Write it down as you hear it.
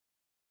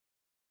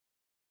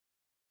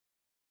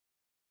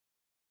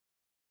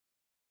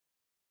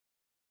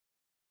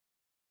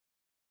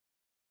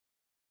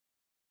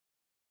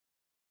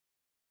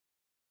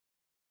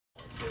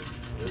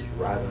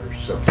rather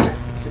simple.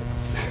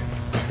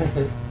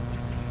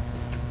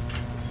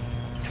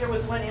 There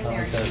was one in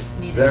there, you just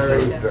needed Very,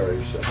 to...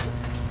 very simple.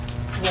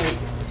 Right.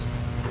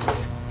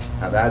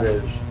 And that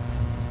is,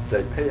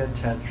 they pay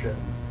attention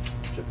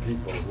to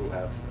people who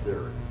have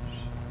theories.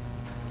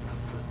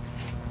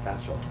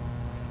 That's all.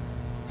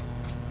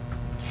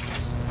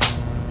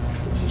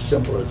 It's as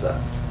simple as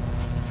that.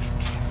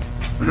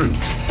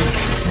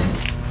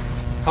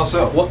 How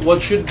so?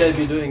 What should they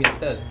be doing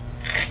instead?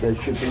 They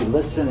should be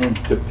listening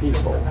to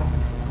people.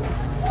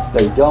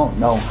 They don't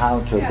know how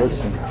to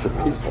listen to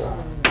people.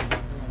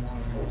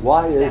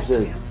 Why is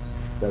it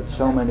that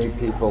so many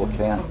people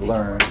can't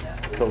learn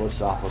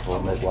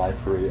philosophical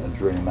midwifery and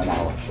dream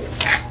analysis?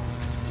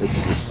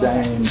 It's the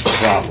same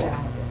problem.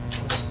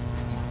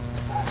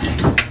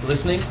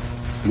 Listening?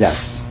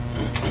 Yes.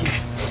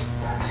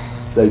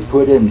 They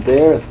put in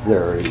their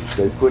theories,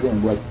 they put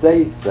in what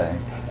they think,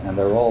 and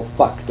they're all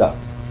fucked up.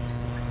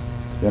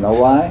 You know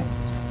why?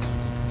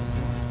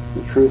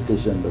 The truth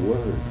is in the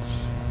words.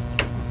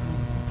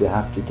 You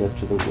have to get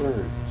to the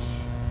words.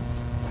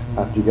 You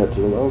have to get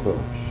to the logos.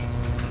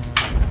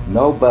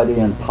 Nobody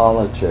in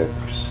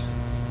politics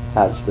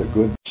has the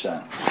good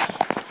sense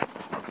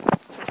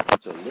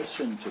to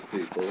listen to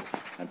people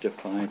and to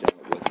find out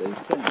what they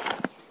think.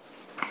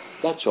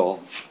 That's all.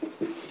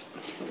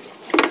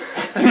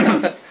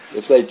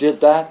 If they did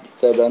that,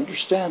 they'd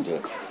understand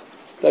it.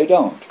 They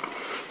don't.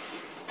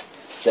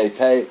 They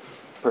pay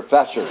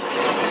professors.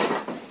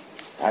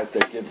 Right? They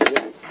give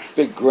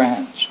big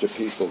grants to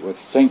people with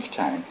think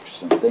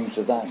tanks and things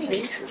of that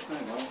nature.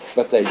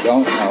 But they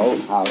don't know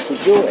how to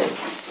do it.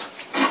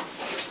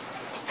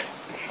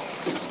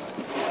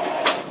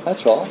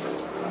 That's all.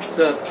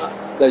 So,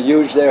 they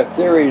use their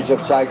theories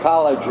of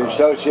psychology,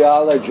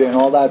 sociology, and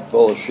all that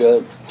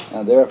bullshit,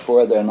 and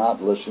therefore they're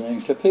not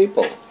listening to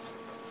people.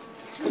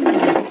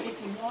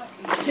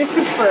 This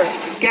is for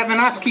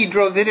Gavinovsky,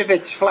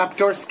 Drovidovich,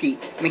 Flapdorsky,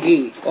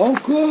 McGee. Oh,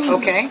 good.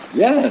 Okay?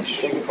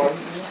 Yes.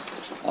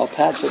 I'll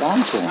pass it on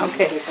to him.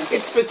 Okay.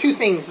 It's the two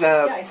things,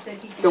 the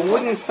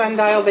wooden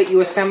sundial that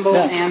you assemble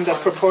and the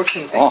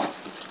proportion thing. Oh.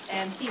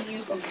 And he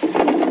uses...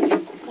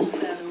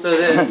 So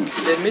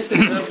they're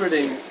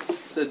misinterpreting.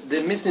 So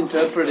they're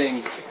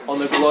misinterpreting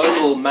on a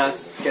global mass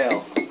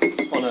scale.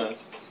 On a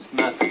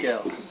mass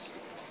scale.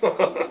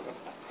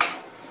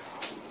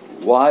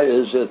 Why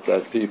is it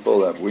that people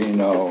that we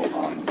know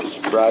on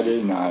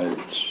Friday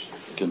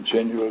nights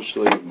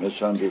continuously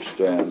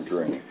misunderstand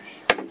dreams?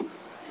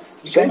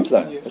 Same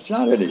thing. It's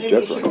not any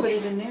different.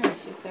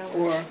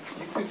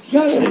 It's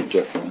not any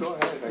different.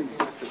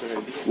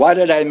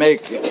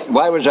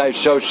 Why was I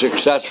so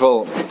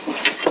successful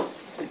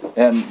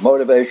in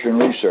motivation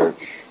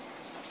research?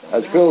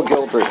 As Bill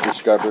Gilbert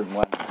discovered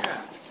when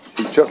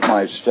he took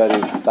my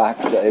study back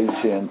to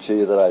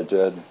AT&T that I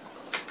did.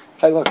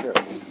 Hey, look here.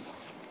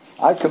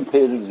 I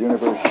competed at the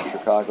University of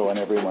Chicago and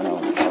everyone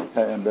else,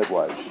 okay, in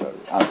midwife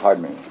studies,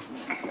 pardon me,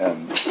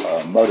 and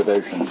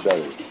motivation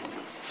studies.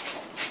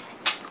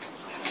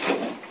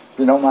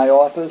 You know my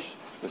office?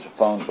 There's a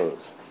phone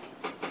booth.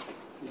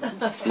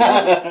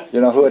 You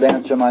know who would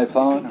answer my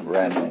phone?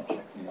 Raymond.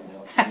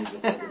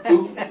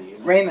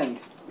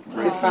 Raymond,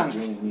 his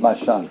son. My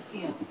son.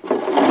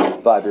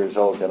 5 years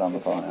old, get on the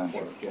phone,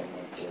 answer.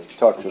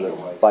 Talk to the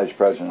vice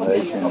president of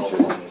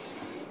AT&T.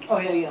 Oh,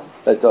 yeah.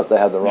 They thought they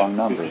had the wrong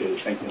number.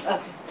 Thank you. Okay.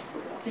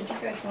 Did you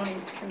guys want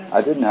to turn on?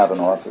 I didn't have an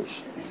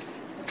office.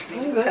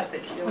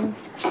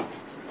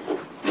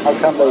 How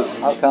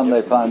come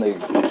they finally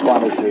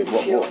wanted to?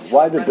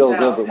 Why did Bill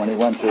Gilbert, when he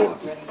went to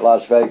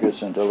Las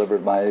Vegas and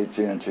delivered my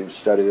AT&T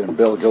study, and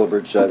Bill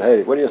Gilbert said,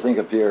 "Hey, what do you think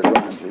of Pierre?"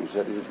 He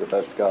said he's the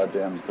best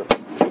goddamn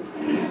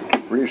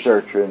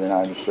researcher in the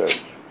United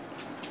States.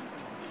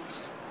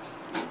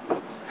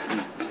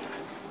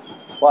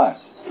 Why?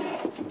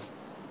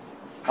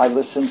 I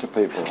listen to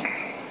people.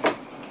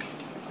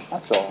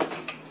 That's all.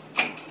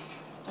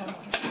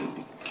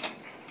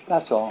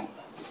 That's all.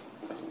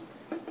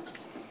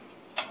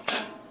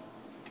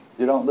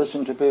 You don't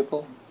listen to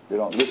people? You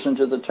don't listen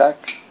to the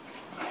text?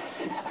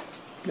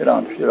 You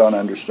don't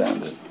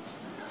understand it.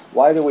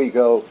 Why do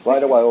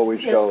I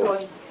always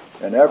go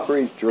in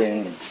every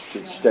dream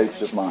to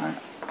states of mind?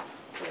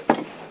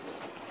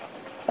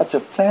 That's a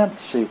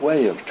fancy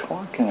way of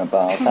talking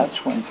about.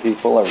 That's when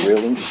people are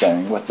really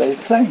saying what they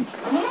think.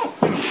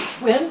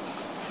 When?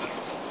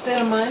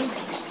 State of mind?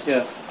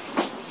 Yeah.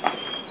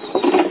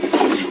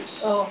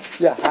 Oh.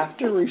 You have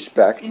to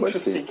respect what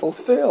people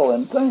feel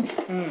and think.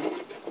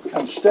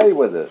 And stay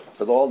with it,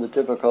 with all the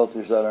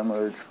difficulties that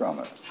emerge from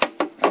it.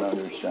 And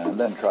understand,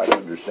 then try to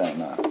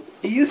understand that.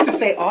 He used to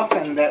say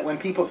often that when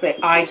people say,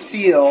 "I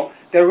feel,"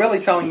 they're really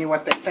telling you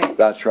what they think.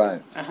 That's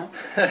right.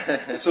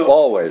 So,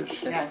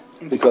 always. Yeah,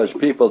 because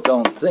people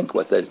don't think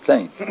what they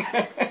think.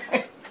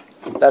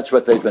 That's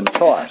what they've been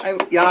taught.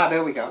 Yeah,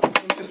 there we go.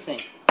 Interesting.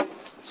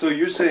 So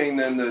you're saying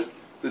then that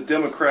the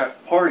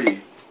Democrat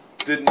Party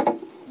didn't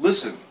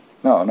listen?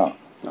 No.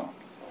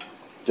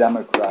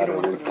 Democrat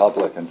or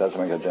Republican doesn't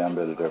make a damn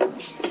bit of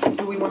difference.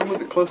 Do we want to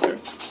move it closer,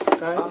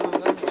 guys?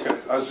 Okay,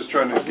 I was just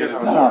trying to get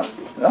it. No.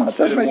 No, it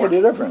doesn't make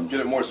any difference. Get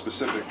it more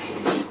specific.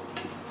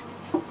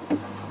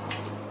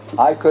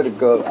 I could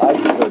go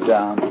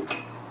down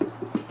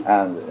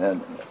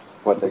and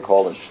what they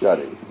call a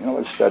study. You know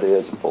what study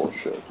is?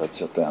 Bullshit.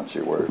 That's a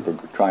fancy word for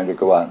trying to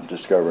go out and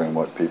discovering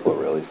what people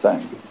really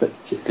think. But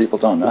people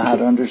don't know how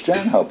to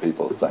understand how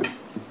people think.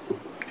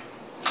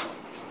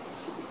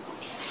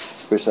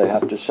 Because they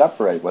have to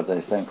separate what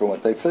they think from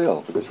what they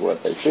feel. Because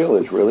what they feel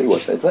is really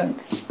what they think.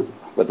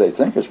 What they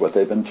think is what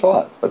they've been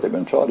taught. What they've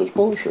been taught is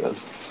bullshit.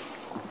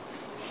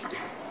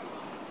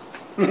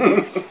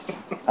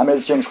 I mean,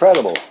 it's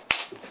incredible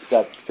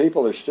that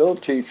people are still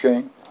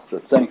teaching the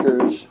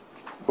thinkers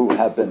who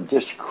have been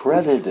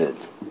discredited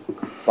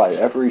by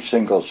every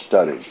single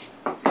study.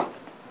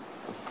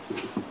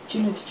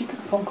 Gina, did you get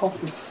a phone call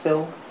from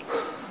Phil?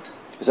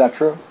 Is that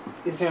true?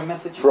 Is there a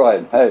message?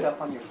 Freud, hey, up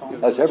on your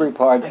phone? has every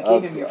part I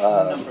gave him your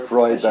phone of number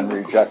Freud because been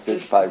you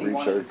rejected by he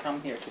wanted research? to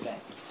come here today.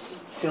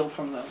 Phil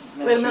from the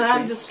Wait a minute,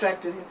 I'm ministry.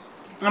 distracted here.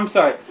 I'm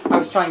sorry. I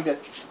was trying to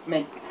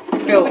make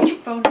Phil Which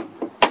phone?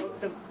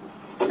 The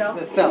cell?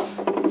 the cell.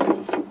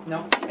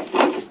 No.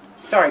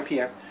 Sorry,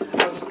 Pierre.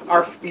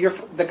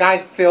 The guy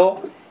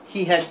Phil.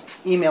 He had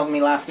emailed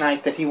me last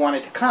night that he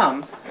wanted to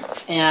come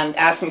and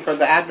asked me for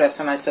the address,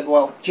 and I said,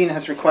 well, Gina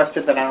has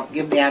requested that I don't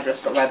give the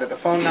address, but rather the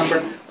phone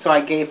number, so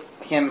I gave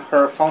him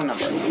her phone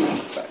number.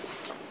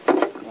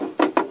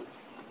 But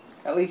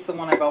at least the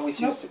one I've always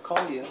used to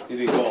call you. You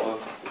didn't call,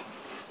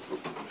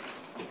 huh?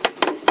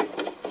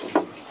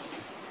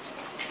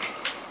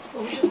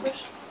 What was your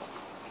question?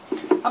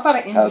 How about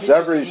an Has individual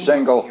every email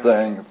single here?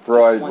 thing Just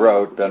Freud one-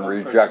 wrote been one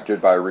person,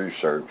 rejected by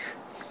research?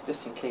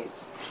 just in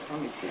case.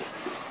 Let me see.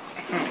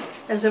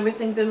 Has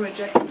everything been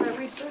rejected by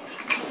research?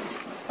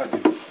 I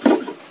did.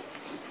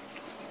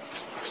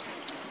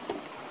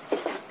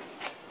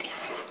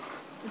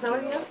 Is that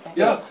what you asked?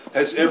 Yeah.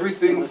 Has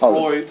everything Hold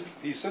on. Freud,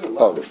 he said it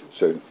Oh, loud.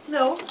 see,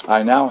 No.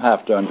 I now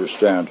have to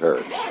understand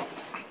her,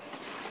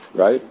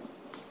 right?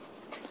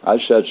 I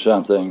said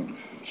something,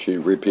 she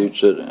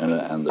repeats it,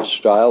 and the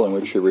style in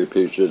which she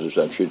repeats it is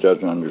that she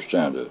doesn't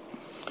understand it.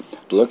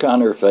 The look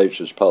on her face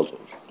is puzzled.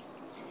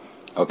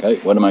 Okay,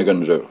 what am I going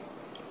to do?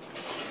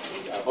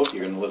 I hope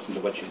you're going to listen to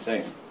what she's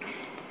saying.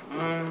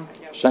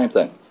 Same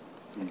thing.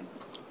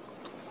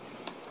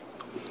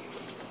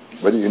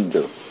 What are you going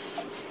to do?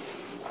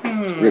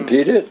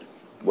 Repeat it?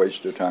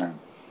 Waste of time.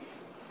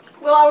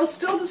 Well, I was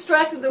still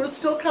distracted. There was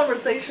still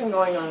conversation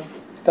going on.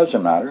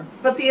 Doesn't matter.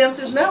 But the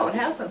answer is no, it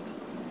hasn't.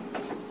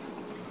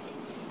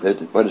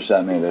 What does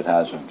that mean? It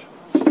hasn't.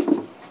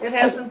 It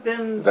hasn't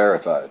been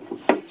Verified.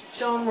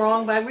 shown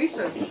wrong by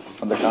research.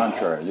 On the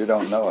contrary, you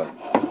don't know it.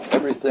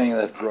 Everything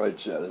that Freud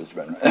said has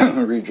been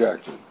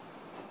rejected.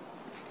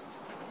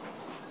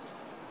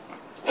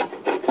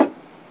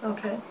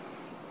 Okay.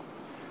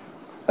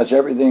 Has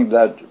everything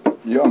that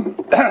Jung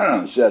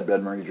said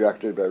been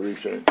rejected by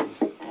research?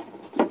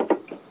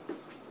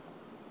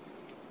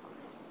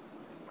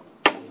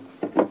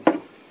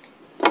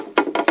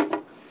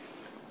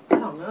 I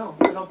don't know.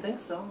 I don't think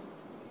so.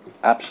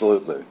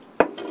 Absolutely.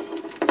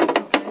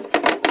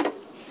 Okay.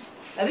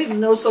 I didn't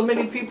know so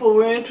many people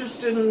were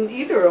interested in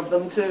either of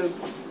them to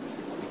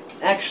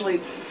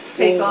actually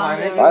take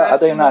on. Are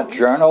they not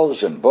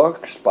journals and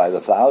books by the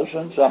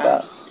thousands of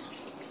that?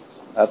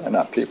 Have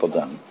enough people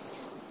done?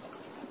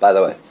 By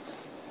the way,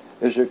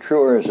 is it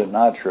true or is it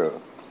not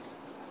true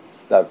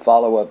that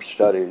follow-up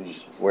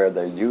studies where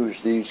they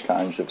use these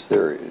kinds of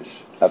theories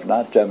have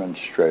not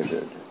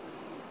demonstrated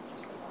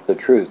the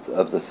truth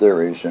of the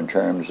theories in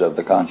terms of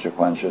the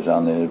consequences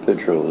on the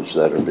individuals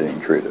that are being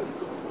treated?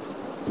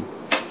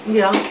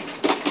 Yeah.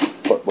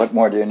 What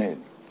more do you need?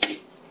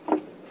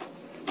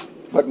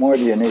 What more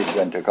do you need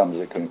than to come to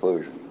the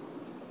conclusion?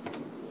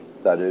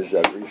 That is,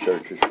 that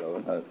research has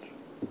shown that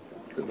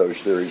those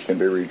theories can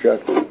be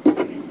rejected.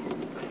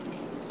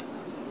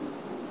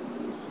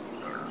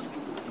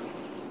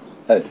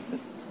 Hey,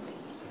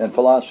 in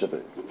philosophy,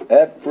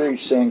 every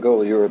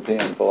single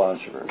European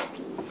philosopher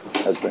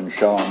has been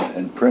shown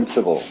in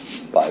principle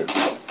by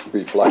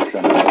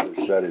reflection and other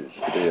studies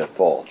to be at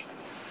fault.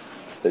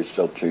 They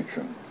still teach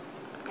them.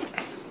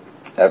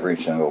 Every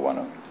single one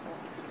of them.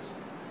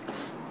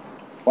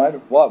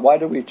 Why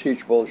do we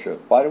teach bullshit?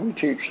 Why do we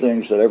teach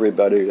things that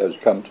everybody has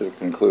come to the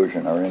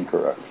conclusion are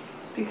incorrect?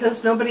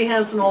 Because nobody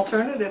has an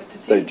alternative to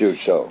teach. They do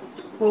so.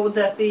 What would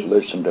that be?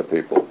 Listen to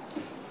people.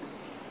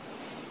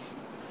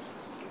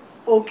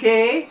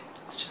 Okay.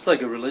 It's just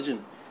like a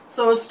religion.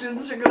 So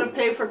students are going to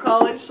pay for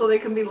college so they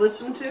can be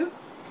listened to?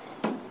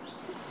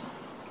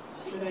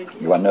 Good idea.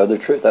 You want to know the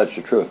truth? That's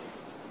the truth.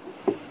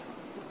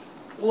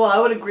 Well, I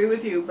would agree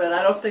with you, but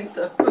I don't think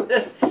the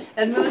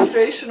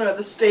administration or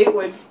the state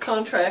would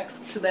contract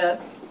to that.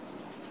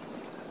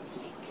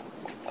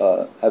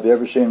 Have you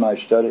ever seen my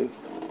study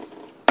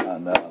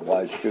on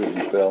why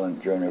students fail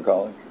in junior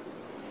college?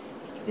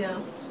 Yeah.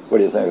 What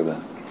do you think of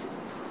it?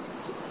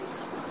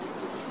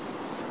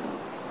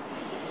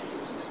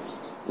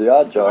 The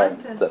odds are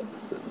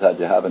that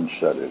you haven't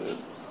studied it.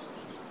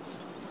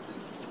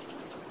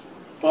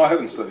 Oh, I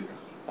haven't studied it.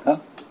 Huh?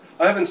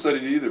 I haven't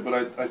studied it either, but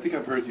I think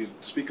I've heard you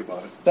speak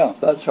about it. No,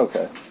 that's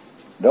okay.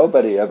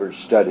 Nobody ever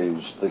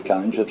studies the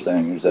kinds of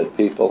things that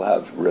people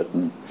have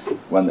written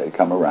when they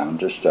come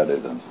around to study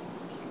them.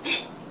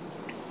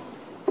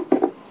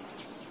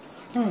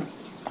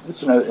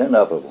 It's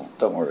inevitable.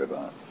 Don't worry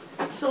about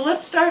it. So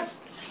let's start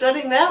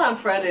studying that on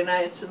Friday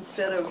nights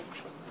instead of...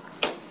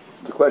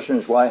 The question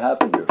is, why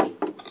haven't you?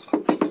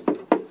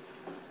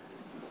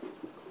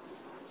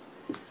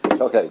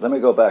 Okay, let me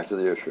go back to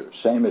the issue.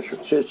 Same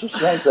issue. See, it's the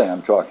same thing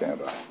I'm talking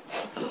about.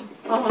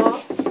 Uh-huh.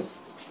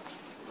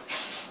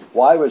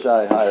 Why was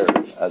I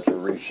hired as a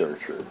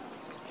researcher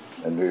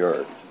in New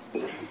York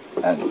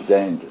and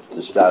gained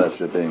the status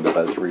of being the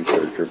best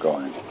researcher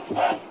going?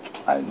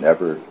 I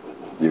never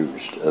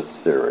used a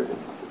theory.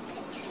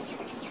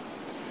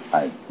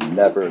 I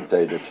never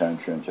paid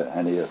attention to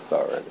any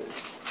authority.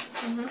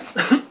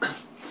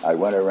 I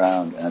went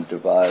around and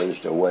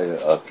devised a way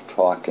of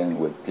talking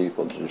with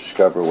people to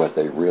discover what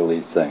they really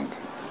think.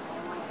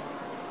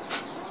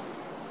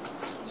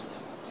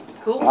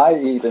 Cool. I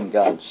even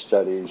got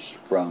studies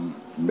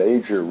from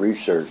major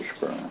research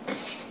firms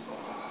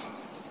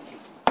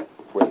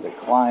where the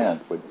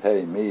client would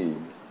pay me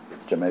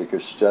to make a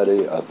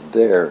study of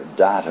their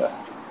data.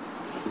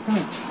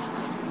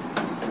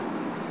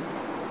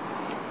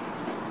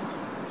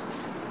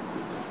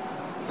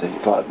 They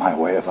thought my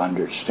way of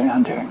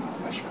understanding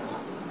was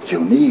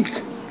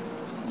unique.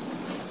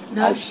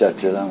 No. I said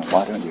to them,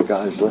 why don't you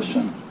guys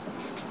listen?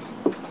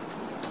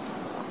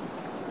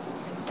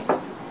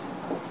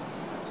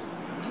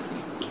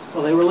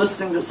 Well, they were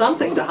listening to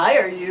something to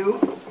hire you.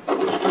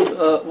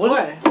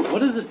 What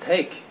does it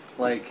take?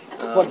 Like,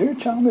 Well, you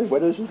tell me, what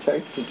does it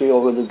take to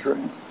deal with a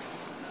dream?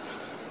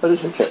 What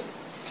does it take?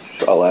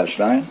 Saw last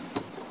night.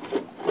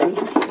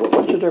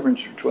 What's the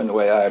difference between the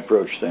way I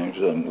approach things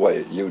and the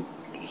way you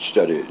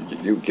study,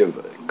 you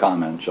give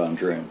comments on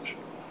dreams?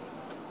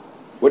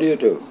 What do you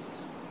do?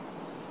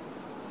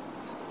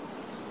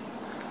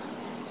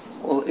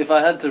 well, if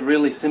I had to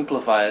really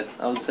simplify it,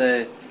 I would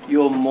say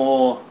you're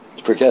more.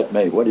 Forget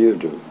me, what do you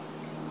do?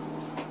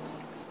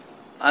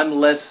 I'm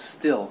less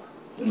still.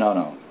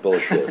 No,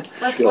 bullshit.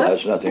 That's Still what?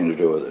 has nothing to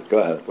do with it. Go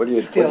ahead. What do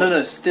you Still.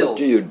 No, still. What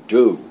do you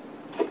do?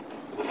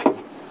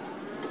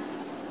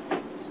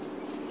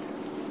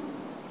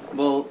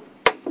 Well,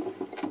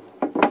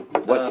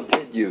 What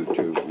did you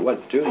do?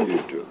 What do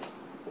you do?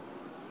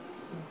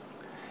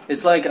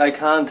 it's like I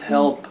can't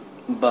help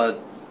but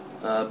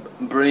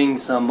bring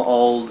some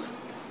old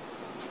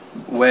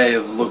way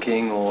of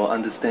looking or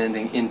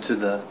understanding into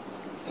the.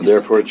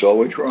 Therefore, it's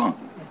always wrong.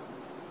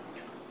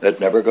 It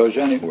never goes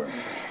anywhere.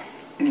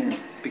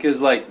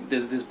 Because, like,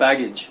 there's this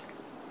baggage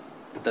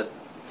that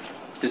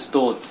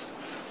distorts.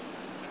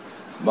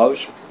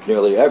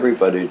 Nearly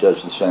everybody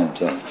does the same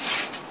thing.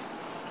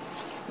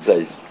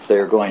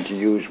 They're going to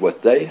use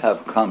what they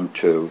have come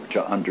to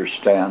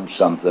understand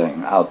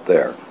something out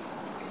there.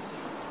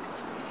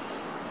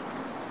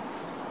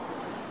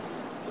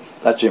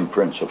 That's in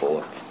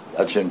principle.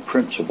 That's in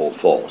principle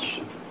false.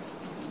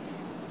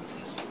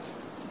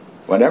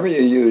 Whenever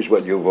you use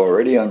what you've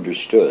already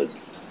understood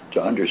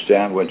to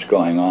understand what's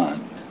going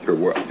on,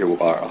 you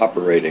are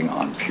operating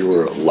on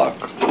pure luck.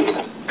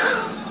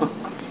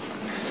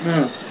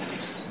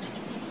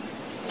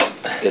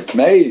 It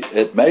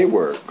may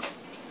work,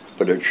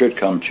 but it should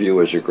come to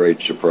you as a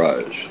great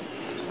surprise.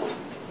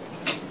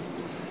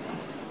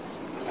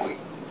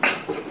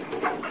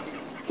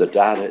 The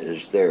data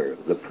is there,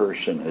 the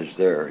person is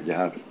there,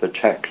 the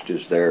text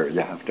is there,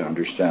 you have to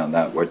understand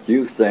that. What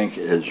you think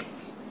is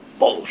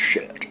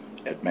bullshit.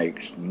 It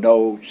makes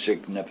no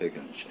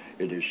significance.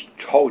 It is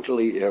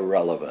totally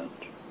irrelevant.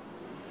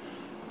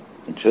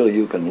 Until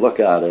you can look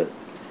at it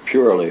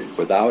purely,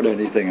 without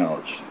anything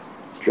else,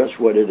 just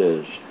what it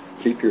is.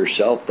 Keep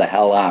yourself the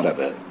hell out of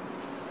it.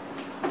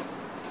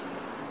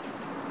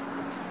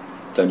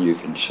 Then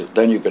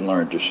you can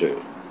learn to see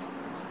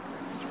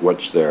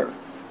what's there.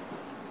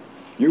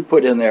 You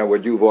put in there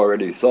what you've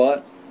already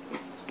thought,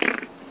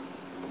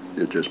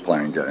 you're just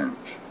playing games.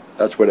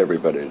 That's what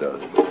everybody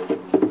does.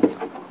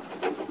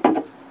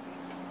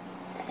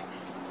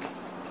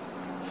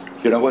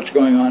 You know what's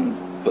going on?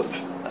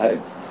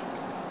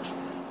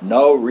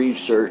 No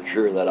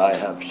researcher that I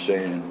have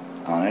seen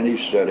on any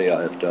study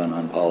I have done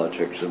on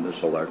politics in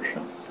this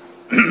election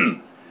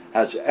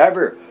has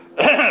ever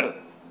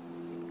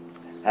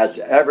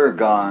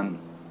gone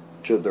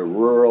to the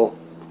rural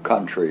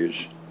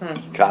counties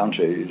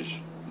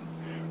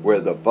where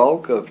the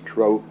bulk of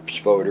tropes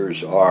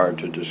voters are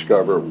to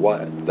discover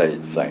what they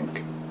think,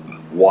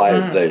 why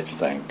they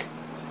think.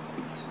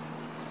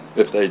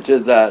 If they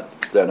did that,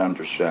 they'd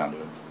understand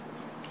it.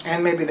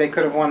 And maybe they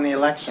could have won the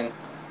election.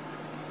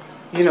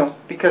 You know,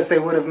 because they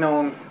would have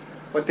known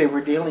what they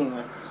were dealing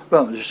with.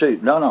 Well, you see,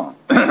 no. No?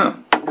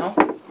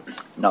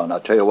 No, and I'll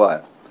tell you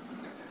what.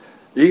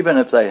 Even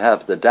if they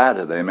have the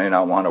data, they may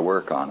not want to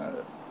work on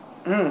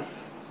it.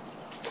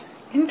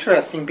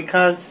 Interesting,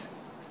 because...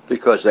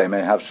 Because they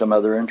may have some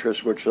other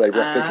interest which they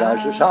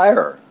recognize as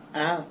higher.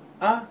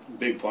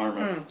 Big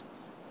pharma.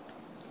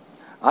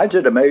 I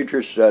did a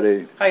major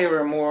study. Hi,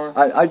 Moore.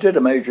 I did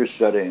a major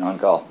study on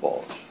golf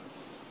balls.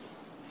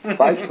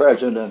 Vice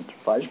President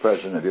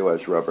of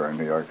U.S. Rubber in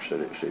New York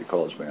City, so he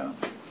calls me up.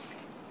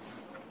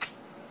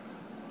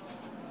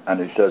 And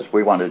he says,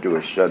 we want to do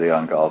a study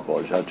on golf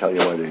balls. I'll tell you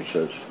what he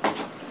says.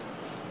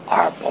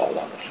 Our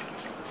balls.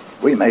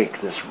 We make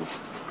this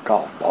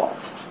golf ball.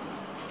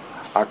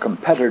 Our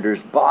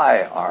competitors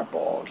buy our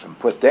balls and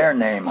put their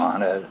name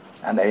on it,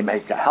 and they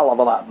make a hell of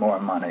a lot more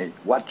money.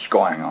 What's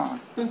going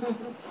on?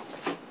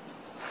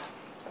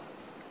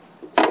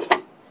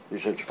 He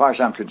said, as far as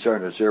I'm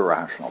concerned, it's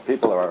irrational.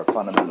 People are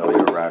fundamentally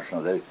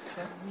irrational.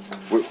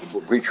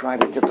 We try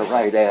to get the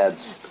right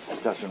ads.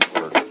 It doesn't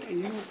work.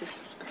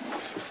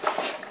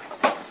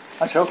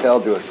 I said, okay,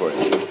 I'll do it for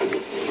you.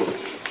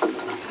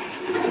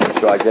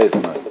 So I gave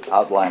him an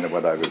outline of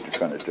what I was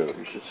going to do.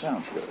 He said,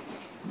 sounds good.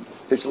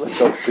 He said, let's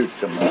go shoot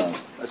some,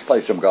 let's play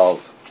some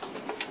golf.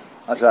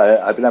 I said,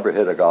 I've never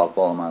hit a golf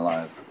ball in my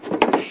life.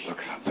 He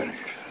looks up and he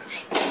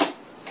says,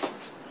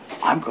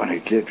 I'm going to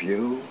give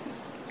you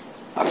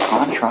a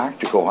contract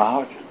to go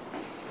out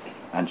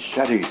and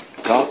study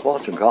golf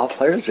balls and golf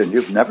players, and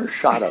you've never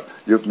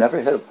you've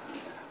never hit.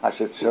 I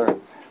said, sir,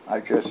 I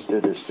just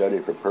did a study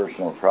for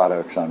personal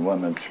products on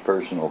women's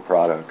personal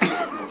products,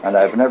 and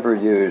I've never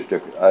used a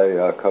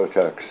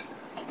Kotex.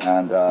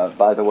 And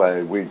by the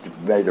way, we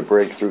made a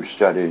breakthrough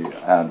study,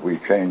 and we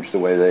changed the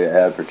way they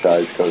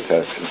advertise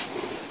Kotex.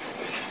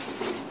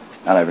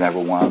 And I've never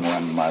won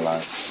one in my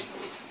life.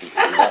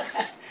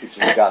 He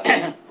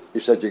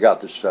said, you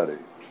got the study.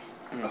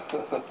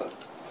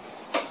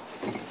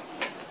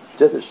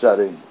 Did the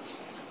study.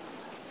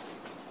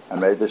 I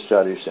made the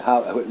study. So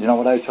how? You know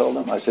what I told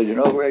him? I said, you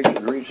know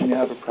the reason you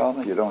have a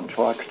problem? You don't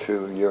talk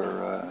to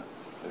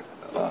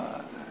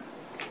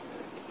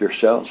your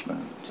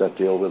salesmen that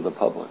deal with the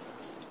public.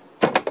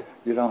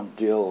 You don't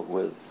deal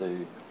with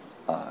the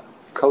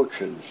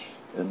coaches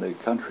in the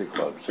country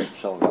clubs that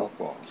sell golf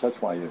balls.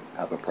 That's why you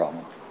have a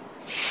problem.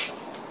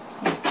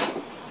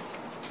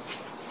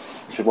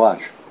 He said,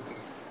 watch.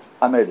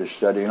 I made a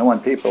study. You know, when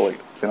people,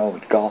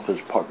 golf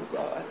is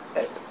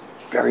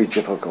very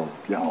difficult.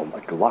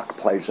 Like luck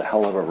plays a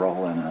hell of a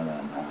role in it,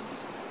 and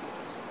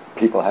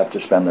people have to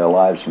spend their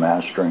lives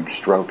mastering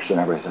strokes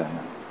and everything.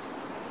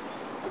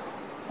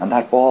 And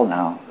that ball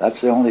now,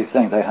 that's the only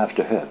thing they have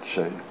to hit,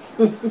 see?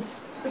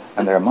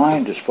 And their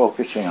mind is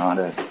focusing on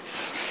it,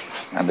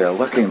 and they're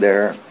looking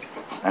there,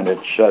 and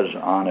it says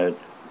on it,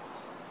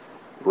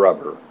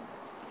 rubber.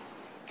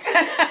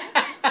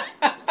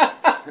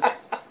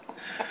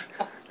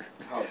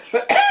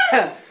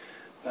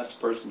 That's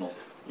personal.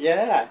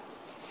 Yeah.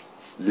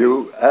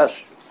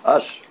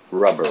 us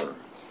rubber.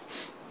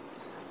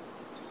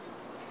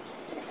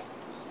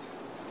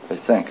 They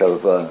think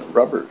of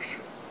rubbers.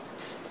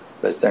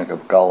 They think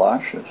of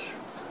galoshes.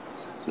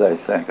 They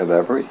think of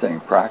everything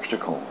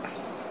practical.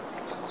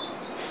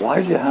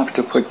 Why do you have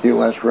to put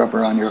U.S.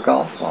 rubber on your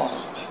golf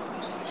balls?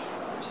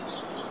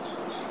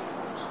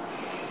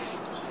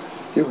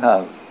 You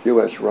have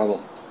U.S. rubber,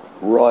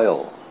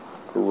 royal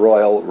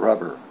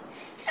rubber.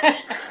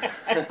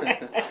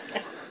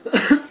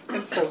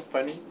 That's so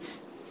funny.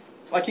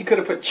 Like you could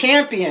have put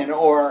champion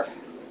or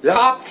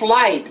top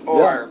flight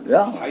or He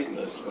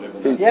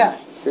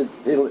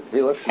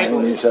looks at me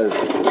and he says,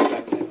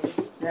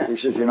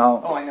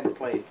 Oh, I never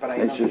played, but I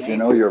know. He says,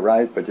 you're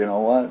right, but you know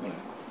what?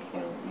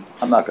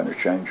 I'm not going to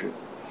change it.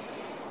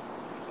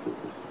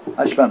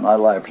 I spent my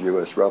life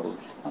U.S. Rebels.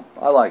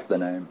 I like the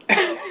name.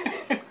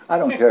 I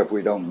don't care if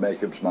we don't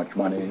make as much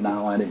money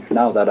now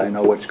that I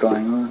know what's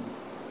going on.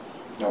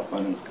 Not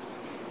funny.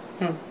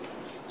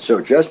 So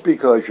just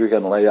because you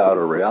can lay out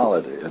a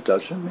reality, it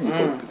doesn't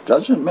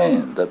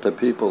mean that the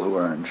people who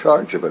are in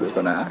charge of it are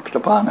going to act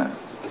upon it.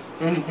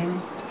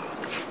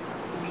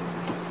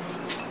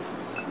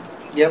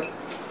 Yep.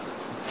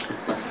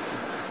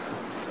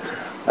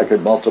 I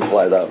could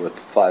multiply that with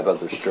 5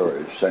 other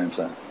stories, same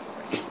thing.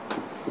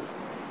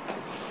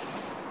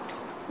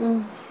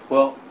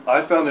 Well,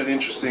 I found it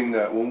interesting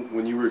that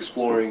when you were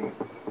exploring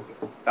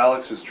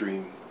Alex's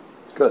dream,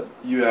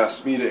 you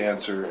asked me to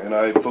answer, and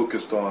I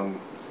focused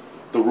on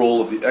the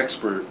role of the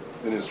expert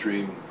in his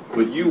dream,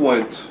 but you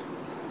went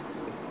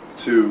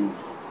to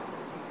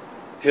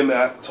him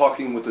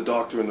talking with the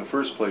doctor in the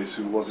first place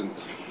who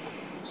wasn't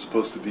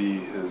supposed to be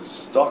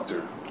his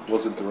doctor,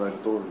 wasn't the right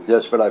authority.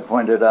 Yes, but I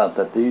pointed out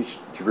that these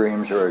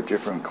dreams are a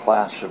different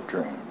class of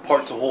dream.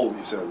 Part to whole,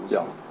 you said.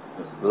 Yeah.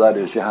 Well, that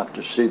is, you have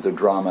to see the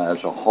drama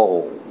as a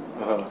whole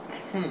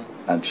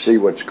and see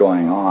what's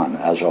going on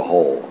as a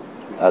whole.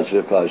 As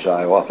if, as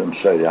I often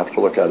say, you have to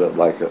look at it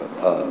like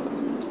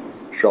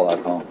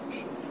Sherlock Holmes.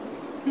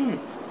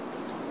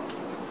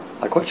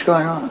 Like, what's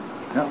going on?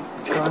 Yeah,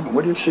 what's going on?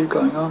 What do you see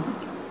going on?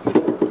 You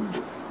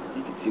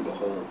can see the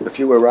whole. If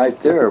you were right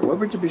there, what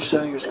would you be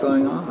saying is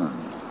going on?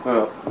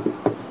 Well,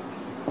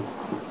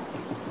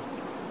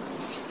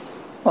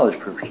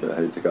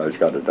 the guy's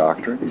got a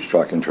doctor. He's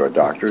talking to a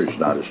doctor. He's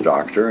not his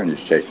doctor, and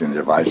he's taking the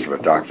advice of a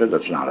doctor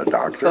that's not a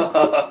doctor.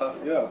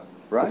 Yeah,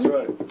 right? That's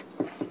right.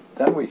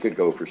 Then we could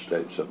go for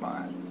states of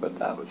mind, but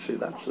that's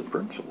the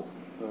principle.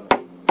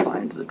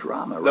 find the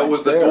drama right That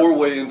was the there.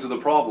 doorway into the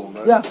problem,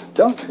 right?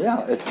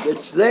 Yeah,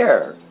 it's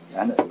there.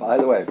 And by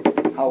the way,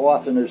 how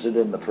often is it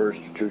in the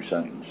first two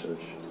sentences?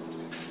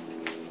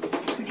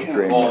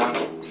 Dream.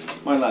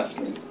 My last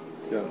dream.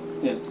 Yeah.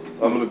 Yeah.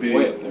 I'm gonna be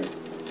Way up there.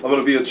 I'm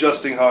gonna be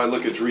adjusting how I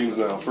look at dreams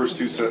now. First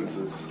two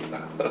sentences.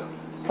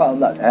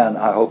 Well, and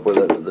I hope with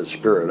it the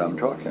spirit I'm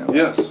talking about.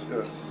 Yes.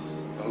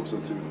 I hope so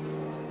too.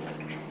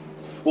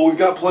 Well, we've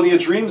got plenty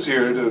of dreams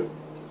here to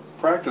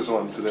practice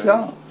on today.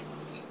 Yeah.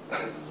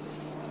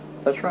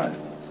 That's right.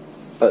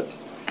 But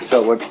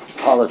so what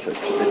politics?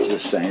 It's the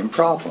same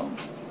problem.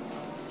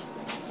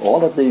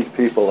 All of these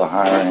people are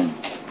hiring.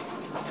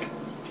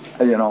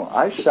 You know,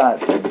 I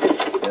sat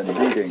in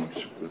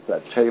meetings with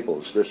that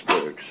tables this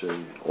big, see,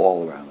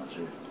 all around us,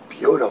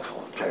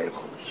 beautiful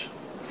tables.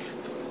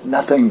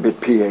 Nothing but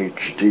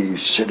PhDs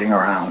sitting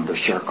around the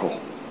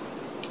circle.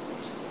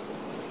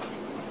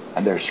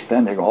 And they're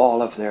spending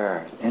all of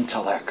their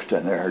intellect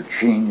and their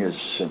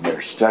genius and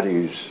their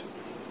studies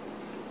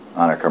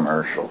on a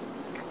commercial.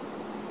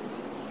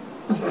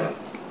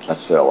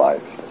 That's their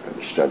life. They're going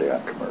to study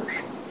on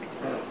commercial.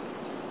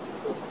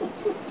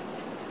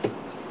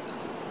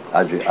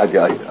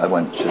 I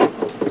went to,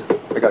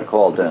 I got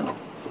called in.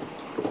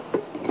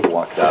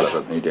 Walked out of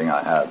a meeting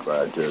I had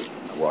where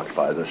I walked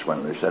by this one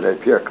and they said, "Hey,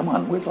 Pierre, come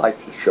on, we'd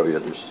like to show you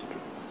this."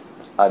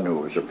 I knew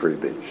it was a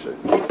freebie. So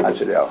I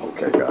said, "Yeah,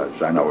 okay,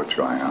 guys, I know what's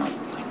going on."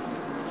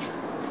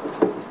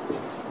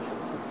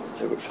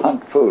 It was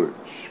Hunt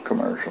Foods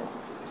commercial.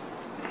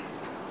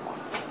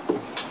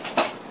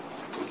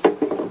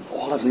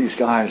 All of these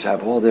guys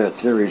have all their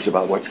theories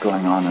about what's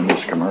going on in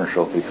this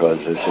commercial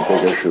because there's a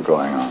big issue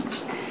going on.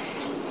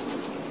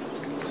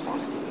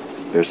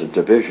 There's a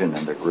division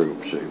in the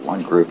groups.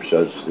 One group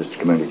says it's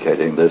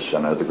communicating this,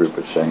 another group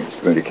is saying it's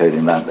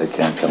communicating that. They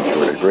can't come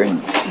to an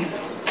agreement.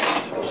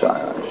 So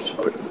I just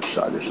put it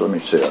aside. So let me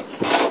see it.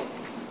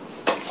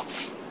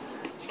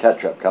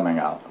 Ketchup coming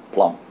out.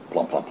 Plump,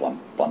 plump, plump, plump,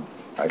 plump.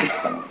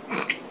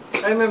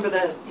 I remember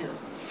that, yeah.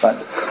 But,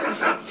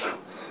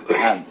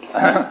 and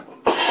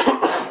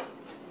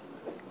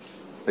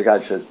the guy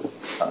said,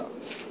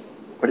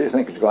 "What do you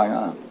think is going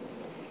on?"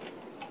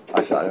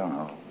 I said, "I don't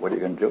know. What are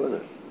you going to do with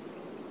it?"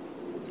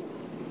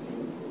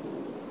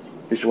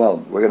 He said, "Well,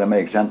 we're going to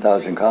make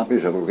 10,000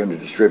 copies of it. We're going to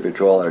distribute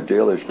to all our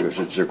dealers because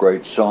it's a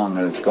great song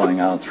and it's going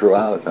out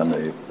throughout, and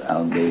the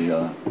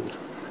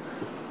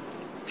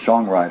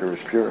songwriter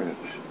is furious."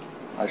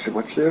 I said,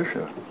 "What's the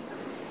issue?"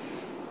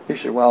 He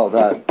said, "Well,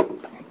 that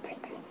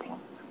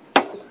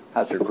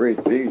has a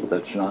great beat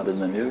that's not in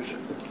the music."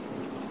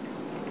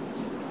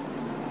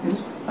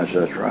 I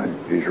said, "That's right.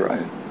 He's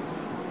right.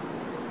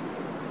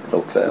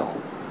 They'll fail."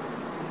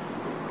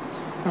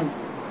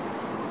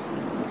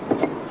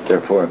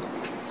 Therefore,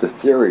 the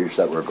theories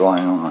that were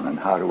going on and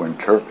how to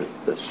interpret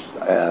this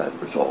ad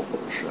was all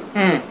bullshit.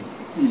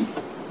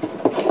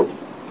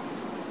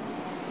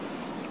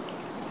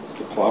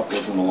 The plot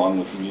wasn't along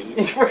with the music.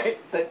 It's right.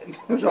 It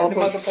was all The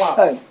bullshit.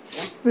 plops.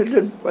 They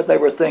did what they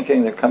were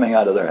thinking. They're coming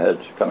out of their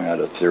heads, coming out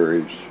of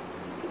theories.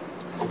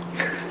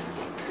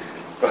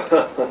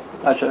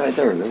 I said, "Hey,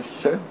 there it is.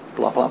 See?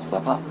 Blah, blah, blah,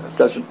 blah.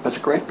 That's a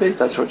great beat.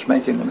 That's what's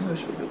making the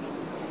music."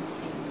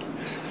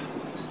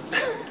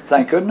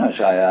 Thank goodness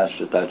I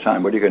asked at that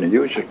time, "What are you going to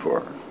use it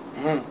for?"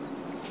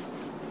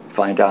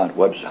 Find out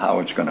how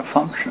it's going to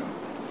function.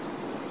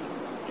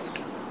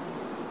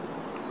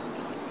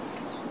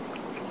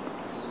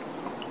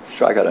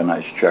 So I got a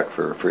nice check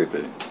for a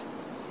freebie.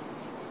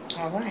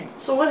 All right.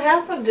 So what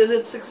happened? Did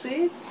it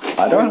succeed?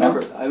 I don't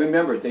remember. I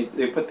remember. They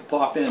put the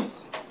plop in.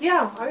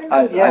 Yeah, I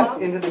remember. Yes,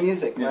 into the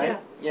music, right?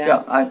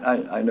 Yeah,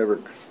 I never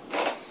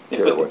They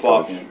care put the what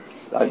plop goes.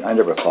 in. I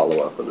never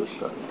follow up with this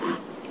stuff.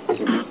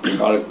 You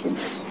got it to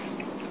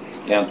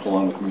dance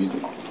along with the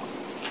music.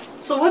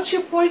 So what's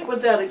your point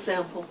with that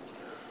example?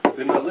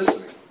 They're not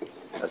listening.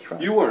 That's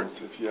right. You weren't,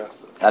 if you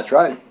asked them. That's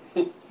right.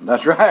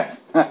 That's right.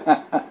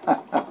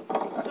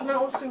 They're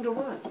not listening to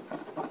what?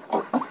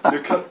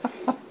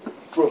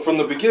 From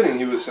the beginning,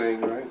 he was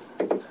saying, right,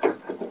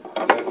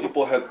 that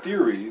people have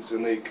theories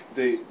and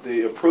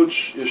they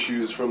approach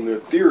issues from their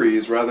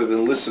theories rather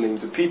than listening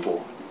to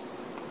people.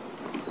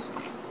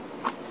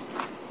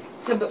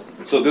 Yeah, but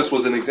So this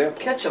was an example.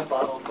 ketchup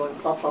bottle going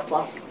plop, plop,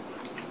 plop.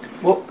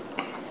 Well,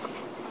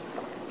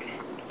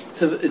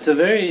 It's a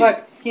very.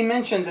 but he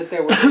mentioned that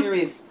there were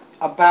theories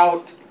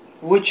about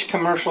which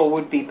commercial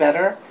would be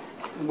better,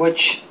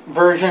 which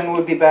version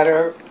would be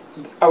better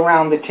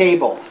around the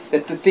table,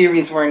 that the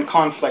theories were in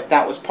conflict.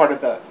 That was part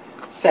of the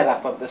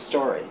setup of the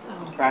story,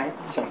 right?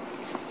 So,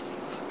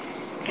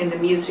 And the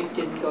music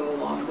didn't go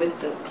along with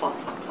the plop,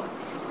 plop, plop.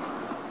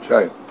 That's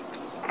right.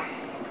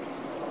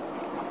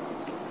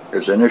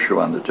 There's an issue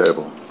on the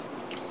table.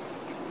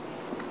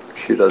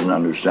 She doesn't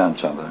understand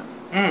something.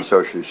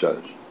 So she says.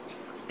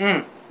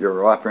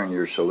 You're offering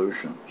your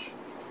solutions.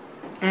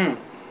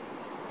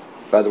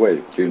 By the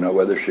way, do you know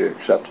whether she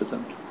accepted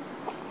them?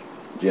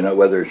 Do you know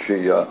whether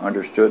she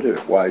understood it,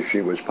 why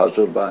she was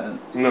puzzled by it?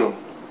 No.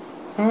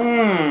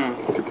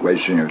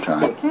 Wasting your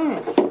time.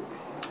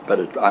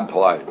 But I'm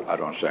polite. I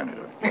don't say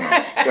anything.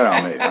 You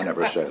know me, I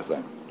never say a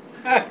thing.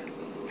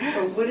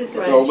 So what is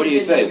it? So what do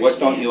you that say? What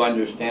don't understand? you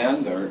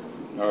understand,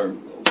 or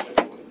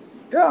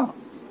Yeah.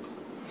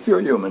 You're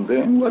a human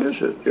being. What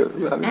is it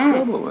you're having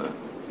trouble with?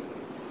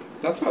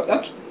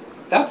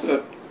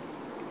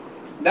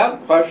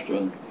 That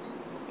question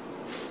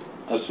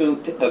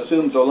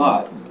assumes a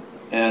lot,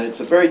 and it's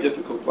a very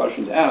difficult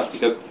question to ask,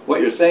 because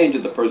what you're saying to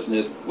the person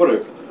is,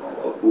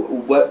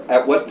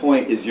 at what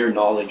point is your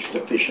knowledge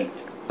sufficient?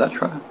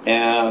 That's right.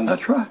 And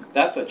that's right.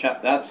 That's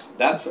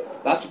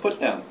a put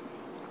down.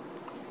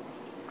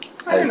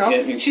 I don't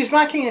know. She's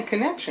lacking a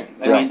connection.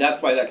 I mean,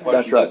 that's why that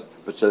question. That's right.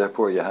 But so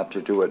therefore, you have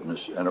to do it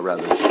in a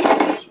rather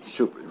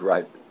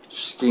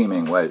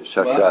steaming way,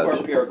 such as.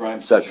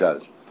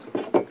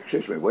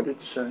 Excuse me. What did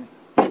you say?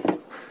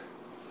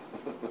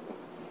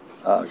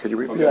 Could you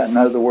repeat that in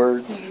other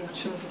words?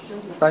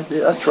 Thank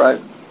you. That's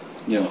right.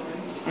 Yeah.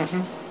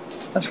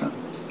 That's right.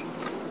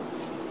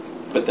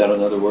 Put that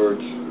in other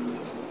words.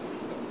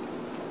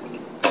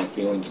 When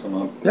feelings come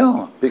up.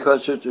 Yeah,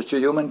 because it's a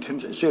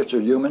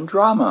human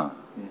drama.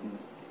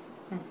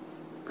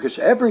 Because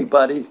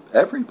everybody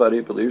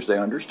believes they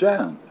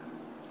understand.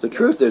 The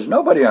truth is,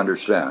 nobody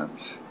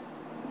understands.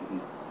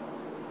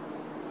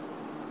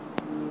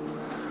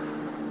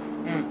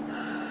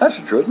 That's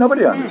the truth.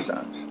 Nobody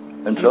understands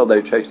until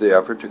they take the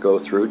effort to go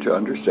through to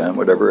understand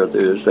whatever it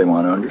is they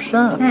want to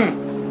understand.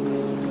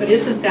 But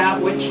isn't that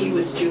what she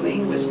was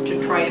doing? Was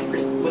to try and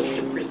present what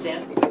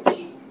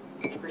she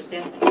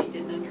that she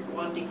didn't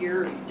want to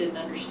hear, or didn't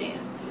understand.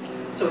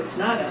 So it's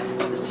not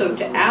so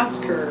to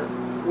ask her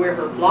where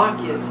her block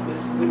is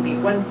would be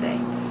one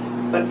thing,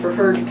 but for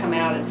her to come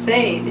out and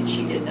say that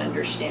she didn't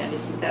understand,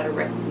 isn't that a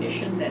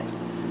recognition that,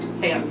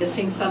 hey, I'm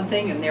missing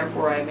something and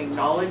therefore I've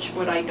acknowledged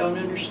what I don't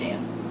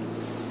understand?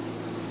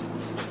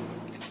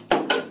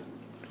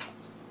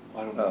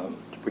 I don't know.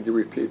 Would you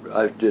repeat?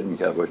 I didn't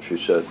get what she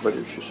said. What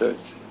did she say?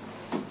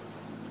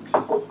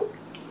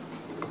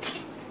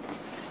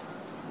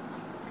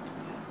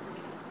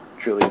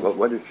 Julie,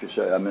 what did she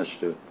say? I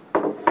missed it.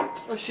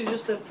 Oh, she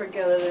just said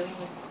forget it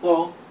anyway.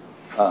 Well,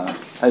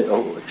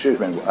 excuse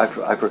me.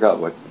 I forgot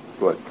what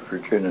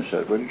Regina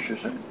said. What did she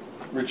say?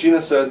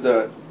 Regina said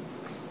that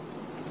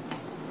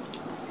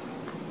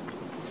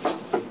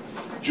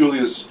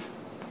Julia's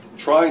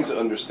trying to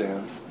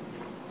understand,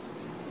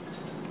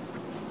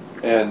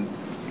 and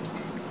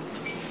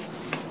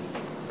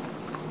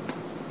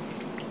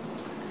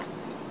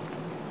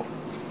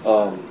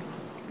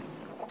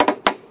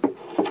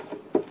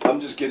I'm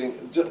just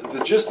getting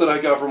the gist that I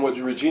got from what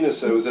Regina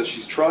said was that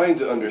she's trying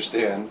to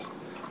understand.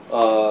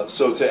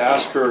 So to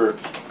ask her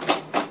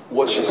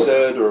what she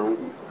said or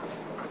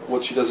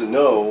what she doesn't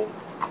know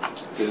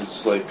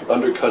is like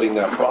undercutting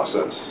that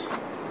process.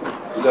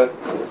 Is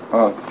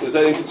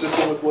that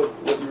inconsistent with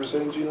what you were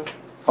saying, Gina?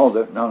 Hold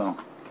it. No.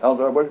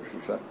 Eldar, what did she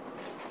say?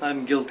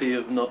 I'm guilty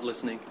of not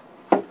listening.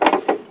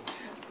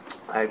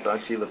 I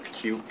thought she looked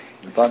cute.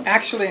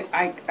 Actually,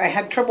 I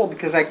had trouble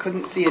because I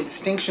couldn't see a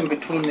distinction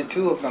between the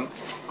two of them.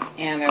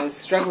 And I was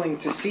struggling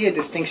to see a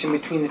distinction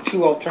between the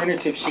two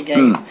alternatives she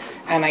gave,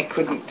 and I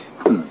couldn't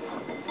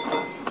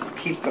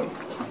keep them.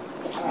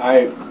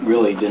 I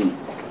really didn't.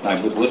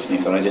 I was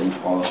listening, but I didn't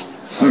follow.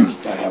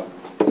 I have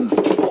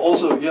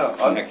also,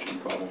 connection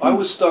problem. I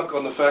was stuck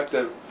on the fact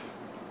that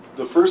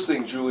the first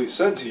thing Julie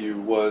said to you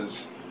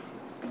was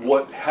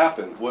what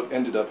happened, what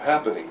ended up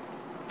happening.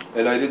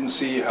 And I didn't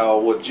see how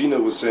what Gina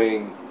was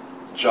saying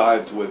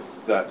jived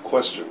with that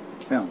question.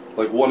 Yeah.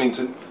 Like wanting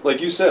to, like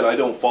you said, I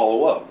don't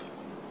follow up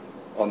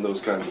on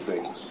those kinds of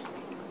things.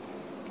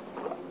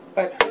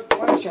 But her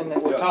question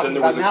that we're talking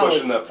then there about was a now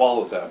question is that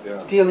followed that,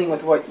 yeah. dealing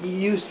with what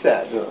you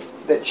said,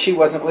 that she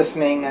wasn't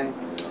listening, and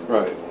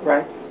right,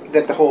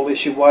 that the whole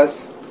issue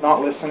was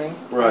not listening.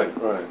 Right.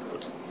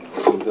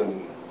 So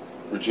then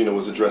Regina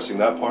was addressing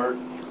that part.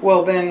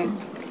 Well, then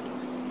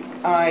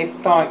I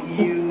thought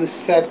you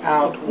set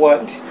out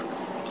what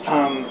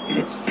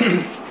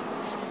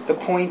the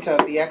point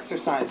of the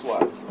exercise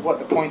was, what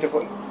the point of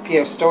what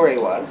Pierre's story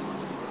was.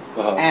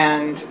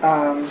 And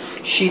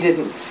she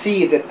didn't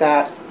see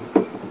that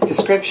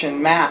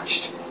description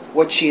matched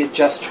what she had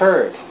just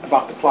heard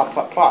about the plot,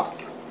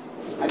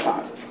 I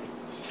thought.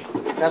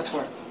 That's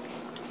where.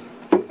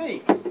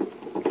 Hey.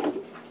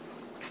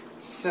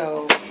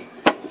 So.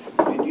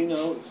 Did you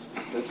know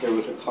that there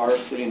was a car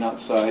sitting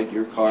outside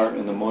your car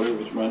and the motor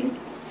was running?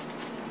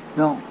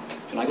 No.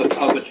 Can I go?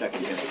 I'll go check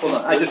again. Hold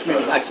on. I just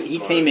remembered. Actually, he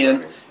came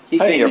in.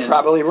 Hey, you're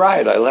probably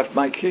right. I left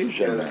my keys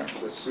in there.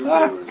 The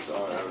Subaru is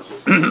on. I was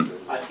just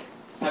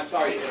I'm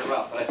sorry to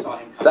interrupt, but I saw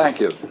him come. Thank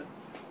you.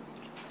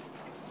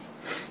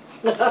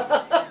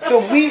 So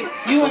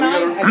you and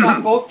I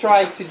thought both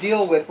tried to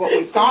deal with what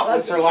we thought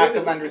was her lack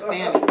of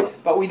understanding,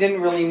 but we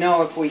didn't really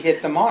know if we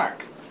hit the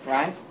mark,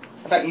 right?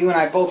 I thought you and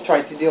I both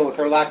tried to deal with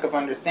her lack of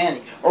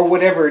understanding, or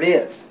whatever it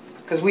is,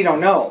 because we don't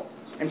know.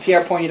 And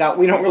Pierre pointed out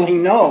we don't really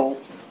know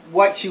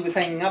what she was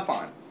hanging up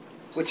on,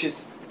 which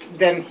is,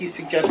 then he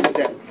suggested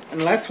that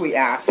unless we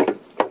asked,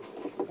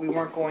 we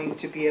weren't going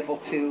to be able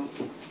to,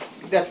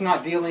 that's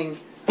not dealing,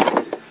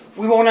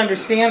 we won't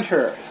understand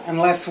her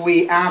unless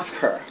we ask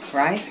her,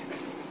 right? I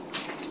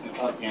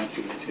thought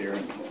Nancy was here.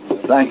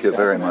 Thank you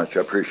very much.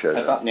 I appreciate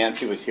I it. thought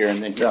Nancy was here, and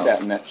then he sat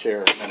in that chair,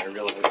 and then I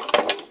realized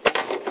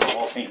it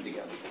all came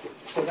together.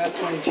 So that's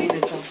when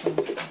Gina jumped in,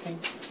 I think.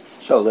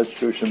 So let's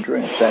do some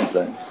drinks. Same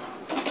thing.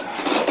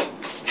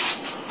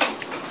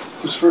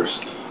 Who's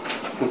first?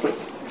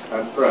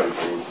 I'm Friday.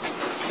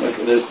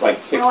 There's like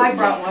 6 Oh, I of them.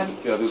 brought one.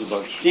 Yeah, there's a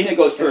bunch. Gina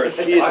goes first.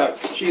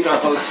 She's our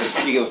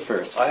hostess. She goes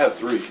first. I have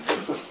 3.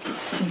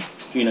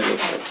 Gina goes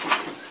first.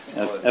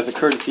 As a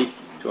courtesy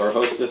to our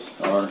hostess,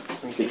 or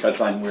because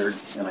I'm weird,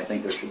 and I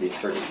think there should be a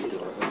courtesy to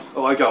our host.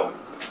 Oh, I got one.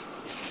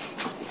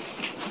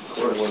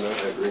 Sort of one I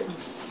agree.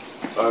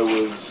 I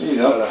was you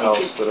go. at a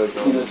house that I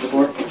got. Gina,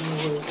 support.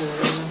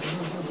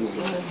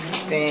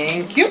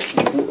 Thank you.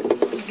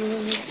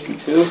 You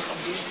too.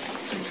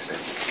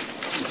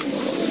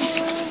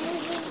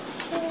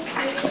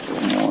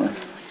 More.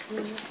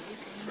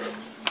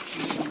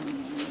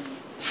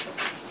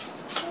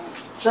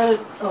 Is that it?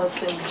 Oh, it's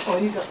saying, oh,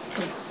 you got,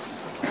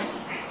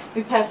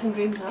 you passing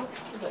dreams out?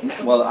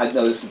 Well, I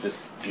know this is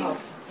just.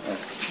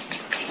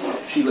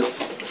 She looked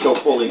so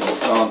fully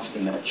ensconced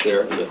in that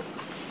chair that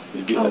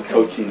you'd be like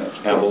coaching a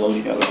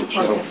abalone out of the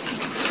chair.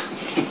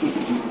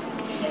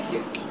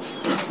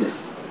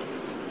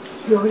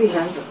 You already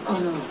have it. Oh,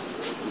 no.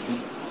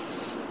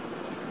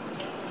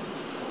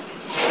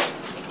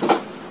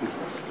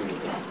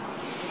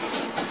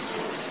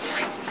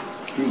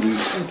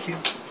 Thank you.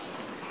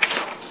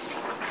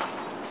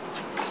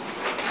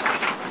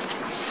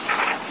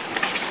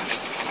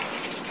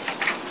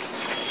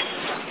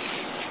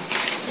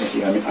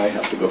 Yeah, I mean, I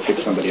have to go pick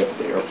somebody up at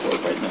the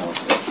airport right now.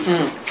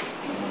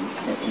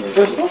 So,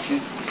 Crystal?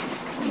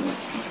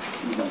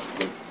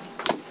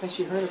 Has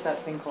she heard of that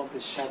thing called the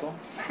shuttle?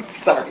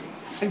 Sorry.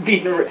 I'm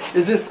being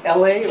is this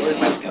LA or is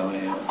this?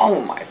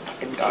 Oh my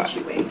fucking god.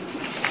 She's been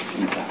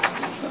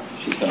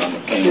on the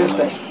plane. Here's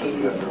the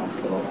hate.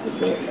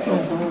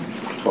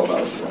 12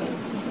 hours away.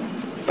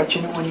 But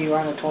you know when you're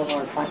on a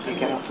 12-hour flight, you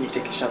get off and you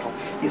take a shuttle.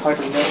 You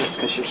hardly notice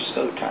because you're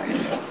so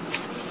tired.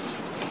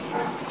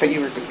 But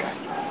you were a good guy.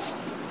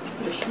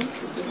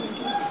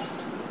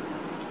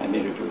 I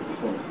made her do it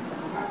before.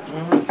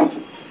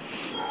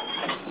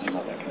 I'm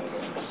not that kind of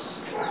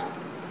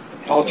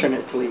guy.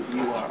 Alternately,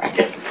 you are, I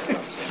guess.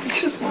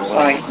 It's just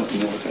fine. You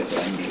know, I said I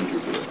made her do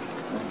it.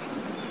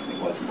 It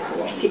wasn't for a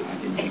while. I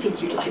think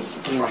you like to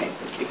try it,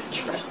 but you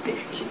trust it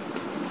too.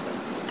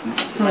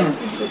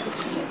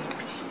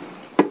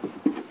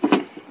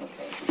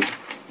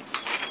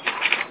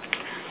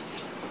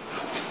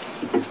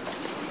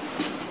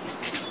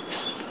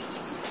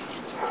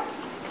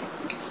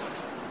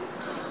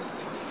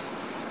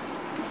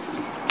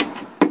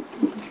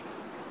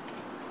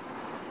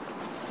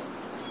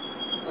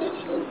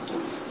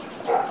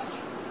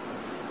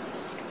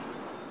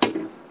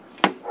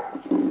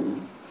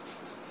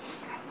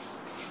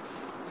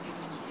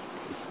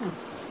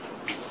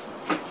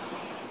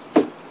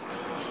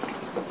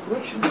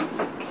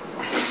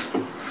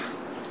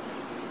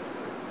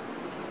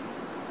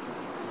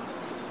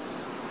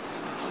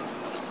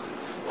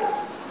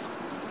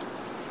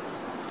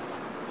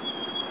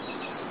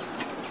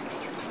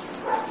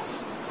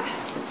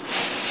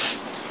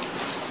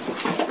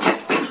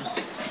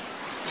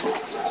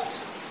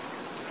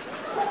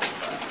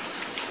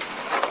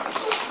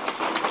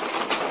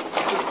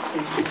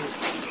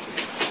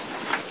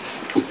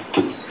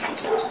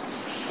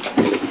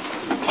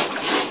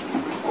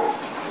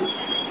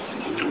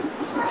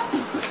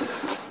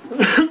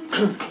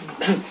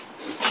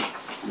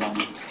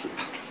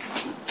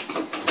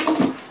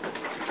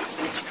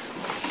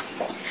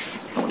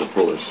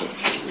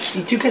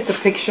 Did you get the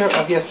picture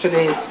of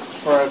yesterday's,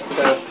 or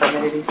the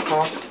Parmenides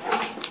talk?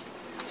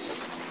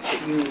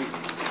 That you,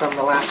 from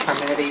the last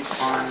Parmenides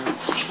on...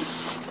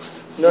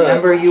 No,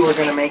 Remember you were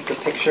going to make a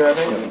picture of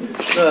it?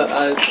 no,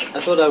 I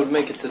thought I would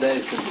make it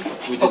today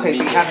since we didn't Okay,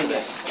 meet you haven't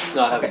yesterday. yet.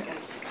 No, I haven't. Okay.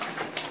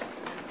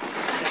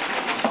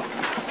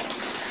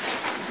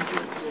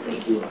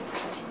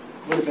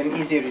 Would have been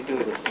easier to do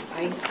it at the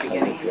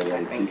beginning,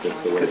 I think,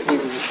 because we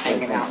were just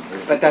hanging out.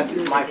 But that's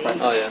my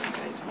preference. Oh, yeah.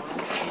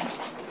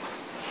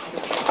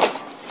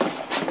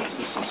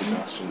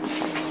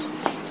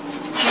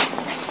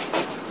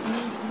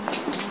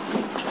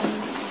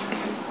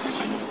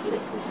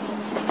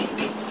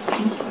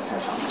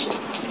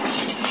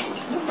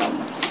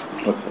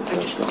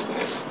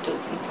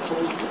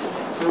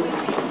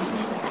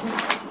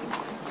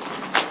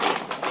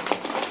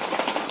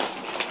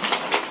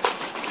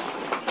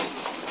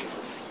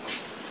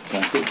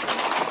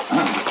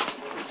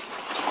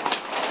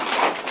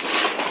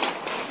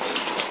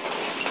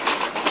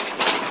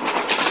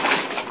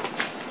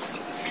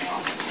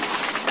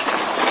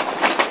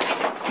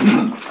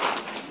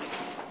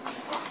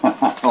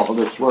 All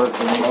this work,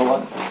 and you know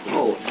what?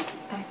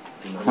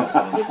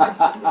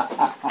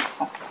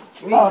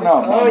 Oh,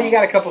 no. Oh, you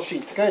got a couple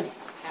sheets. Good.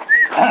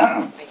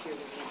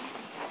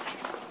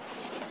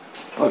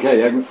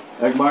 Okay,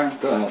 Ingmar,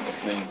 go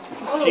ahead.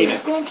 Oh, Gina. you're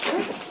going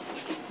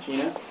first.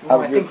 Gina? How I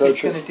would you think he's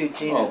approach going it? to do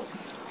Gina's.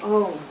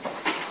 Oh,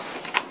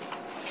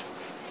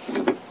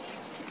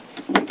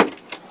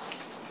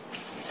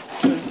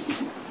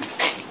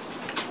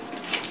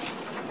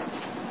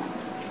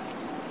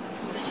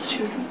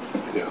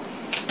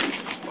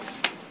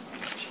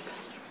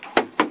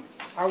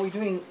 we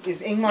doing,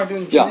 is Ingmar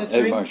doing Yeah, Gina's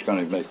dream? Ingmar's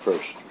going to make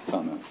first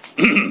comment.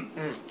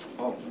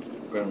 Oh,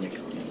 we're gonna make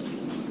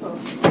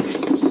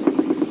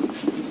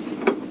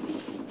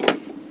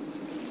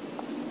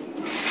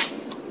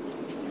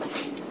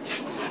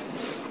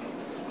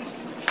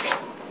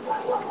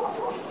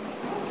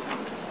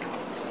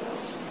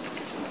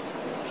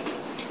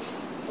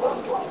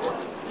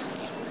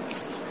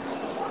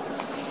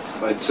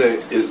I'd say,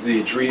 is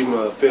the dream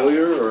a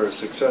failure or a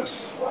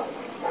success?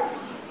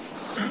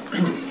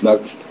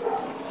 Next.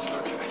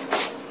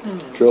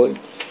 Julie?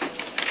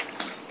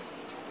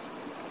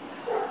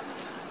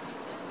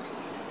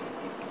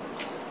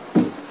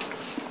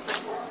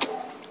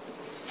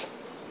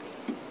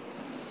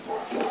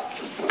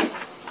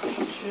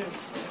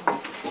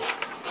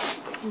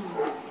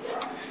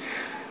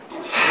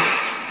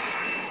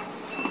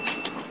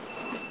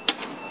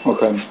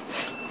 Okay.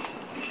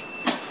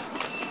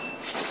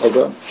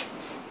 Okay.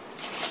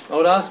 I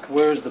would ask,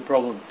 where is the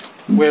problem?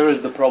 Where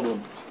is the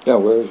problem? Yeah,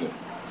 where is it?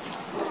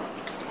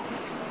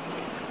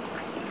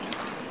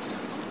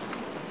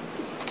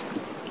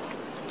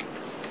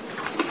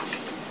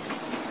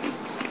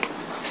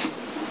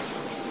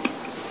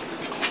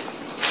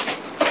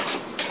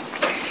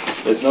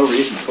 There's no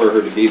reason for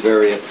her to be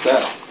very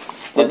upset.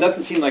 It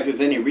doesn't seem like there's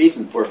any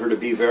reason for her to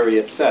be very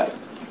upset.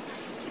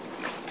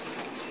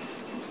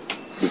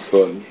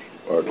 Because,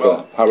 or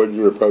Well- how would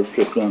you approach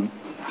it then?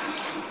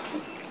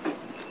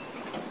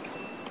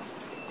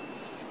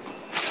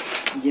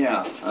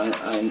 Yeah,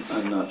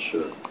 I'm not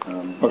sure.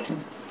 Okay.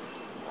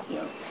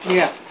 Yeah.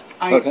 Yeah.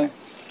 Okay.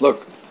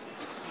 Look,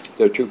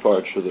 there are two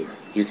parts to it.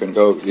 You can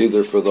go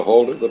either for the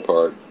whole or the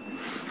part.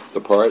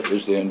 The part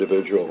is the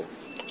individual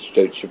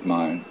states of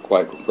mind,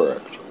 quite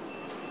correct.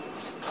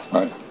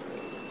 Right?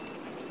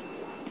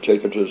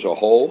 Take it as a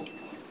whole.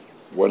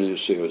 What do you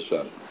see as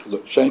that?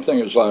 Look, same thing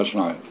as last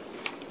night.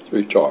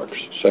 3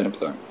 talks, same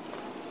thing.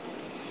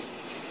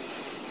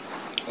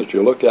 As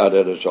you look at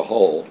it as a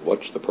whole,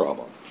 what's the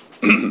problem?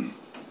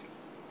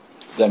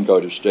 Then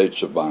go to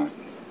states of mind.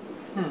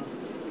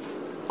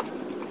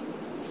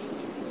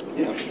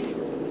 Yeah.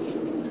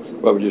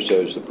 What would you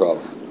say is the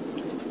problem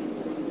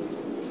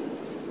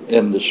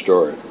in the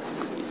story?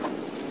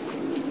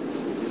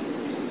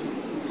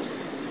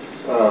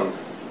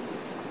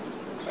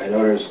 I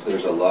noticed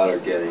there's a lot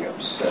of getting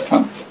upset.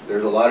 Huh?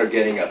 There's a lot of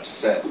getting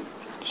upset.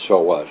 So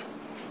what?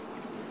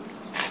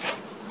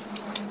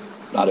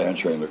 Not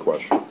answering the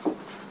question.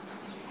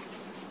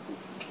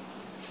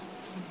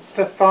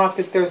 The thought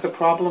that there's a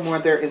problem where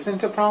there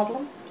isn't a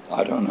problem?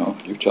 I don't know.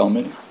 You tell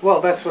me. Well,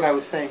 that's what I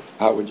was saying.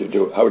 How would you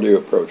do it? How would you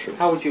approach it?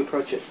 How would you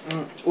approach it?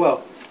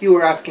 Well, you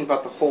were asking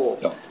about the whole.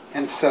 Yeah.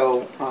 And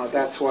so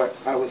that's what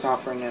I was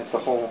offering as the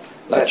whole.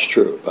 That's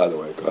true, by the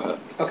way. Go ahead.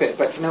 Okay,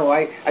 but no,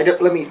 I don't,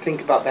 let me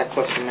think about that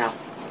question now.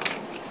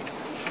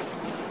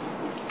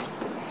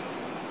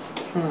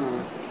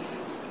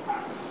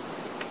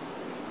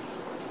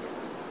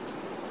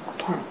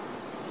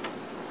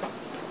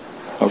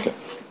 Okay.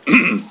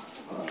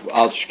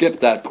 I'll skip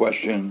that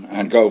question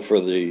and go for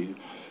the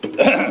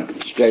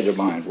state of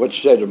mind. What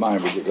state of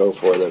mind would you go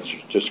for that's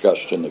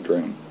discussed in the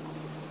dream?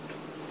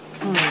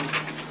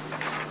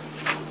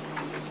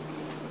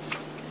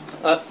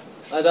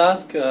 I'd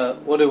ask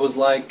what it was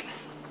like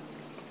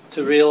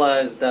to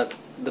realize that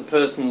the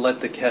person let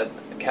the cat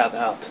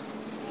out.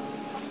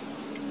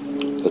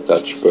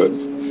 That's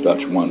good.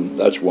 That's one.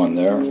 That's one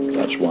there.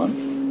 That's one.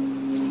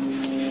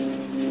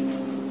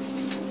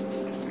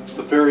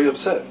 The very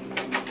upset.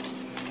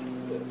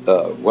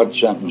 What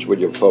sentence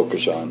would you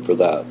focus on for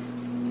that?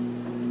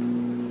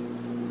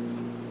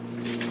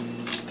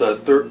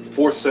 The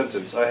fourth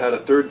sentence. I had a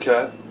third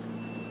cat.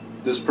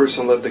 This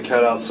person let the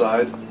cat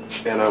outside,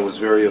 and I was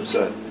very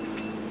upset.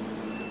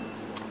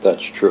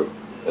 That's true.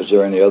 Is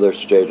there any other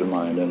state of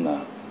mind in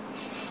that?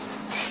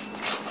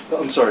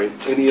 I'm sorry,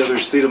 any other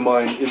state of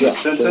mind in the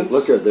So sentence?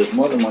 look here, there's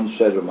more than one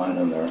state of mind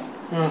in there.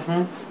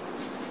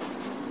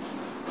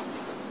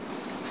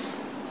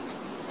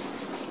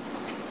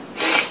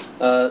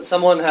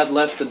 Someone had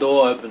left the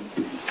door open.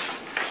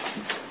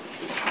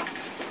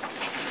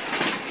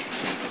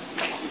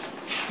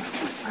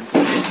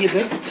 You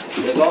good?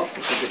 There's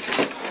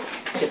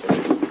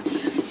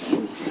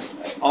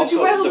Could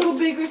you write a little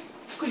bigger?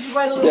 Could you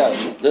write a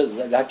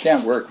little Yeah, I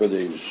can't work with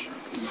these.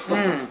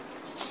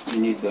 You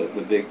need the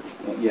big,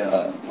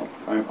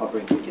 I'll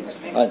bring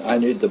it. I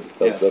need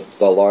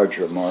the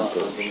larger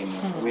markers.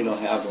 We don't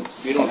have them.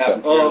 We don't have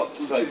them. Oh.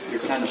 So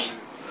you're kind of.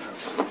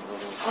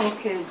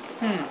 Okay.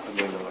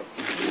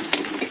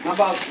 How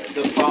about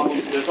the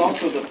problem? There's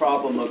also the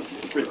problem of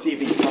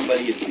perceiving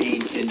somebody as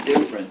being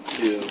indifferent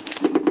to.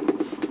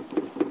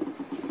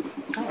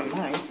 Oh,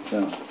 mine.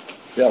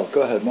 Yeah,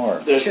 go ahead, more.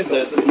 There's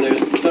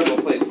several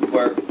places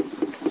where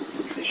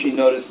she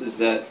notices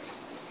that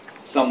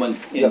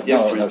someone's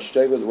indifferent. No,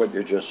 stay with what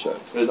you just said.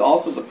 There's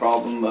also the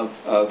problem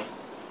of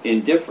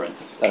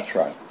indifference. That's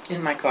right.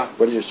 In my car.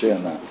 What do you see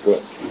in that?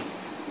 Good.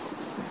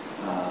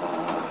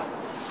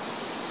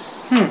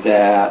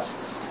 That,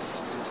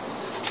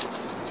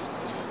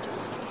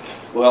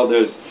 well,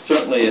 there's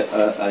certainly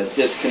a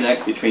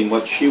disconnect between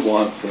what she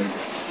wants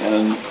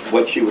and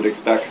what she would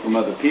expect from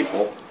other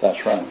people.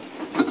 That's right.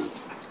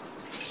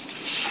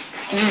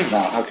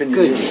 Now, how can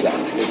you use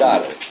that? You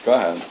got it. Go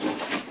ahead.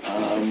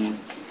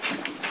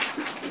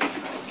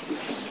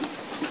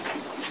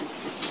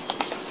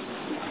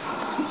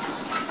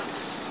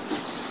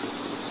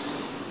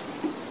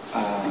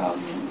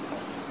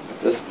 At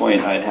this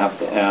point, I'd have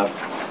to ask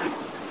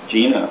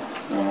Gina,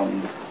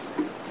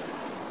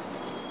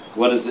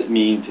 what does it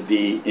mean to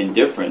be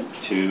indifferent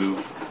to?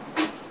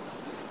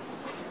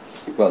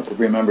 Well,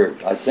 remember,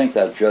 I think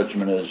that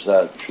judgment is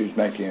that she's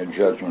making a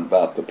judgment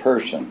about the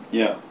person.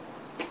 Yeah.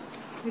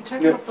 You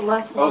talking about the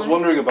last line? I was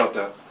wondering about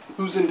that.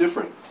 Who's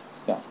indifferent?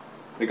 Yeah.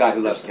 The guy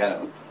who left the cat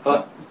out.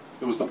 Huh?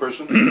 It was the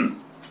person?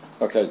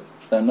 Okay,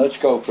 then let's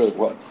go for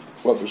what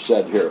was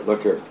said here.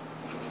 Look here.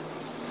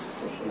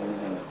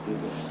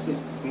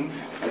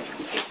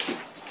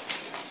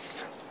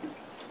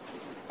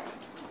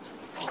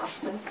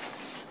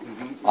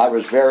 I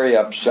was very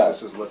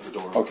upset.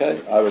 Okay,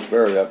 I was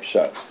very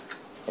upset.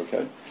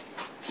 Okay,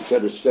 you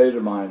said a state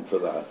of mind for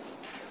that.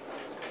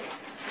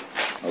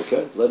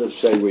 Okay, let us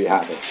say we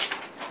have it.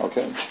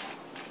 Okay,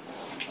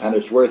 and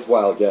it's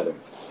worthwhile getting.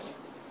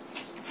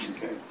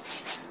 Okay.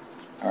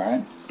 All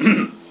right.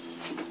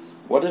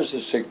 What is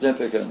the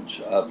significance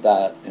of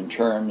that in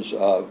terms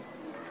of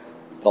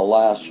the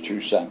last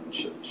two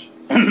sentences?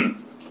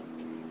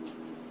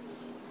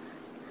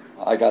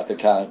 I got the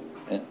cat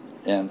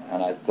in,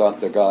 and I thought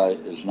the guy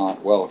is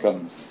not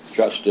welcome,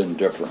 just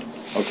indifferent.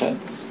 Okay?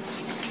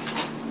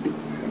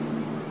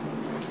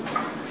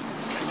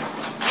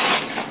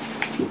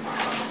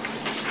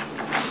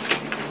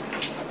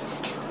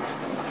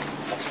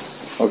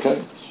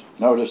 Okay,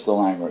 notice the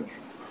language.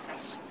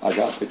 I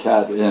got the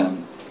cat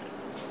in.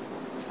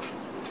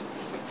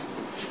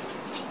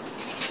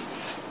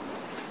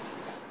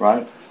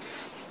 Right?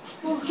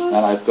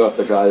 And I thought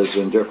the guy is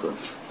indifferent.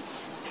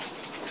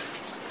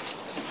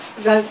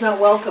 The guy's not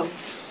welcome.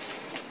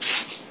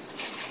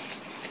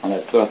 And I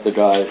thought the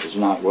guy is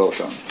not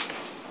welcome.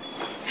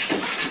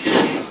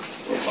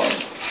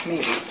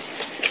 Maybe.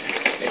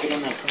 Maybe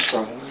I'm not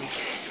controlling.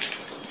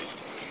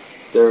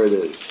 There it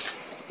is.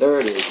 There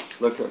it is.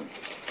 Look here.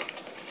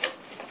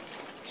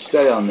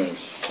 Stay on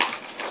this.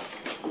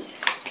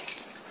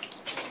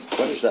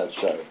 What does that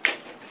say?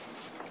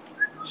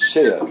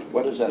 See it.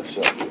 What does that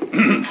say?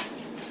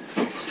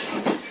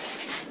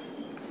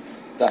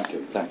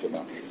 Thank you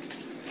much.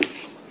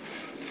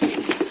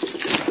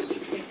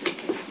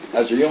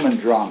 As a human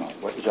drama,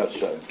 what does that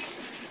say?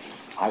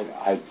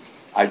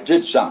 I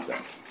did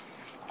something.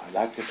 I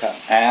like the cat.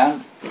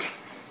 And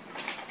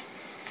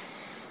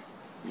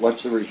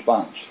what's the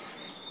response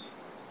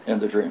in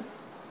the dream?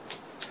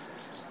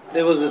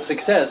 There was a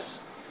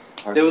success.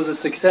 There was a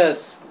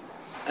success,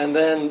 and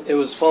then it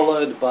was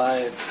followed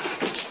by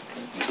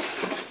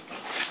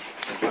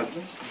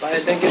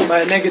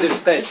a negative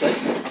state,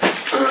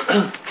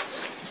 right?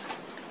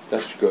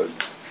 That's good.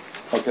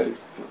 Okay,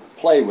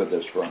 play with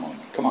this for a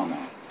moment. Come on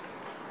now.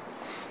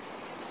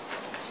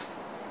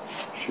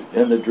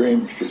 In the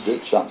dream, she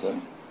did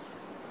something,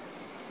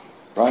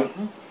 right?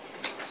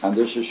 Mm-hmm. And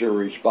this is your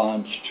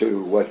response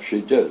to what she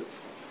did.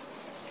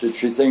 Did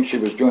she think she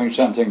was doing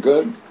something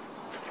good?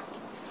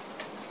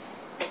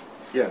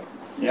 Yeah.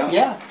 Yeah.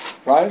 Yeah.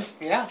 Right?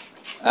 Yeah.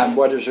 And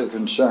what is her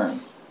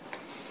concern?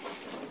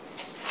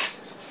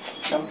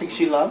 Something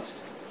she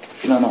loves?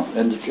 No,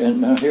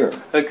 here.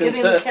 Her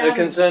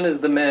concern is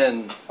the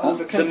man. Oh,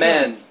 the concern. The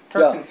man.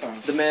 Her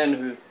concern. The man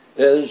who...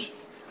 Is?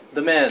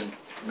 The man.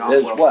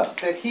 Is what?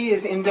 That he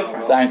is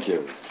indifferent. Thank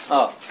you.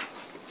 Oh.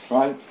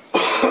 Right?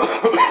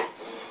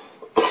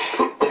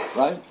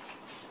 Right?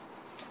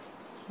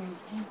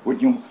 Mm-hmm.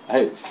 Would you,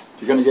 hey,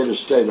 you're going to get a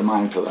state of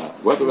mind for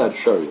that. What did that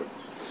show you?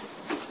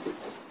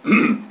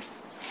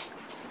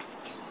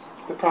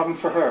 The problem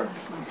for her.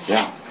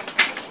 Yeah.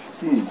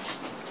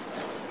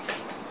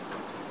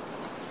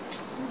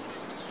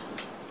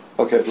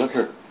 Okay, look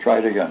here. Try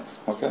it again.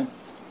 Okay?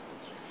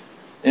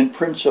 In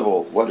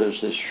principle, what is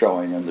this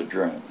showing in the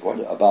dream? What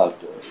about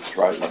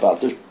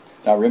this?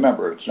 Now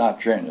remember, it's not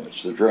Gina,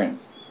 it's the dream.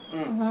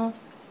 Mm-hmm.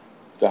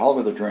 The hell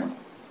with the dream.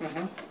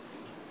 Mm-hmm.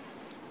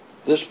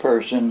 This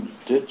person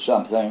did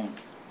something.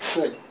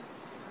 Good.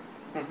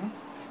 Mm-hmm.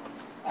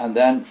 And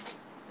then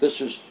this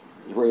is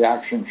the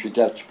reaction she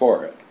gets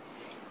for it.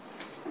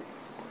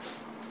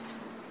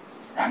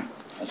 Right?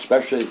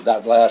 Especially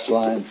that last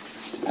line.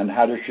 And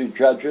how does she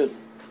judge it?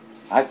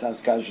 I thought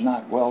the guy's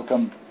not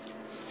welcome,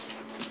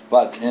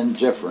 but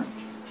indifferent.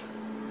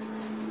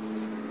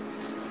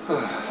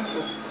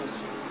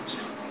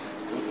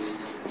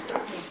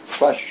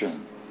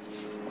 Question.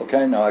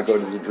 Okay, now I go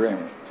to the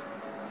dream.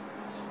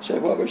 Say,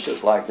 what was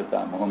it like at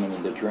that moment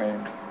in the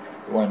dream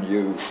when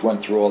you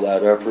went through all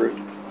that effort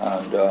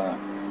and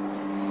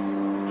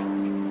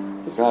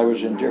the guy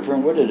was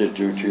indifferent? What did it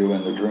do to you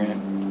in the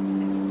dream?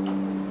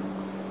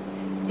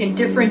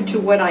 Indifferent to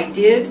what I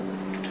did?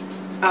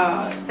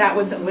 That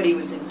wasn't what he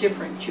was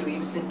indifferent to. He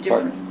was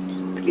indifferent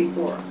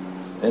before.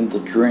 in the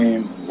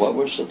dream, what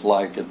was it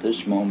like at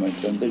this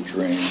moment in the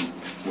dream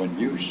when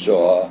you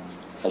saw,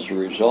 as a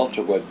result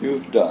of what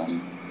you've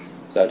done,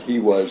 that he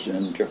was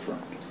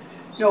indifferent?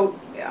 No,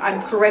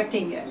 I'm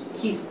correcting it.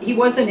 He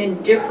wasn't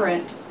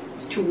indifferent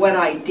to what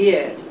I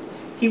did.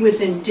 He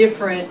was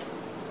indifferent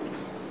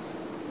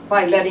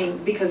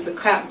because the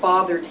cat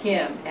bothered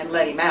him and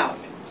let him out.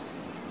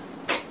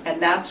 And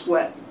that's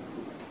what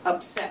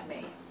upset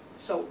me.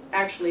 So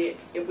actually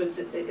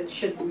it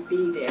shouldn't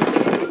be there.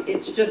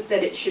 It's just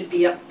that it should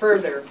be up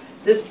further.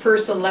 This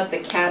person let the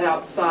cat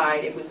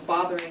outside. It was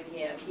bothering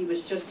him. He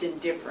was just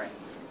indifferent.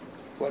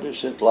 What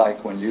is it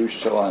like when you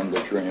saw in the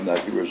dream that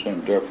he was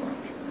indifferent?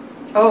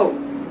 Oh,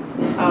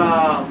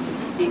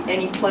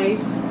 any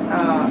place.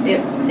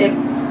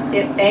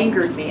 It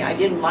angered me. I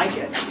didn't like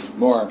it.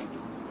 More.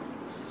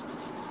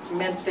 It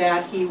meant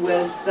that he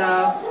was,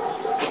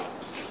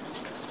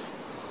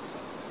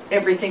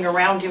 everything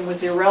around him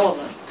was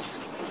irrelevant.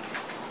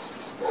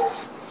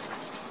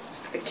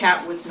 The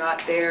cat was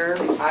not there.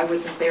 I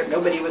wasn't there.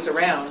 Nobody was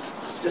around.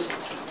 It's just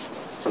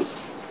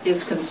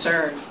his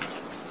concern.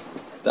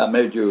 That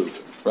made you,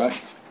 right?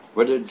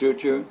 What did it do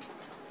to you?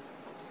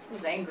 I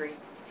was angry.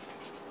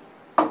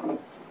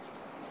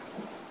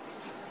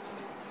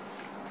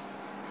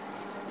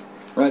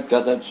 Right,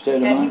 got that state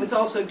of And mind? he was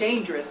also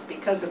dangerous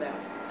because of that.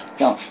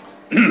 Now,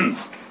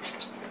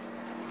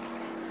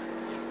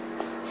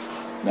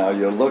 now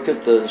you look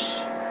at this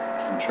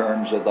in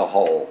terms of the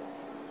whole.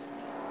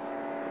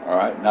 All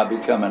right, now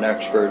become an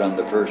expert on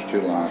the first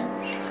two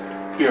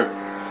lines. Here,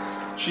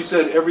 she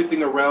said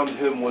everything around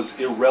him was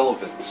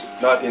irrelevant,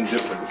 not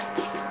indifferent.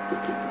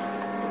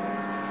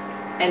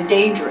 And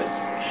dangerous.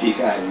 She's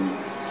adding,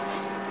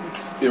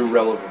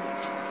 Irrelevant.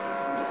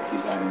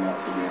 she's adding that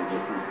to the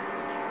indifferent.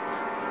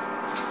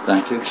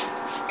 Thank you.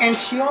 And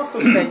she also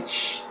said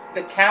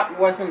the cat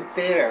wasn't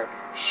there.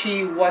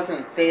 She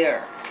wasn't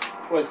there.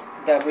 Was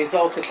the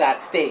result of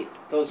that state.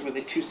 Those were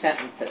the two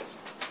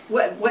sentences.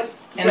 What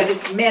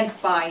is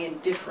meant by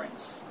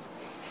indifference?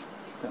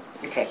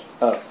 Okay.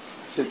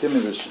 Give me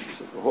this.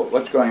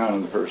 What's going on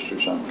in the first two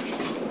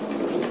sentences?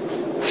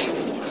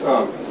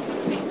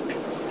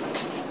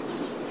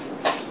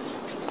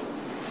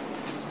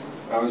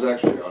 I was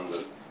actually on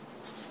the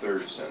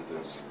third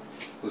sentence.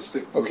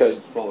 Okay.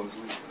 Follow his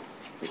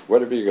lead.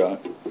 What have you got?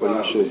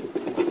 What do you see?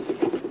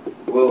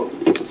 Well,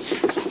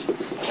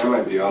 I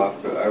might be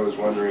off, but I was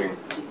wondering,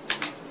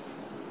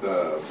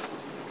 to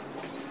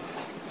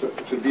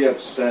be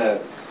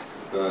upset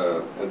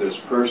at this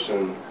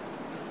person,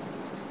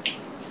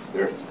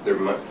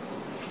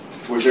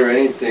 was there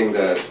anything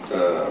that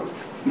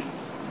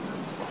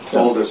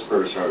told this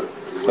person?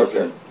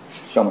 Okay,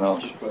 someone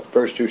else.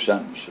 First two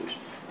sentences.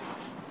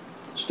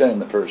 Stay in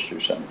the first two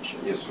sentences.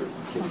 Yes, sir.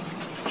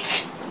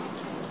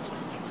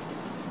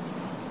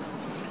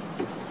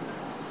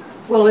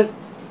 Well, it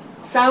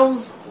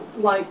sounds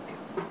like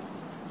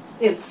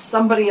it's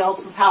somebody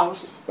else's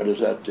house. What does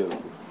that do?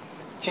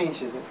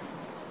 Changes it.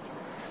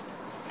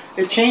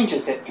 It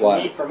changes it to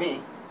Why? me, for me.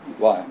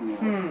 Why?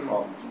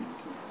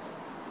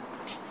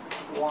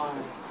 Why?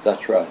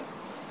 That's right.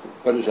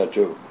 What does that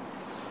do?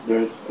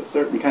 There's a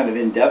certain kind of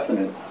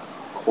indefinite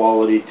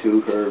quality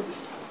to her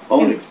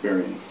own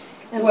experience.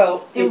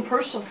 Well,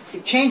 Impersonal.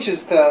 it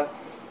changes the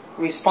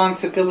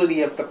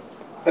responsibility of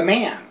the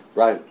man,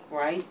 Right.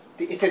 right?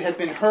 If it had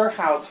been her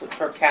house with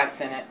her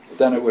cats in it,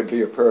 Then it would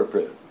be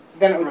appropriate.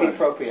 then it would be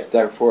appropriate.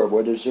 Therefore,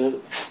 what is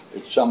it?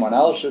 It's someone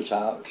else's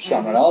house,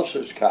 someone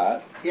else's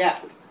cat. Yeah.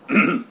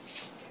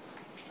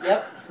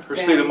 Yep. Her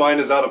state of mind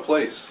is out of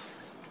place.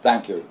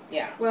 Thank you.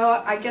 Yeah.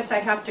 Well, I guess I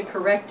have to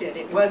correct it.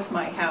 It was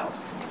my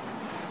house.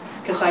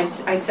 Because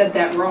I said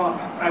that wrong.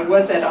 I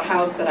was at a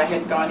house that I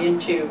had gone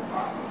into.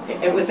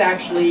 It was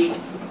actually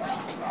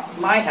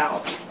my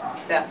house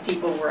that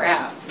people were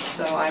at.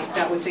 So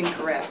that was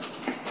incorrect.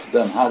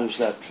 Then how does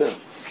that fit?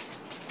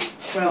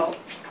 Well,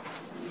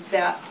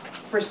 that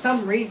for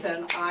some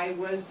reason I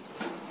was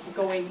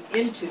going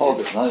into Hold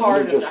this it. Let me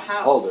part of just the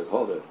house. hold it.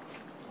 Hold it.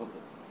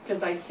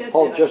 Because I said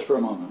Hold that. just for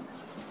a moment.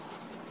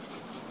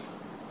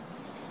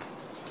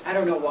 I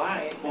don't know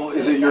why. Well, I said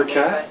is it your that way,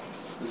 cat?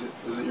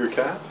 Is it your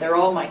cat? but They're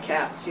all my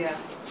cats, yeah.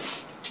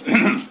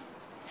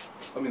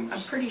 I mean, I'm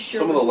pretty sure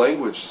some of it the was-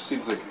 language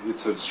seems like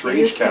it's a It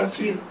strange is cat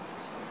to you. confusing.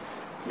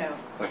 No.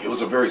 Like it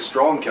was a very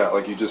strong cat,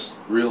 like you just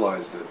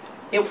realized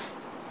it.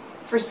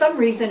 For some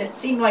reason, it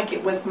seemed like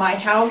it was my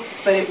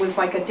house, but it was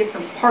like a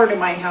different part of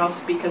my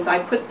house because I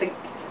put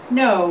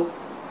no,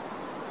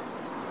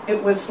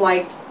 it was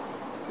like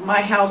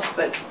my house,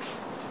 but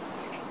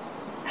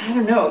I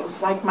don't know, it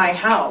was like my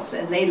house,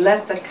 and they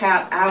let the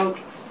cat out,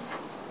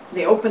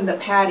 they opened the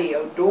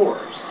patio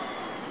doors.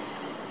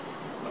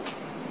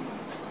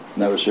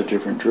 That was a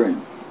different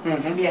dream.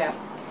 Mm-hmm. Yeah.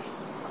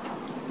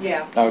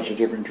 Yeah. That was a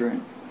different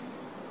dream.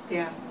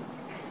 Yeah.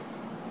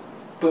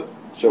 But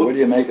So what do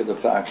you make of the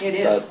fact It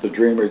is. that the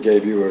dreamer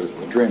gave you a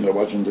dream that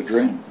wasn't a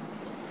dream?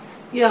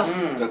 Yeah.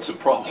 that's a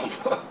problem.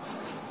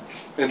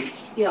 And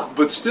Yeah.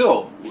 but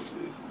still,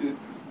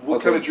 what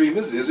Okay. kind of dream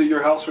is it? Is it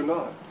your house or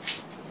not?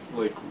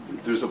 Like,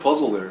 there's a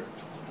puzzle there.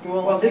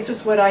 Well, this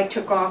is what I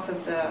took off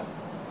of the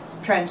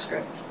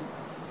transcript.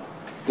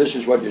 This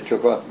is what you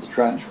took off the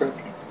transcript?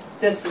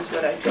 This is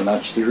what I took. Then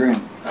that's the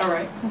dream. All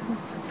right.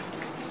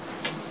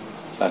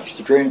 That's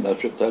the dream.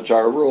 That's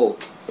our rule.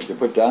 What you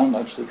put down,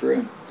 that's the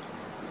dream.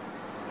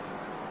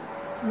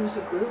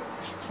 Music group.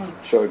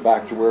 So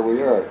back to where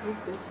we are.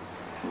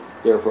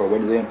 Therefore,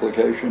 what are the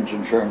implications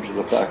in terms of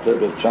the fact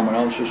that it's someone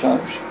else's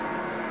house?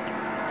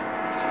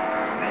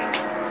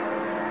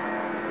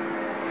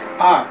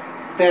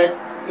 That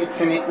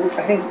it's an.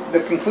 I think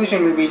the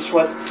conclusion we reached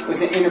was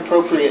an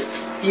inappropriate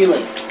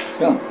feeling.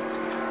 Yeah.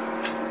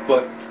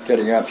 But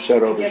Getting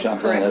upset over Yes,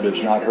 something that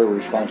is not her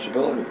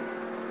responsibility.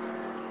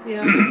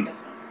 Yeah.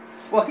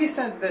 Well, he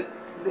said that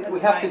we That's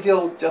have to fine.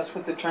 deal just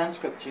with the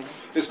transcript, Judy.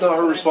 it's not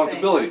her That's what I'm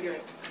responsibility.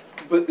 saying.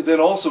 But then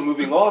also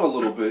moving on a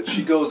little bit,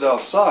 she goes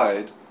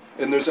outside,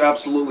 and there's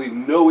absolutely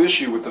no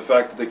issue with the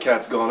fact that the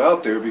cat's gone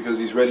out there because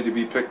he's ready to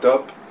be picked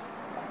up,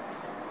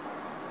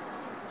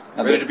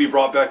 And ready to be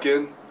brought back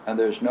in. And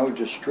there's no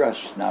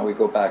distress. Now we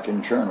go back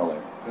internally.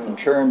 In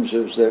terms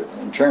of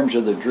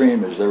the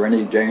dream, is there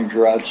any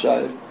danger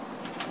outside?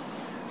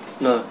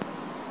 No.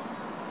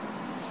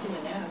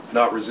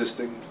 Not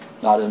resisting.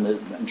 Not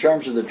in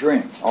terms of the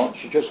dream. Oh,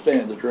 she just stay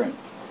in the dream.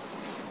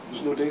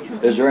 There's no danger.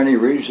 Is there any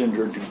reason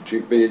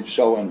to be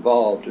so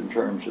involved in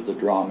terms of the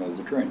drama of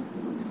the dream?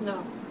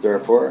 No.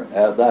 Therefore,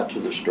 add that to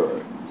the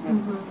story.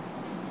 Mm-hmm.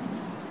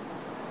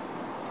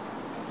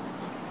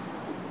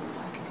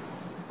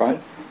 Right?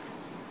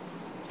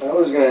 I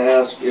was going to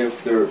ask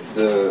if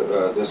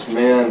this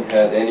man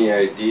had any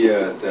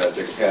idea that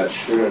the cat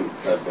shouldn't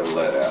have been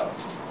let out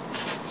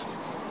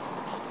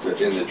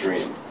in the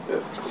dream.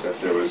 If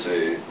there was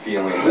a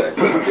feeling that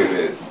he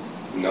did it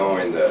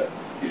knowing that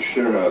he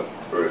shouldn't have,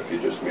 or if he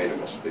just made a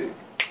mistake.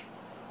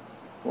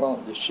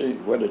 Well, you see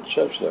what it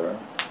says there.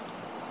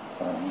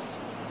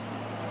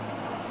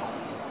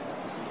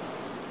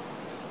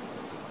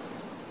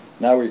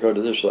 Now we go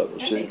to this level.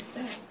 That See, makes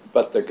sense.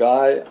 but the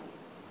guy,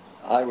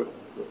 I would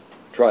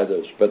try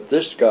this. But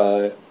this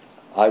guy,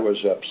 I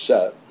was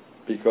upset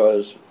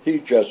because he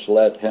just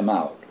let him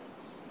out.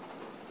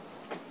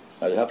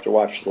 Now you have to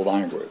watch the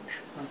language.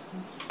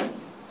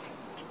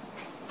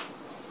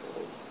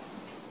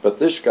 But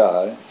this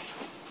guy,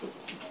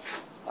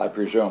 I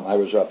presume I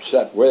was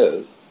upset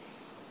with.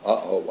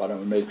 Why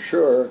don't we make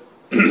sure?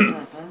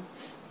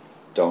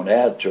 Don't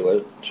add to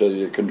it till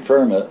you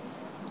confirm it.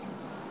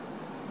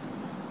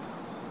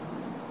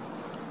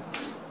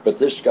 But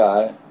this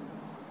guy,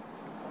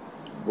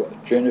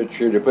 Gina,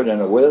 should you put in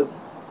a with?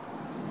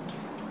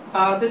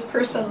 This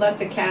person let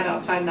the cat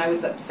outside, and I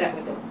was upset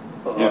with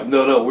him.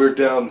 No, we're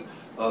down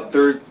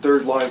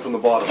third line from the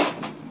bottom.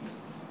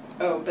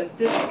 Oh, but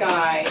this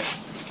guy,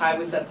 I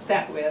was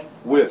upset with.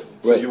 With.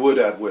 So you would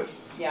add with.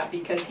 Yeah,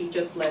 because he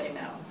just let him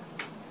out.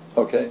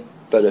 Okay,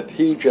 but if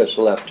he just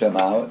left him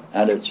out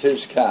and it's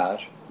his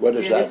cat, what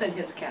is that? It isn't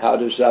his cat. How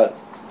does that?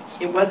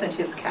 It wasn't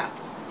his cat.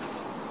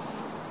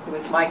 It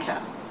was my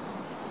cat.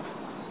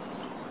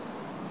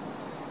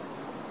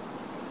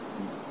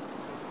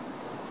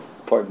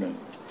 Pardon me.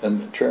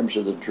 In terms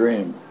of the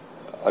dream,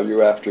 are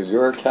you after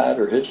your cat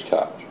or his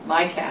cat?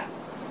 My cat.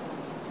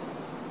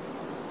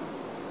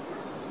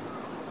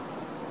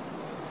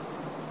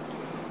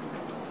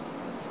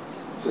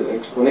 The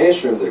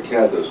explanation of the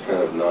cat was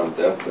kind of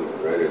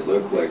non-definite, right? It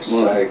looked like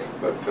psych,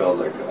 but felt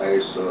like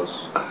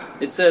isos.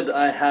 It said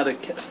I had a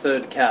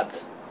third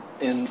cat.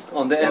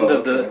 On the end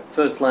of the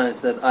first line, it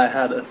said I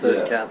had a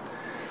third cat.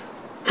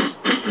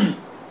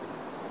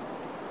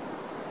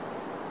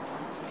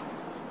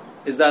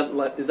 Is that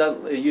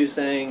you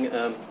saying,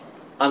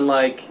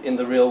 unlike in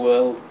the real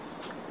world,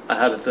 I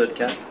had a third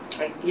cat?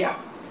 Yeah.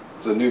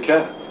 It's a new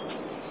cat.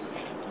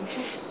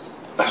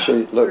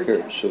 See, look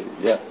here, see,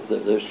 yeah,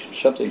 there's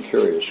something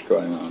curious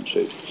going on,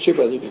 see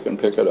whether you can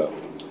pick it up.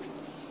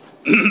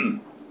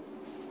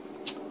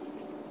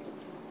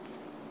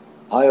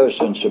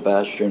 Ios and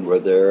Sebastian were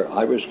there.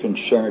 I was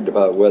concerned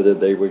about whether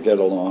they would get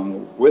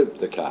along with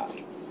the cat.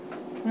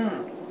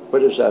 What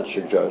does that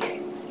suggest?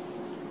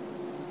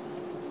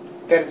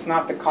 That it's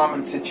not the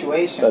common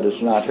situation. That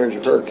it's not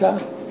her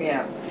cat?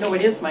 Yeah. No,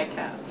 it is my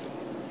cat.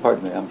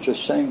 Pardon me, I'm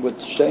just saying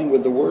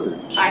with the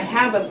words. I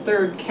have a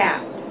third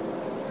cat.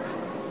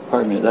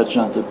 Pardon me, that's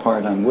not the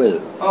part I'm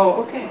with.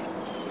 Oh, okay.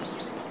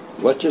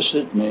 What does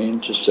it mean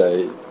to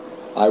say,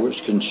 I was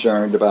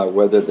concerned about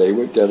whether they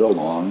would get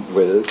along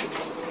with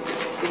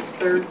His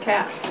third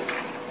cat.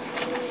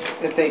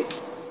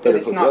 That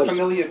it's not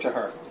familiar to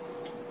her.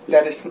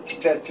 That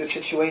the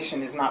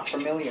situation is not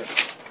familiar.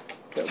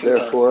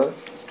 Therefore,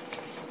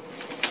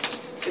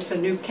 It's a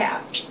new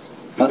cat.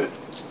 huh?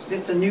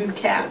 It's a new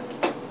cat.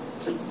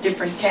 It's a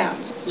different cat.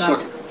 It's not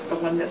the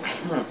one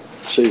that's...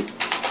 See,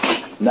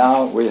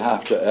 now we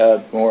have to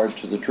add more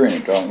to the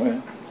dream, don't we?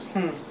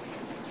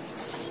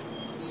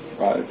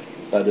 Right?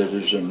 That it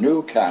is a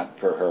new cat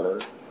for her.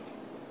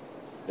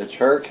 It's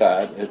her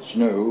cat, it's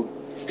new.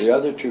 The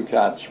other two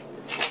cats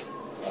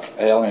are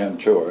alien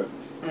to her.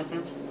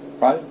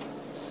 Right?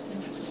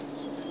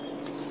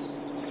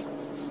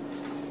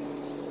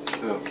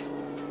 Yeah.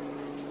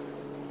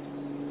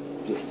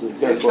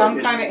 There's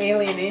some kind of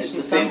alienation. It's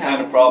the same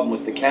kind of problem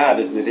with the cat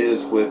as it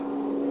is with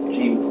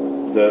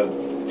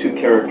the two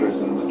characters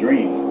in the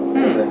dream.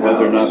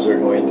 Whether or not they're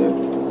going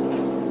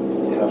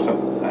to have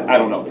some, I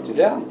don't know, it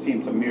just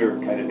seems a mirror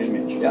kind of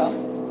image. Yeah.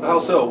 How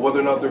so?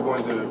 Whether or not they're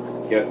going to...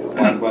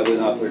 Whether or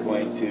not they're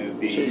going to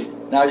be... See,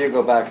 now you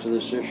go back to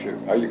this issue.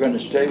 Are you going to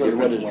stay with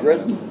what is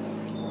written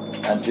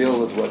and deal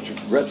with what's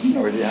written,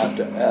 or do you have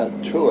to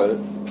add to it?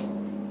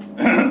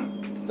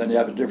 Then you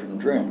have a different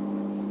dream.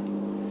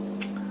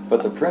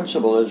 But the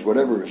principle is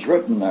whatever is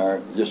written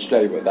there, you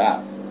stay with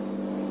that.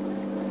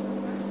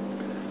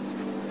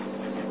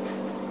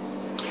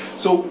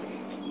 So,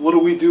 what do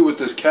we do with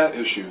this cat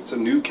issue? It's a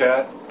new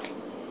cat.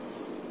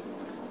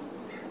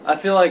 I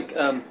feel like,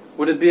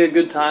 would it be a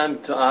good time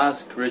to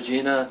ask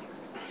Regina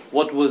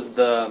what was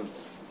the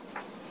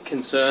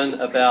concern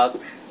about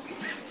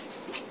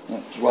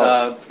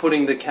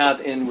putting the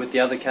cat in with the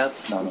other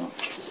cats? No.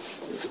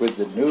 With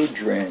the new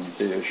dream,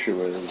 the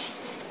issue is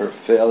her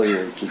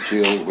failure to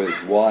deal with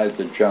why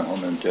the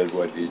gentleman did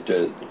what he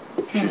did.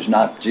 She's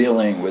not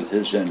dealing with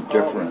his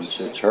indifference.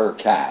 It's her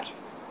cat.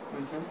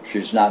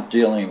 She's not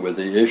dealing with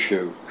the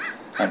issue,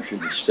 and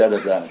instead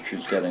of that,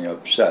 she's getting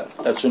upset.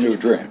 That's a new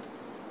dream.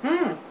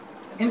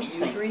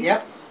 Interesting.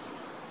 Yep.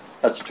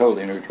 That's a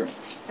totally new dream.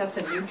 That's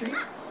a new dream?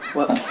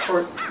 What?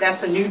 Or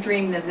that's a new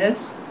dream than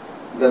this?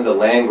 Then the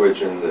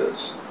language in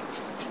this.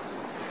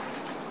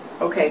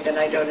 Okay, then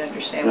I don't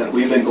understand. What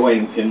We've been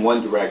going in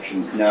one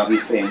direction. Now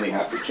he's saying we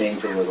have to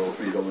change a little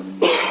and go in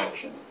another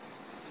direction.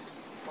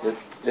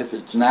 If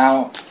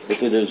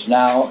it is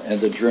now in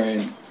the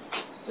dream,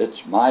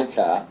 it's my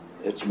cat,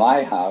 it's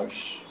my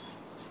house,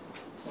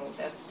 Oh,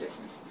 that's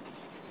different.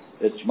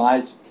 it's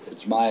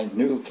my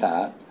new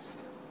cat.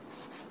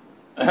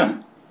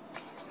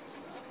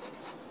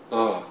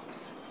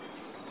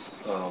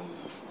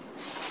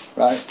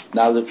 Right?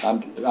 Now that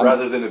I'm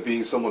rather than it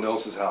being someone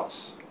else's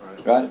house.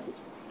 Right?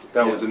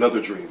 That was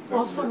another dream.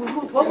 Also,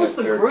 what was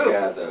the group?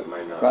 Cat that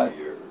might not Right.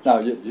 be yours. Now,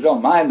 you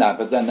don't mind that,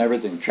 but then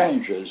everything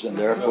changes, and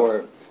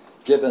therefore,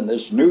 given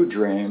this new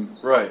dream,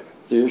 Right.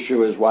 the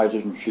issue is why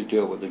didn't she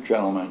deal with the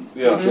gentleman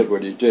Yeah. who did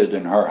what he did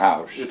in her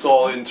house? It's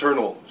all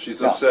internal.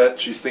 She's Yeah. upset.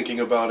 She's thinking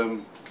about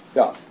him.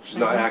 Yeah. She's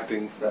not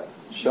acting.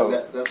 So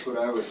That's what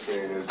I was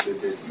saying, is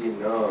that did he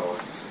know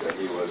that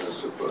he wasn't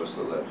supposed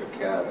to let the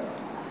cat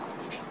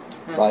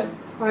out? right?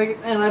 Right,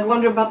 and I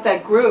wonder about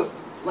that group.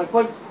 Like,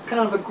 what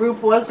kind of a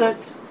group was it?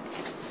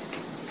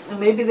 And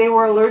maybe they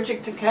were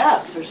allergic to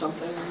cats or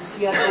something.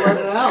 You had to let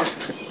it out.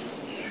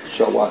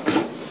 So what?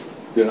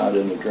 You're not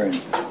in the dream.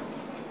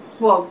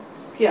 Well,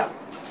 yeah.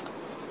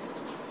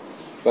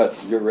 But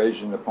you're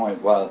raising the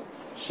point, well,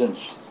 since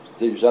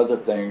these other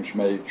things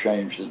may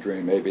change the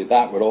dream, maybe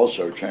that would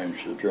also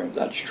change the dream.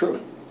 That's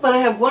true. But I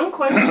have one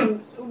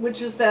question,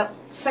 which is that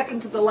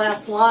second to the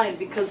last line,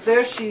 because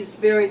there she's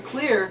very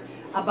clear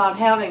about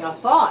having a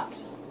thought.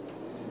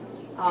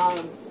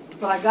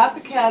 But I got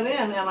the cat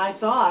in, and I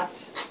thought,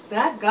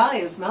 that guy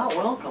is not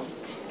welcome.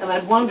 And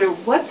I'd wonder,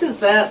 what does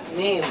that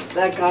mean,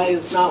 that guy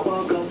is not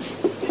welcome?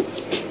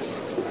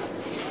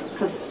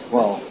 Because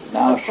Well,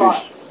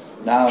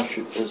 now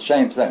she's the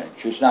same thing.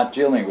 She's not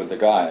dealing with the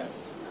guy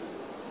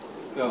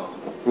No.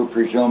 who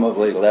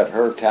presumably let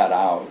her cat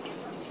out.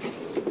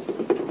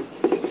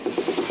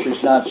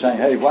 She's not saying,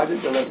 hey, why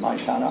did you let my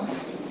cat out?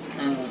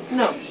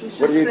 No, she's just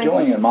What are you saying-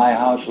 doing in my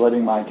house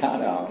letting my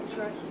cat out?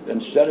 Right.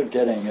 Instead of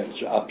getting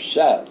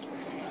upset,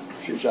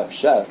 she's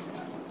upset,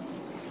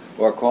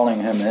 or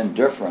calling him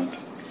indifferent,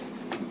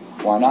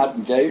 why not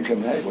engage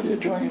him? Hey, what are you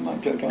doing in my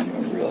cat? Don't you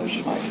realize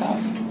it's my cat?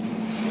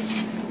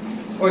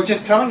 Or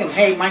just telling him,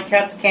 hey, my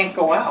cats can't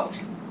go out.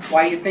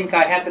 Why do you think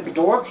I had the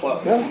door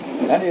closed? Yeah,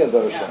 any of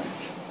those Yeah. things.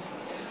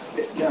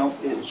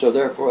 So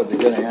therefore, the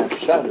getting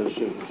upset is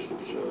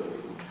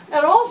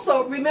And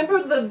also,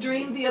 remember the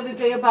dream the other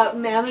day about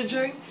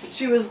managing?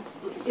 She was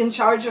in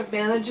charge of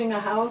managing a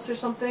house or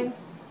something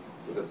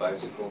With a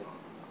bicycle?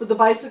 with the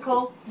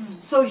bicycle.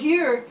 So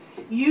here,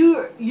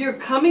 you're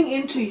coming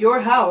into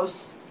your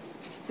house.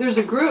 There's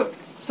a group.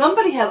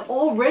 Somebody had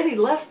already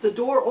left the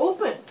door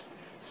open.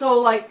 So,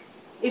 like,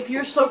 if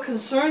you're so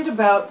concerned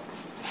about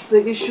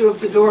the issue of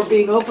the door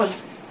being open,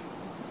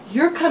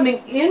 you're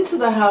coming into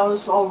the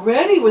house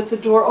already with the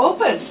door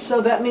open.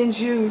 So that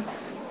means you're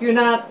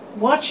not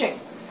watching.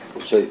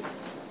 see,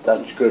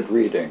 that's good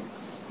reading.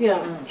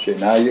 Yeah. See,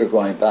 now you're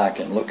going back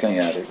and looking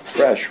at it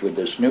fresh with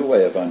this new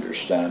way of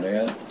understanding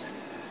it,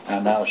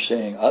 and now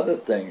seeing other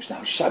things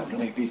now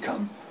suddenly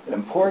become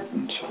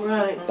important.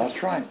 Right.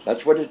 That's right.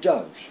 That's what it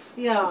does.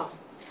 Yeah.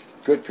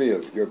 Good for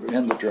you. You're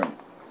in the dream.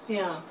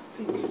 Yeah.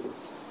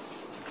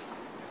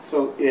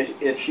 So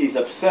if she's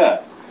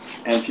upset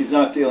and she's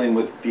not dealing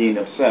with being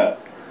upset,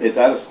 is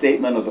that a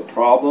statement of the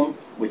problem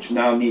which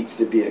now needs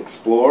to be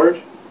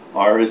explored?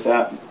 Or is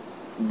that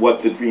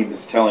what the dream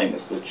is telling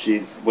us, that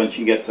when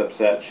she gets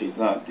upset, she's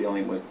not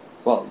dealing with...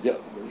 Well, yeah,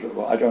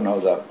 well, I don't know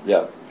that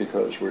yet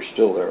because we're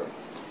still there.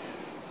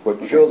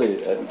 What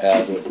Julie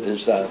added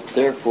is that,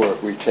 therefore,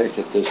 if we take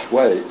it this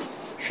way,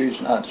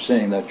 she's not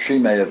seeing that she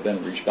may have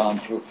been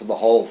responsible for the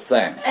whole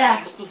thing.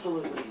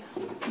 Absolutely.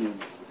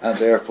 And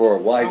therefore,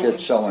 why get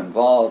so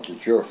involved?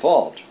 It's your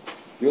fault.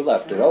 You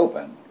left it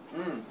open.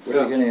 What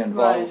are you getting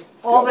involved? Right.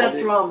 All that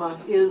drama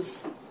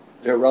is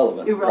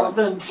irrelevant.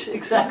 Irrelevant, right.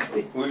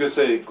 Exactly. We're going to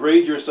say,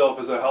 grade yourself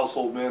as a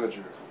household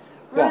manager.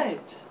 Right.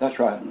 Yeah, that's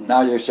right.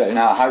 Now you say,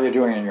 now how are you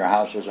doing in your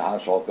house as a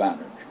household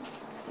manager?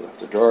 You left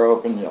the door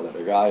open, you let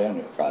a guy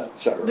in,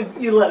 etc.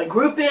 You let a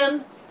group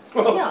in.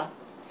 Yeah.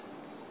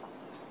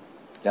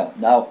 Yeah.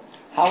 Now,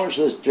 how is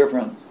this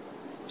different?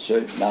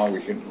 So now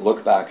we can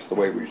look back at the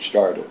way we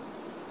started.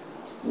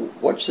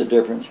 What's the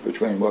difference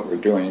between what we're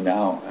doing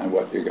now and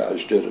what you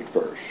guys did at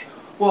first?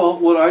 Well,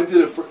 what I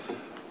did at first,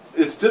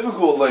 it's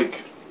difficult,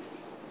 like,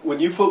 when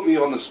you put me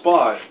on the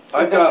spot,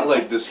 I got,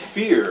 like, this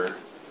fear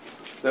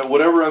that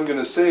whatever I'm going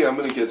to say, I'm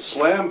going to get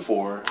slammed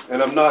for,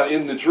 and I'm not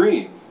in the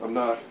dream. I'm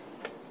not,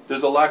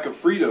 there's a lack of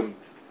freedom.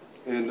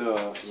 And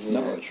no,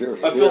 it's your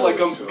I feel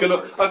like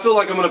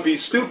I'm gonna be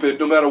stupid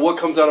no matter what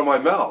comes out of my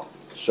mouth.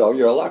 So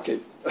you're lucky.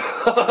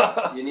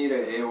 You need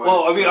a AOS.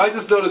 Well, I mean, I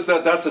just noticed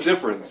that that's a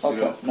difference. Okay.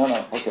 You know?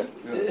 No. Okay.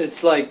 Yeah.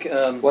 It's like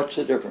what's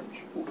the difference?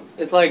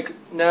 It's like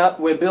now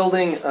we're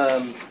building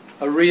a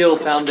real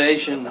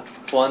foundation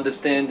for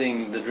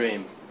understanding the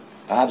dream.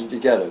 How did you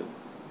get it?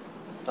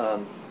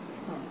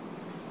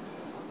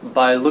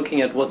 By looking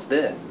at what's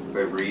there.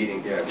 By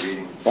reading,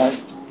 reading. Right.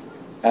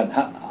 And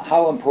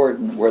how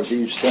important were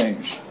these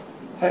things?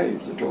 Hey,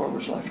 the door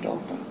was left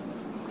open.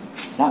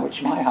 Now it's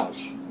my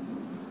house.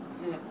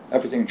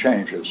 Everything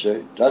changes,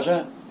 see? Doesn't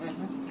it?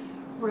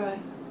 Mm-hmm.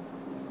 Right.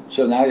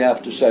 So now you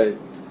have to say,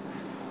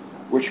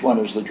 which one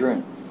is the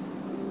dream?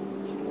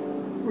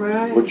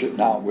 Right.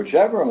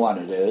 Whichever one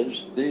it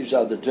is, these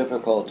are the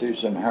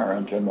difficulties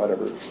inherent in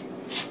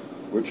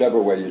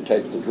whichever way you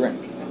take the dream.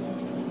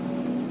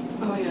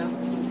 Oh, yeah.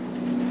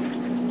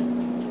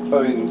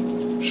 I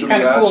mean, should we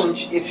Kind of ask? cool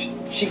if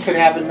she could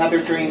have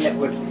another dream that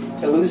would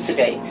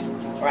elucidate,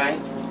 right?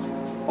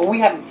 Well, we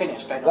haven't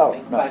finished, I don't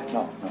think.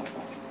 No.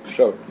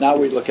 So now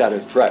we look at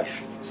it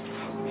fresh.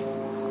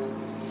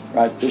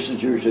 Right? This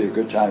is usually a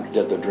good time to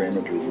get the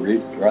dreamer to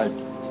read, right?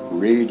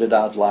 Read it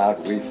out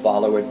loud. We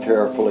follow it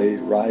carefully,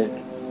 right?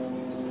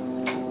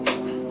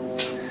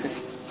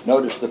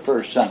 Notice the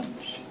first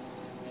sentence.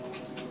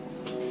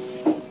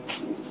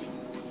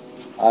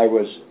 I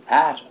was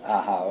at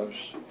a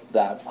house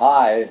that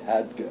I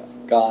had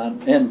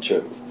gone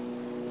into.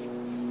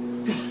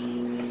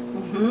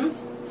 Mm-hmm.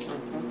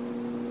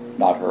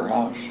 Not her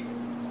house.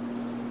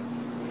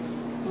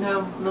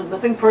 No,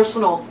 nothing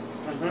personal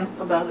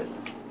about it.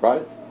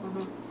 Right?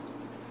 Mm-hmm.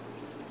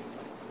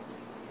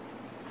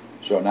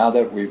 So now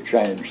that we've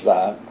changed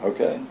that,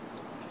 okay,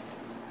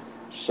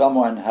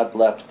 someone had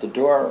left the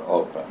door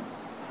open.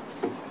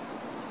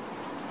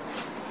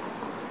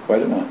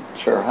 Wait a minute,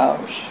 it's her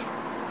house.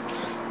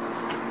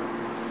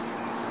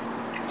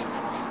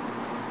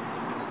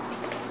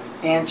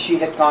 And she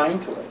had gone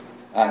into it.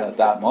 And at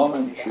that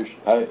moment,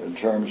 in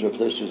terms of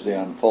this is the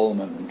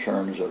unfoldment in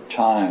terms of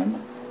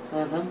time,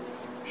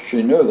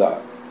 she knew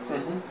that,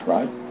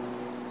 right?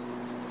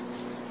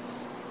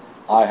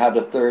 I had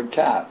a third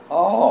cat.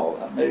 Oh,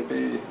 that may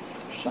be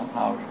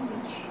somehow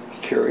it's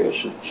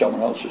curious. It's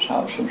someone else's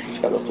house and she's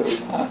got a third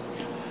cat.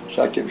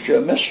 So that gives you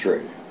a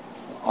mystery.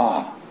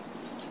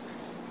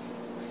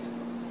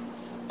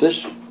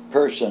 This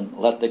person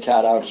let the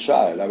cat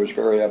outside. I was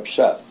very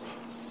upset.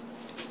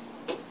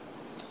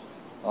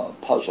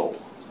 Puzzle.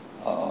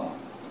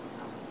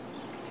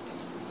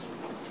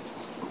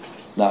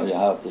 Now you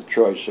have the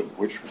choice of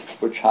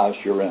which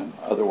house you're in.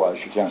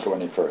 Otherwise, you can't go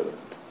any further.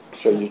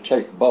 So you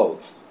take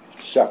both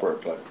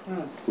separately,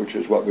 which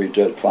is what we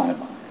did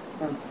finally.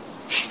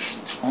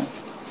 Right?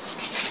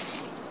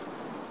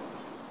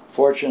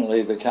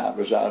 Fortunately, the cat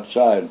was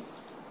outside,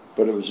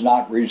 but it was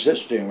not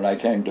resisting when I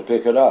came to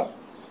pick it up.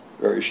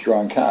 Very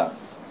strong cat.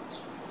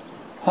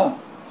 The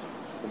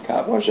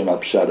cat wasn't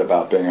upset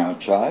about being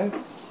outside.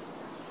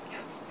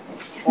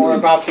 Or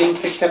about being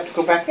picked up to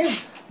go back in.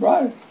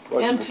 Right.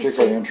 Wasn't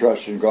particularly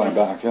interested in going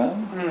back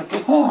in.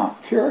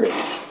 Curious.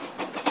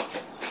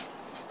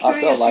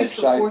 I felt like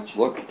sight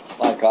looked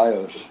like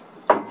ios.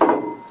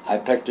 I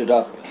picked it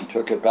up and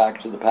took it back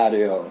to the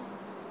patio.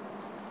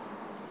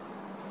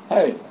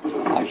 Hey,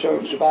 I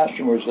saw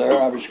Sebastian was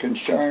there. I was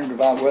concerned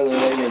about whether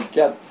they would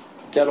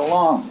get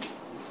along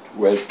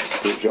with,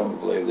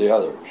 presumably, the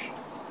others.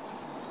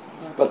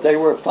 But they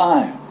were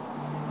fine.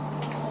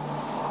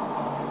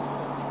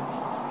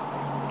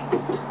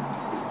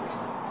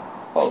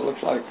 Well, it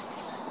looks like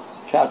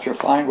cats are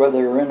fine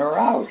whether they're in or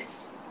out.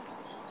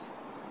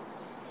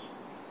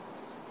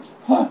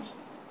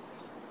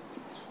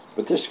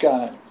 But this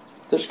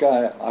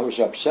guy I was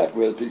upset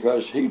with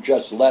because he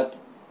just let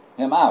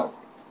him out.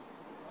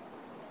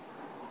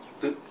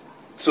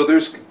 So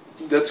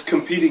that's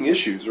competing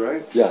issues,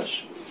 right?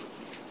 Yes.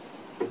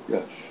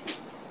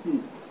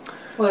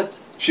 What?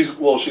 She's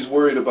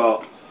worried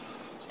about,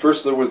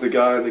 first there was the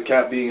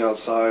cat being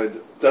outside.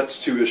 That's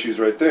two issues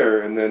right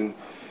there, and then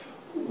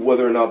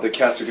whether or not the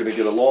cats are going to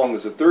get along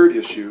is a third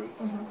issue.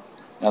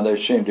 Now they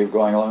seem to be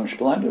going along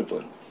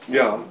splendidly.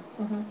 Yeah.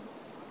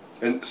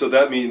 And so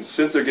that means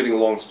since they're getting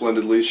along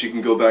splendidly, she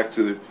can go back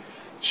to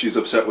she's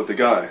upset with the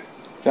guy.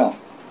 Yeah.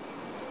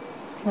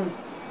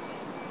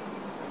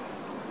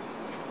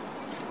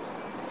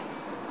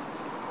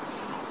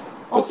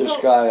 But this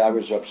guy I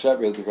was upset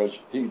with because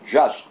he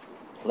just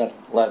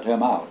let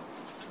him out.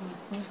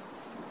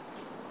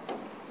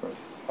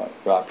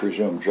 I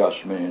presume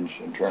just means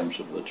in terms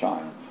of the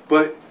time.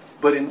 But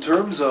in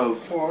terms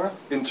of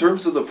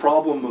the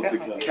problem of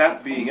the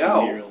cat being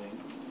out,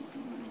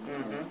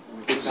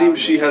 it seems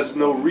she has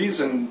no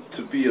reason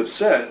to be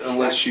upset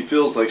unless she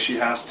feels like she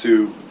has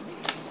to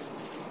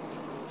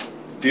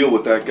deal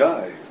with that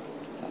guy.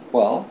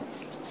 Well,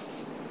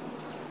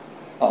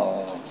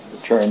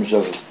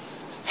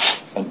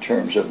 in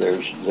terms of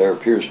there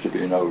appears to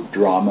be no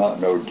drama,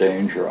 no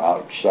danger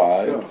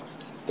outside. Yeah.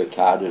 The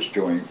cat is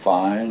doing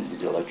fine.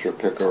 You let her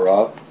pick her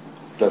up.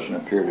 Doesn't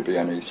appear to be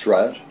any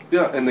threat.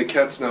 Yeah, and the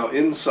cat's now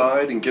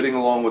inside and getting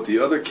along with the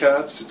other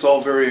cats. It's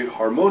all very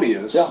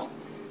harmonious. Yeah,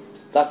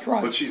 that's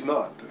right. But she's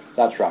not.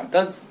 That's right.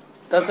 That's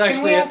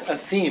actually a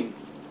theme.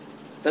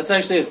 That's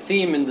actually a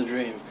theme in the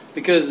dream,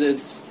 because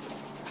it's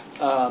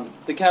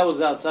the cat was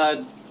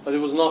outside, but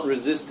it was not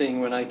resisting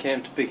when I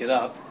came to pick it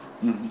up.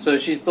 Mm-hmm. So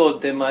she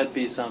thought there might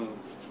be some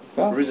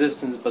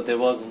resistance, but there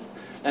wasn't.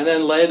 And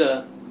then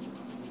later,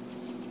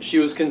 she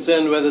was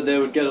concerned whether they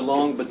would get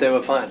along, but they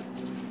were fine.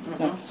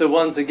 Mm-hmm. So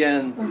once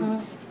again,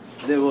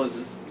 there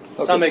was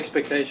some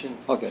expectation.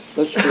 Okay,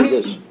 let's do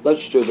this.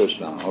 Let's do this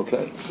now.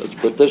 Okay, let's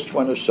put this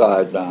one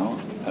aside now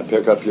and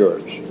pick up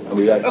yours. And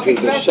we do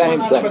the same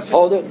thing. Question.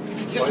 Hold it.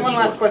 Just one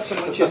last question,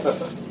 which is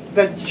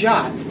the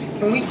just.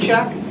 Can we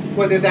check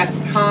whether that's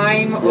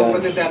time or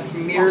whether that's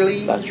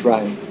merely? That's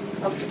right.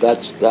 Okay.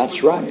 That's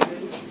right.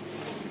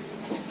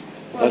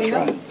 That's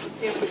right.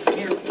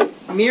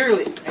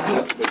 Merely.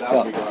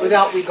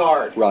 Without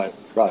regard. Right.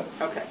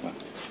 Okay.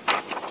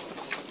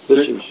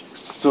 This is.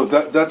 So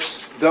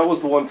that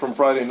was the one from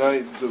Friday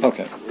night.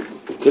 Okay.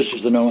 This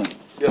is the new one.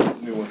 Yeah,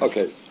 the new one.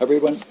 Okay.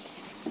 Everyone.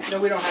 No,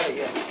 we don't have it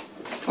yet.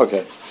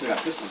 Okay. Yeah.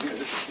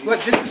 What?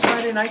 This is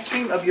Friday night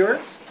stream of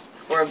yours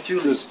or of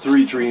Julie's? There's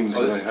 3 dreams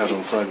that I had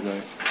on Friday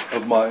night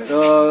of mine.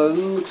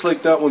 Looks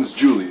like that one's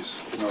Julie's.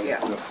 Yeah.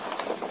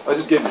 I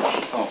just gave you.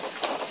 Oh.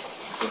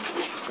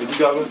 And you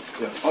got one?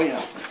 Yeah. Oh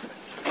yeah.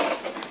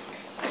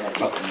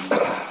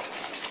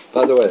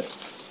 By the way,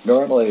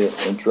 normally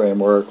in dream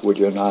work, we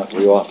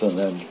often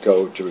then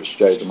go to a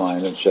state of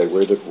mind and say,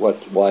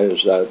 why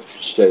is that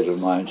state of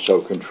mind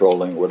so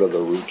controlling? What are the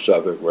roots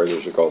of it? Where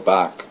does it go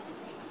back?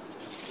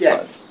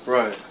 Yes.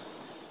 Right.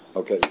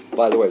 Okay,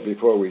 by the way,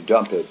 before we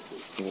dump it,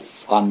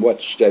 on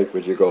what state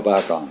would you go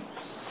back on?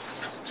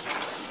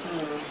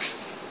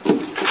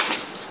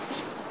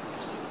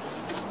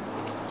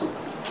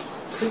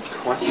 Good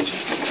question.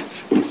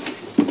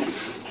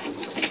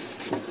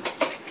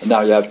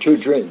 Now you have 2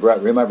 dreams.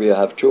 Remember, you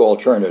have 2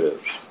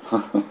 alternatives.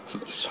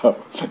 So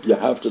you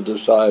have to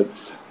decide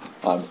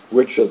on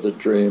which of the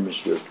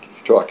dreams you're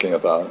talking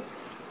about.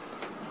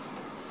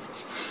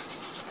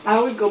 I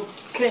would go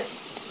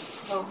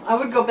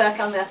back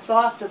on that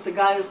thought that the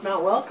guy is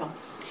not welcome.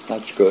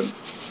 That's good.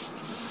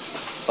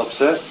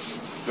 Upset?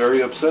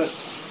 Very upset.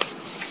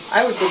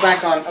 I would go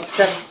back on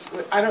upset.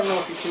 I don't know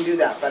if you can do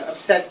that, but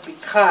upset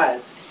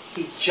because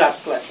he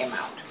just let him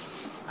out.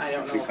 I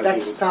don't know. That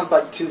sounds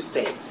like 2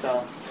 states.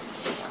 So.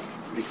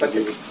 Because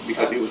it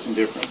was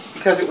indifferent.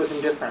 Because it was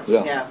indifferent.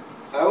 Yeah.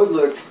 I would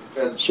look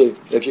at. See,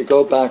 if you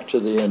go back to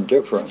the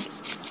indifferent,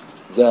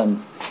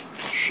 then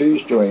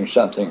she's doing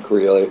something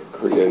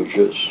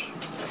courageous,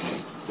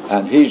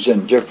 and he's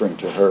indifferent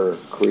to her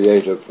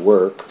creative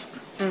work.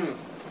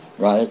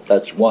 Right?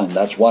 That's one.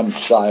 That's one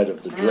side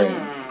of the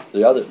dream.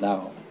 The other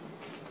now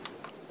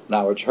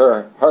it's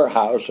her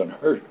house and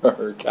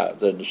her cat.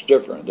 Then it's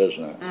different,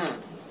 isn't it?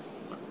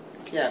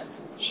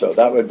 Yes. So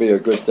that would be a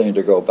good thing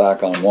to go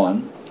back on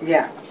one.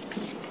 Yeah.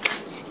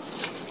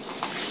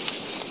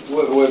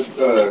 What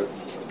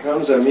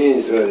comes at me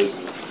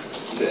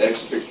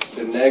is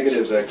the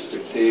negative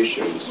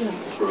expectations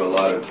for a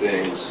lot of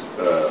things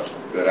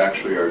that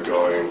actually are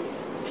going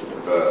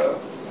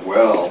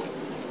well,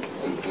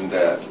 and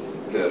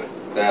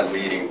that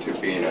leading to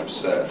being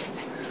upset.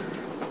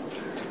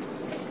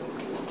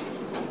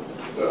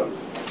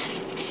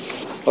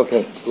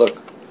 Okay, look.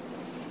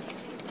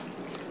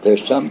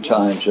 There's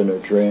sometimes in a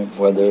dream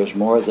when there's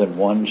more than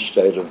one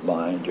state of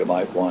mind you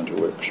might want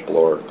to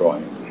explore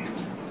going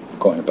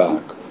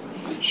back.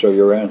 So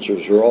your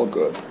answers are all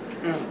good.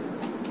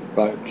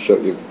 Right? So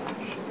you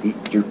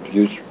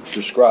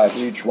describe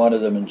each one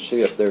of them and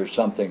see if there's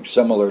something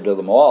similar to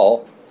them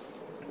all.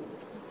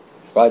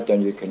 Right?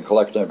 Then you can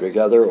collect them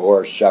together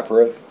or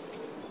separate.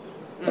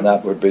 And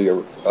that would be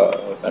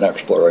an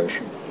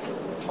exploration.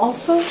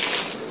 Also,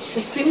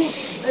 it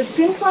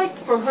seems like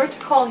for her to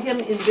call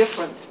him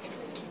indifferent,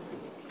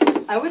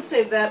 I would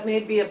say that may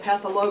be a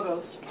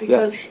pathologos,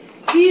 because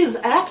he is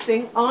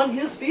acting on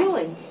his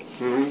feelings.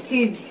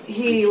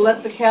 He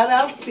let the cat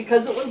out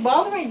because it was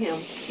bothering him.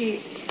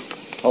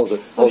 Hold it.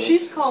 So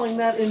she's calling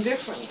that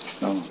indifferent.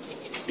 No,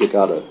 you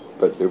got it,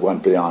 but it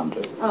went beyond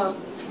it.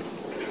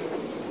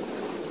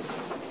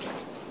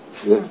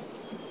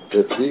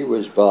 If he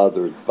was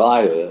bothered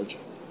by it,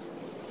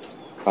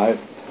 right?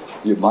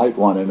 You might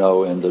want to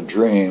know in the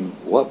dream,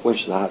 what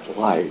was that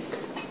like?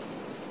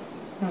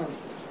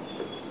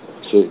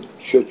 See,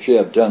 should she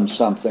have done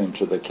something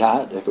to the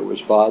cat if it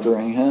was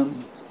bothering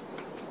him?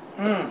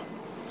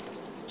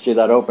 See,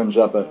 that opens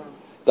up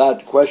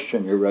that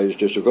question you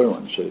raised is a good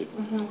one, see?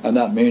 And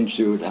that means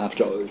you would have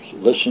to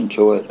listen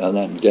to it and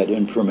then get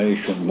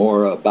information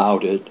more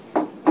about it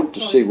to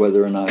see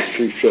whether or not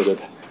she should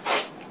have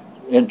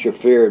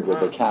interfered with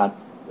the cat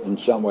in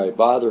some way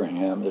bothering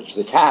him. It's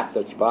the cat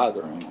that's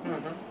bothering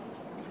him.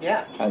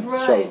 Yes. And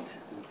Right.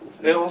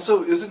 And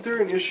also, isn't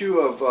there an issue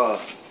of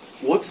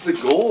what's the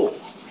goal?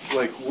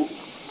 Like,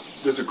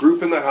 there's a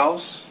group in the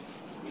house,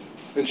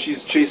 and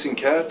she's chasing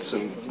cats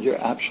and you're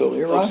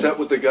absolutely right. upset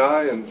with the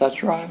guy, and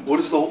That's right.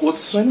 what's?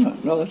 Wait a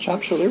minute. No, that's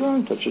absolutely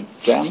right. That's a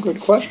damn good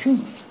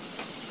question.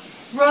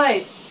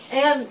 Right.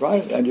 And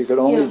Right, and you could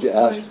only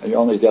ask. You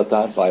only get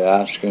that by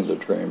asking the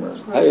dreamer.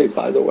 Hey,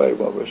 by the way,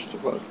 what was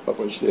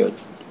the?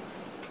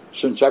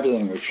 Since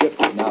everything was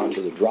shifted now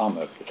to the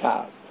drama of the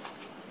cat,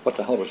 what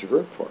the hell was the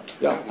group for?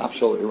 Yeah,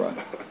 absolutely right.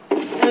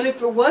 And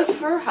if it was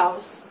her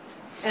house,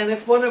 and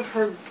if one of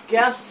her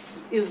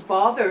guests is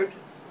bothered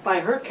by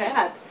her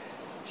cat,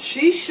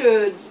 she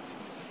should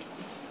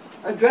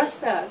address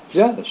that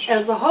Yes,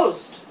 as a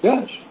host.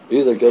 yes.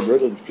 Either get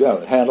rid of,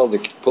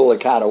 pull the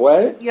cat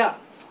away, Yeah.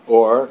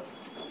 or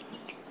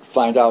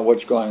find out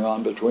what's going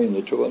on between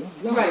the two of them.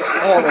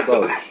 Yeah,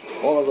 Right.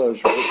 all of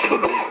those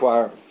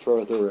require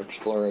further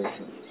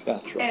exploration.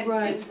 That's right. And,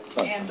 Right.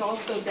 and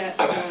also that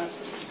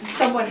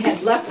someone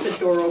had left the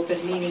door open,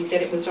 meaning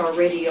that it was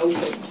already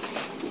open.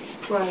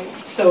 Right.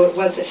 So it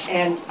wasn't,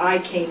 and I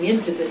came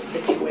into this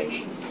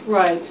situation.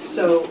 Right.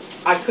 So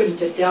I couldn't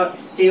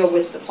deal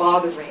with the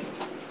bothering.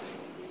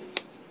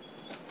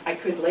 I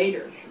could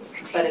later,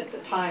 but at the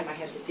time I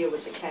had to deal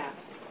with the cat.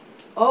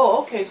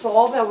 Oh, okay. So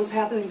all that was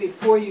happening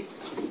before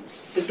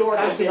the door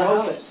got to the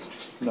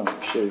house. No,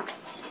 see,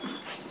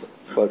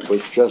 what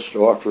was just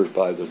offered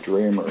by the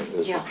dreamer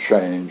is Yeah. a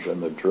change in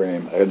the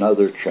dream,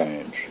 another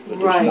change. It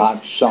Right. is not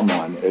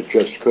someone, it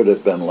just could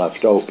have been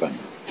left open.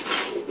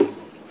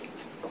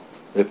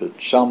 If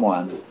it's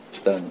someone,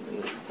 then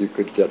you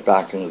could get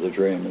back into the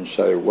dream and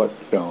say, what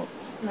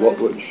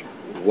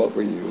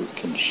were you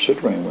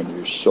considering when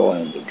you saw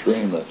in the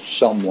dream that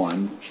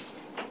someone,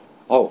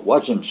 it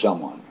wasn't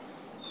someone.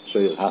 So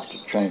you'd have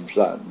to change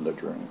that in the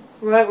dream.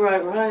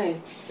 Right.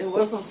 It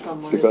wasn't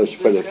someone. Because,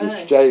 it was but this if you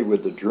guy. stay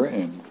with the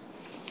dream,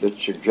 it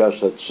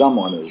suggests that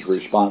someone is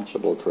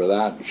responsible for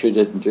that. She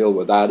didn't deal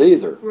with that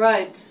either.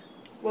 Right.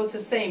 Well, it's the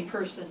same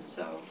person,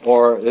 so.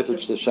 Or if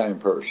it's the same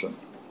person.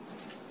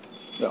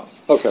 No.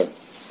 Okay.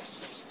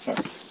 All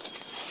right.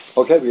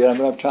 Okay, we have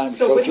enough time to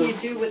So go what do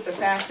through? you do with the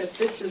fact that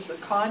this is the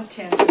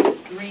content of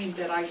the dream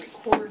that I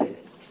recorded?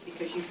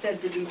 Because you said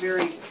to be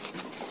very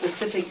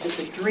specific to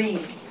the dream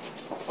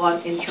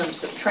in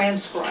terms of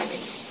transcribing.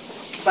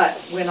 But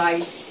when I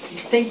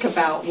think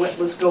about what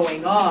was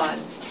going on,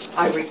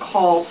 I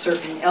recall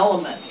certain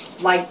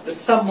elements, like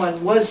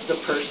someone was the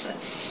person,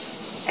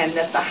 and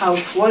that the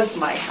house was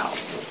my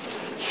house.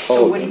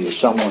 So what do you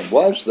someone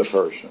was the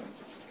person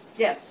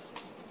Yes.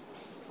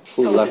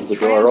 who left the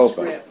door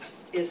open. Transcript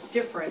is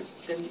different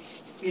than,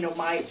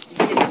 my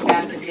getting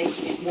back and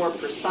making it more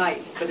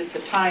precise. But at the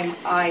time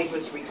I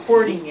was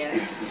recording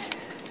it,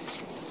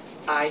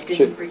 I See,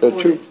 didn't there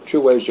record are it.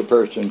 two ways a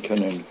person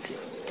can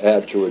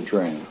add to a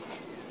dream.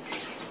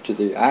 To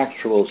the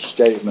actual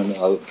statement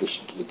of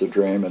the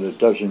dream, and it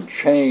doesn't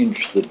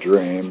change the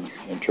dream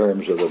in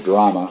terms of the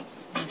drama,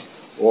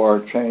 or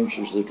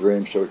changes the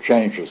dream so it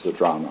changes the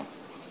drama.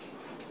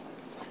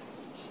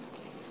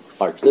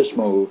 Like this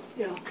move,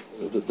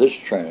 this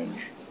change.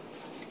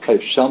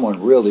 Hey,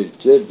 someone really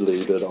did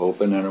leave it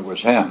open and it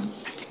was him.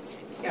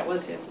 Yeah, it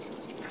was him.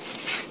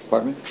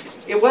 Pardon me?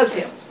 It was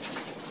him.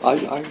 I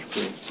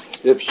agree.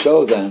 If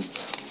so, then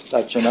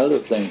that's another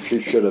thing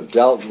she should have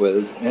dealt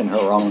with in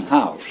her own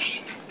house.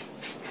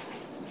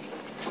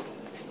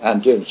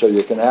 And did so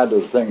you can add to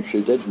the things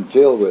she didn't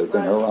deal with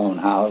in her own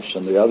house,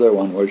 and the other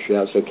one was she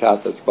has a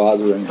cat that's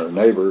bothering her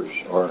neighbors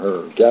or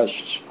her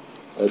guests,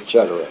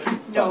 etc.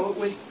 No,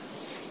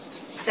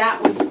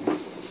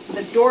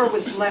 the door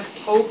was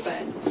left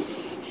open.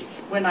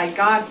 When I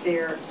got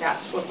there,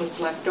 that's what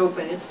was left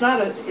open. It's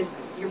not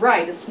you're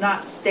right, it's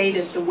not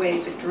stated the way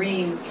the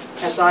dream,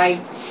 as I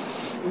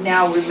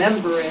now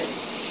remember it,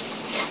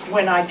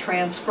 when I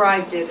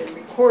transcribed it and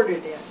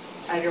recorded it.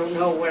 I don't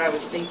know what I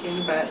was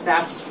thinking, but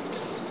that's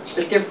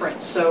the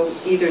difference. So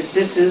either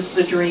this is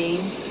the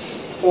dream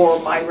or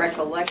my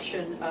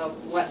recollection of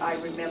what I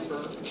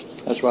remember.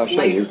 That's why I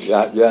say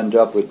you end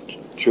up with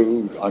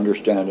two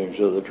understandings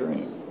of the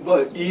dream.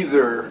 But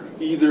either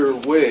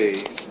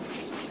way,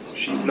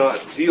 she's not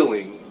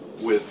dealing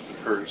with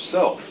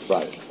herself.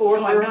 Right. Or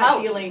I'm her not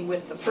house. dealing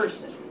with the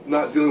person.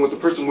 Not dealing with the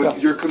person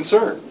with your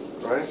concern,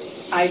 right?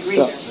 I agree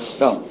No, there.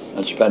 no,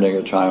 and spending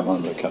your time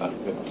on the cat.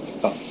 Yeah.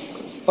 Oh.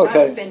 Not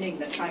Okay. spending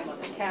the time on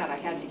the cat, I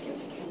had to give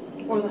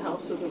the cat. Or the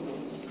house or the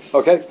room.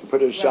 Okay,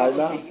 put it aside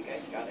Well, now. okay, you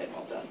guys got it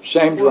all done.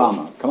 Same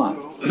drama. Come on.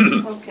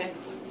 Okay.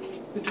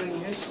 We're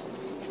doing yours.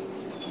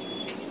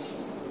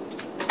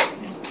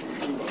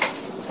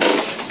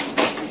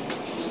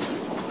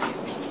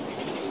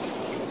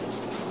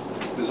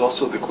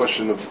 also the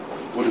question of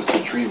what is the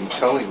dream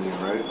telling you,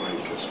 right?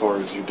 Like as far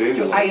as your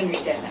daily life. I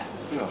understand that.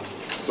 Yeah.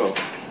 So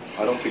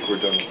I don't think we're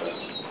done with that.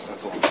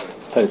 That's all I'm saying.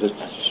 Hey, let's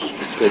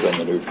stay on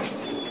the news.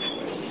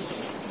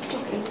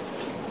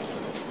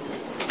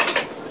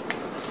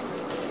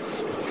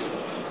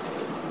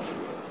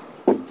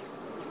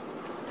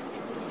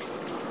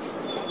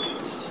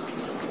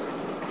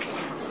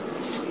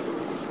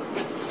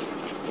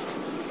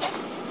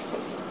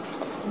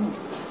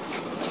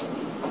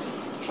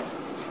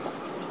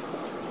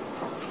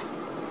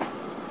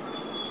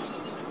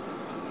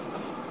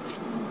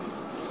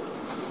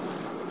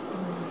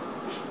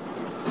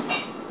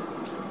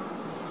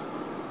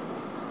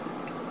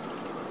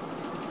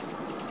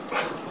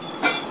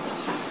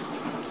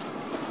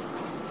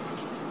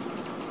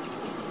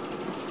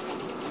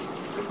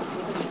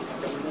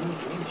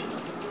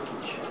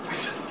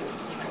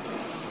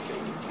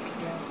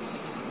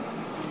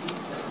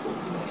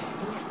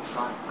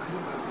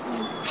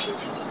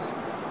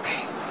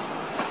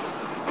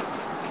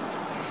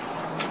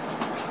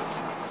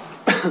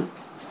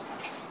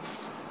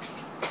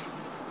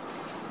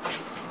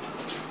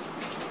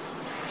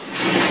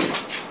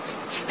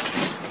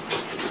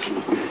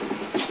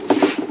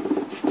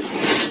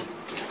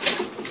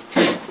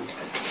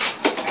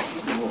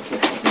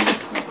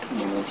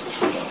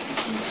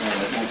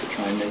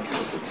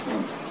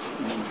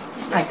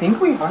 I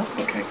think we are.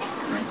 Okay.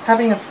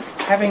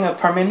 Having a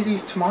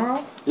Parmenides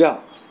tomorrow? Yeah.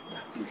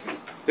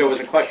 There was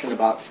a question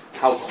about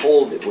how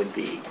cold it would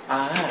be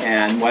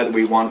and whether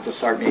we wanted to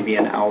start maybe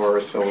an hour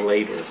or so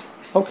later.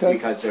 Okay.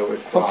 Because there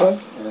was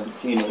frost, and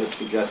Gina was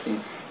suggesting.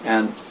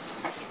 And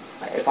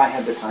if I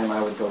had the time,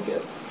 I would go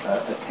get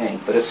a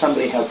tank. But if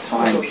somebody has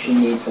time, she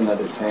needs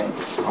another tank,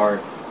 or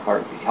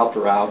help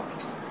her out,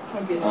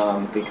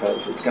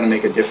 because it's going to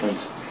make a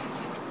difference.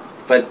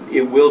 But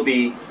it will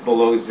be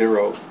below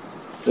zero.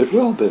 It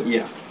will be.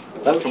 Yeah.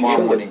 That's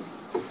tomorrow morning.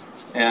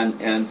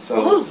 And so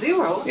Below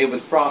zero? it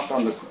was frost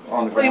on the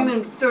ground. What do you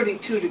mean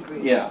 32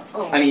 degrees? Yeah.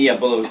 Oh. I mean,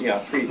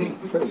 freezing.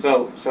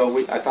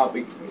 I thought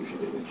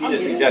Gina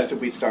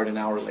suggested we start an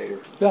hour later.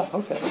 Yeah,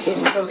 okay.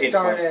 So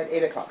start at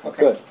 8 o'clock. Okay.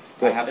 Good.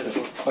 I have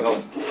to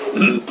go.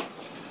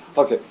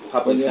 Okay.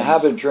 When you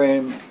have a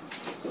dream,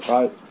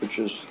 right, which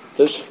is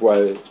this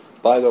way,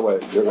 by the way,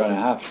 you're going to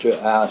have to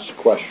ask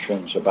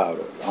questions about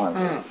it, aren't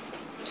you?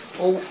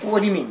 Well,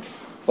 what do you mean?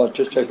 Well,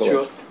 just take a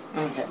look.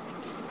 Okay.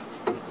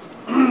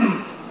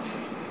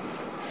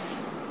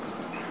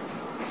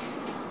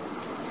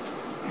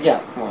 Yeah,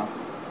 well.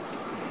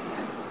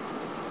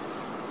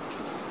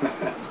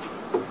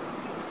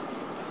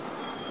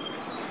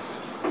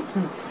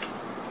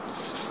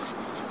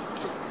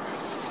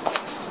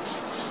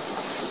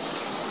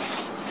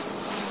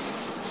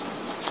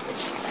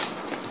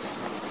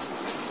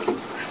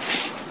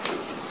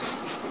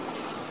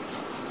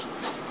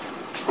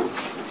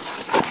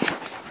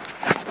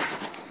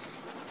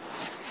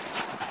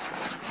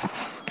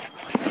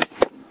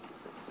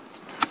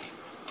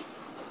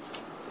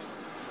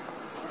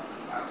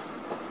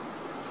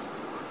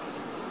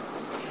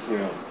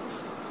 Yeah.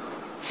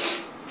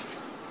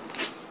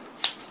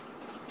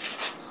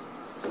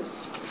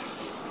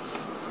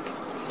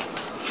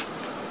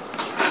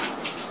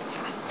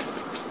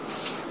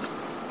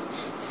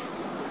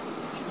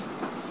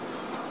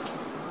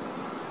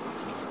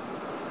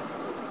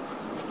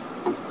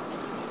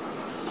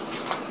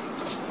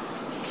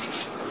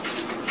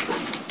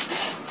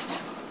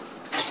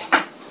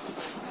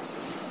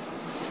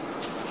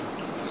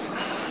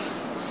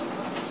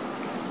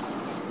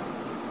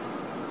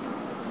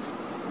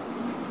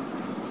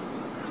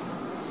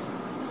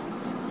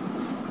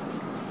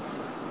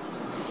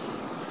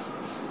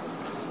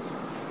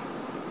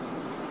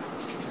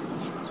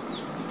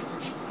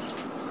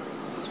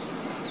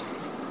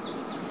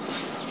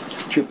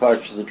 Two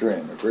parts of the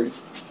dream, agreed?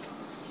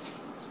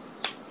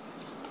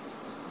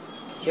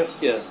 Yep.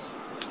 Yeah.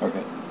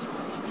 Okay.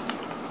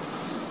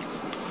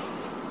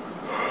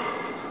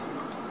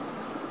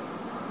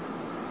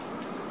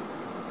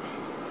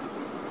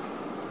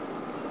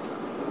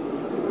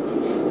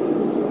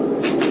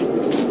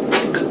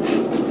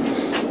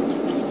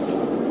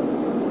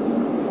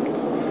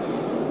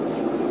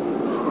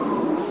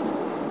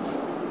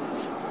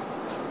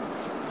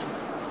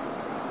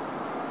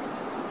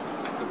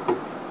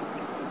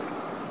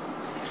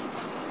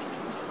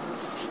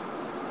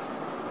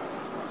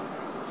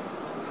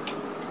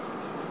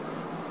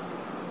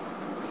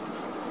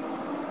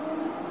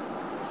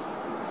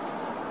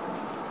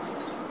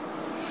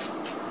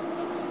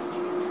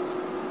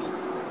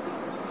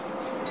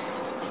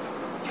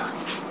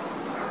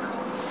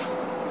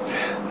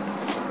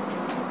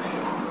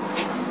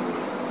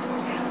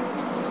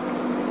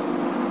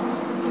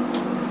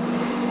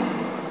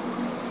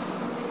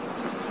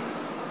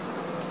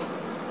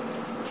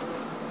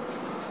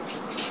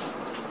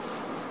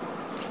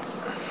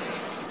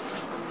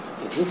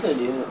 Is this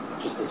idea,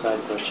 just a side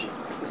question,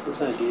 is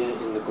this idea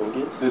in the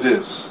Gorgias? It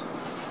is.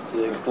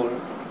 Do they explore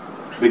it?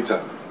 Big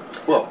time.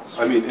 Well,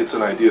 I mean, it's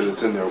an idea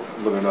that's in there,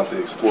 whether or not they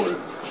explore it.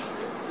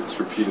 It's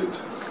repeated,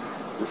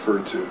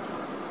 referred to.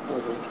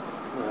 Okay.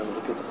 I'll have a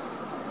look at that.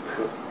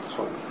 That's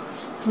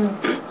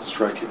fine.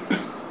 Striking.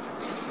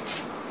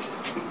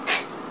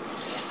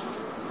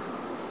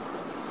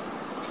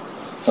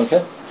 Okay.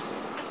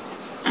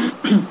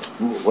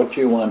 What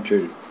do you want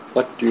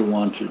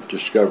to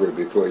discover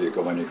before you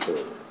go any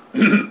further?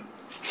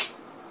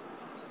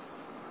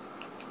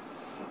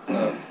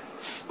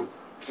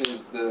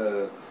 Is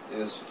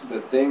the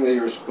thing that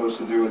you're supposed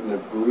to do with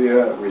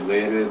Nabuya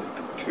related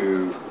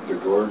to the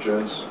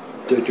gorges?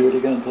 Do it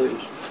again, please.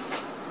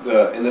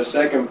 In the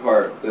second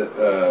part,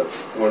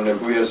 when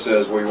Nabuya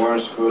says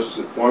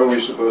weren't we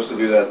supposed to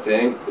do that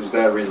thing? Is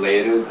that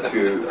related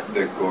to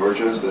the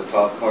gorges, the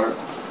top part?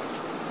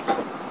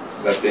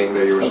 That thing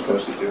that you were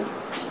supposed to do?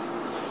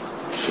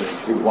 So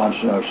he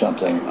wants to know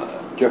something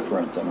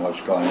different than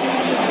what's going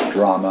on in the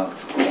drama.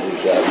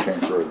 He's asking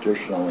for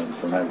additional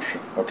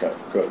information. Okay,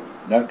 good.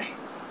 Next.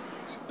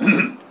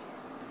 I'd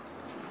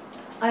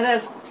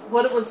ask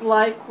what it was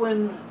like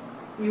when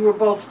you were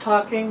both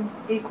talking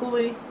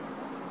equally,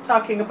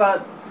 talking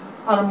about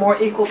on a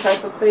more equal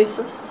type of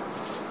basis.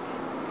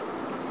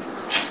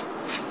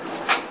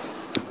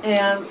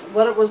 And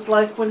what it was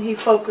like when he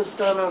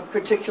focused on a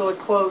particular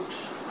quote.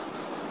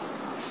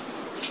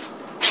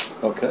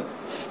 Okay.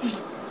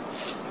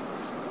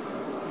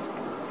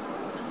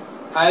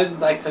 I'd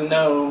like to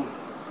know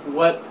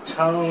what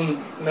tone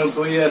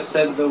Nobuya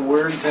said the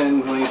words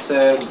in when he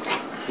said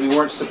we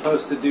weren't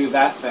supposed to do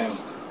that thing.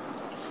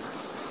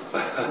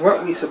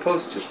 Weren't we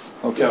supposed to?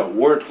 Okay. Yeah,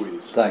 weren't we?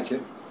 Thank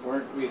you.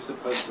 Weren't we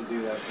supposed to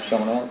do that thing?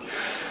 Someone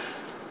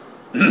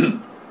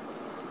else?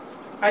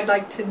 I'd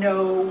like to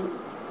know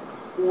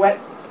what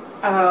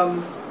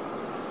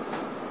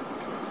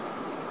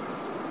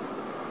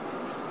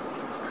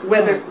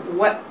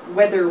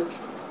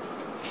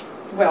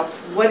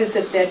what is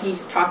it that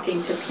he's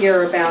talking to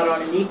Pierre about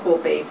on an equal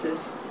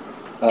basis,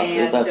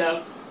 and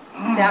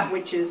that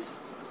which is,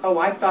 oh,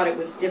 I thought it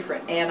was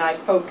different, and I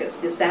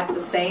focused. Is that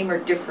the same or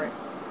different?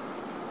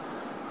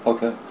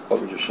 Okay,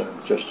 what would you say?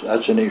 Just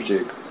that's an easy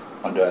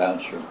one to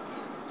answer.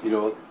 You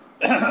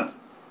know,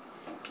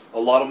 a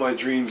lot of my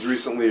dreams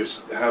recently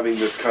are having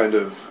this kind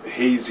of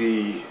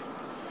hazy,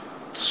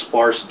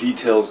 sparse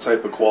details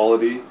type of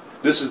quality.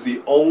 This is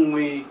the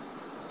only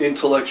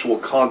intellectual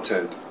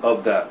content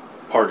of that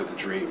part of the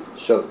dream.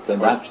 So then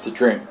that's the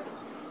dream.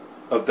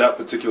 Of that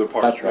particular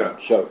part. That's right.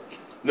 Yeah. So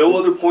no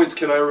other points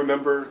can I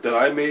remember that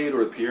I made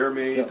or Pierre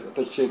made. yeah,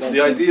 but see,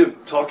 The idea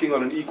of talking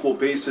on an equal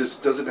basis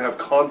doesn't have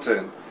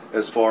content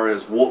as far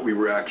as what we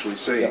were actually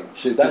saying.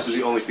 yeah, see, this is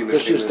the only thing that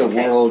this came is in. the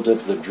world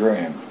of the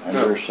dream, and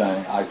Yeah. you're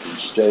saying I can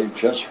stay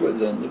just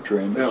within the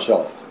dream Yeah.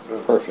 itself. Yeah.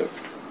 Perfect.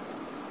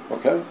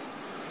 Okay.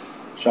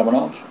 Someone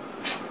else?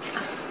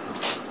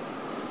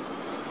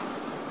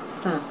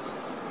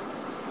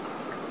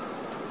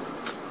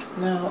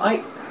 No,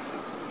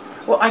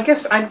 I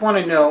guess I'd want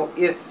to know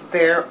if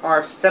there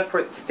are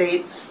separate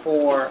states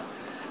for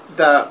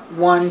the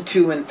 1,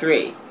 2, and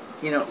 3.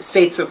 You know,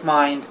 states of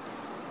mind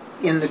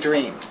in the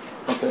dream.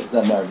 Okay,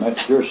 then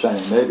you're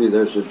saying maybe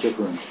there's a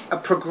different... A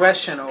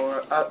progression,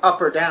 or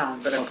up or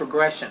down, but a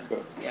progression.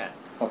 Good. Yeah.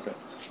 Okay.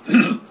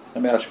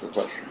 Let me ask you a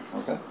question,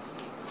 okay?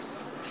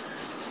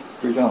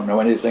 We don't know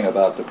anything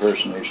about the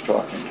person he's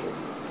talking to.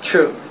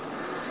 True.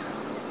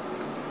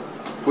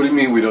 What do you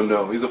mean we don't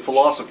know? He's a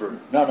philosopher.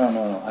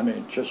 No. I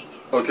mean, just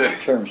Okay. in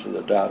terms of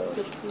the data.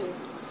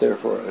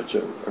 Therefore, it's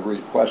a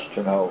request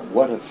to know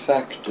what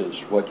effect is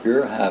what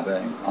you're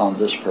having on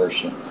this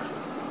person.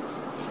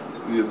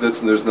 Yeah,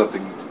 there's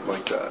nothing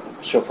like that.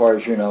 So far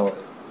as you know,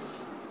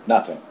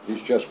 nothing.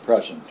 He's just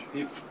present.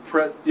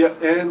 Yeah,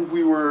 and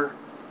we were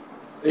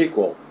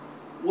Equal.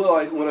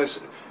 well. When I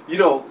say, you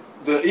know,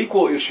 the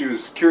equal issue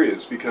is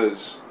curious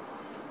because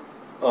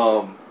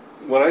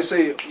when I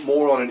say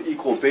more on an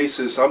equal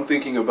basis, I'm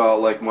thinking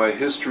about like my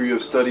history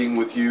of studying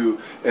with you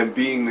and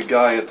being the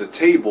guy at the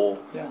table,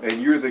 Yeah.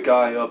 and you're the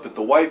guy up at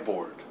the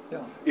whiteboard. Yeah.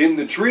 In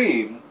the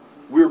dream,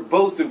 we're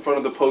both in front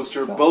of the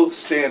poster, Yeah. both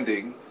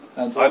standing.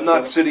 And I'm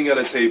not sitting at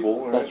a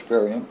table. Right? That's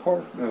very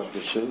important. Yeah.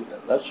 You see,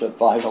 that's a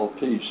vital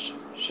piece.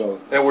 So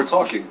And we're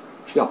talking.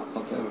 yeah.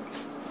 Okay.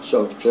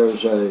 So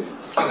there's a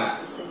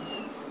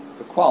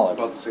equality.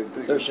 About the same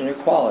thing. There's an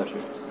equality,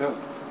 Yeah.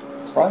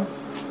 right?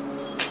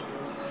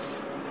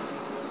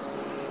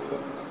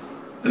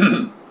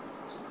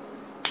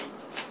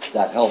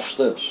 That helps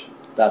this.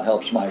 That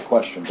helps my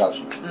question,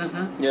 doesn't it?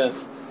 Mm-hmm.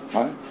 Yes.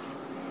 Right?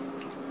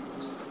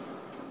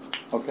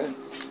 Okay.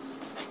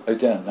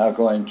 Again, now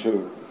going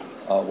to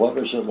what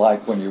was it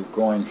like when you're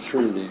going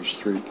through these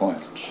 3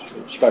 points,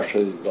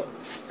 especially the.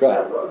 Go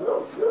ahead.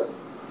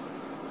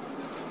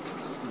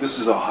 This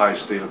is a high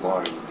state of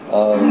mind.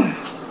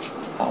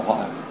 How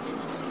high?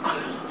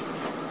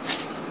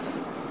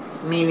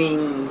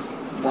 Meaning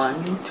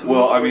 1, 2.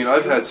 Well, I mean,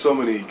 I've had so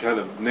many kind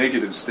of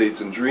negative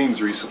states and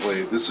dreams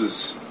recently.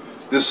 This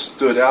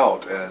stood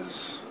out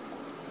as,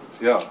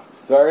 yeah,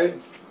 Very.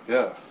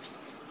 yeah.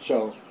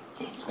 So,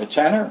 a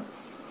tenor.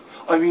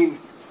 I mean,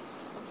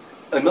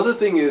 another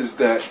thing is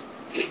that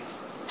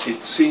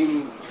it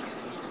seemed,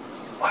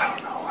 I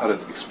don't know how to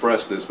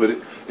express this, but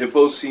it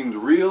both seemed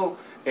real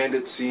and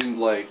it seemed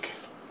like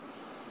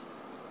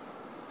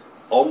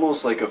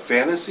almost like a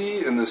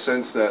fantasy in the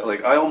sense that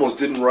like I almost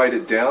didn't write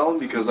it down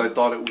because I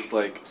thought it was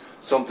like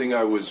something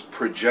I was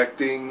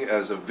projecting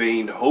as a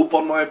vain hope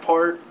on my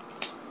part.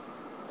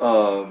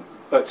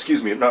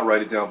 Excuse me, not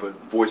write it down, but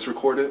voice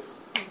record it.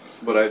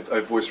 But I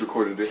voice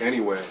recorded it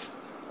anyway.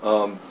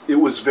 It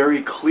was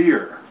very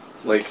clear,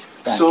 like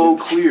so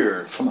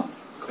clear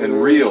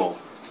and real,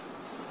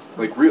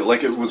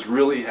 like it was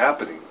really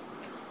happening.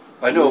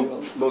 I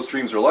know most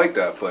dreams are like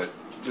that, but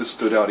this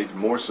stood out even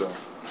more so.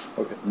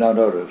 Okay, now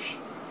notice,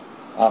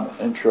 I'm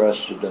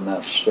interested in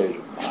that state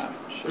of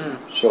mind.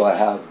 So I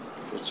have,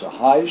 it's a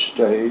high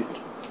state,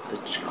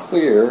 it's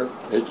clear,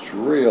 it's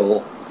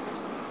real.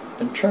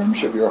 In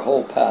terms of your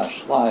whole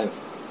past life,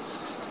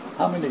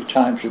 how many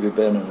times have you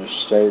been in a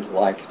state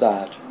like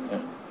that,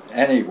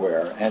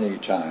 anywhere,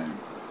 anytime?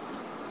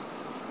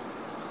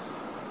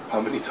 How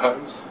many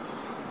times?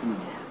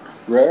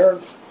 Rare,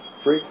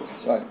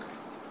 frequent, like.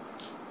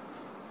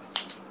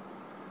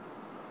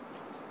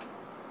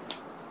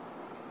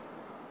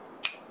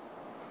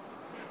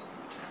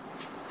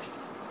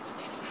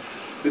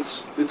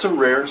 It's a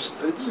rare.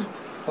 It's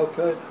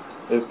okay.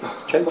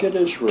 Take it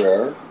as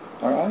rare,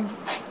 all right?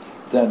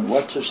 Then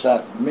what does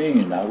that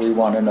mean? Now we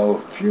want to know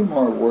a few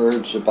more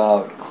words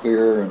about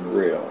clear and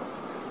real.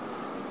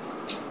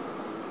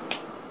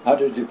 How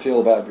did you feel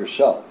about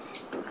yourself?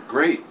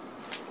 Great.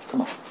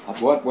 Come on.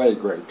 What way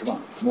great? Come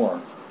on,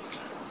 more.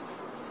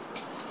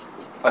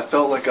 I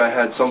felt like I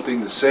had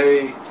something to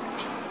say.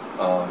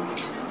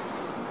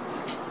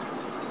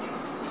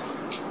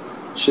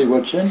 See,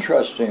 what's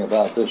interesting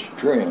about this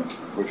dream,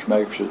 which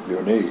makes it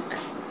unique,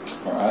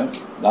 all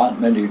right? Not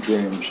many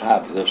dreams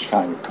have this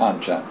kind of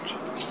content.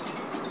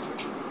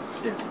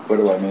 What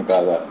do I mean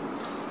by that?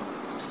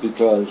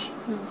 Because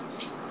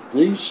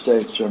these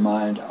states of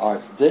mind are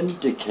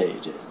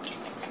vindicated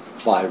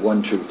by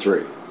 1, 2,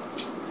 3.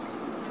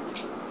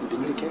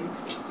 Vindicated?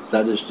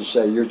 That is to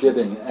say, you're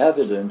giving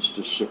evidence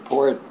to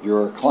support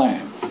your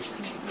claim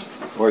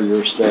or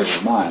your state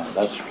of mind.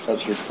 That's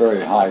a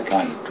very high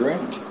kind of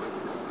dream.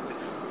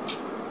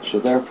 So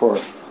therefore,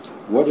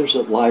 what is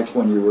it like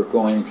when you were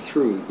going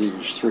through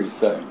these 3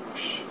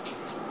 things?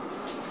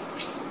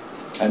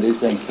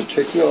 Anything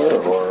particular,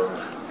 or?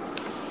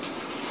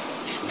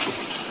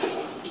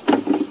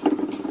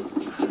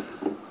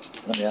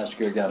 Let me ask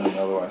you again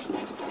another way.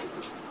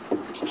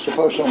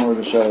 Suppose someone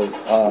were to say,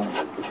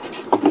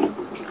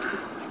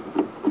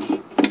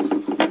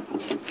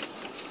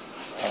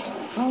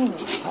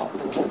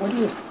 what do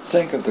you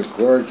think of the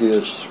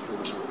Gorgias,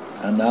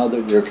 and now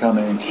that you're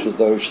coming to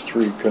those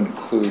 3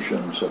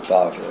 conclusions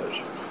about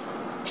it?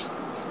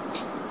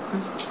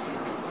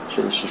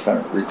 So this is kind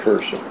of a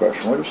recursive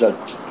question. What does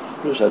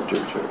that do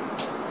to you?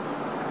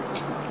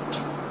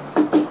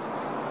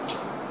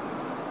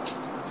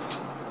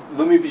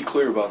 Let me be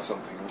clear about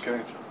something,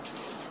 okay?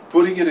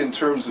 Putting it in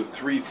terms of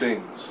 3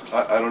 things.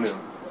 I don't know.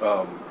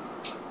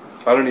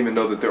 I don't even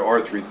know that there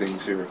are 3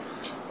 things here.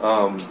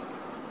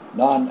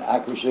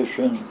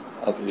 Non-acquisition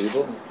of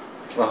evil.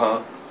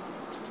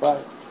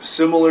 Right.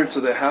 Similar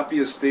to the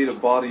happiest state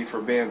of body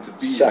for man to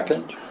be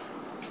Second. in,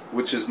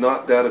 which is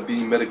not that of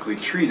being medically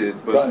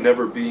treated, but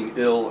never being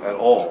ill at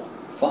all.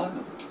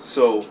 Fine.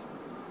 So,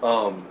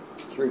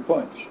 3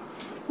 points.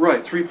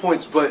 Right, 3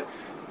 points, but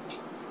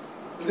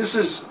this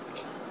is,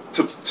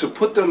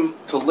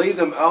 to lay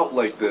them out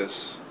like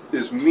this,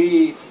 is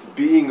me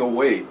being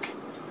awake,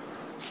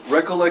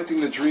 recollecting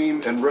the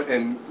dream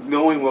and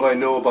knowing what I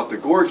know about the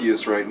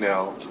Gorgias right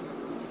now,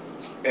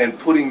 and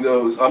putting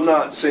those, I'm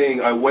not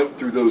saying I went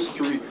through those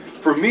 3.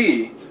 For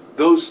me,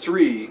 those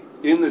 3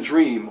 in the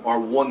dream are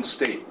one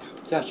state.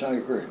 Yes, I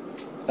agree.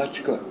 That's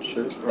good.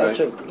 See, right.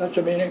 That's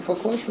a meaningful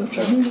question. It's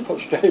a meaningful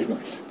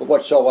statement.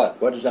 But so what?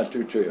 What does that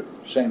do to you?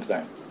 Same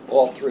thing.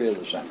 All 3 are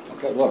the same.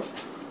 Okay, look.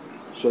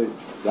 So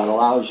that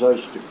allows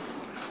us to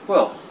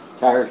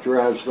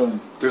characterize them.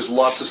 There's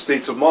lots of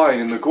states of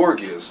mind in the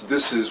Gorgias.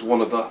 This is,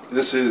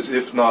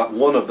 if not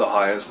one of the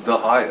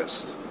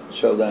highest.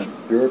 So then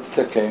you're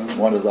picking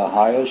one of the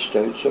highest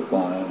states of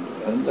mind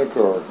in the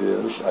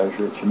Gorgias as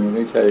you're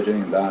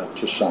communicating that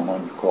to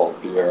someone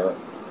called Pierre.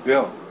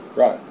 Yeah.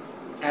 Right.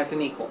 As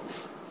an equal.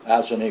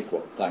 As an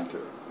equal, thank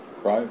you.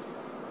 Right?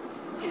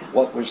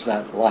 What was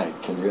that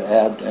like? Can you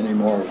add any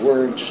more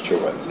words to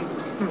it?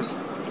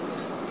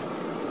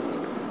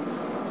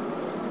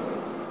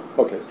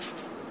 Okay,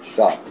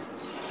 stop.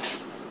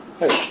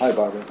 Hey, hi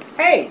Barbara.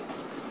 Hey!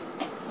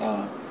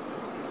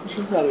 This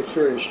is not a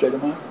curious state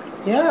of mind.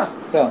 Yeah.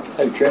 Yeah,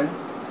 hey Jenny.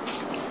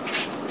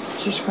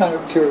 Is this kind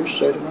of curious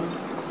state of mind?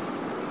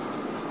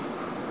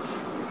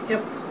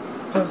 Yep.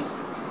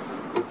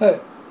 Hey.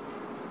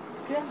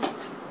 Yeah.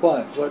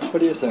 Why? What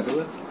do you think of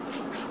it?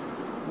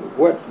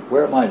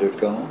 Where might it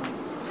go?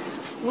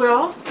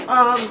 Well,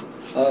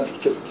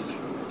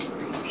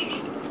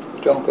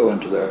 don't go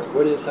into there.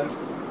 What do you think?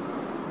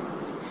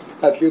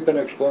 Have you been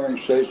exploring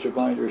states of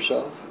mind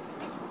yourself?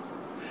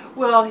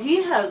 Well,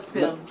 he has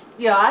been. No.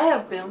 Yeah, I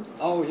have been.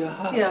 Oh, you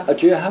have? Yeah.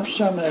 Do you have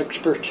some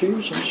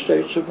expertise in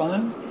states of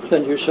mind,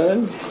 can you say?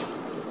 In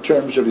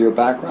terms of your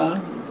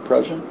background,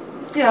 present?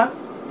 Yeah.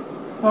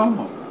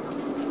 Oh.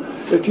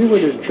 If you were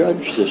to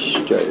judge this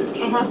stage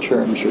in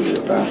terms of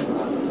your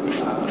background and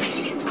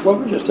past, what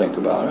would you think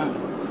about it?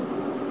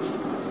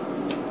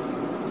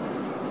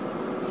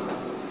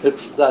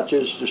 If that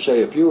is to say,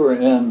 if you were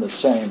in the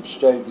same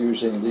state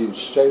using these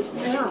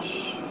statements,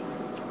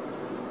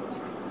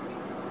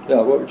 yeah,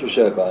 what would you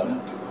say about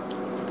it?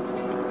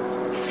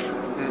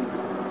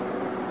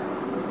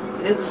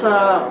 It's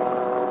a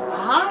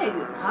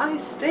high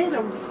state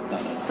of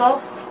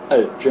self.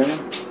 Hey, Jane,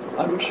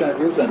 I understand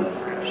you've been in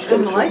states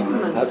of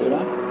Enlightenment. have you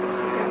not?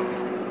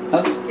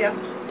 Huh? Yeah.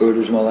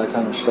 Buddhism, all that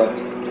kind of stuff.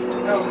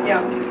 Oh,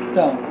 yeah.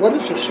 Now, what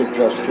does it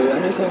suggest to you?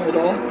 Anything at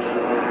all?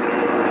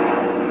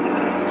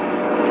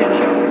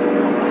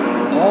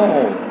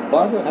 Oh,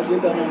 Barbara, have you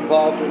been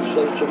involved in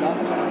states of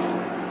mind?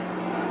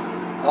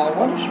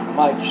 What does it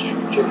might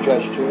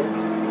suggest to you?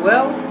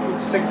 Well, it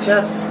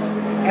suggests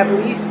at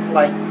least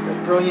like the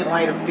brilliant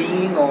light of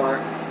being, or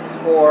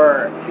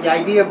the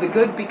idea of the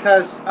good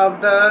because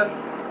of the,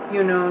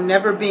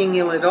 never being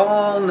ill at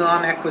all,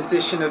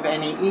 non-acquisition of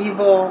any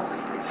evil.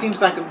 It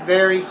seems like a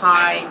very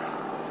high,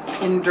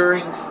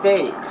 enduring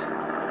state.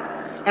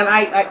 And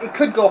it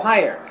could go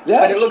higher,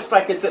 yes. But it looks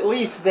like it's at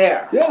least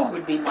there. Yeah.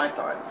 Would be my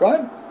thought.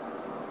 Right.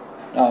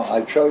 Now,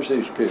 I chose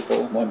these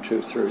people, 1,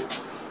 2, 3,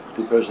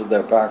 because of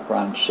their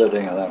background,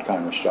 sitting, and that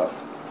kind of stuff.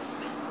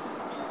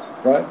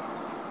 Right?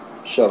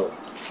 So,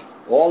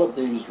 all of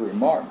these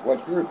remarks,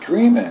 what you're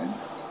dreaming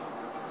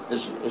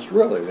is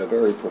really a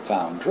very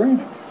profound dream.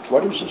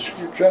 What does it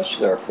suggest,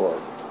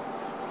 therefore?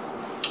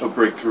 A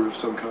breakthrough of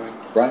some kind.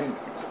 Right.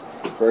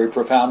 Very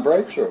profound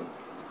breakthrough.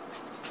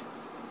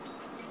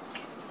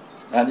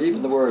 And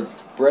even the word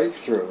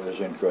breakthrough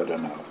isn't good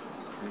enough.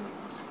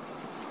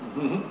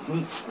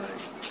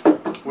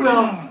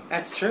 Well,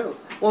 that's true.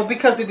 Well,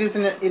 because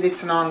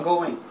it's an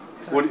ongoing.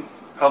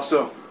 How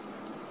so?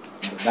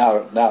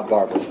 Now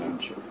Barbara's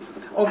answer.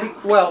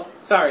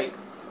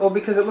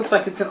 Because it looks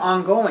like it's an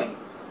ongoing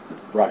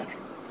Right.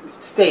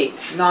 state,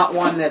 not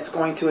one that's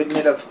going to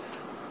admit of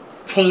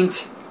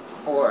taint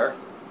or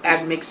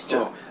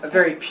admixture. A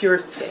very pure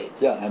state.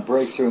 Yeah, and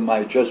breakthrough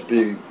might just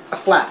be a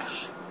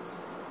flash.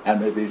 And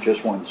maybe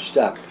just one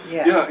step.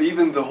 Yeah. Yeah,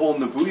 even the whole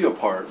Nabuya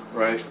part,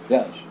 right?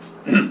 Yes.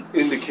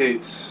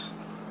 Indicates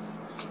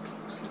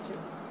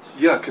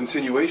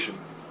continuation.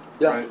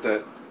 Yeah.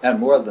 Right? And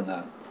more than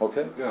that.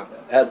 Okay? Yeah.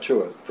 Add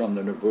to it from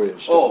the Nabuya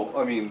state. Oh,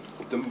 I mean,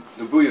 the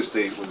Nabuya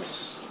state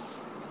was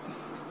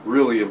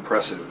really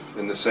impressive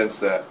in the sense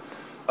that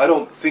I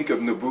don't think of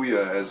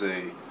Nabuya as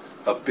a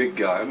big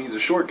guy. I mean, he's a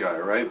short guy,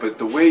 right? But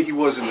the way he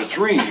was in the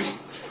dream,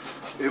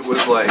 it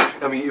was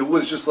it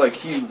was just like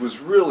he was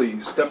really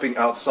stepping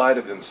outside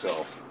of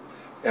himself.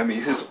 I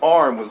mean, his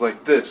arm was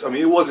like this. I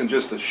mean, it wasn't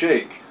just a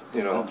shake,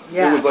 Yeah.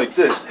 It was like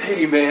this.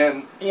 Hey,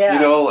 man. Yeah.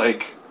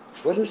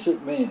 What does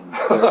it mean,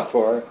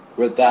 therefore,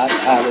 with that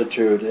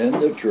attitude in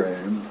the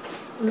dream?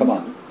 Come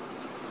on.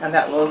 And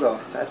that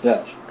logos, that's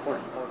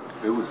important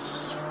logos. It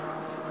was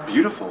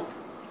beautiful.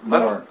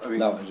 No,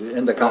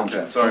 in the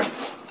context. Okay, sorry.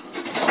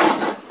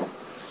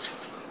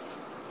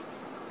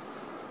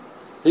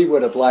 He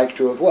would have liked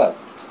to have what?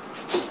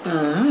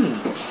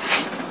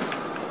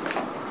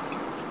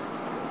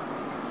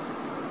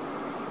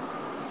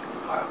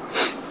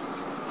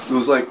 It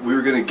was like we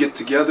were going to get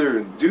together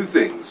and do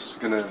things,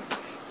 going to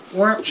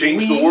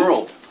change we the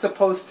world.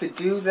 Supposed to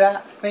do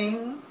that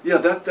thing? Yeah,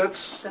 that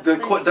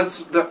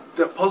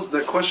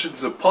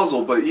question's a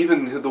puzzle, but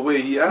even the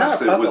way he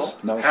asked it was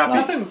happy.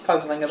 Nothing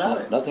puzzling about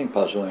it. Nothing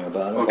puzzling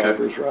about it. Okay.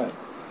 Barbara's right.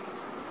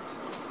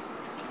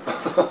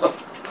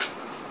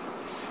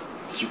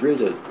 Let's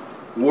read it.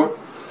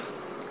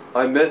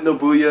 I met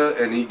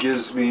Nabuya, and he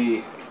gives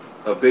me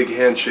a big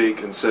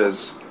handshake and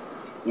says,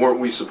 "Weren't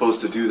we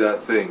supposed to do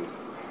that thing?"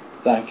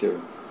 Thank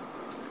you.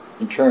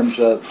 In terms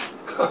of,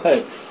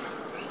 hey,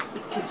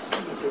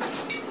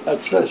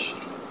 that's this.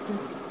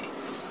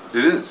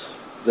 It is.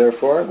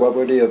 Therefore, what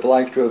would he have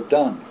liked to have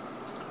done?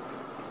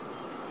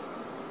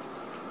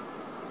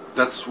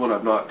 That's what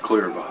I'm not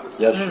clear about.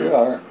 Yes, you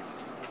are.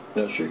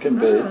 Yes, you can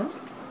be.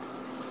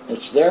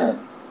 It's there.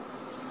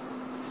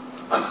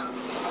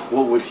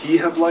 What would he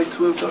have liked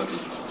to have done?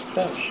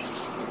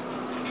 Yes.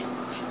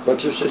 What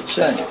does it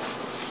say?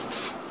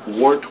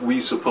 Weren't we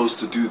supposed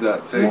to do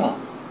that thing? No.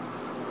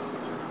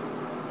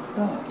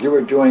 No. You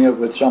were doing it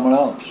with someone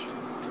else.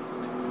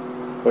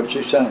 What's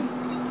he saying?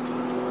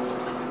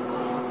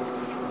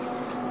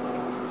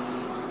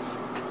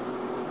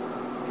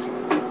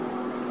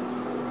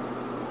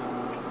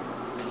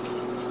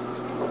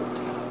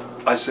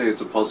 I say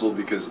it's a puzzle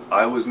because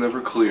I was never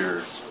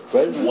clear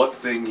what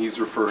thing he's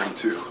referring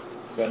to.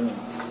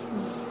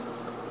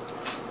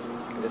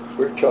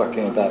 We're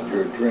talking about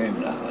your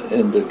dream now.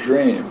 In the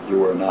dream, you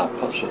were not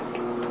puzzled.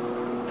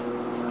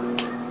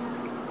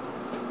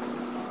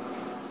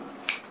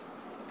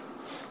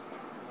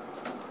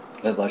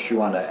 Unless you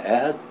want to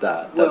add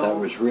that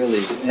was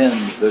really in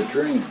the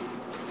dream.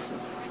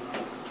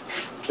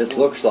 It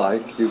looks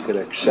like you could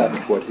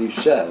accept what he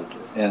said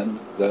in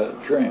the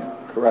dream.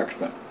 Correct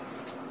me.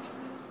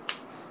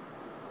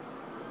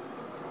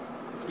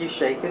 You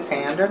shake his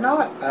hand or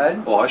not,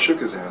 Bud? Oh, I shook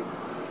his hand.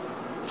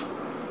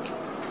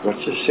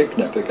 What's the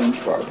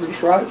significance?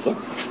 Barbara's right. Look,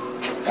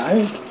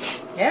 right?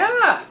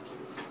 Yeah.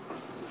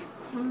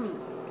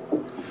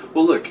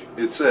 Well, look,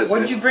 it says.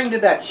 What did you bring to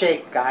that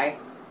shake, guy?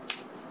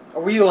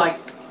 Or were you like,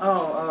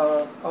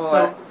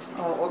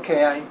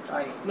 okay, I.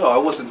 No, I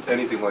wasn't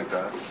anything like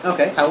that.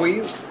 Okay, how were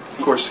you?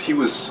 Of course, he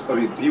was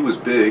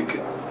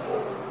big,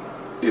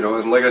 you know,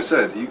 and like I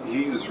said,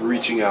 he was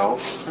reaching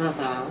out.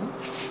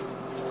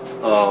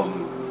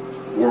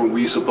 Weren't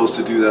we supposed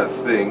to do that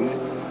thing?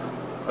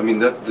 I mean,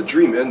 the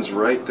dream ends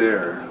right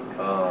there.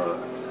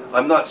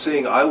 I'm not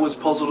saying I was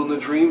puzzled in the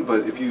dream,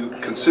 but if you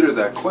consider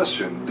that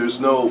question, there's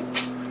no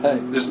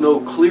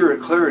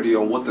clarity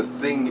on what the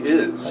thing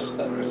is.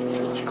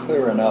 It's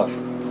clear enough.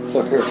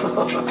 Look here.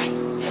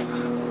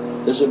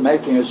 Is it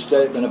making a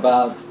statement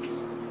about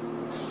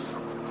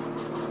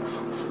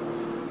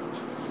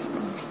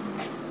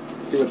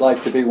he would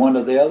like to be one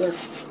or the other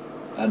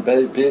and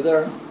be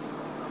there?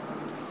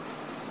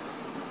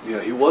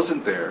 Yeah, he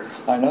wasn't there.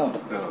 I know.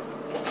 No.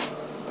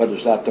 But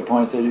is that the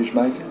point that he's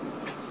making?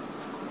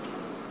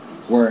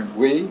 Weren't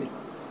we?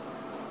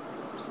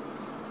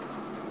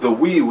 The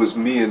we was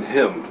me and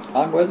him.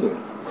 I'm with you.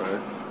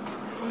 Right.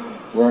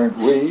 Weren't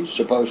we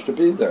supposed to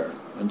be there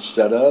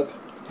instead of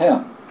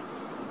him?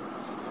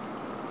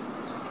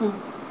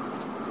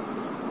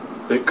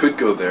 It could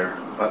go there,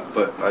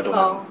 but I don't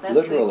know.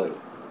 Literally.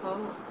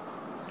 Oh.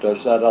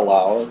 Does that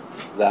allow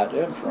that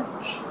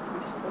inference?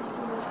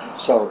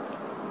 So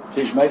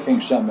he's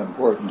making some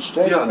important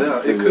statement.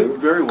 Yeah, for it could you,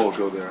 very well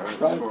go there.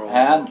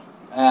 right?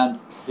 And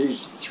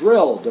he's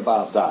thrilled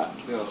about that.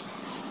 Yeah.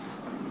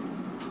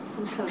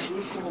 Some kind of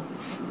equal.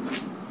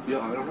 Yeah,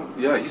 I don't know.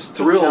 Yeah, he's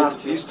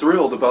thrilled. He's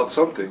thrilled about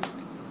something.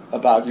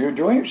 About you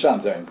doing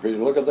something. Because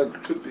look at the...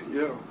 Could be,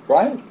 yeah.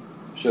 Right?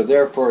 So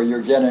therefore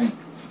you're getting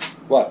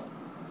what?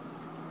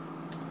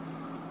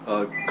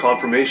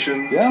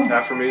 Confirmation. Yeah.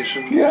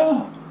 Affirmation.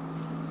 Yeah.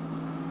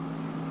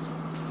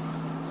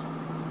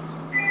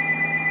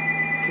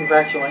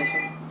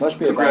 Congratulations. Must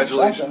be about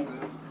something.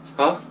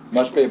 Huh?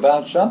 Must be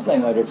about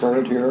something that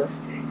occurred here.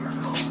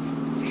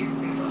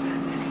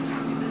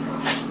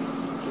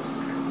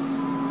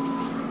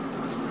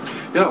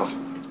 Yeah.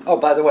 Oh,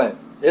 by the way,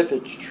 if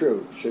it's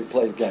true, she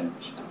played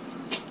games,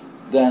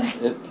 then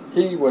if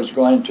he was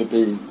going to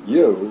be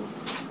you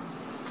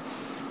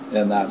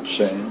in that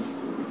scene,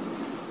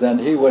 then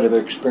he would have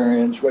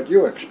experienced what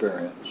you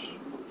experienced.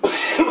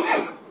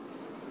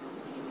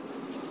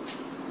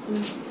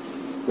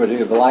 Would he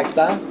have liked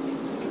that?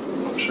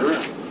 I'm sure.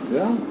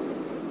 Yeah.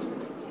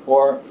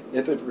 Or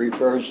if it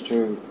refers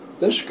to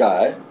this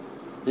guy,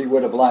 he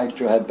would have liked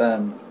to have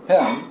been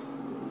him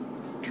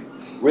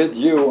with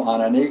you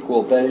on an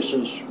equal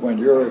basis when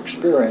you're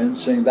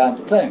experiencing that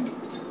thing.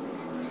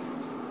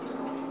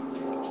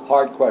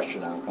 Hard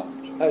question now comes.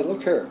 Hey,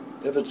 look here.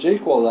 If it's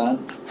equal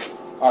then,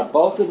 are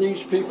both of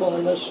these people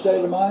in this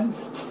state of mind?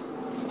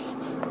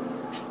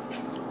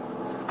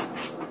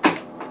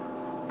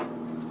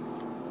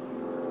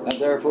 And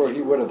therefore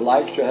he would have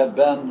liked to have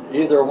been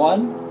either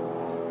one?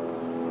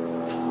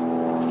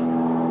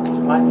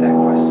 Like that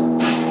question.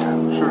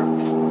 Sure.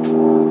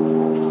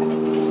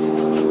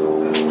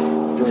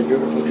 Very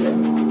beautiful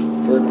dream.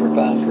 Very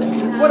profound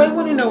dream. What I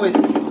want to know is,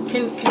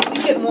 can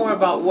we get more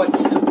about what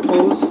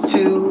supposed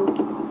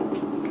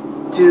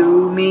to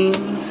do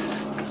means?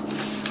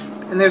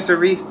 And there's a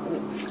reason.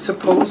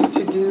 Supposed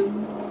to do?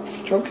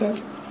 It's okay.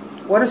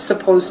 What is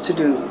supposed to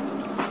do?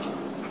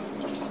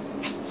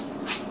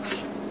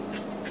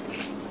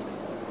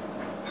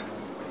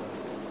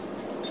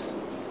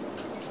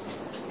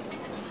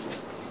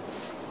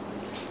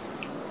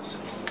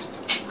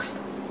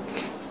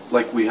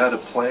 Like we had a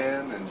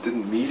plan and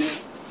didn't meet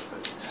it.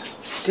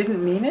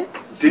 Didn't mean it?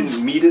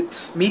 Didn't meet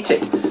it. Meet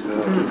it.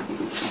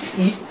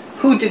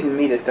 Who didn't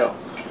meet it though?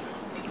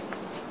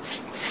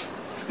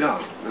 Yeah,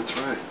 that's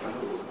right.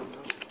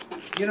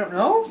 You don't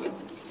know?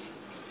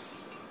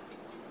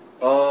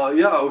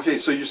 Yeah. Okay.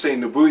 So you're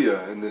saying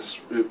Nobuya, and this,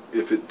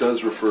 if it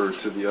does refer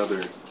to the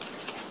other.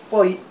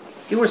 Well,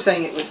 you were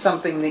saying it was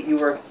something that you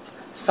were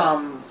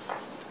some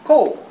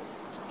goal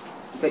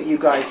that you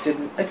guys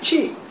didn't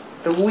achieve.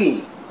 The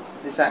we.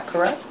 Is that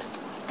correct?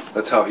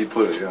 That's how he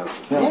put it. Yeah.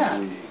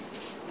 Yeah.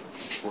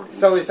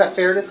 So is that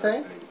fair to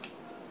say?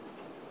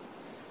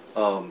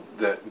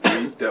 That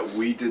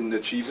we didn't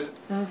achieve it.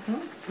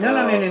 Mm-hmm.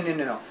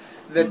 No.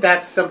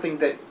 That's something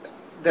that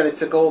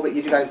it's a goal that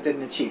you guys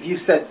didn't achieve. You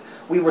said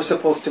we were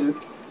supposed to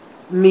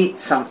meet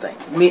something.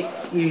 You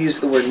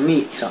used the word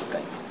meet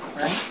something,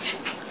 right?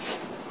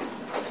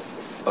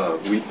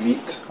 We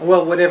meet.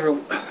 Well, whatever.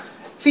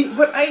 See,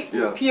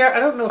 Pierre, I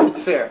don't know if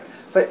it's fair,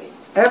 but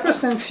ever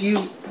since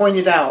you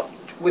pointed out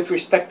with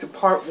respect to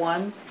part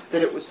one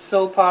that it was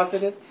so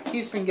positive,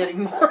 he's been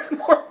getting more and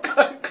more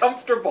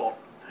uncomfortable.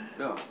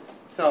 Yeah.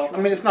 So, I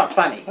mean, it's not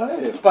funny,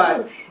 Hey,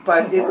 but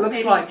it looks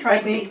Maybe like he's trying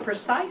to be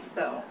precise,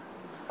 though.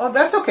 Oh,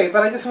 that's okay,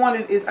 but I just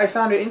I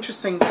found it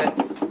interesting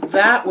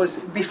that was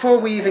before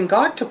we even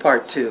got to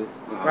part two,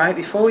 right?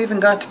 Before we even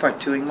got to part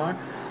two, Ingmar,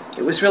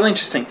 it was really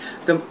interesting.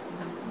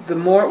 The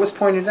more it was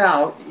pointed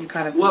out, you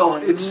kind of Well,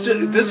 it's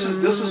just, this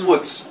is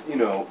what's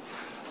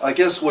I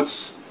guess what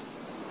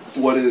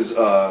is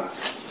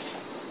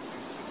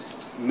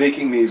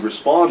making me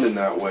respond in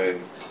that way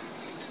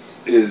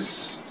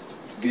is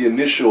the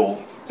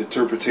initial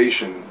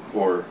interpretation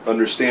or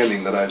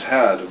understanding that I've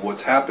had of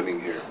what's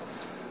happening here.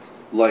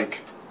 Like,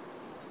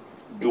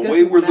 the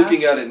way we're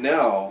looking at it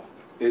now,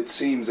 it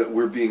seems that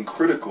we're being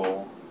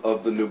critical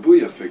of the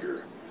Nobuya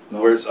figure,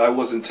 whereas I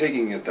wasn't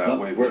taking it that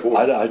way before.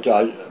 I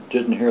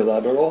didn't hear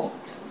that at all.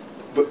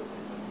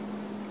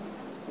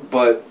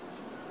 But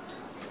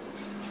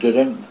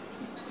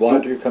why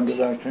do you come to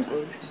that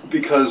conclusion?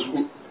 Because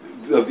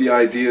of the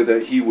idea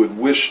that he would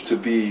wish to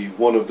be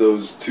one of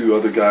those two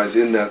other guys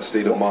in that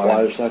state of mind.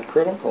 Why is that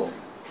critical?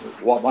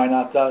 Why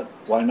not that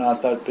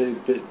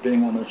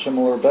being on a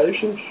similar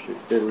basis?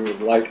 He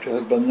would like to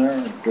have been there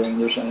and doing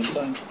the same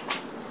thing.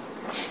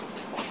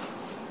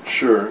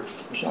 Sure.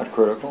 It's not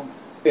critical.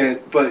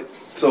 But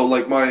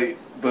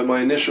my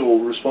initial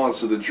response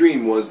to the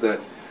dream was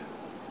that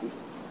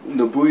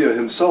Nobuya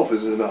himself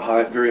is in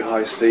a very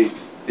high state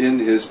in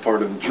his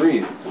part of the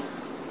dream.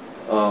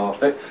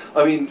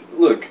 I mean,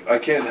 look, I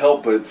can't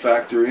help but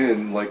factor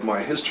in like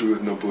my history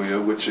with Nobuya,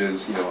 which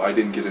is, I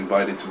didn't get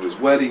invited to his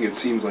wedding. It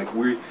seems like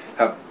we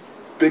have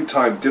big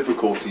time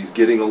difficulties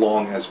getting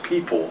along as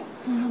people,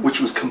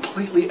 which was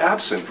completely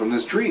absent from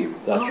this dream.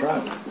 That's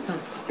right.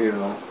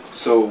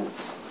 So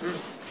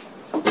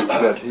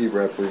what he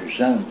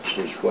represents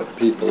is what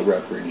people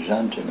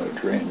represent in a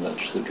dream.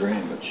 That's the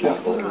dream. It's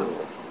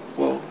unbelievable.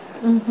 Well,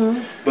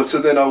 but so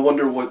then I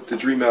wonder what the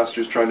Dream Master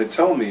is trying to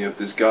tell me if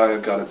this guy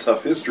I've got a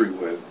tough history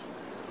with,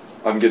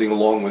 I'm getting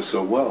along with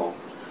so well.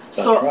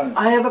 That's so right.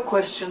 I have a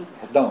question.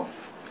 No.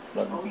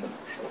 Let me finish.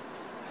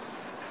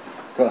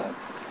 Go ahead.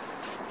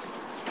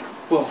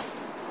 Well,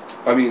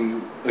 I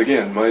mean,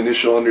 again, my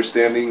initial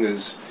understanding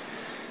is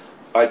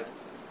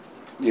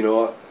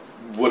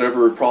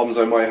whatever problems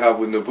I might have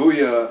with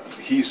Nobuya,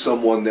 he's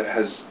someone that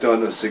has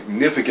done a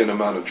significant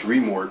amount of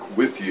dream work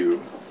with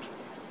you.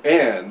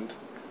 And,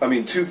 I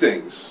mean, two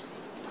things.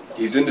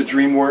 He's into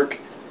dream work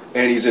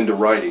and he's into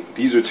writing.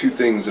 These are two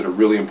things that are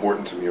really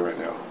important to me right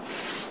now.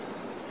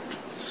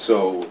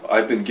 So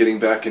I've been getting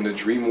back into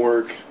dream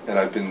work, and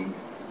I've been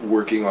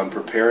working on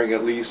preparing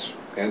at least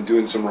and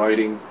doing some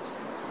writing,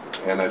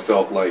 and I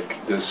felt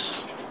like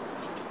this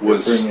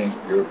was...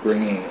 You're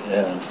bringing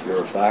in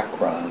your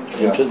background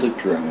into the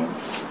dream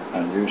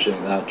and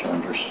using that to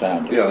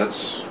understand it. Yeah,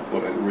 that's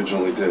what I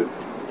originally did.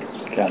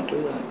 You can't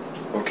do that.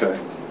 Okay.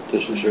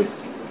 This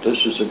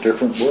is a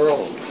different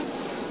world.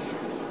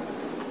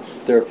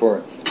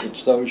 Therefore,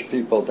 it's those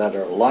people that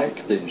are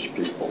like these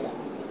people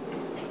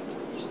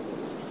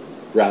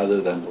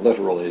rather than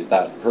literally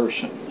that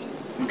person.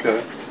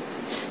 Okay.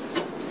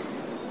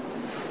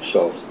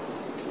 So,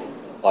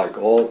 like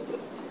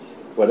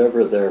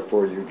whatever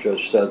therefore you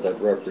just said that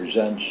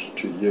represents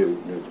to you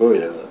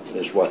Nobuya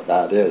is what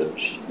that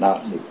is,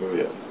 not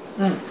Nobuya.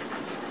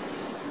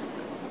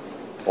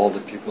 All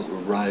the people who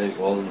write,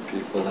 all the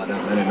people that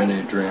have many,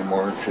 many dream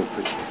work,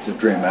 the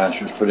Dream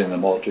Master's putting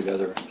them all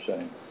together and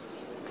saying,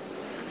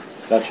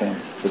 that's him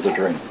for the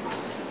dream.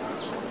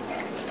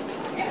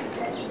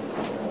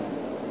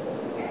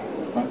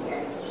 Right?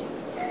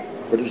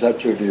 What does that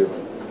do to you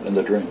in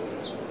the dream?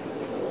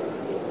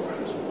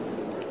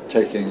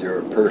 Taking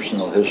your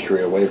personal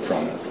history away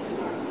from it.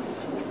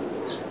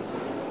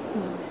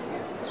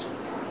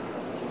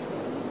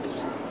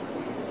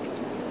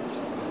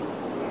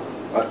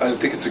 I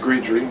think it's a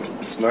great dream.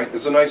 It's nice.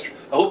 It's a nice.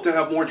 I hope to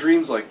have more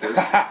dreams like this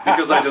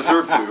because I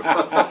deserve to.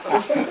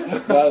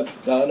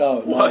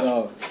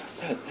 No.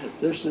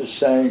 This is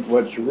saying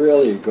what's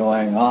really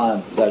going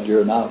on that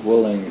you're not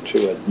willing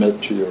to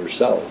admit to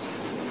yourself.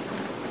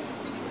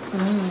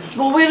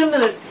 Well, wait a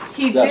minute.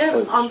 He Yes, did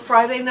please. on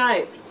Friday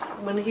night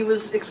when he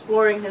was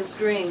exploring his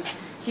dream.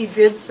 He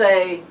did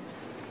say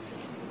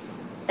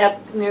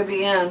near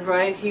the end,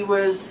 right? He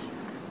was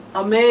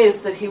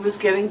amazed that he was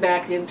getting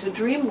back into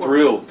dream work.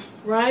 Thrilled.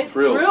 Right?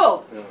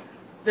 Thrilled. Yeah.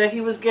 That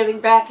he was getting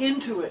back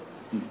into it.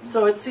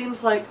 So it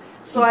seems like,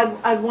 so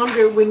I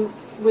wonder when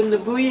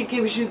Nobuya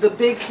gives you the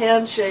big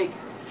handshake,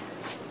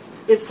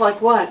 it's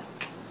like what?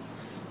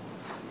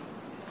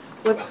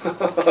 What?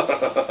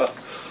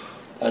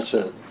 That's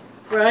it.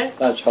 Right?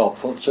 That's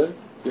helpful, see?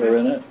 You're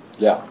in it?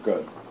 Yeah,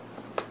 good.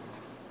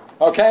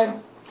 Okay?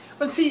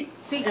 But see,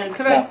 And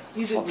could I?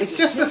 you It's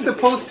just the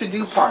supposed to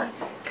do part,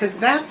 because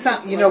that's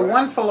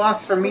one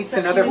philosopher meets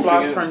another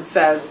philosopher and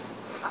says,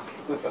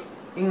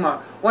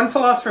 Ingmar, one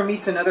philosopher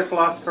meets another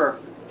philosopher,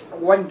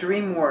 one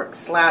dreamwork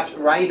 /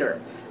 writer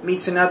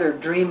meets another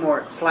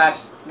dreamwork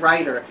 /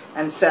 writer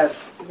and says,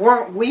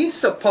 weren't we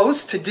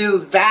supposed to do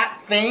that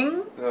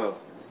thing? Oh.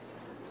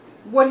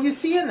 What do you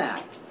see in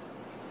that?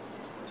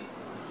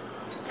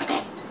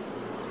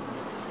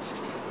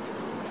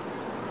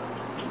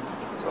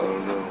 I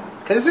don't know.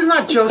 Because this is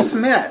not Joe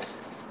Smith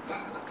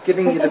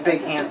giving you the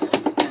big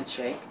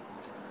handshake.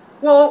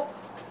 Well,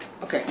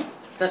 okay,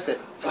 that's it.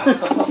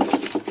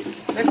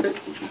 That's it.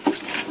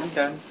 I'm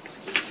done.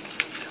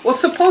 Well,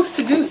 supposed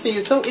to do, see,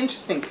 is so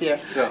interesting, Pierre.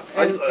 Yeah,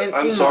 And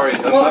I'm sorry.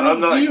 well, I'm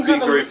not do you being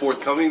have a- very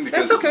forthcoming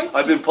because That's okay.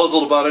 I've been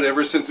puzzled about it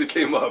ever since it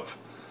came up.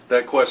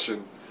 That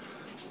question.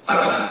 Do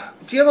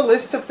you have a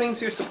list of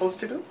things you're supposed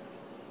to do?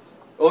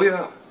 Oh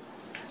yeah.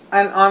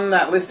 And on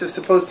that list of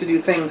supposed to do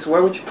things,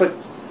 where would you put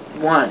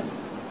one?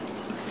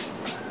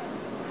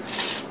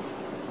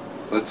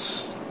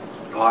 Let's.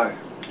 Hi.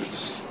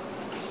 It's.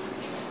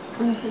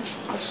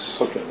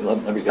 Okay,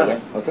 let me get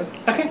it. Okay.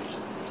 Okay.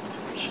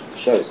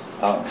 So,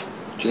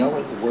 do you know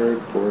what the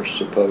word for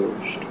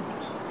supposed?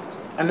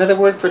 Another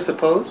word for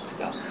supposed?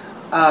 Yeah.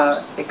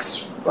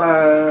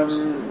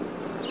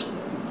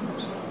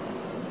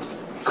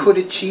 Could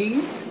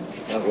achieve?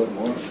 What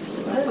more?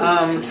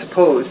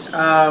 Supposed.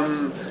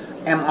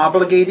 Am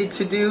obligated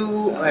to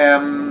do,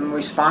 am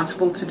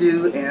responsible to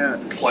do,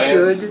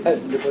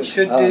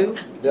 should do.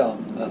 Yeah.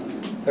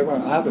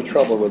 Everyone, I have a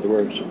trouble with the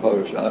word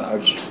suppose.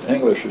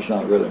 English is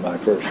not really my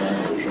first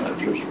language. I'm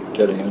just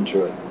getting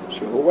into it.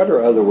 So what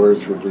are other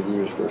words would you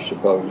use for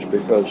suppose?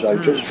 Because I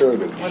just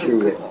heard a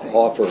few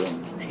offer.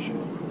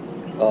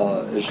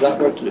 Is that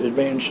what it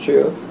means to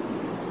you?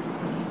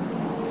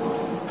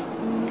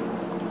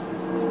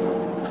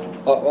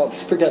 Oh, well,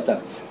 forget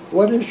that.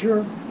 What is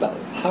your,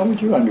 how would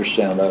you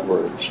understand that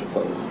word,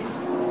 suppose?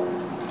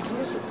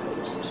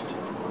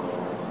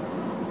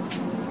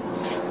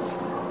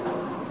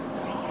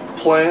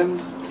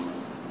 Planned,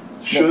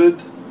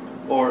 should,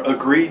 or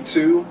agreed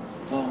to.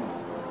 Oh.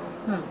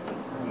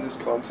 In this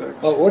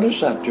context. Well, what does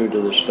that do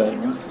to the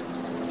statement?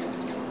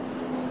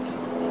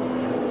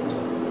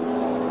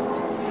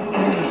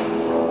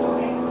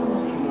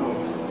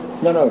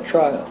 No,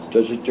 try it.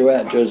 Does it do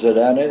it? Does it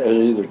end it? It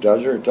either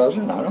does or it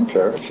doesn't. I don't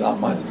care. It's not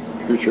mine.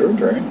 It's your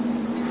dream.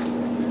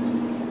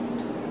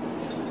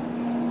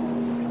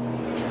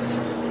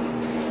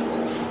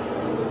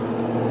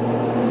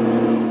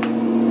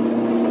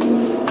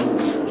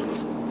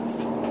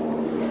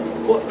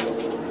 Well,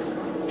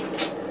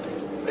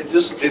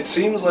 it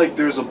seems like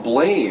there's a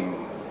blame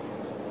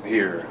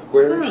here.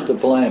 Where's the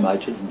blame? I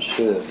didn't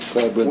see it.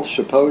 But with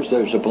suppose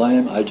there's a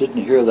blame, I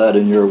didn't hear that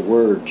in your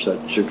words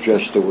that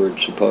suggest the word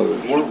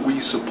suppose. Weren't we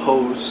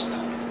supposed,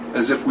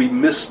 as if we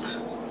missed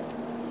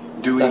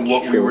doing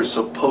what we were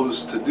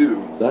supposed to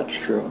do? That's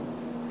true.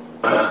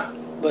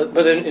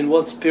 But in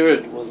what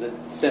spirit was it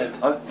said?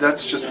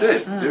 That's just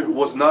it. It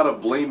was not a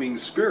blaming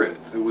spirit.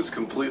 It was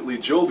completely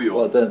jovial.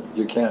 Well, then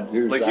you can't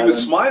use like that. He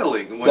was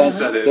smiling when he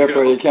said it.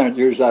 Therefore, you can't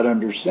use that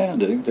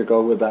understanding to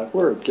go with that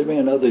word. Give me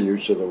another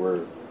use of the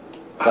word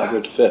that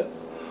would fit.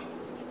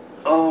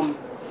 A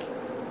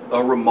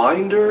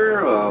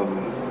reminder.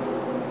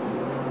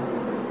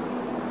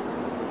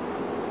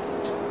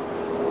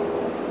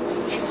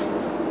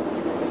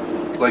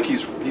 Like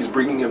he's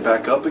bringing it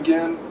back up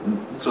again,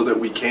 so that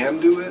we can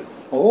do it.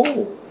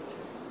 Oh,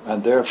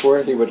 and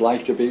therefore he would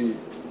like to be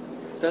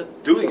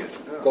doing it.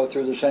 Yeah. Go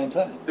through the same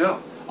thing. Yeah.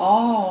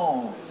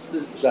 Oh,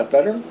 is that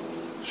better?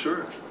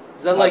 Sure.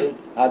 Is that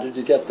how did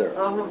you get there?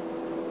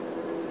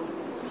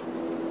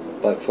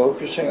 By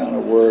focusing on a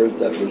word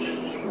that was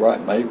right,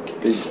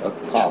 might be a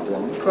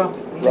problem,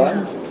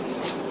 right?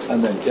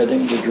 And then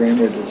getting the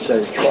dreamer to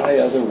say, try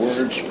other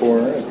words for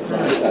it,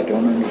 right? I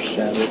don't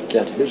understand it.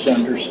 Get his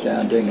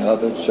understanding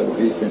of it so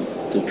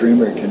the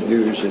dreamer can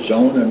use his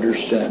own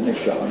understanding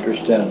to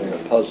understand a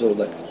puzzle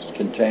that's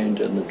contained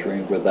in the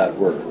dream with that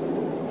word.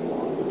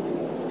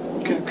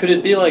 Could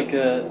it be like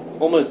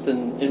almost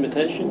an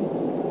invitation?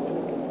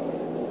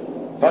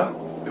 Yeah,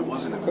 it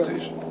was an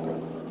invitation.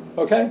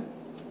 Okay.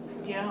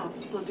 Yeah,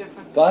 it's so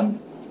different. Fun?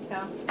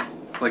 Yeah.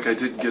 Like I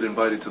didn't get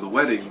invited to the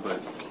wedding, but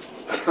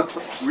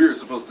we were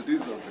supposed to do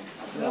something.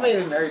 Well, they've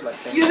been married like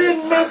 10 You years.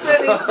 didn't miss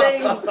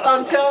anything,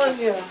 I'm telling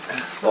you.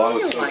 Oh, I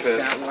was so like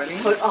pissed. that wedding.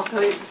 But I'll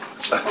tell you,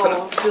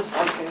 just,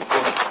 okay.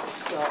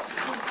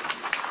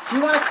 Do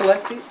you want to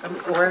collect it?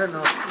 Or I don't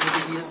know,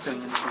 maybe he is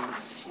doing anything.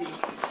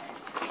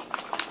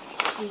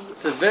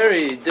 It's a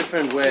very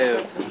different way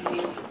of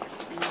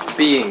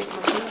being.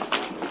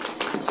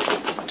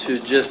 To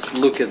just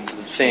look at the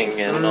thing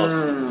and not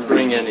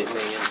bring anything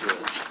into it.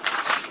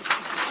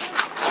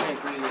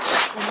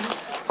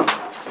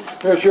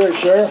 Here's yours,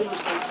 sir.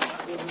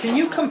 Can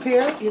you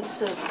compare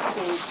It's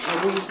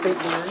Nobuya State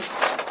and yours?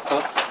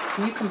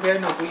 Can you compare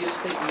Nobuya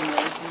State and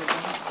yours in your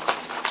dream?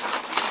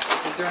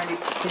 Is there any,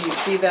 can you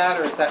see that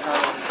or is that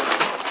not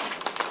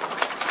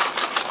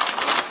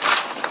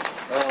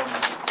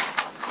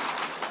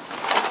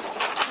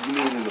You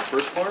mean in the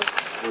first part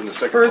or in the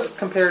second First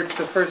compared to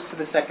the first to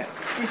the second.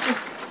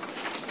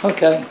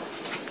 Okay.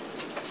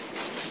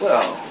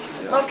 Well,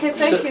 yeah. Okay,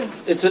 thank you.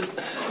 It's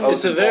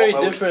a very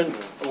different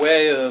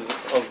way of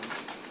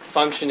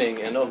functioning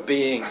and of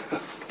being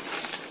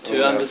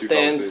to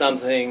understand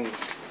something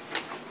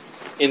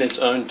in its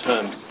own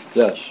terms.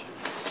 Yes.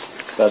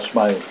 That's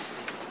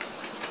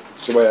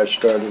the way I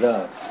started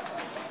out.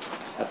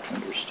 Have to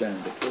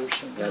understand the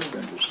person, have to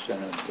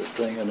understand the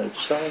thing in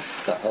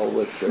itself. To hell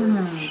with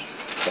theirs.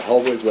 To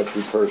hell with what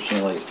you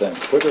personally think.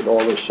 Put it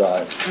all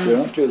aside. If you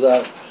don't do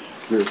that,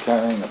 you're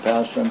carrying a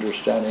past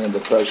understanding in the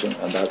present,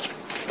 and that's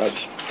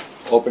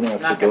opening up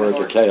the Knocking door the to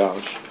door.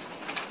 chaos.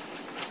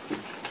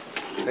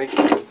 Thank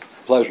you.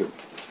 Pleasure.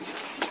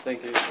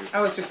 Thank you.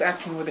 I was just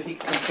asking whether he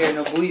could compare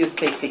Nobuya's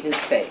state to his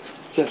state.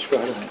 Yes, go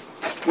ahead.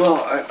 Well,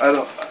 I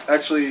don't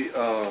actually.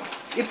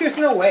 If there's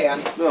no way,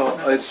 I'm. No,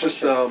 I'm it's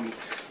just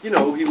you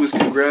know, he was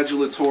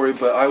congratulatory,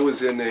 but I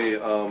was in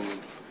a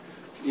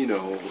you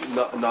know,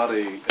 not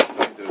a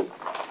kind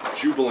of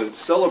jubilant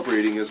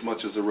celebrating as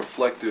much as a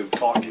reflective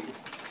talking,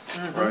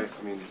 right?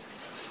 I mean.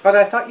 But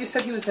I thought you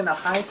said he was in a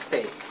high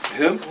state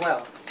Him? as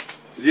well.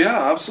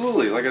 Yeah,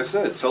 absolutely. Like I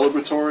said,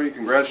 celebratory,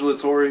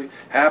 congratulatory,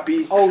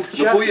 happy. Oh,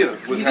 just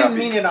Nabuya was you happy. didn't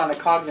mean it on a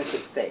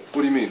cognitive state.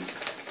 What do you mean?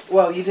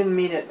 Well, you didn't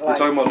mean it We're like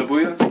talking about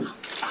Nabuya?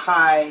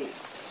 high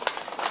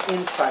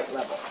insight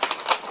level.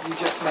 You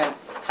just meant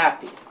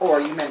happy, or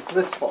you meant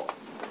blissful,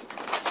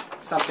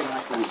 something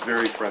like It was that.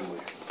 very friendly.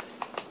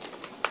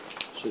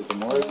 See, the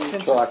more you're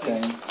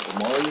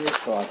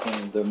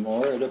talking, the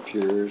more it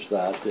appears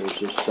that there's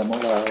a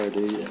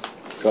similarity.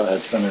 Go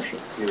ahead, finish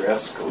it. You're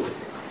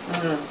escalating.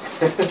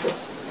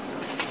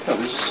 Yeah,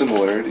 there's a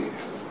similarity.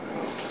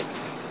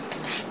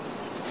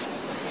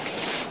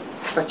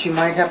 But you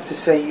might have to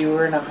say you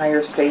were in a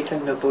higher state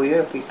than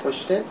Nobuya if we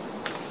pushed it.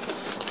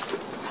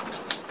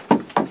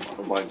 I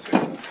don't mind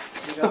saying that.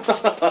 You don't?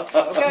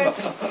 Okay.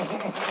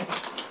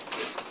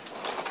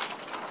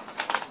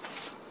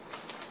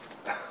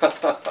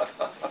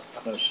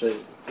 Let's see.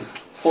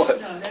 What?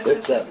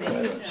 If that, wait a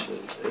minute, see,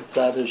 if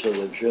that is a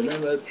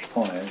legitimate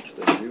point,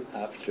 then you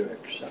have to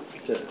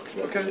accept it,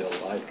 whether Okay. you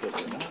like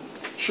it or not.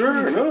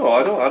 Sure, no,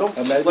 I don't,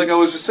 And maybe- like I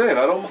was just saying,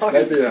 I don't mind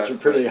Maybe that. it's a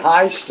pretty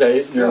high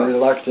state and you're Yeah.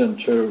 reluctant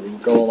to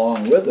go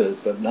along with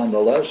it, but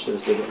nonetheless,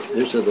 is it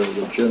a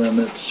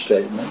legitimate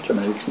statement to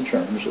make in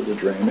terms of the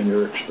dream and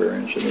your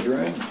experience in the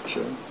dream? So,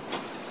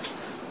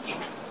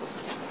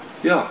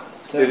 Yeah,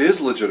 it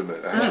is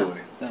legitimate,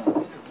 actually. yeah.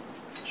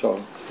 So,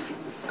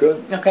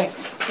 good. Okay.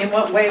 In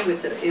what way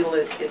is it a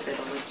legitimate?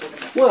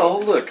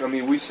 Well, look, I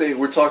mean,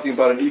 we're talking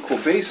about an equal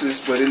basis,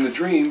 but in the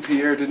dream,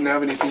 Pierre didn't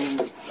have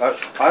anything.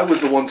 I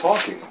was the one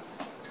talking,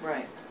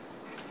 Right.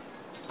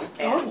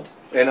 And,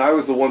 and I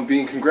was the one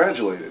being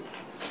congratulated.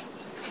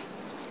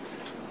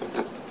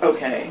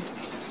 okay,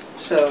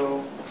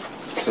 so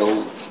So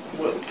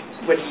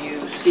what do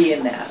you see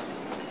in that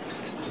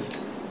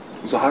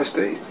it was a high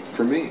state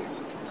for me,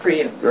 for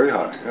you? very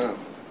high. Yeah.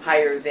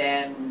 Higher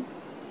than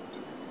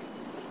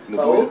Nabuya.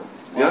 both?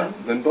 Yeah, One?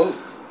 then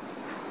both.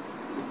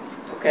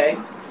 Okay.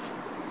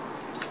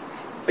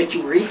 But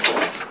you were equal.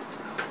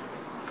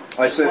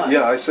 I said, What?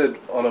 yeah, I said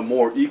on a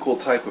more equal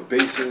type of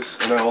basis,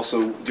 and I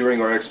also,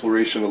 during our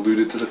exploration,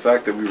 alluded to the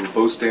fact that we were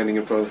both standing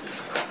in front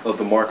of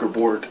the marker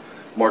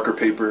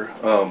paper,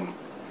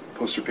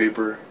 poster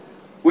paper,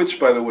 which,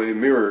 by the way,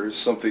 mirrors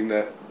something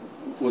that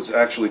was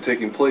actually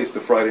taking place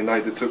the Friday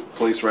night that took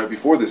place right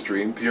before this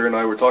dream. Pierre and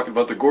I were talking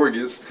about the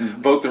Gorgias,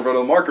 both in front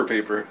of the marker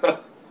paper.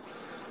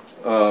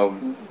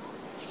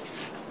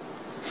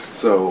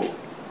 So,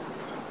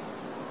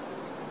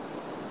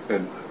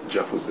 and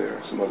Jeff was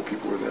there, some other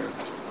people were there.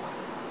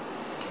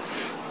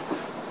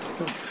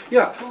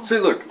 Yeah, see,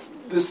 look,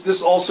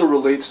 this also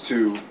relates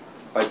to,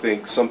 I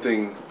think,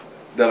 something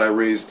that I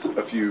raised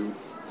a few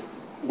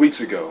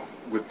weeks ago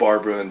with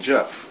Barbara and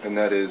Jeff, and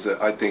that is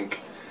that I think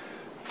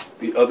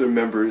the other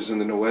members in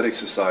the Noetic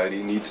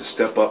Society need to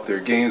step up their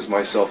games,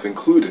 myself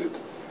included,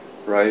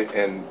 right?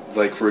 And,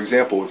 like, for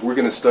example, if we're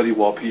going to study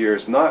while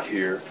Pierre's not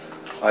here,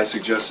 I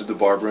suggested to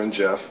Barbara and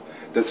Jeff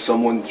that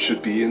someone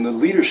should be in the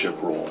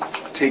leadership role.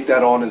 Take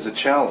that on as a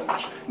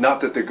challenge.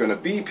 Not that they're going to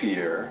be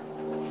Pierre,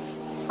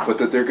 but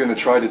that they're going to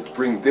try to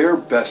bring their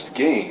best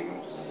game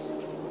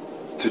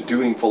to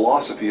doing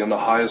philosophy in the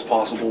highest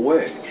possible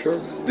way. Sure.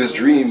 This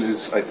dream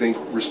is, I think,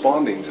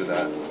 responding to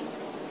that.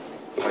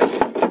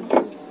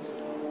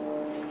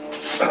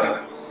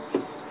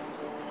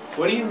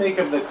 What do you make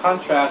of the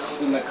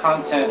contrast in the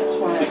content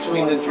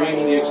between the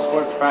dream you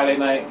explored Friday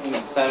night and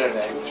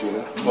Saturday?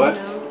 Regina? What?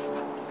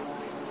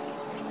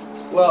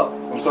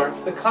 Well, I'm sorry?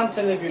 the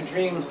content of your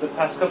dreams, the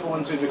past couple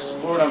ones we've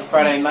explored on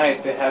Friday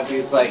night, they have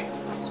these, like,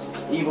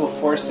 evil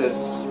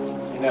forces,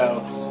 you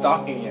know,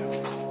 stalking you.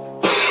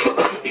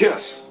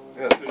 Yes.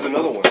 Yeah, there's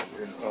another one.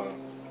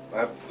 I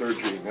have a third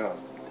dream, yeah.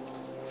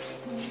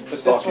 But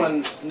Stalking. this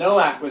one's no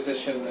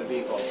acquisition of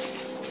evil.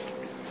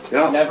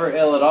 Yeah. Never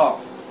ill at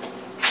all.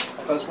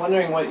 I was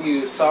wondering what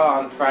you saw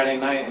on Friday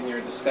night in your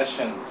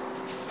discussion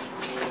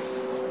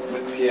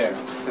with Pierre.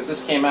 Because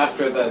this came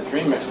after the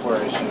dream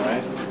exploration,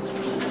 right?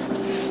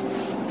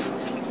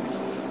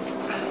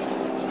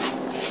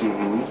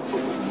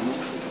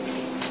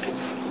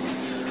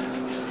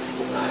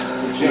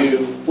 Did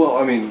you... Well,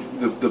 I mean,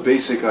 the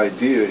basic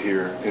idea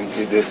here, and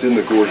it's in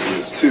the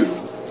Gorgias too,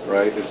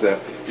 right, is that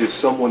if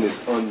someone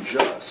is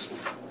unjust,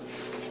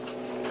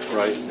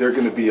 right, they're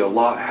going to be a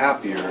lot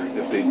happier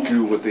if they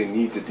do what they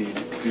need to do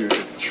to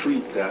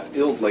treat that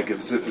ill, like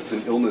as if it's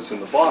an illness in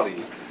the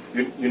body.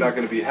 You're not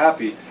going to be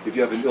happy if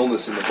you have an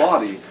illness in the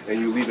body and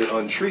you leave it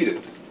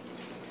untreated.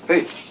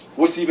 Hey,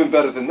 what's even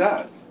better than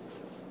that?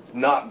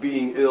 Not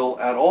being ill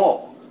at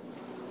all.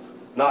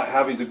 Not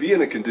having to be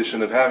in a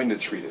condition of having to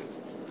treat it.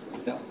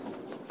 Yeah.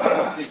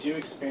 Did you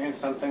experience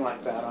something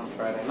like that on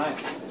Friday night?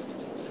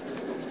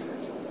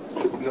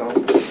 No.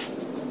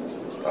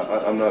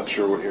 I'm not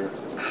sure what you're...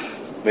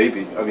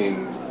 Maybe. I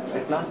mean...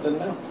 If not, then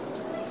no.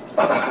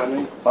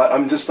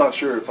 I'm just not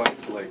sure if I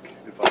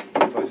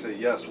say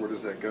yes, where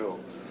does that go?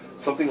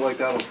 Something like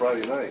that on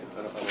Friday night.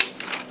 I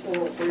don't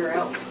Or where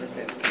else if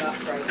it's not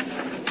Friday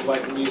night? So I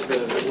can use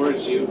the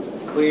words you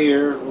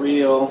clear,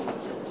 real.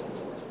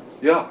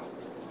 Yeah.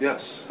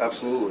 Yes,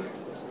 absolutely.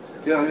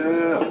 Yeah,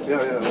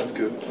 that's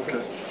good.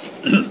 Okay.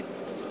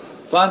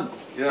 Fun?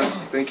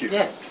 Yes, thank you.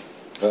 Yes.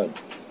 Good.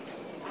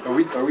 Are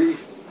we going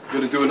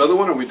to do another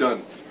one, or are we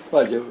done?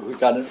 Well, who's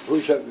got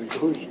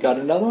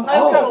another one?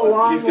 I've got a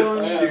long She's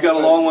one. got a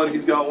long one,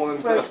 he's got one.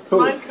 But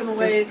mine can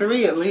There's wait.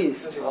 3 at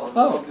least.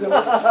 Oh.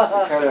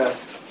 Kind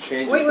of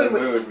changes the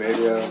mood,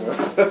 maybe. I don't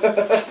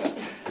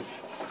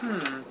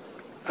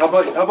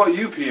know. How about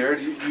you, Pierre?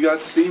 You got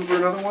steam for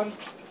another one?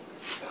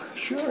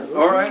 Sure.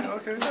 All right,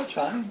 okay. That's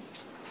fine.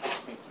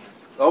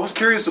 I was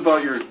curious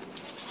about your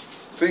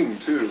thing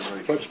too.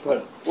 Like,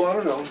 What? well, I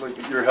don't know,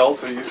 like your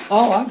health. Are you?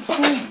 Oh, I'm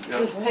fine.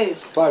 His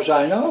pace. As far as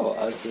I know.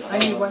 I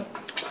need one.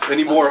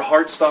 Any more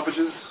heart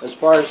stoppages? As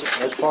far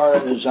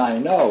as I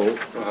know,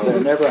 there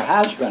never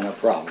has been a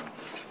problem.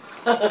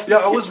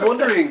 Yeah, I was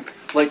wondering,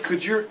 like,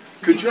 could your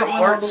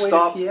heart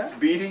stop Pierre?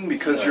 beating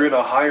because you're in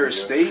a higher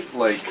state,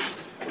 like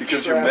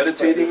because you're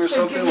meditating or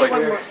something? give me Like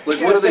one more.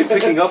 what are they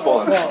picking up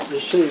on? Well, you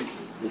see,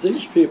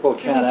 these people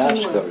can't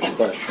ask those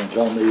questions.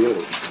 Only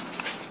you.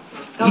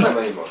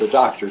 The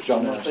doctors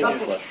don't ask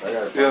those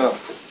questions. Yeah.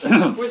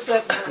 Where's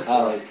that?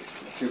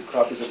 2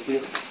 copies of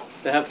Pierre?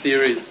 They have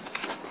theories.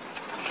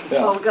 Oh,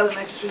 Yeah. we got an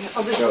extra.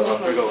 Oh, this Here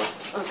one. we go.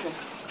 Okay.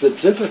 The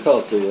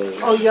difficulty is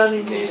Oh,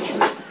 Yanni.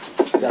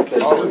 that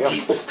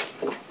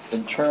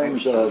in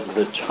terms of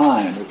the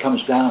time, it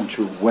comes down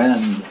to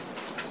when.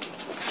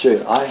 See,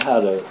 I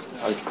had in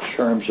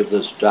terms of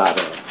this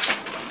data,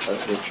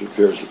 which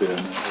appears to be a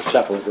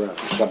cephalograph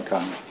of some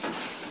kind,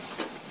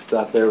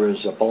 that there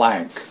is a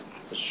blank,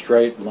 a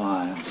straight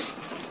line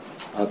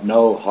of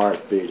no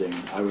heart beating.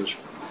 I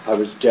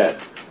was dead.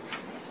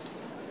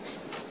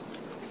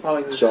 While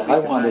he was So I asleep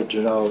at wanted night.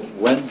 to know,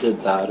 when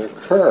did that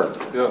occur,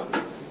 Yeah.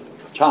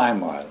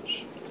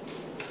 time-wise?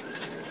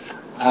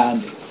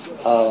 And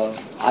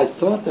I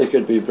thought they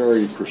could be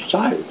very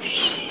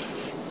precise,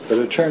 but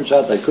it turns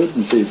out they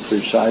couldn't be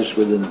precise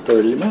within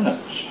 30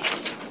 minutes.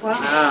 Wow.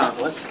 Ah,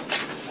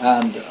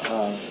 And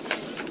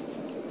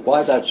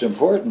why that's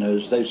important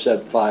is they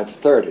said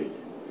 5:30.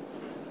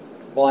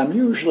 Well, I'm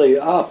usually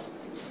up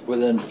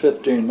within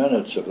 15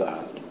 minutes of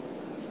that.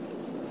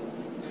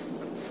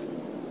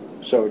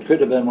 So it could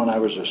have been when I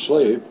was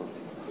asleep,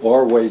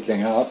 or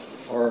waking up,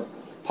 or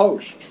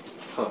post.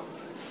 Huh.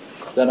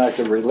 Then I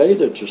could relate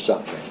it to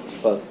something,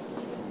 but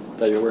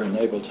they weren't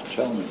able to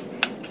tell me.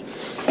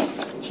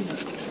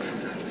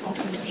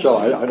 So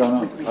I don't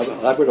know.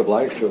 I would have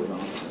liked to have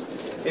known.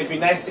 It'd be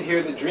nice to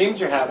hear the dreams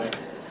you're having.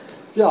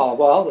 Yeah,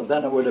 well,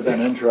 then it would have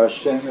been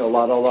interesting. A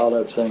lot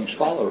of things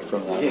followed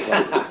from that.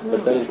 Yeah.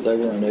 But they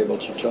weren't able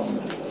to tell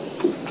me.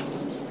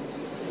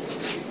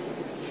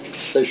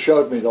 They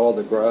showed me all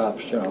the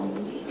graphs, you know.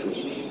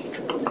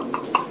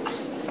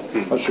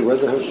 I said,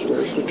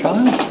 where's the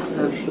time?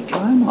 Where's the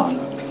time on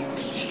it?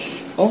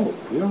 Oh,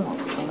 yeah,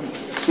 time.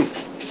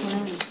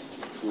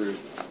 It's weird.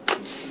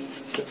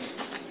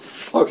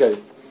 Okay.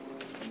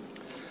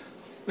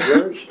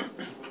 Yours?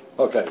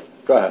 Okay,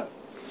 go ahead.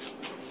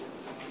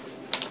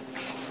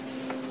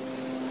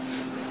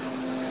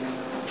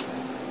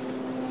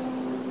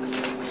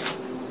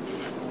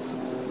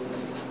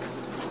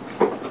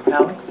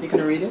 Alex, you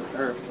gonna read it?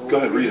 Or Go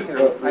ahead, read it.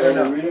 or- I don't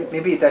know. Read it?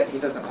 Maybe that he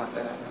doesn't want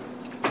that.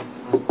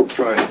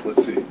 Try it.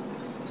 Let's see.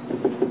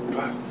 Go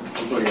ahead.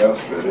 Somebody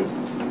else read it.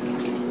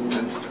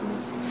 That's true.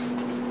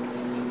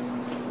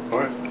 All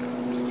right.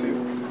 Let's see.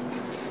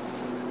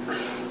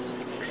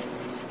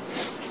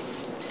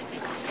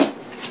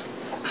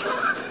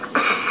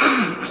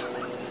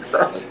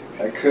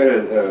 I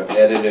could have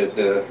edited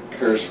the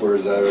curse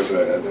words out,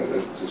 but I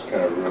just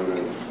kind of wrote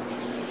it.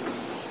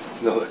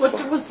 No, that's What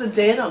fine. was the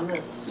date on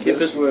this?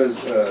 This was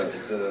the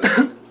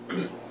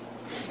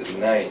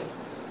 9th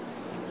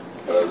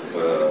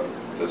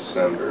of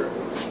December.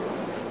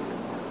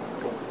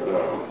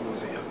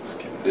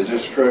 It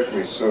just struck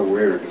me so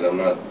weird because I'm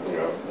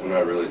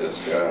not really this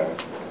guy.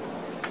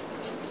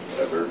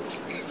 Ever.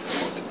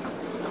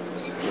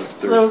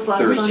 So that was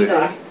last Thursday.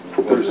 Sunday.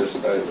 Or just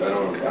I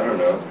don't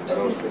know.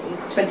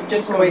 But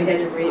just go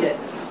ahead and read it.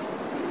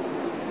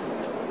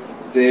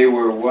 They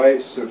were white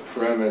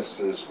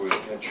supremacists with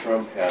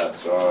Trump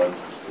hats on.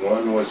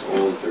 One was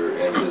older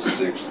in his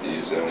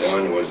 60s and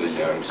one was a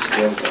young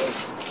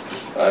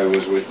skinhead. I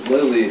was with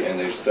Lily and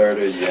they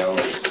started yelling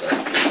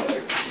something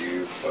like,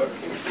 "You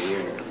fucking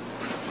beaner."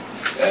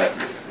 That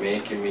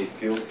making me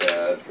feel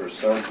bad for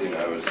something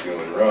I was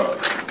doing wrong.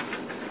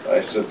 I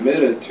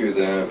submitted to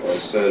them and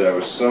said I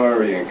was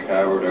sorry and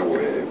cowered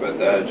away, but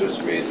that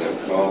just made them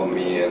call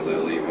me and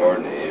Lily more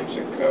names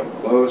and come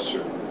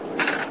closer.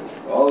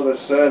 All of a a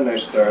sudden I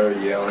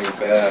started yelling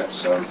back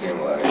something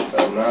like,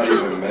 "I'm not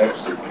even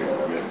Mexican,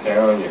 I'm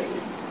Italian,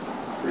 you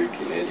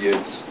freaking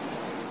idiots."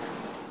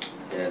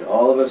 And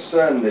all of a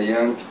sudden the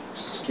young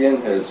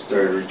skinhead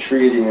started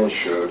retreating and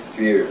showed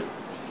fear,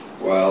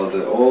 while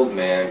the old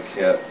man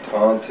kept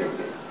taunting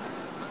me.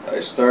 I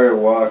started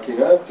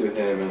walking up to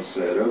him and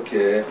said,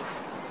 "Okay,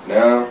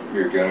 now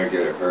you're gonna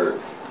get hurt."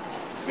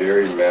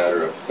 Very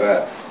matter of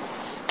fact.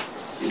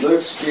 He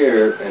looked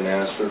scared and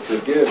asked for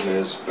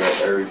forgiveness, but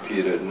I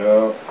repeated,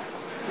 "No,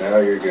 now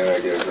you're gonna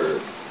get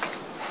hurt."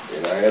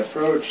 And I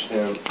approached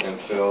him and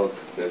felt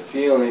a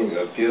feeling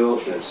of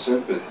guilt and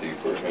sympathy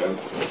for him,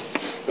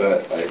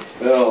 but I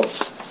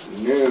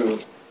knew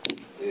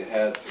it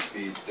had to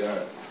be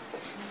done.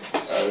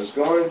 I was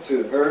going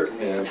to hurt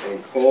him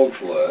in cold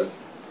blood,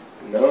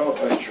 no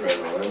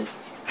adrenaline,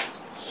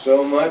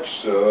 so much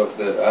so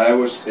that I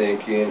was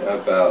thinking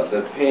about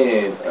the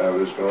pain I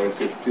was going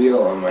to feel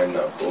on my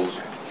knuckles.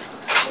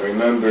 I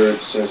remembered,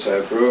 since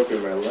I've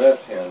broken my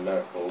left hand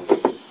knuckles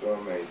so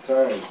many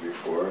times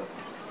before,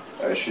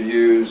 I should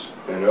use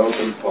an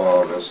open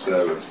palm instead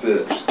of a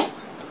fist.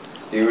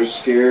 He was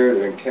scared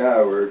and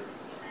coward.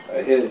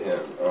 I hit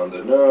him on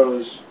the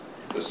nose,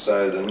 the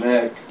side of the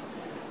neck,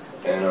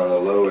 and on the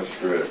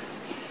lowest rib.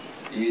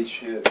 Each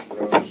hit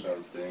broke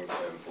something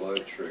and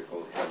blood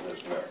trickled from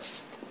his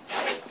mouth.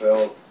 I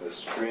felt a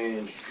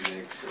strange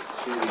mix of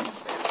pity and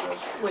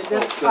justice. Wait,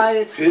 that's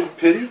piety.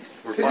 Pity?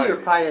 Pity or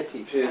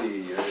piety?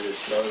 Pity. It's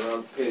spelled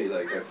wrong, pity,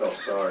 like I felt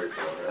sorry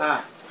for her.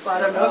 Ah. Well, I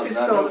don't know if you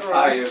spelled it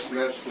wrong.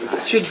 Piousness.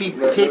 It should be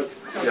pit.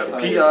 Yeah,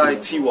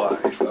 P-I-T-Y.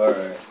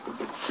 Alright.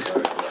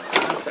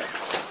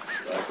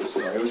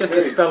 Just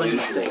a spelling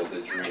mistake. The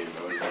dream.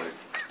 It was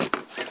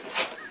like,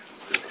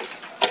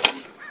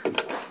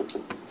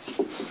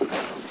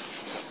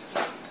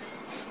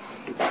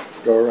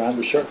 Go around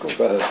the circle.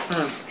 Go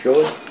ahead.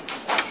 Julie?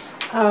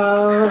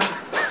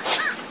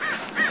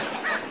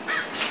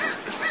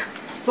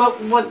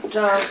 What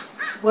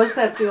was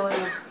that feeling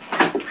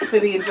of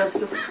pity and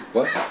justice?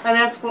 What? And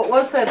ask, what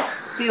was that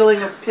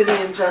feeling of pity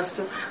and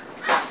justice?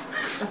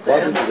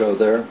 Why did you go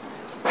there?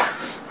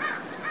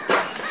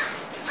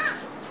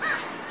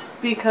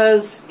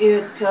 Because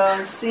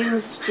it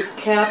seems to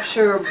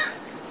capture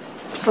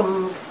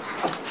some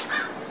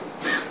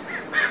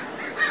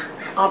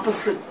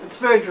opposite. It's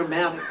very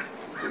dramatic.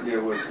 yeah,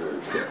 it was very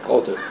good.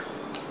 Hold it.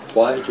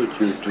 Why did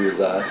you do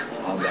that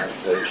on that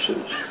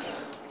basis?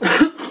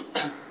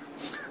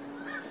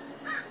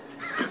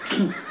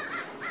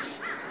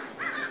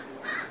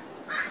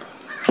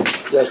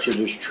 Yes, it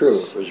is true.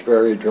 It was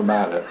very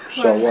dramatic.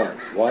 So Right. what?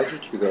 Why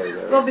did you go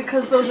there? Well,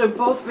 because those are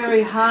both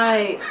very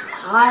high.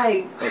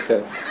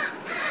 Okay.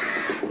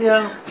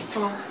 Yeah.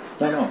 Well,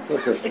 No,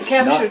 look at it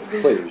captured not,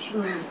 me. please.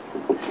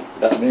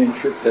 That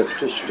means you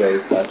picked a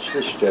state. That's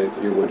the state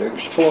you would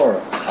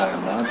explore.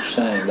 I'm not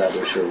saying that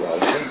is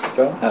irrelevant. You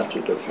don't have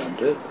to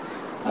defend it.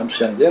 I'm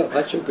saying, yeah,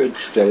 that's a good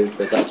state,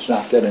 but that's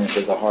not getting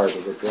to the heart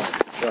of the drug.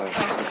 So,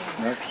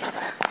 next.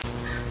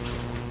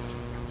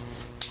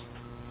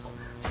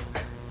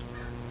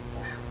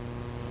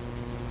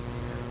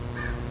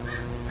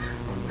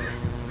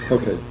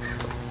 Okay.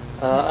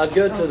 I'd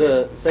go to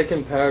the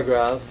second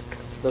paragraph,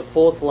 the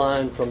fourth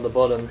line from the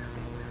bottom,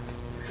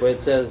 where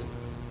it says,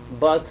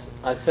 "But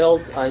I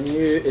felt I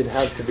knew it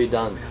had to be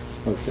done."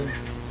 Okay.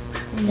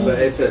 But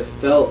I said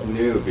felt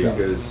new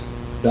because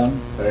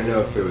Done? I don't know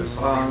if it was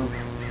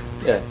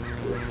Yeah. a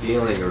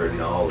feeling or a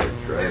knowledge,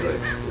 right?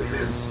 Like it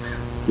was.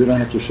 You don't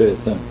have to say a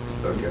thing.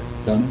 Okay.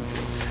 Done?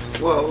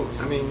 Well,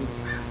 I mean,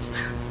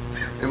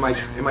 am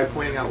I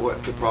pointing out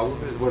what the problem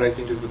is? What I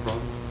think is the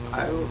problem?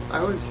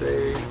 I would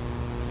say.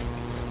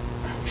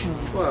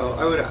 Well,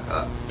 I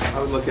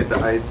would look at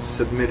that. I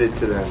submitted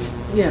to them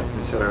Yeah.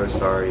 and said I was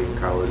sorry and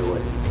cowered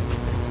away.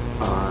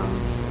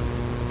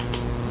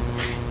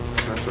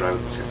 That's what I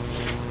would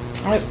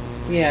say.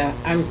 Yeah,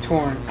 I'm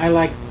torn. I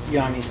like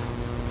Yanni's.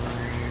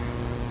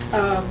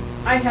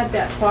 I had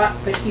that thought,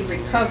 but he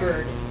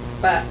recovered.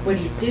 But what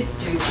he did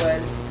do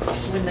was,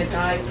 when the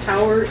guy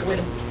cowered, when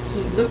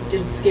he looked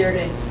and scared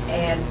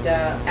and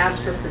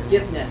asked for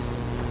forgiveness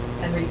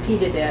and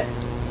repeated it,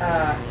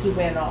 he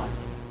went on.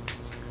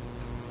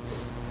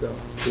 Yeah.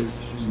 You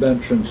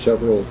mentioned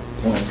several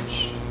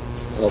points.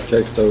 I'll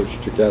take those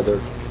together.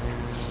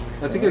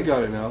 I think I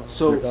got it now.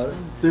 So You got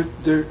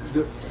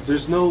it?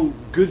 there's no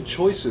good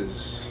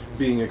choices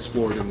being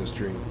explored in this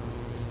dream.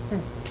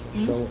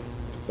 So,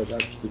 but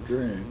that's the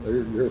dream.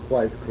 You're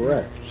quite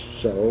correct.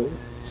 So,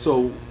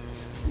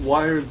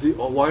 why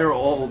are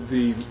all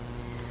the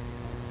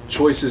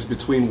choices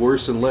between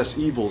worse and less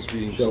evils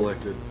being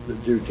selected? Did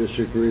you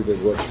disagree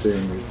with what's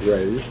being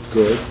raised?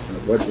 Good.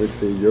 And what would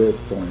be your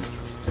point?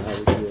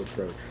 How would you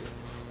approach it?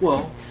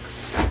 Well,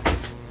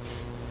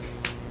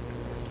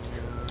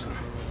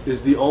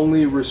 is the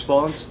only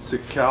response to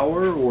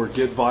cower or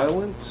get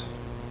violent?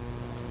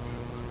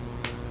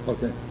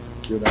 Okay.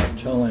 You're not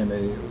telling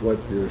me what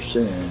you're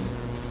seeing.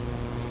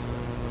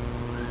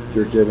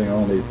 You're giving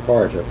only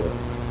part of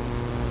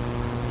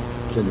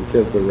it. Can you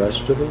give the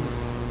rest of it?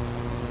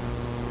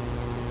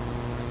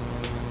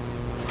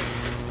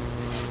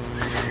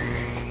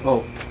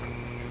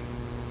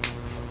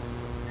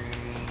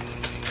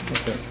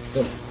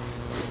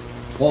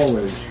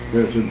 Always,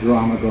 there's a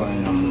drama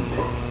going on.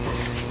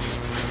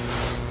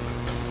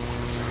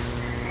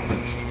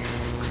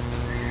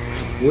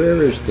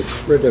 Where is the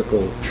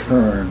critical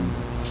turn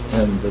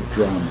in the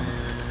drama?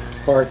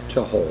 Heart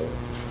to whole.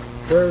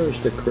 Where is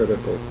the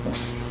critical point?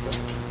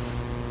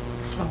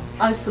 Oh,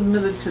 I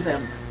submitted to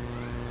them.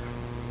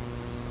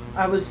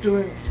 I was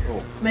doing,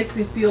 make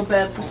me feel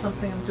bad for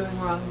something I'm doing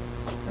wrong.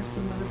 I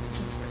submitted to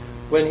them.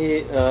 When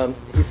he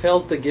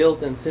felt the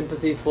guilt and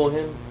sympathy for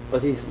him,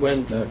 but he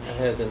went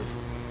ahead and...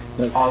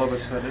 All of a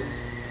sudden,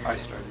 I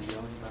started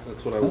yelling back.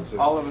 That's what I would say.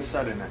 All of a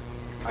sudden,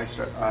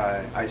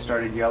 I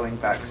started yelling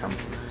back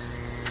something.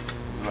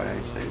 Is what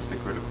I say is the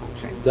critical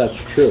change.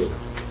 That's true.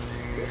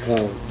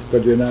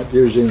 But you're not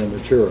using the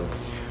material.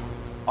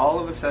 All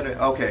of a sudden,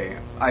 okay,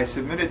 I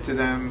submitted to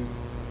them,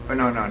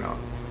 no,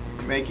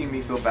 making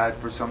me feel bad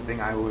for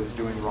something I was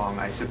doing wrong.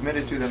 I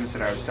submitted to them and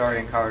said I was sorry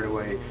and cowered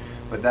away,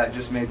 but that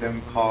just made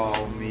them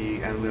call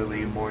me and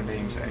Lily more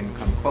names and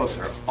come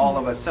closer. All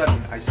of a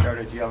sudden, I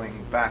started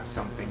yelling back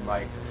something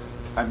like,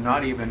 I'm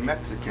not even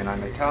Mexican,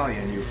 I'm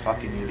Italian, you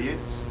fucking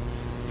idiots.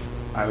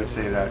 I would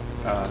say that,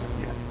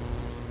 yeah.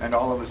 And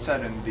all of a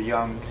sudden, the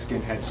young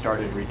skinhead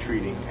started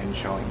retreating and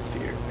showed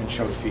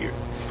fear.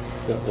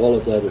 Yeah, all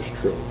of that is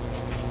true.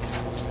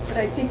 But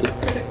I think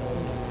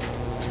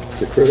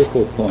the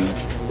critical point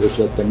is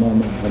at the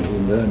moment when he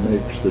then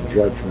makes the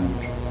judgment,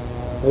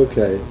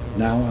 okay,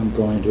 now I'm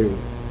going to,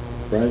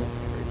 right?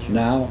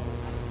 Now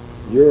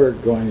you're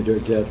going to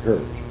get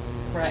hurt.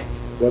 Right.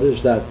 What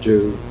does that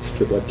do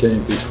to what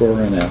came before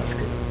and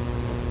after?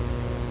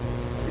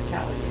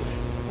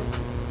 retaliation.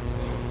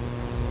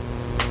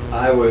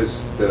 I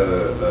was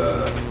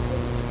the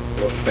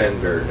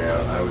offender now.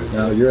 I was.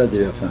 Now you're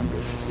the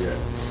offender.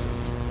 Yes.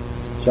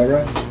 Is that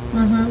right?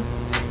 Mm-hmm.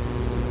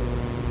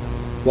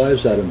 Why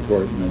is that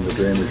important in the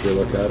dream as you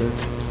look at it,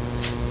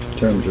 in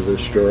terms of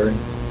this story,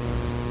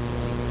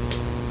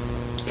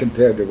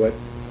 compared to what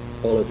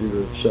all of you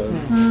have said?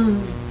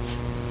 Mm.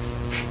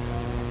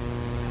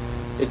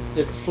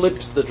 It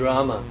flips the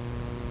drama.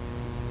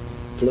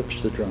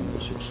 Flips the drama.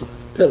 It's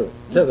pivotal.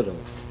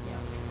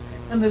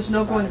 And there's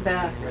no going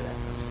back. After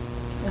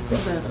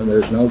that. And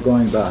there's no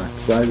going back,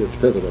 right? It's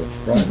pivotal,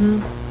 right?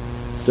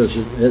 Mm-hmm. Does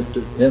it,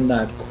 in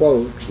that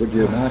quote, would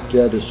you not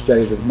get a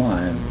state of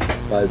mind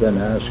by then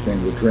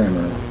asking the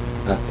dreamer,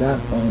 at that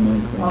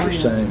moment when you're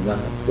saying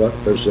that, what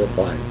was it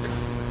like?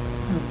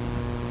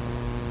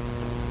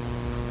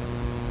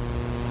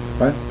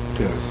 Right?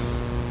 Yes.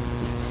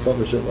 What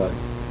was it like?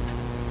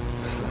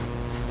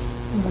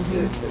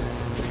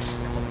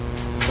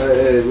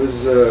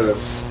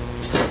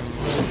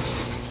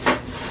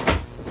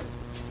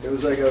 It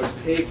was like I was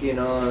taking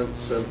on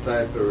some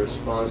type of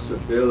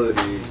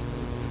responsibility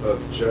of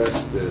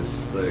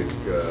justice,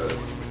 like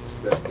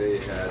that they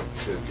had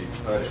to be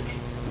punished.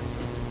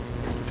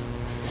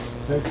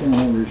 Taking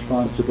on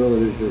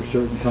responsibility for a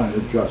certain kind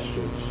of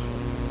justice.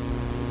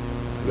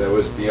 That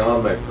was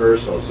beyond my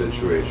personal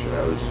situation.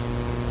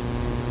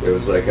 It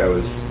was like I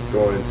was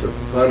going to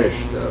punish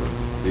them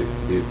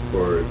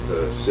for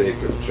the sake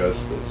of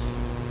justice.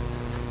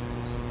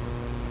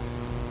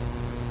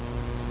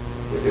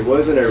 It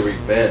wasn't a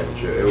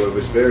revenge. It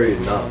was very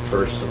not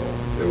personal.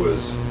 It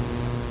was...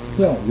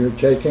 Yeah, you're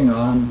taking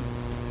on,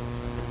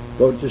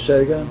 what did you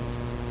say again?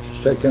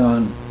 It's taking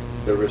on...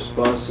 The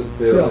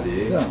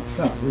responsibility. Yeah,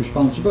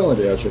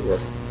 responsibility, as it were.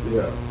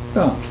 Yeah.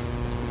 Yeah.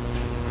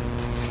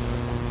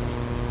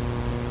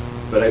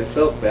 But I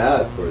felt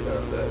bad for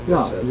them.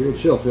 Yeah, you would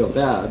still feel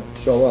bad,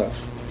 so what?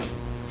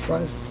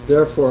 Right?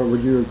 Therefore,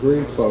 would you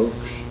agree, folks,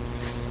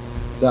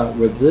 that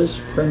with this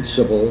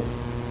principle,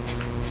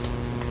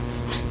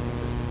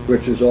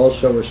 which is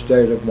also a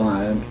state of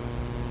mind,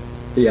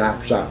 he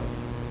acts out.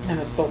 And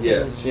a soul.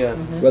 Yes. Yeah.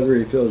 Mm-hmm. Whether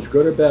he feels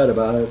good or bad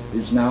about it,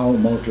 he's now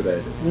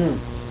motivated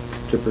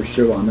to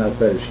pursue on that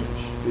basis.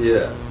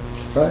 Yeah.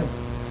 Right?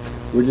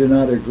 Would you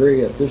not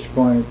agree at this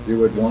point you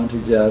would want to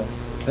get,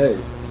 hey,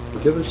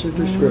 give us a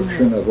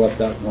description of what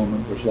that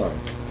moment was like?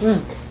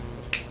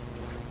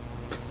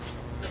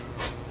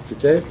 The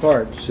gay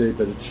part, see,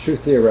 but it's too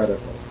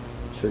theoretical.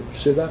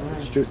 See that?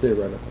 It's too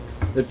theoretical.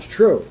 It's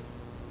true.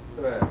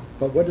 Right.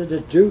 But what did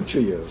it do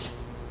to you?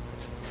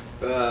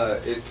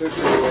 It took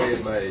away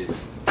my,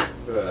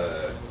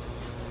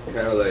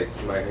 kind of like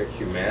my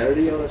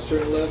humanity on a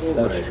certain level.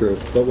 That's true.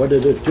 But what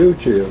did it do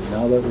to you,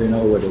 now that we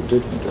know what it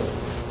didn't do?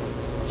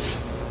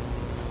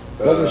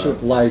 What was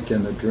it like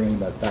in the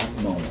dream at that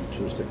moment,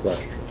 is the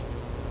question.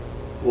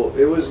 Well,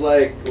 it was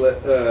like,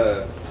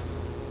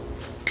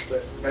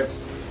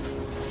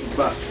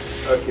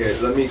 okay,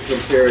 let me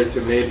compare it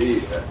to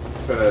maybe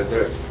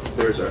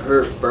there's a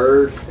hurt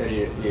bird, and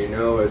you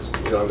know it's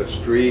on the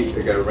street,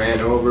 it got ran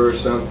over or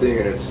something,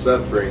 and it's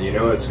suffering, you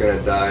know it's going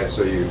to die,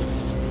 so you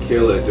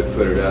kill it to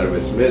put it out of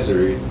its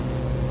misery.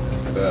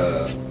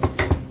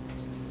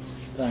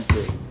 Thank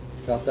you.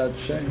 Got that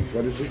saying?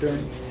 What is he doing?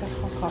 Is that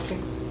called coffee?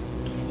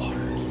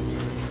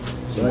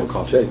 Right?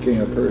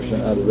 Taking a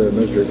person out of their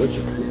misery.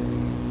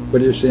 What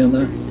do you see in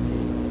there?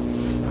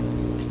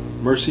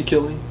 Mercy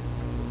killing?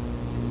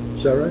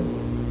 Is that right?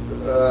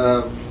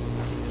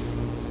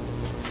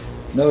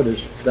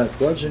 notice that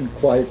wasn't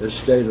quite a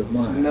state of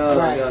mind. No,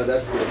 Right. no,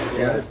 that's good.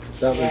 Yeah. Right?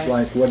 That was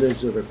like, what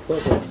is it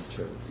equivalent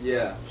to?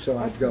 Yeah. So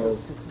I'd go,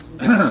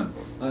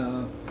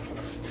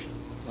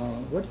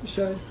 what do you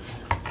say?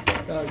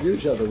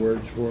 Use other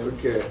words for it.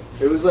 Okay.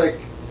 It was like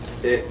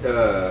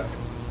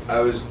I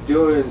was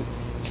doing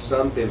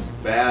something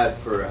bad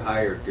for a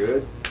higher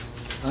good.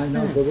 I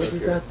know, but what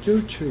did that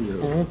do to you?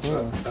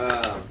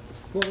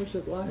 What was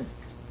it like?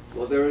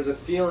 Well, there was a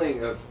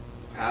feeling of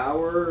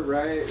power,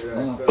 right?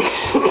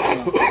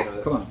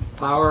 Come on,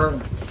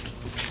 power,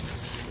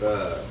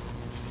 Uh,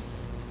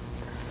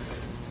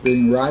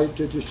 being right,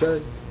 did you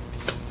say?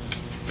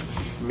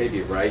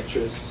 maybe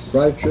righteous.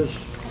 Righteous?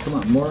 Come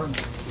on, more.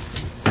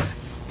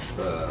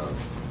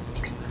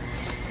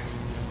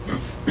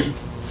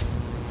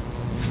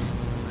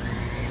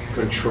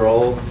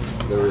 Control.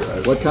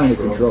 What kind of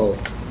control?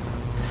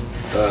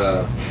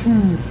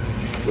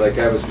 Like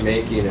I was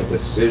making a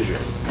decision.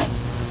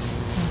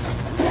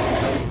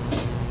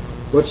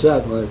 What's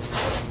that like?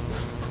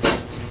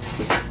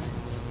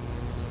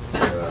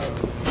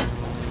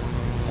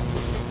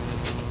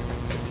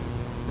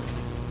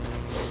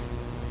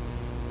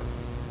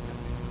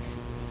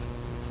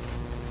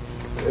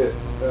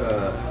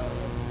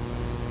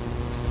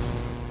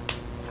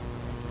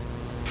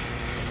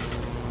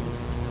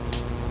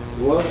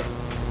 Well,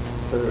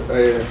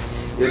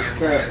 it's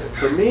kind of,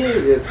 for me,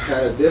 it's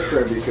kind of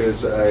different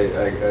because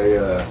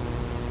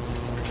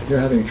You're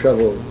having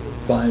trouble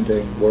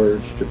finding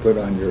words to put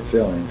on your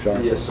feelings,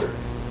 aren't you? yes, sir.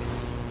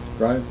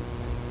 Right?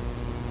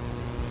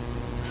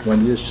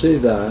 When you see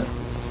that,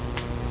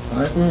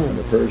 right, when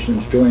the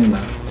person's doing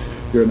that,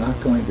 you're not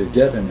going to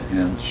get an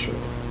answer.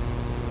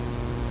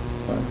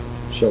 Right?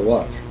 So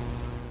watch.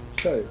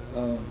 So,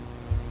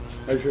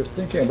 as you're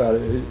thinking about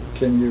it,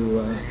 can you,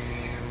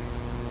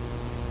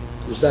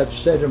 is that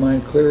state of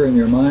mind clear in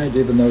your mind,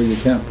 even though you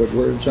can't put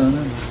words on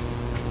it?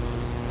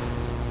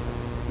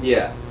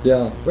 Yeah.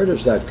 Yeah. Where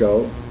does that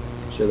go?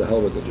 Say the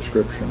hell with the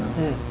description.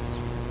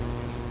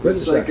 Where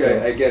It's does like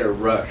that go? I get a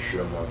rush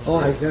almost. Oh,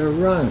 I get a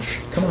rush.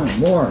 Come on,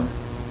 more.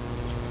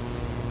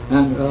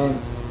 And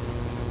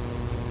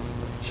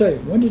say,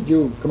 when did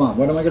you? Come on.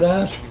 What am I going to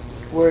ask?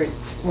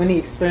 When he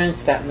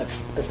experienced that in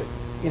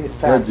his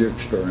Where past. did you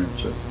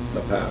experience it in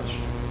the past?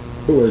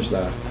 Who is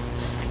that?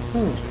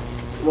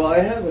 Well, I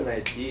have an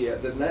idea.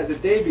 The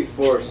day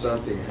before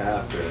something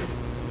happened.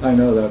 I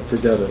know that.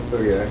 Forget it.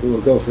 Okay. We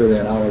will go through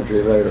the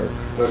analogy later.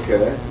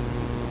 Okay.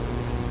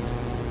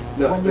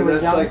 No, When you were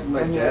that's young, like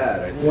my when you- dad.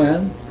 I think.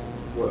 When?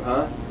 What,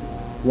 huh?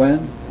 When?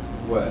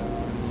 What?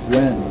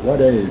 When? What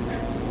age?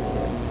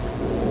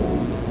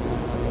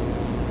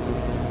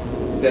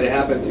 That it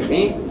happened to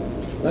me?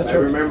 That's I okay.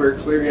 remember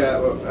clearly.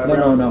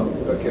 No.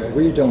 Okay.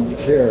 We don't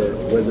care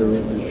whether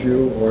it was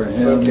you or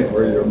him Okay.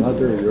 or your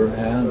mother or your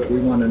aunt. We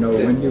want to know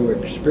when you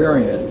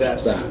experienced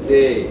that.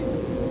 Day.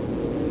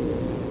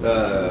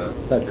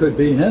 That could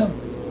be him.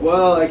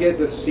 Well, I get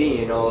the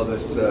scene all of a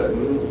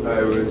sudden.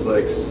 I was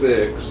like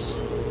 6,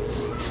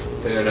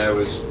 and I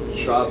was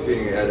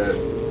chopping at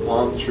a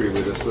palm tree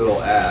with this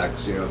little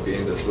axe,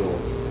 being this little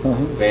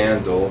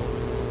vandal.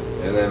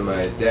 And then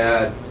my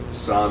dad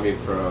saw me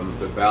from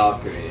the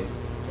balcony,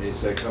 and he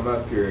said, "Come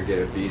up here and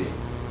get a beating."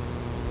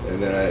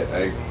 And then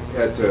I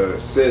had to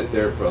sit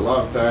there for a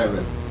long time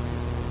and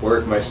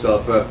work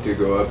myself up to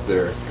go up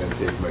there and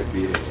take my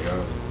beating,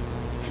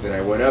 Then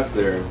I went up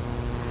there,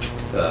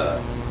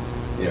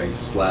 and he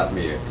slapped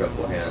me a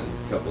couple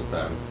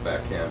times,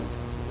 backhand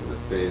in the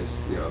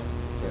face,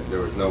 and there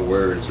was no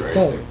words or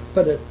Oh, anything.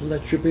 but it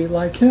lets you be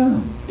like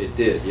him. It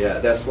did, yeah.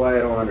 That's why I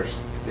don't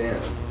understand.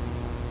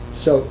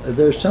 So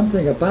there's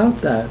something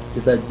about that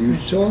you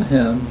saw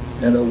him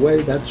in a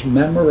way that's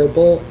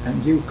memorable,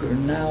 and you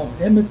can now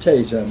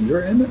imitate him.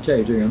 You're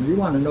imitating him. You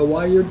want to know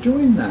why you're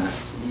doing that.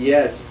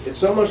 Yeah,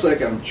 it's almost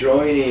like I'm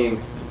joining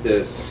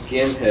the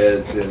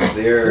skinheads in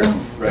there,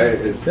 right?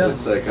 It's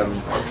like I'm...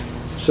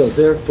 So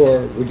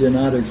therefore, we do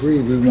not agree.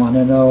 We want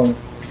to know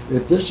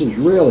if this is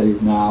really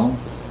now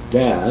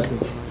Dad.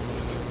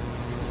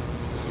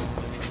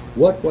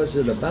 What was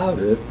it about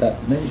it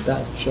that made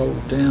that so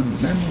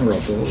damn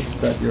memorable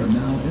that you're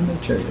now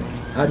imitating?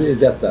 How do you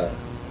get that?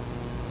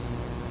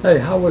 Hey,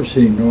 how was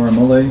he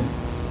normally?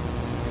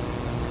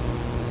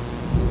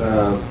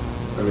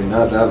 I mean,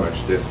 not that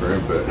much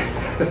different, but...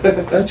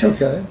 That's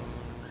okay.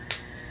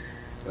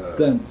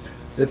 Then,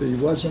 if he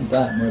wasn't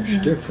that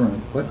much different,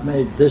 what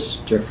made this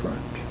different?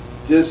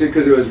 Just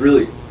because it was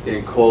really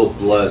in cold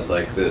blood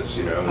like this,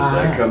 It was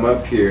like, come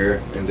up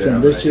here, and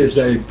then... So this is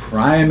a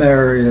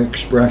primary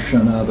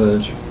expression of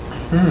it.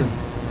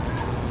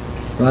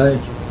 Right?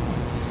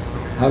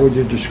 How would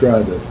you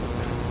describe it?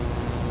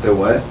 The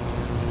what?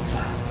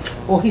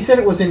 Well, he said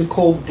it was in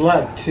cold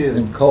blood, too.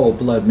 And cold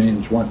blood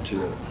means what to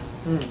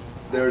you?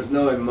 There was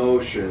no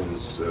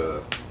emotions.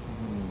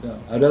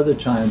 At other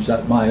times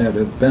that might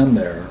have been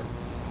there,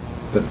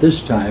 but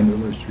this time it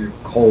was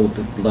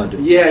cold-blooded.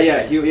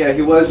 Yeah.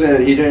 He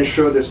wasn't. He didn't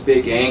show this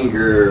big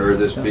anger or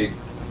this big,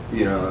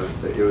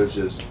 it was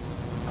just.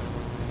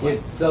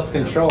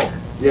 Self-control.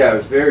 Yeah, it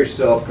was very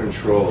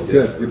self-controlled.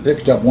 Good. Yeah. You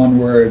picked up one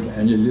word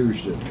and you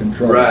used it.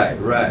 Control. Right,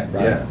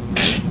 yeah.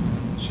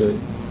 So,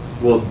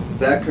 Well,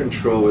 that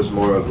control was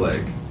more of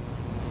like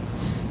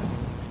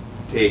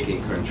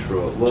taking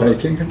control. Well,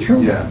 taking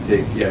control. Yeah,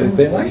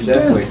 They like he to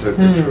definitely dance. took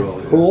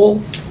control. Yeah.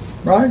 Cool,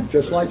 right?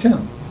 Just like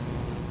him.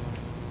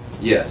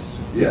 Yes,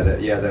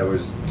 that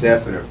was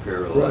definite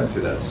parallel Right. to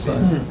that scene.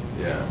 Right.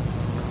 Yeah.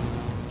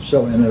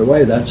 So in a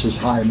way, that's his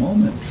high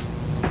moment.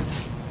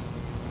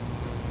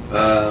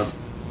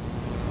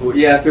 Well,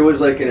 yeah, if it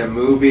was like in a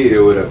movie, it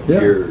would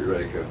appear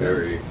like a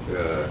very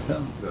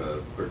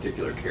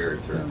particular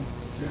character.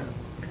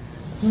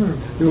 Yeah.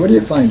 What do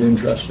you find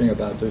interesting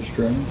about this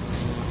dream?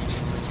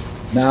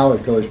 Now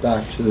it goes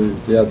back to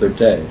the other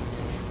day.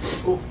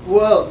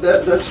 Well,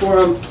 that's where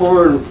I'm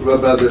torn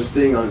about this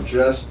thing on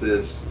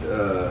justice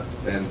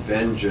and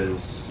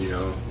vengeance. You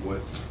know,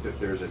 if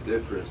there's a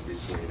difference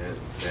between it.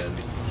 And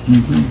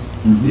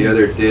the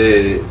other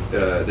day,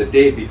 the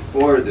day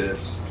before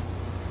this,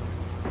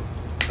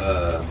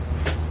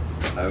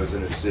 I was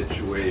in a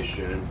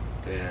situation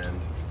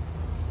and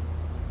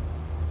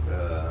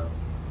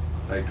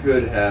I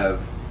could have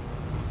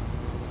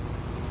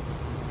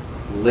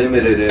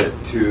limited it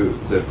to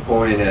the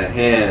point at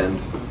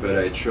hand, but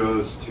I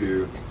chose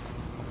to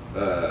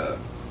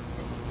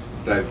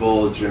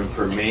divulge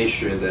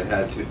information that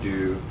had to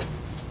do,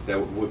 that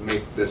would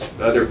make this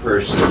other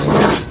person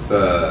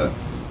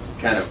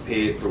kind of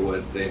pay for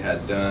what they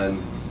had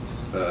done,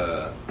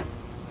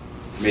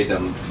 made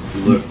them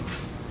look,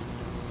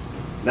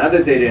 not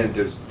that they didn't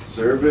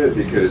deserve it,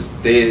 because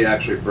they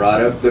actually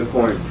brought up the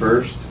point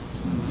first,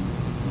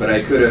 but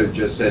I could have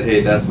just said,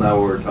 hey, that's not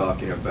what we're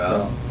talking about.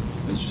 Well,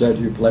 instead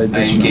you played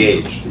this I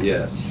engaged,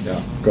 yes.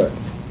 Yeah, good.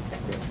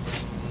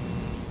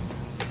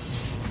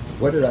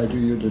 What did I do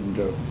you didn't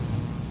do?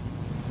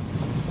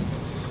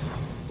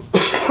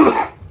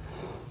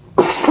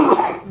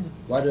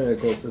 Why did I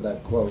go for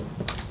that quote?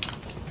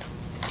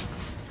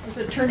 It's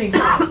a turning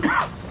point.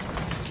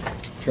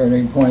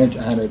 Turning point,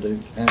 and it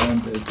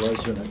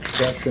was an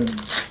expression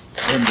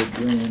in the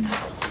dream,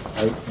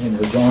 in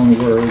his own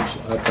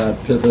words, at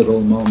that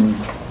pivotal moment,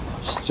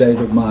 state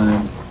of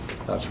mind.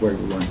 That's where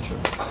you went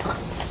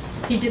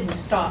to. He didn't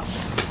stop.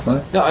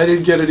 What? No, I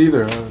didn't get it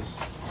either.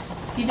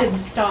 He didn't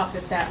stop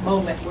at that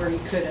moment where he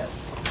could have,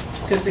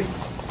 because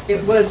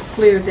it was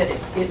clear that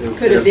it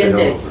could have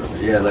ended.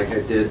 Over. Yeah, like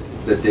I did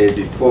the day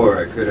before.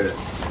 I could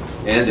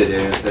have ended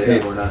it and said,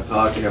 hey, we're not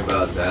talking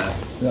about that.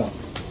 Yeah.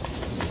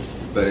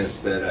 But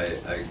instead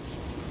I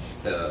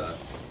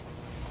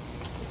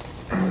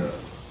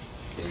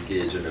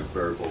engage in a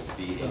verbal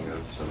beating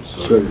of some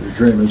sort. So your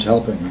dream is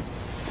helping you.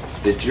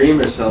 The dream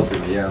is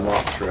helping me. Yeah, I'm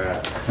off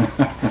track.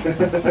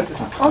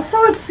 Also,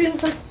 it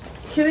seems like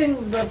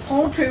hitting the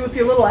palm tree with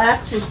your little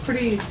axe was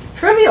pretty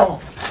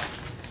trivial.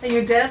 And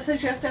your dad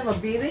says you have to have a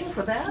beating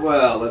for that?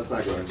 Well, let's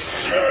not go into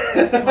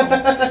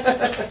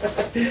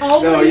that. How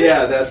old No, were you?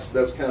 yeah, that's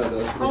kind of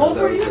the. How old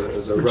were you?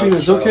 Regina,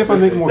 is it okay if I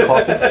make more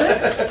coffee?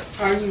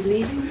 Are you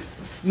leaving?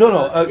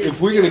 No.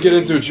 If we're gonna get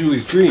into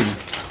Julie's dream.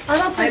 I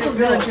don't think we're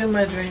going to do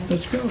my dream.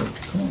 Let's go. Come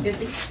on. Is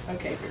he?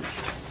 Okay.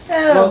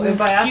 Well,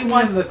 if I ask you him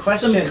want the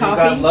question some about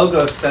coffee?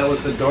 Logos, that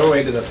was the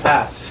doorway to the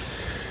past.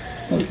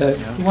 Okay.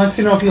 He wants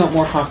to know if you want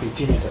more coffee.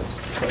 Gina does.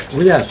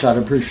 Well, yes, I'd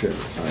appreciate it.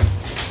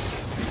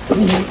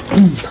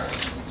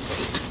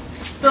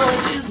 So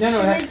she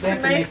needs to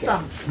make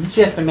some.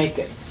 She has to make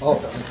it. Oh,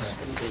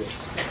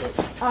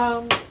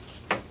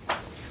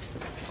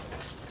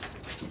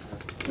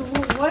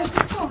 Why is he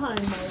so high,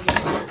 Marty?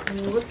 I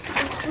mean, what's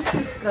with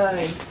this guy?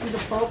 Is he the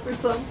Pope or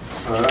something?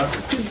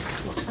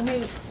 I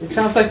mean, It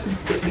sounds like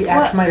the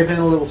axe might have been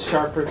a little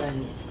sharper than.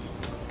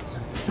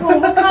 well,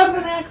 what kind of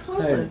an axe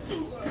was Hey. it?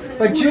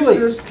 But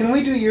Julie, can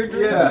we do your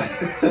dream? Yeah.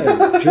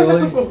 hey,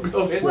 Julie.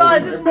 Well, I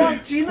didn't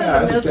want Gina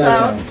to miss stay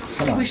out. down.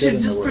 Come on, We get should in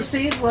the just way.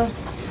 proceed. Well,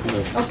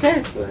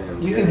 okay.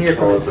 You can hear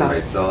from the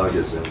inside. My dog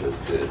is in the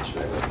ditch. I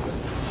have to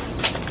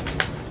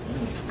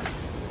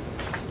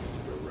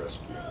go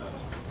rescue him.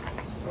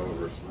 Oh,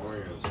 this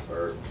morning it's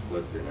start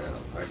flipping out.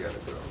 I gotta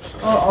go.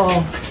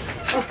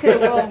 Uh-oh. Okay,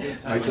 well,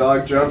 My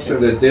dog jumps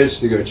in the ditch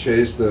to go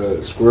chase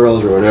the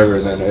squirrels or whatever,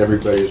 and then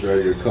everybody's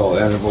ready to call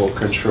animal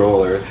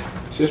controller.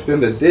 It's just in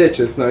the ditch.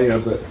 It's not,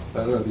 but I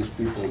don't know, these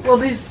people. well,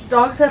 these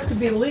dogs have to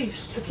be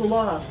leashed. It's a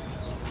law.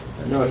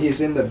 No,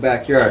 he's in the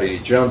backyard. He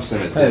jumps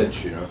in a Hey. ditch,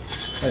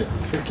 Hey,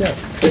 be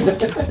careful.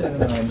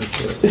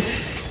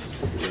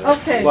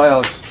 Okay. Bye,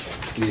 Alex.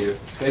 See you.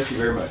 Thank you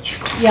very much.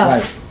 Yeah.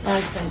 Right. All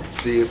right, thanks.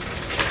 See you.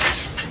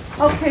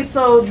 Okay,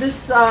 so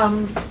this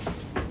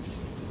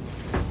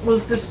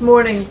was this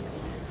morning.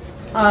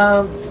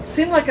 It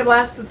seemed like it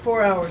lasted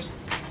 4 hours.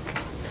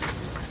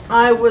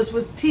 I was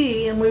with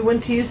T, and we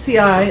went to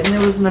UCI, and there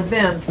was an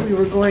event. We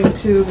were going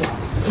to.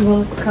 You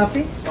want a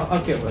copy?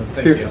 I'll get one.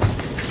 Thank Here. you.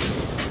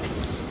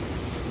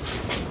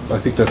 I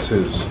think that's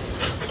his.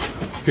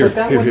 Here, But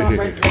that here, one here, not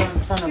here. right there in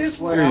front Here's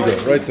of one. There you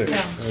go, right there.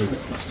 Yeah.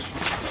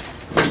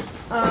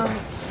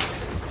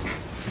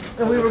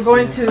 And we were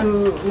going to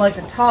like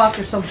a talk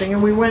or something,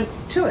 and we went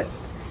to it.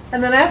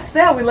 And then after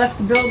that, we left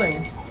the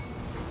building.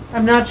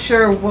 I'm not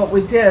sure what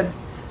we did,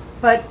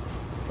 but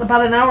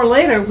about an hour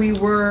later we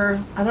were,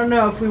 I don't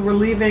know if we were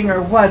leaving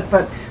or what,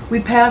 but we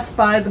passed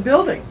by the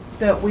building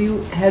that we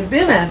had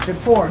been at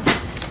before.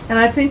 And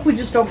I think we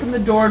just opened the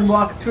door and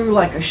walked through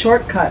like a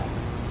shortcut.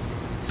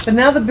 But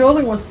now the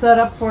building was set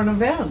up for an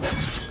event.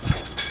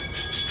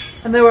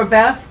 And there were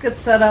baskets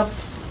set up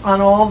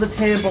on all the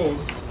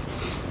tables.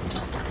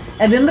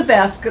 And in the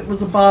basket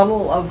was a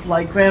bottle of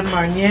like Grand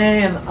Marnier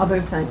and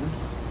other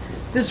things.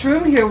 This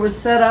room here was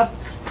set up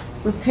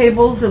with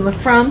tables in the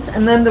front,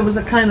 and then there was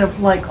a kind of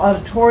like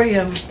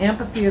auditorium,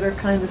 amphitheater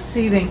kind of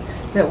seating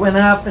that went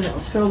up, and it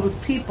was filled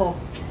with people.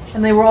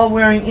 And they were all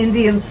wearing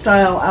Indian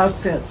style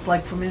outfits,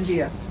 like from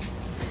India.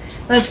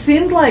 And it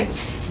seemed like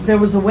there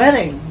was a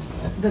wedding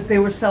that they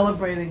were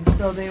celebrating,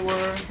 so they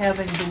were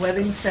having the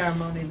wedding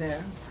ceremony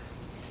there.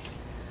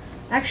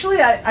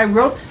 Actually, I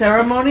wrote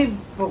ceremony,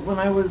 but when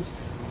I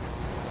was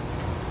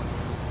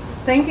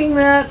thinking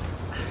that,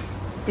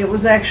 it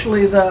was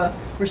actually the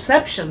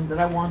reception that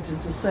I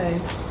wanted to say.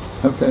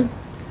 Okay.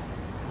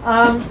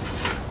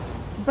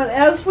 But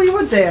as we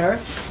were there,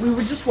 we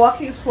were just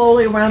walking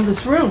slowly around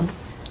this room,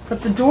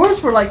 but the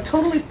doors were like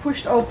totally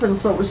pushed open,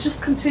 so it was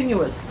just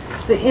continuous.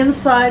 The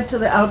inside to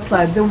the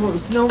outside, there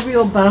was no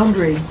real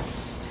boundary.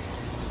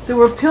 There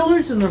were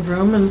pillars in the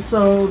room, and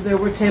so there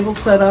were tables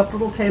set up,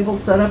 little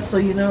tables set up, so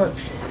you know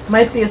it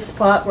might be a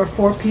spot where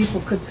 4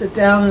 people could sit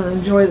down and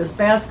enjoy this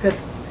basket,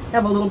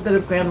 have a little bit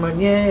of Grand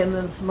Marnier, and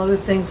then some other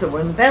things that were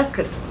in the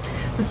basket.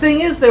 The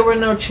thing is, there were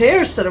no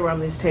chairs set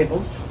around these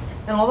tables,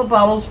 and all the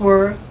bottles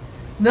were,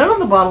 none of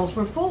the bottles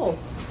were full.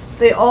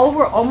 They all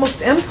were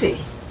almost empty,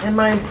 and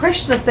my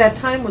impression at that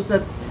time was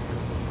that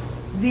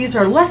these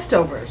are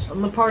leftovers,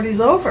 and the party's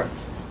over.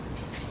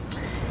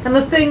 And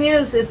the thing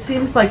is, it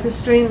seems like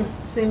this dream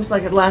seems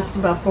like it lasted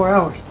about 4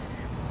 hours.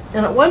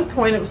 And at one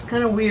point, it was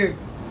kind of weird.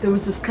 There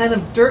was this kind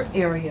of dirt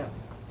area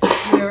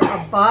where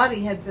a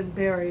body had been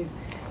buried.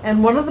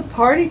 And one of the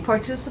party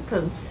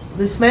participants,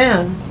 this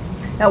man,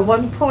 at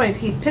one point,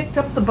 he picked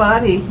up the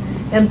body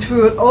and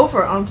threw it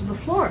over onto the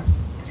floor.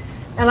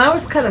 And I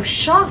was kind of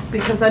shocked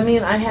because, I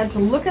mean, I had to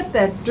look at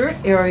that dirt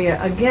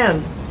area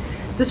again.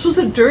 This was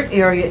a dirt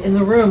area in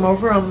the room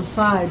over on the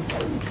side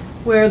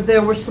where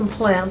there were some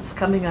plants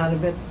coming out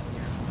of it.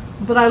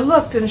 But I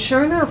looked, and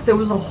sure enough, there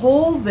was a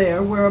hole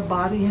there where a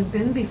body had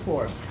been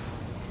before.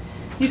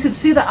 You could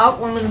see the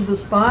outline of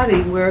this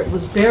body where it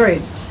was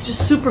buried,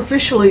 just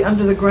superficially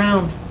under the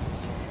ground.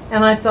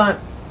 And I thought,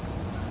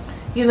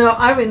 you know,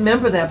 I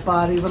remember that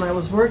body when I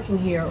was working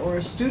here or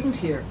a student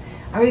here.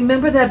 I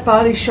remember that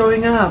body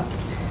showing up.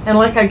 And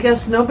like, I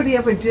guess nobody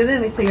ever did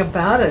anything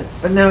about it.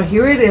 But now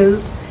here it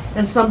is,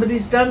 and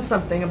somebody's done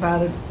something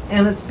about it.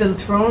 And it's been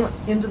thrown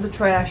into the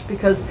trash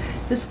because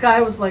this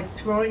guy was like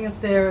throwing it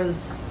there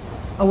as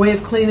a way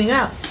of cleaning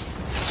up.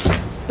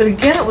 But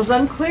again, it was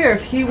unclear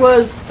if he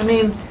was, I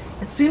mean,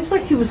 it seems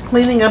like he was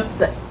cleaning up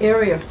the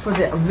area for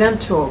the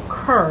event to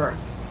occur.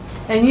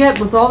 And yet,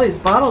 with all these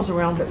bottles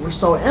around that were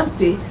so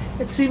empty,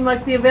 it seemed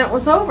like the event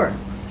was over.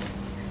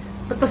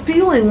 But the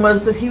feeling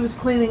was that he was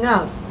cleaning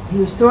up. He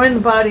was throwing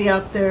the body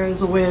out there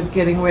as a way of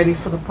getting ready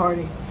for the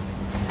party.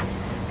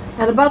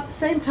 And about the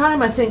same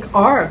time, I think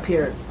R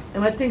appeared.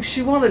 And I think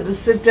she wanted to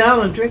sit down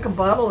and drink a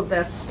bottle of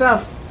that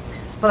stuff.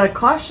 But I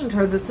cautioned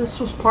her that this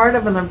was part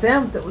of an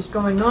event that was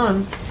going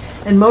on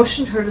and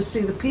motioned her to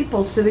see the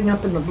people sitting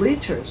up in the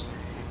bleachers.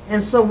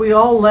 And so we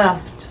all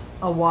left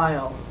a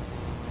while.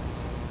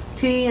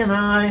 T and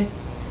I,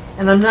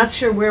 and I'm not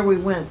sure where we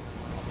went.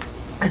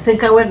 I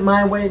think I went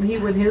my way and he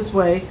went his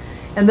way.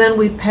 And then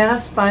we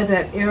passed by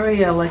that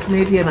area like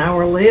maybe an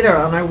hour later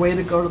on our way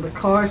to go to the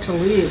car to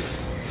leave.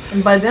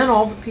 And by then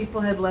all the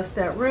people had left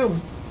that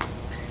room.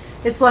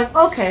 It's like,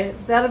 okay,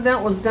 that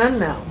event was done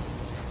now.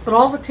 But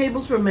all the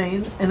tables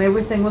remained and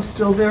everything was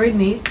still very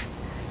neat.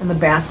 And the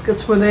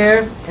baskets were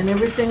there and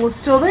everything was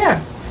still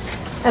there.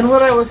 And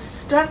what I was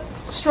struck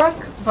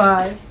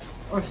by,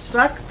 or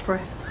struck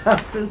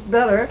perhaps is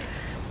better,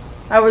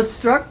 I was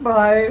struck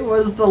by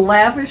was the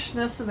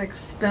lavishness and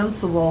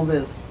expense of all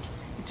this.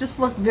 It just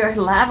looked very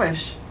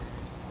lavish.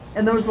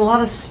 And there was a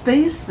lot of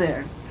space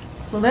there.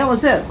 So that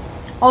was it.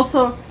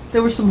 Also,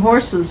 there were some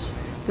horses.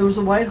 There was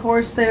a white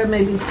horse there.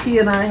 Maybe T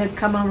and I had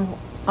come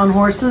on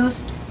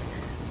horses.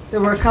 There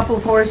were a couple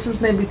of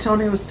horses. Maybe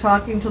Tony was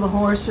talking to the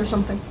horse or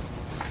something.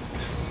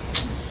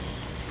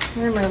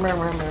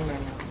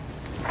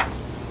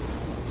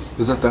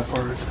 Is that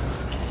part?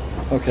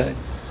 Okay.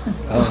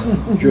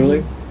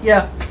 Julie?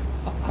 Yeah.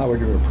 How would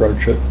you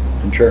approach it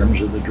in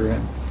terms of the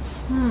dream?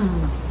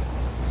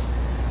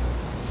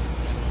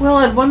 Well,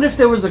 I'd wonder if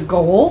there was a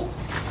goal.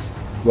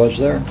 Was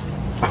there?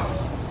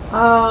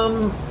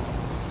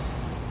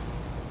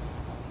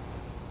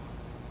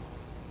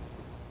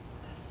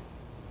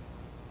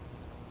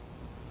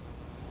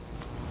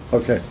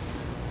 Okay.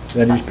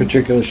 Any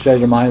particular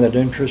state of mind that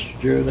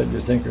interested you, that you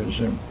think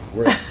is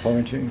worth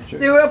pointing to?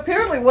 There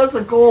apparently was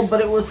a goal, but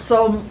it was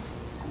so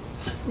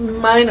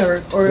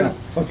minor, or yeah.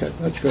 Okay,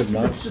 that's good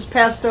enough. It's just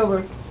passed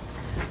over.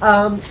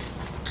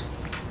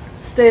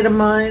 State of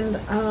mind.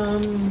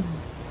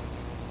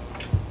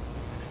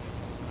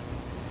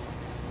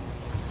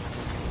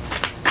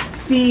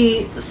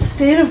 The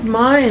state of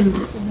mind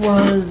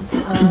was,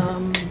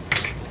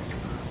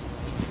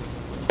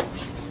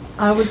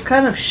 I was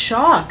kind of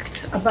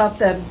shocked about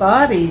that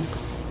body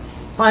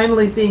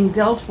finally being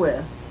dealt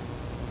with.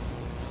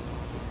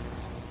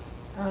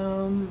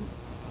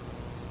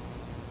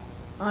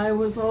 I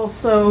was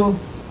also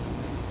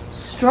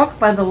struck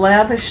by the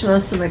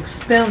lavishness and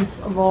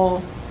expense of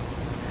all.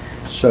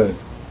 So,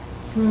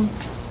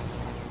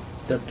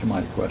 get to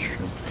my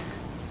question.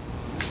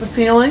 The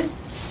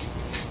feelings?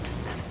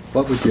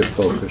 What would you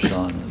focus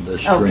on in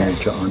this Okay. dream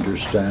to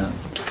understand?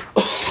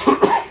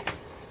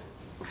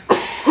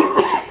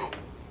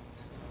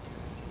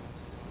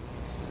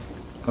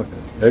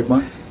 Okay,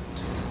 Ingmar?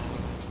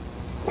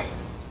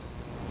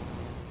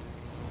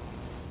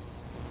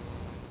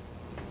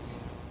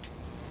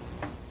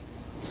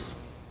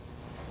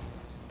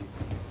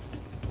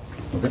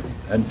 Okay,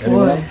 and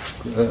anyone Boy.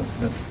 else?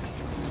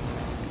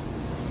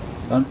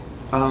 Don?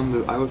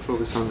 I would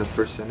focus on the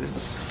first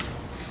sentence.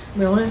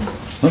 Really?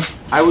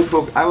 I would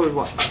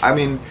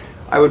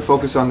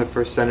focus on the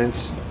first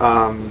sentence.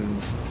 I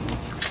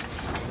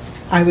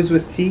was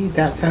with T,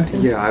 that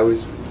sentence? Yeah, I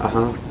was,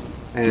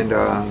 and,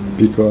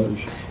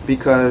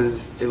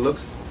 because it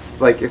looks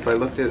like, if I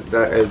looked at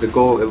that as a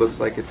goal, it looks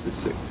like it's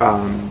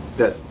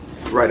that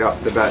right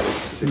off the bat,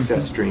 it's a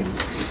success dream.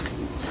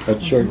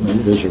 That certainly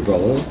is a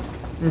goal.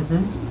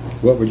 Mm-hmm.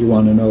 What would you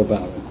want to know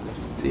about it?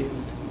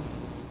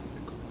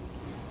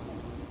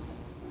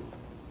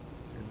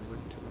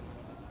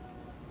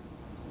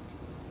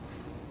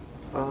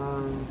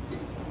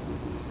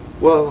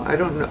 Well, I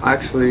don't know.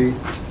 Actually,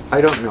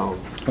 I don't know.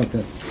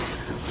 Okay.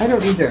 I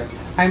don't either.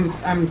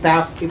 I'm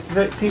baffled.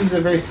 It seems a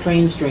very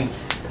strange dream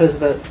because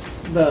the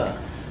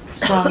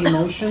strong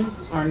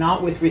emotions are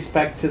not with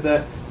respect to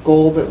the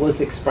goal that was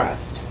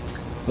expressed.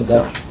 Well,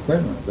 So, wait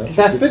a minute.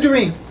 that's the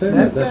dream.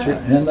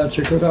 And that's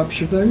a good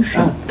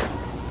observation.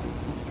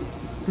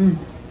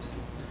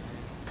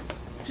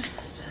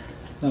 Just.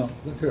 Now,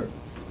 look here.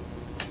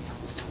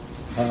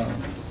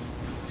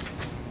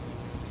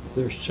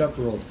 There's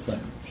several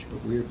things,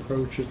 but we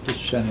approach it the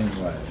same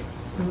way.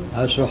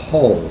 As a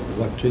whole,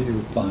 what do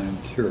you find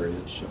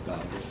curious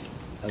about it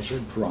as a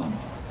drama?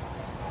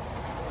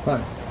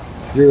 Right.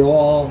 You're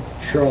all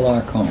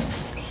Sherlock Holmes.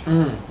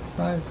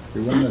 Right?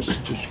 You want to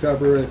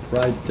discover it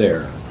right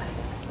there.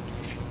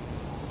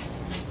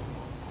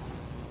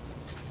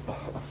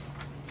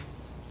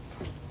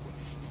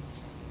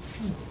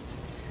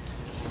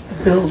 The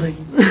building.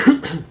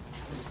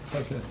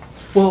 Okay.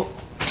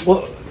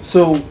 Well,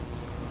 so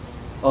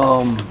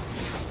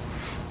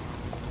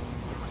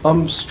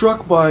I'm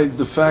struck by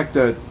the fact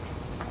that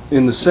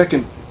in the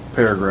second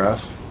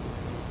paragraph,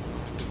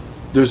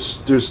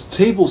 there's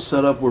tables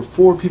set up where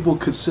 4 people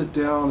could sit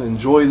down,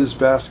 enjoy this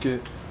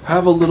basket,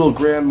 have a little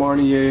Grand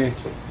Marnier,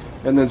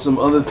 and then some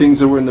other things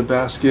that were in the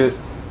basket.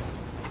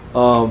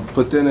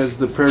 But then as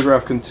the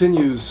paragraph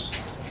continues,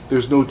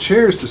 there's no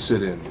chairs to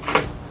sit in.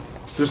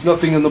 There's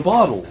nothing in the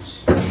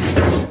bottles.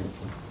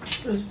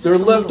 They're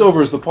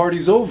leftovers. The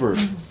party's over.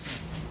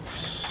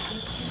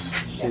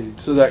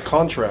 So that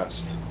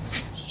contrast.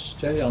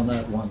 Stay on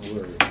that one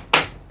word.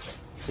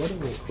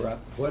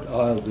 What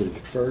are the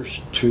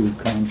first 2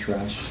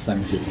 contrast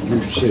things that you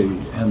see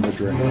in the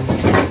dream?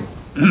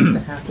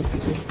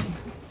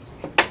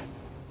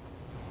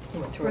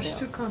 First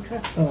 2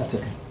 contracts. Oh, that's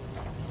okay.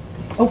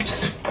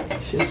 Oops.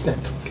 Shit,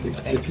 that's okay.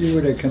 If you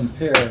were to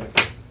compare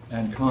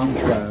and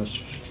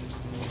contrast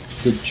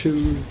the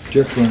 2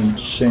 different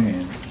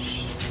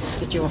scenes,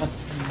 Did you want to?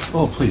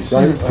 Oh, please.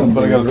 right from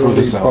But I the gotta throw early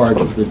this out. part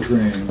of the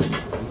dream,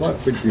 what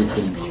would you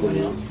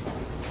conclude?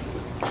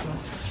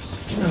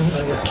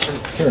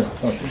 Here,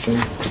 see?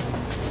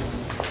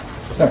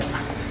 There.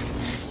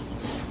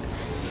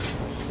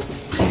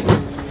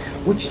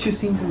 Which 2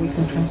 scenes are we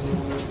contrasting?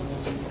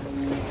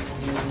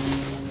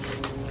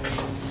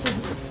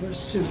 The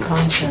first 2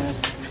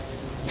 contrasts.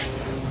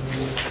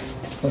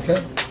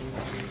 Okay?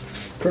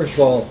 First of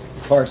all,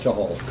 part to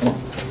whole. Come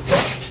on.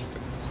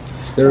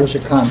 There is a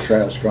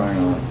contrast going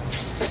on.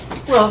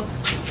 Well,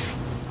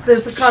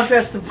 there's the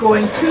contrast of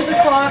going to the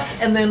clock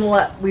and then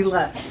we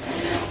left.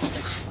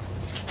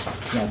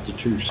 Not the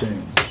 2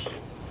 scenes.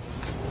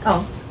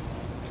 Oh.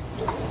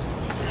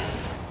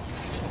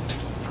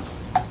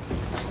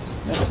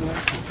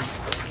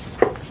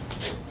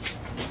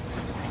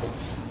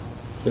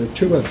 There are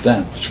 2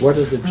 events. What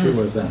are the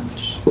 2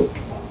 events?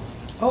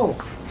 Oh,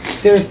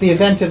 there's the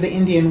event of the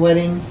Indian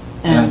wedding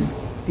and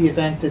the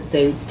event that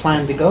they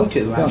plan to go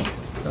to, right?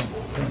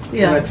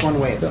 Yeah. So that's one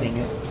way of seeing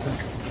it.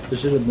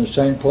 Is it in the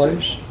same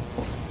place?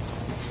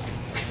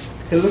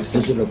 It looks.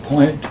 Is it a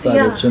point that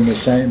Yeah. it's in the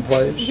same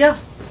place? Yeah.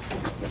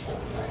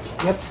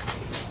 Yep.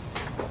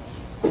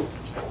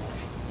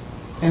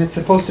 And it's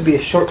supposed to be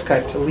a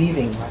shortcut to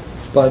leaving,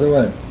 right? By the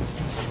way,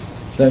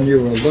 then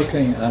you were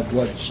looking at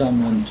what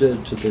someone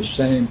did to the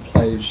same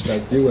place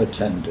that you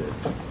attended.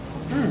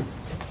 Is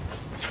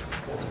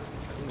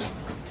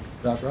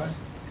that right?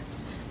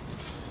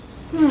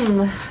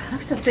 I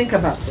have to think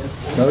about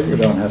this. No, you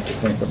don't have to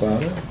think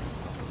about it.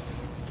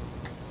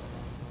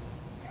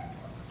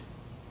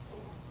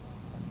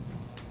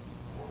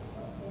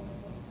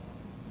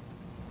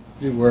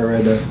 You were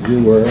at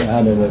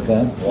an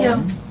event one.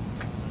 Yeah.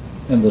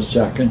 And the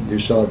second, you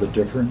saw the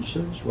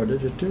differences. What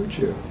did it do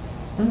to you?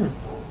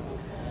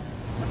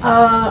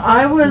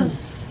 I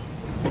was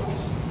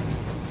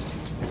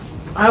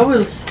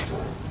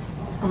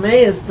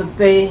amazed that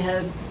they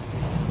had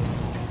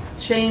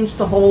changed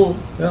the whole.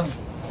 Yeah.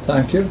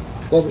 Thank you.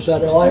 What was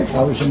that like?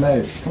 I was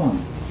amazed. Come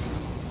on.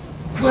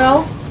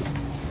 Well,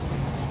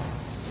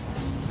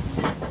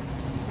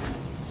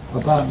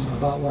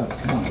 About what?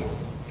 Come on.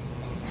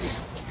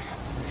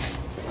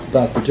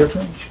 About the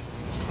difference?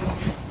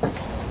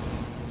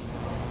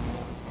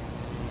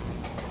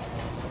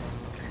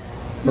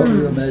 What were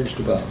you amazed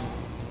about?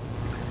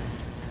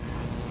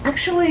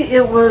 actually,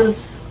 it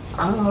was.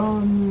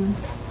 Oh,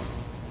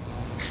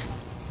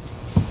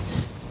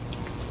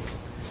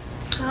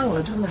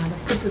 I don't know how to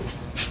put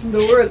this in the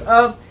word.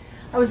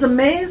 I was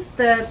amazed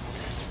that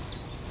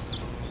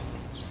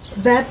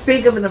that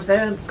big of an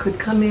event could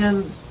come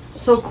in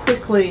so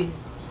quickly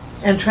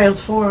and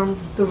transform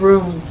the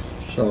room.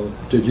 So,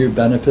 did you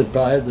benefit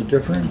by the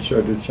difference,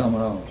 or did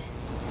someone else?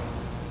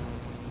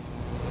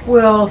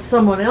 Well,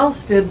 someone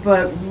else did,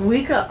 but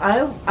we got.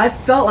 I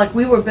felt like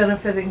we were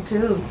benefiting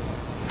too.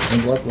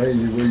 In what way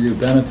were you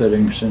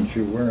benefiting, since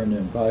you weren't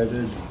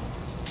invited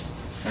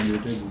and you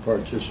didn't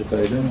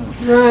participate in it?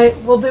 Right.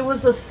 Well, there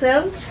was a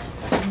sense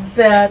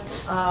that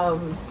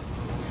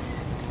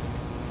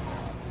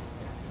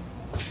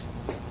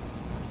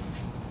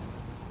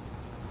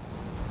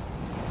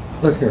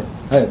Look here.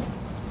 Hey,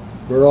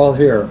 we're all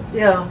here,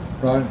 yeah,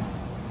 right?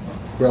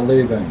 We're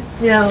leaving.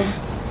 yeah.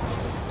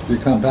 You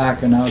come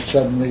back and now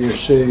suddenly you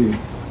see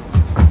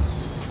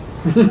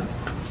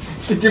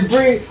The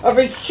debris of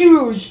a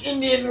huge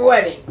Indian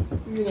wedding.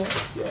 You know,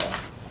 yeah.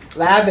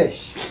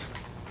 Lavish.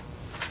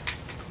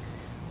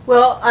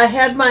 Well, I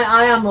had my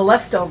eye on the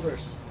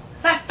leftovers.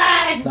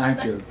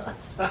 thank you.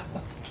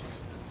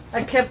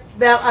 I kept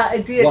that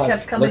idea Watch,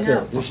 kept coming look here.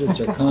 up. This is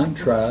a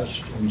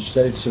contrast in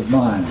states of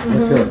mind.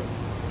 Look here.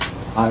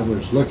 I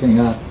was looking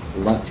at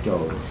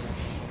leftovers.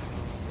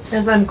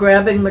 As I'm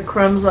grabbing the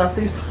crumbs off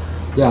these.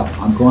 Yeah,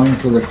 I'm going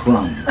for the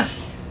crumbs. Uh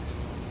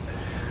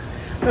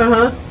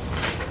huh.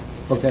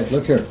 Okay,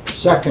 look here.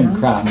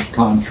 Second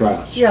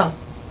contrast. Yeah.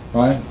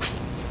 Right?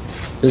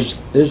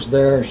 Is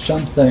there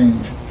something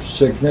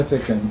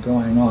significant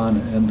going on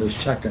in the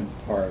second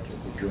part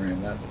of the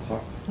dream? That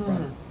part,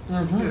 right?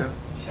 Yeah.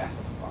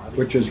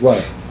 Which is what?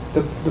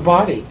 The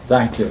body.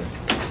 Thank you.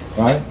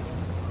 Right?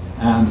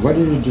 And what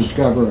did you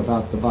discover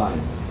about the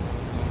body?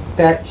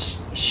 That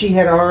she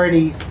had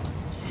already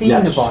seen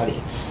Yes. the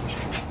body.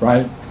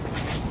 Right?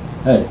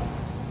 Hey.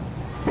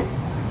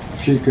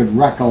 She could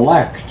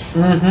recollect.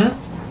 Mm-hmm.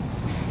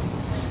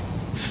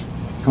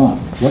 Come on.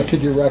 What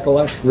could you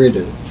recollect? Read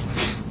it.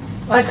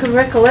 I could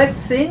recollect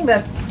seeing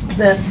that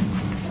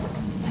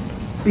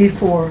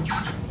before.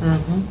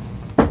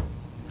 Mm-hmm.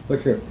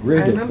 Look here.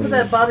 Read I it. remember please.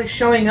 that body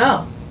showing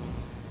up,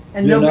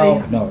 and You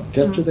nobody. know, no,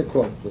 get to the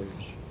quote, please.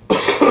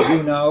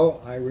 You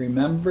know, I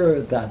remember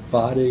that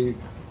body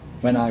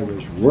when I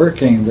was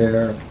working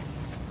there.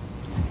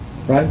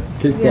 Right?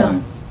 Keep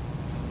Yeah.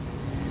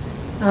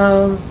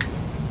 going.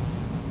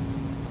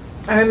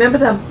 I remember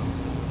that.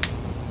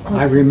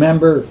 I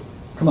remember,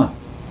 come on.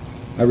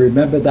 I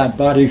remember that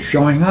body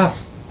showing up.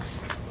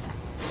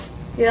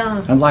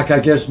 Yeah. And like I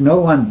guess no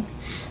one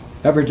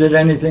ever did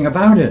anything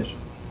about it.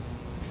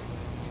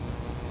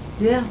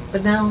 Yeah.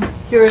 But now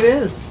here it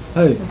is.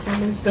 Hey, And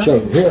somebody's done so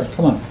something. here,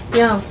 come on.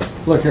 Yeah.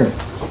 Look here.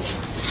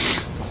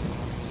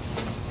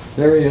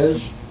 There he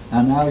is.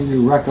 And now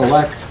you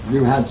recollect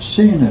you had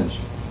seen it.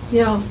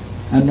 Yeah.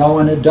 And no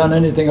one had done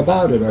anything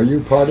about it. Are you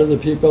part of the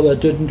people that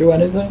didn't do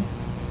anything?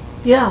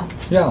 Yeah.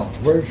 Yeah.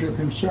 Where's your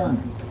concern?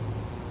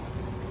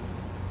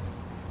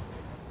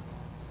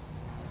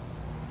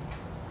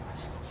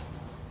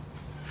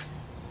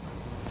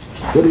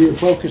 What are you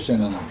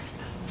focusing on?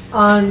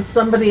 On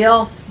somebody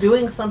else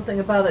doing something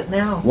about it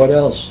now. What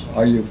else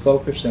are you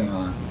focusing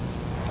on?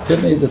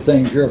 Give me the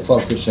things you're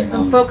focusing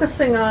on. I'm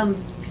focusing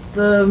on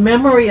the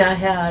memory I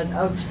had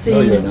of you're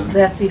seeing not.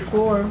 that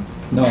before.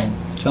 No,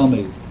 tell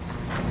me.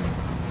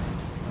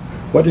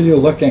 What are you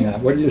looking at?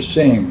 What are you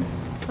seeing?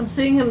 I'm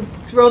seeing him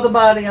throw the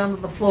body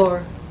onto the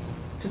floor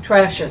to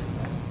trash it.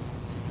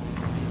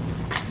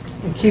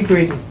 And keep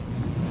reading.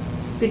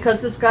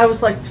 Because this guy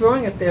was like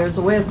throwing it there as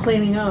a way of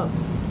cleaning up.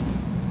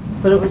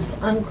 But it was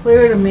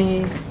unclear to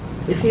me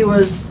if he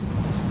was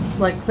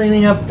like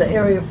cleaning up the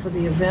area for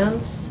the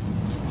events.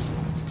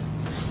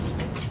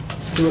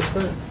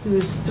 But he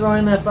was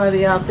throwing that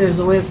body out there as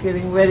a way of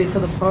getting ready for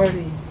the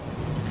party.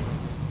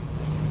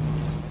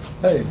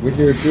 Hey, would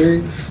you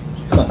agree?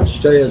 Come on,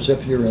 stay as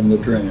if you're in the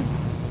dream.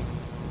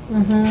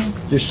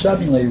 Mm-hmm. You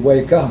suddenly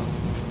wake up.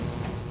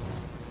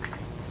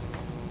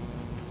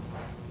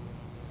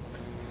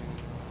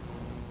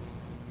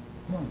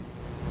 Come on.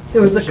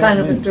 There was What a does kind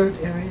that of a mean? dirt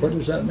area. What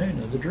does that mean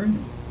in the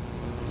dream?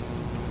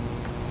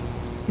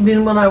 You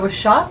mean when I was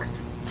shocked?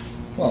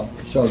 Well,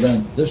 so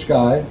then this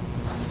guy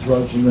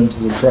throws it into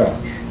the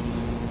trash.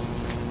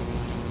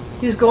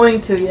 He's going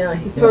to, yeah.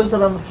 He throws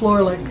it on the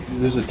floor like...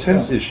 There's a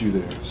tense issue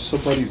there.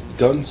 Somebody's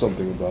done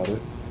something about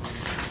it,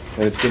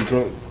 and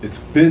it's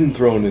been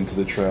thrown into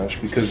the trash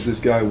because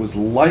this guy was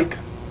like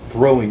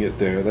throwing it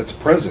there. That's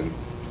present.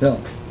 Yeah.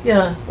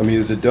 Yeah. I mean,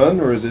 is it done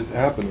or is it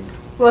happening?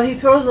 Well, he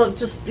throws it,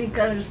 he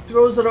kind of just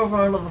throws it over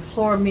onto the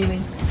floor,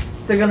 meaning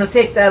they're going to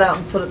take that out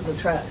and put it in the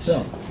trash.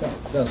 Yeah,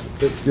 yeah.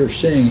 But you're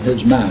seeing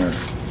his manner.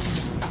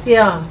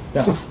 Yeah.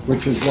 Yeah,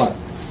 which is what?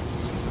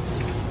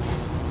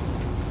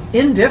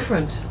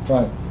 Indifferent.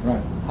 Right,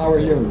 right. How are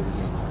you?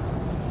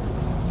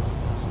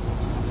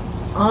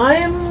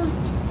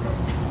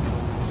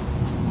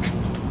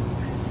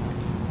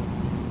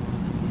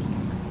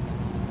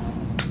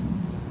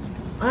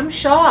 I'm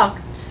shocked.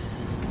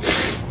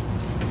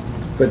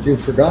 But you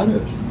forgot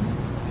it.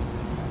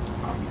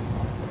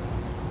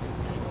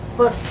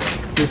 But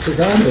you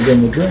forgot it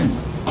in the dream.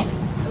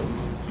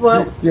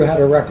 Well, you had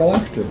a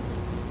recollection.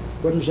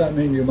 What does that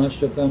mean? You must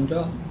have then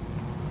done.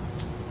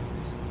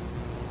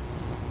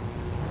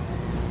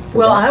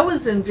 Well, I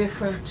was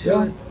indifferent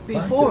to it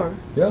before.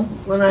 Yeah.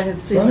 When I had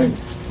seen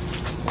it.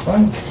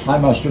 Right. I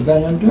must have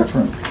been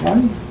indifferent,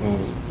 right?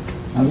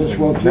 And this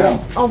woke you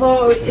up.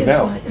 Although it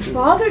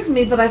bothered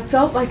me, but I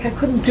felt like I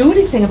couldn't do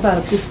anything about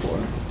it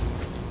before.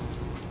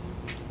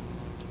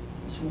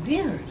 It's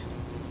weird.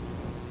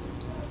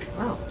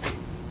 Wow.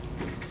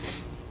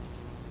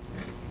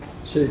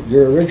 See,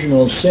 your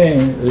original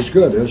seeing is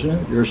good, isn't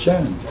it? You're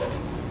saying.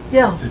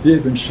 Yeah. You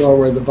even saw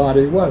where the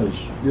body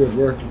was. You had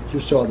worked,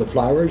 you saw the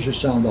flowers, you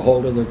saw the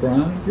hole of the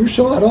ground. You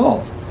saw it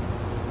all.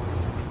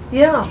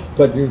 Yeah.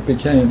 But you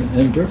became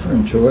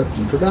indifferent to it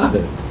and forgot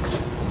it.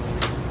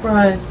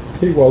 Right.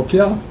 He woke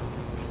you up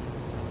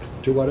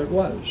to what it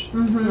was.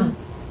 Mm-hmm.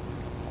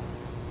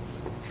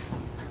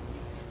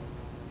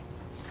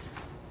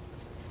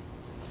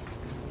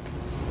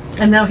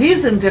 And now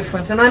he's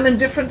indifferent, and I'm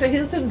indifferent to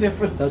his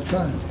indifference. That's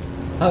right.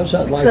 How's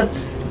that Except,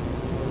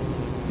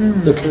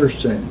 like the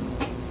first thing?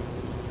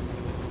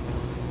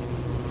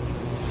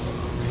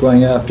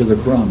 Going after the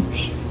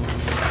crumbs.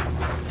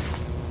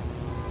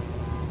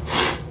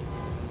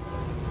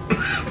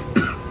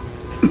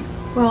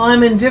 well,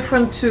 I'm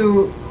indifferent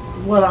to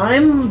what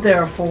I'm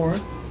there for.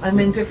 I'm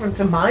indifferent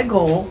to my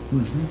goal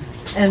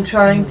and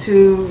trying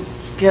to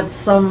get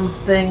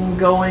something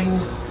going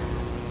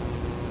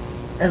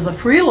as a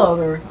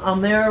freeloader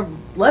on their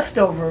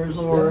leftovers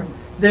or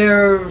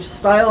their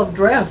style of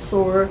dress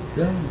or...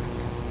 Yeah.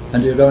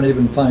 And you don't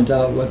even find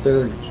out what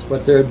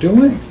they're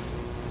doing.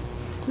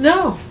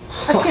 No.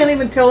 I can't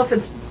even tell if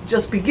it's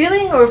just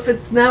beginning or if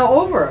it's now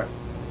over.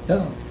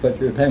 Yeah,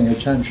 but you're paying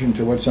attention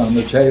to what's on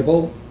the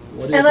table.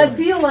 And I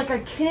feel like I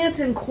can't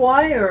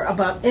inquire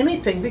about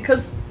anything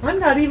because I'm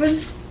not even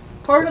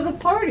part of the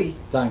party.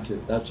 Thank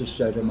you. That's a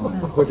state of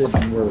mind. Put it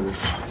in words.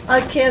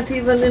 I can't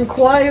even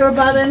inquire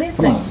about anything.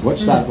 Come on.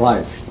 What's that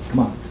like?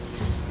 Come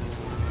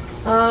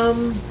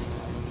on.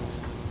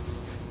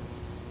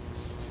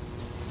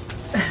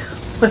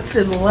 What's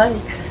it like?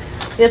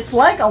 It's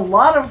like a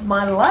lot of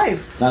my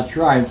life. That's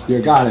right.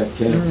 You got it,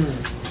 kid.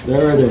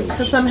 There it is.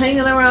 Because I'm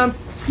hanging around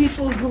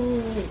people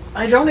who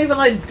I don't even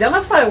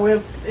identify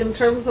with in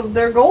terms of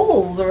their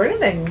goals or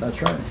anything.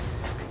 That's right.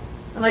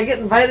 And I get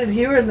invited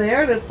here and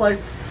there, and it's like,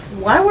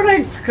 why would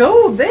I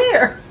go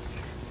there?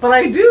 But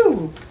I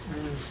do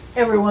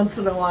every once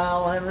in a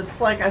while, and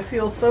it's like I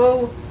feel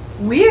so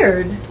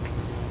weird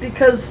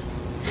because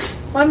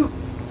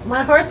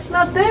my heart's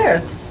not there.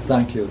 It's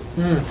Thank you.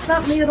 It's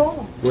not me at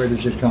all. Where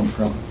does it come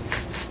from?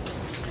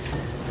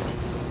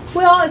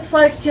 Well, it's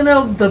like,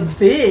 the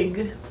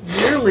big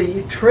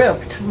yearly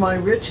trip to my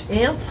rich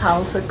aunt's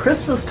house at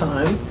Christmas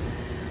time,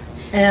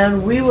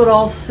 and we would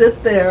all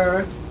sit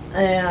there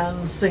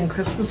and sing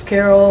Christmas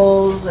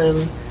carols,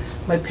 and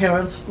my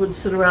parents would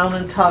sit around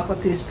and talk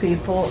with these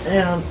people,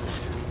 and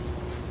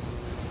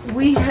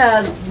we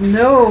had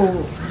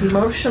no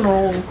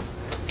emotional...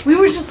 We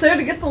were just there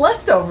to get the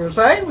leftovers,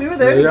 right? We were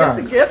there to get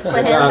the gifts,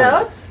 the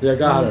handouts. You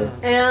got it.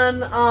 And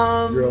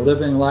you're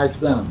living like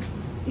them.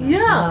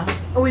 Yeah,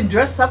 we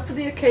dress up for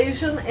the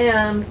occasion,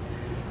 and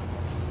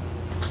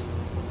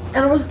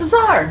it was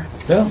bizarre.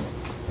 Yeah.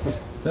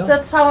 Yeah.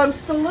 That's how I'm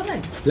still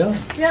living. Yeah.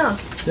 Yeah.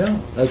 Yeah.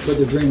 That's what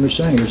the dream was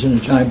saying. Isn't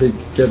it time to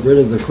get rid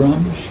of the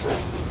crumbs?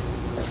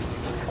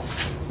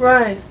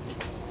 Right.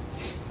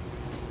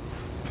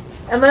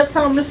 And that's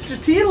how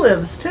Mr. T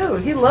lives too.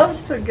 He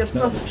loves to get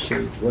those.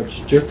 See,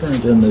 what's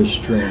different in this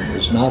dream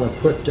is not a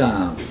put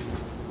down.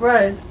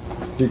 Right.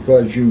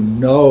 Because you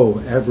know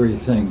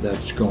everything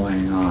that's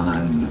going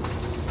on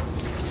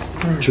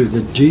to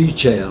the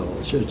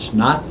details. It's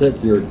not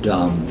that you're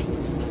dumb.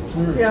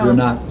 Yeah. You're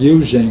not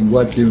using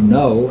what you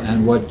know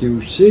and what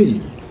you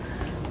see.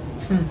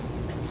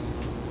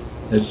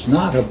 It's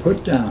not a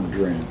put down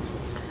dream.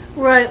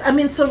 Right. I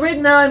mean, so right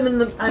now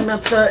I'm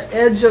at the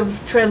edge of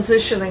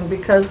transitioning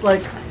because,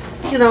 like,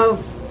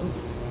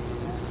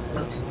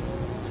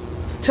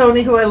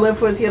 Tony, who I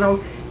live with,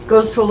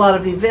 goes to a lot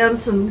of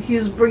events, and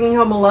he's bringing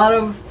home a lot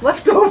of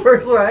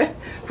leftovers, right,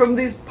 from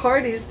these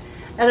parties,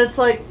 and it's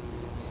like,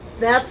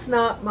 that's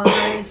not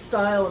my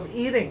style of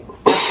eating.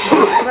 That's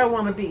what I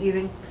want to be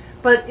eating.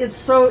 But it's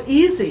so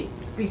easy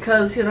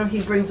because, you know,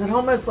 he brings it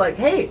home. It's like,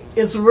 hey,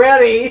 it's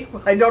ready.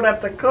 I don't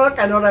have to cook.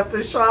 I don't have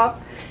to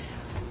shop.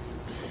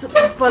 So,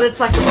 but it's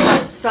like it's got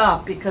to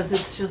stop because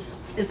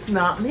it's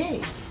not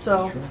me.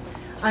 So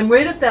I'm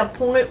right at that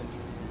point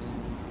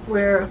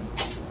where,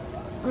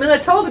 I mean, I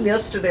told him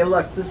yesterday,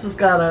 look,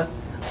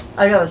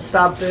 I gotta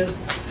stop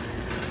this.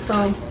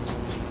 So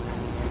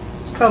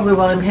it's probably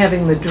why I'm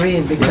having the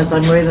dream, because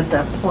I'm right at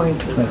that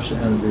point.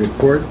 And the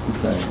important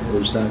thing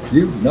is that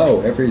you know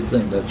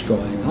everything that's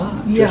going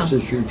on, just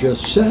as you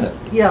just said.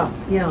 Yeah.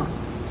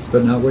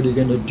 But now what are you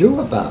going to do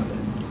about it?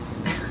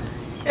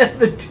 And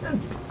the dead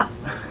body.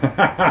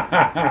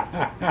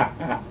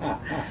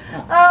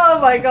 Oh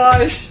my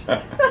gosh.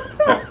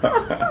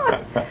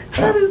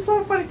 That is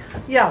so funny.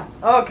 Yeah,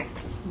 okay.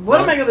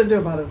 What am I going to do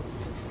about it?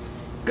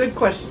 Good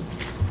question.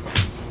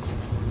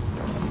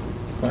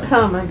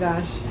 Oh my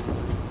gosh.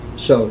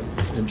 So,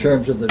 in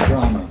terms of the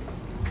drama,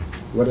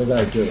 what did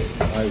I do?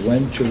 I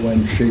went to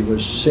when she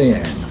was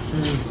seeing,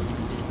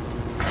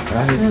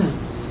 right?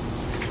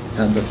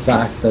 And the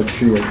fact that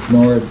she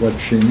ignored what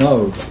she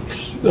knows.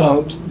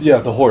 Yeah,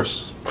 the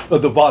horse,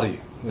 the body.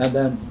 And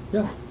then,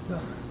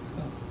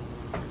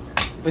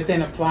 But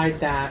then applied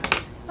that,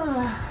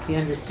 the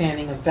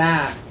understanding of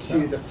that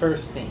to the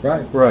first scene.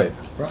 Right.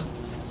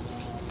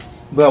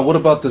 Now, what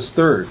about this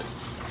third?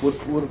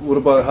 What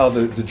about how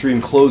the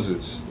dream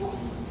closes?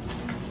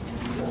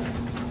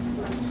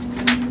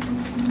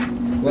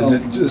 Well, is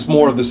it just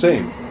more of the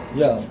same?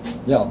 Yeah.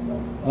 Yeah.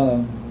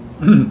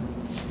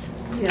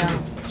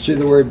 See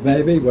the word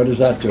maybe? What does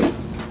that do?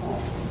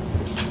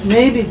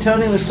 Maybe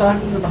Tony was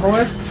talking to the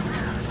horse.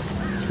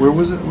 Where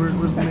was it? Where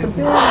was the At the maybe?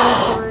 very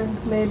last line,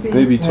 maybe.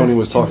 Maybe Tony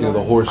was talking to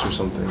the horse or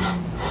something.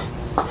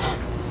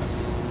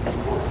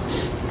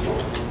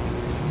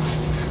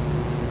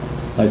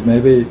 Like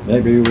maybe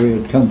we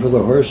had come for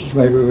the horses,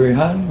 maybe we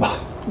hadn't.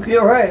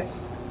 You're right.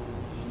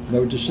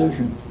 No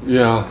decision.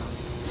 Yeah.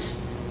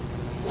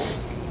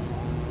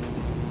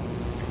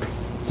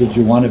 Did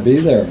you want to be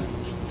there?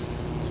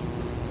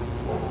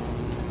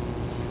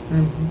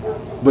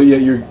 But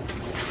yet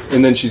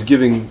and then she's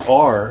giving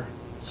R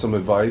some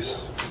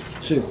advice.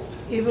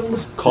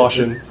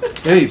 Caution.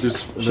 Hey,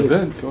 there's an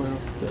event going on.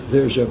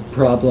 There's a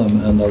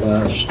problem in the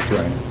last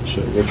dream,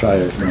 which I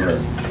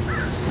ignored,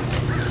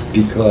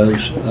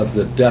 because of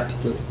the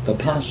depth, the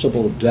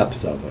possible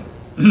depth of it.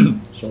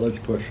 So let's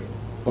push it.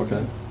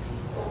 Okay.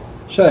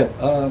 Say,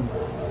 I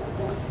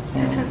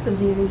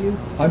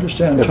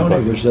understand Everybody.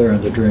 Tony was there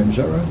in the dream, is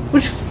that right?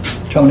 Which?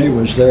 Tony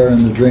was there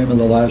in the dream in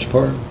the last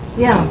part?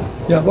 Yeah.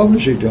 Yeah, what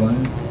was he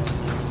doing?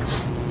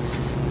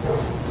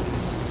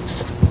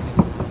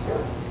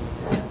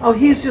 Oh,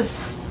 he's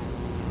just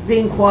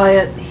being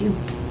quiet. He's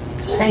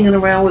just hanging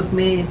around with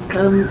me.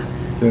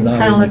 They're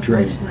not in the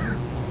dream.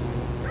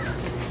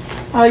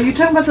 Are you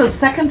talking about the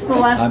second to the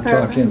last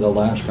paragraph? I'm talking the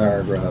last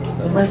paragraph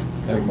that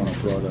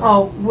Ingmar brought up.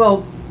 Oh,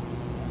 well,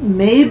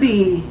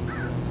 maybe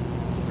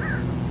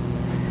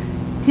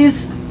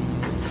he's,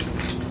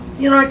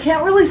 you know, I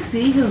can't really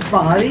see his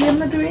body in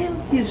the dream.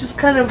 He's just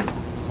kind of...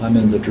 I'm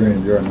in the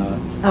dream, you're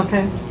not.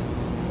 Okay.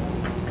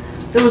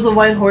 There was a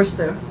white horse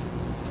there.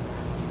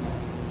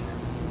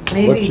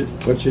 Maybe.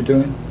 What's he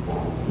doing?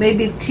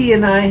 Maybe T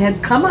and I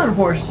had come on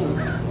horses.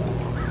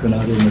 We're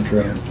not in the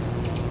dream.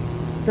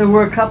 There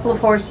were a couple of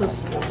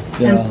horses.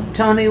 Yeah. And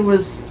Tony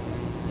was,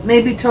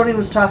 maybe Tony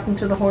was talking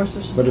to the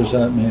horses. What does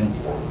that mean?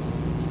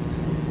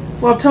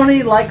 Well,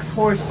 Tony likes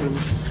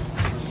horses.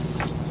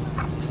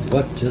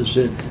 What does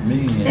it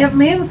mean? It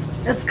means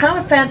it's kind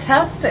of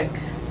fantastic.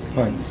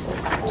 Fine.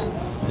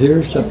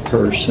 Here's a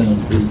person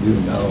who you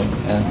know,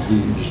 and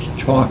he's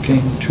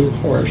talking to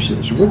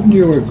horses. Wouldn't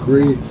you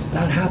agree?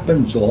 That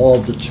happens all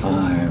the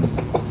time.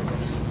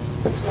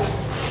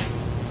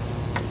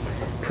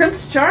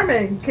 Prince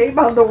Charming came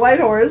on the white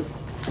horse.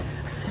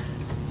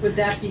 Would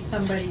that be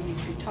somebody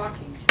you'd be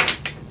talking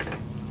to?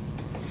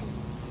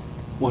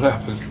 What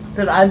happened?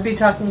 That I'd be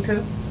talking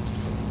to?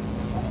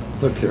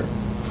 Look here.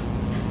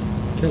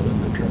 Get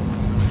in the dream.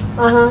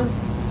 Uh-huh.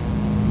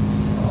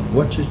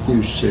 What did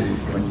you see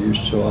when you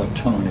saw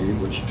Tony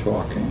was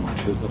talking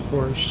to the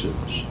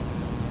horses?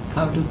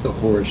 How did the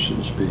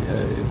horses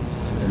behave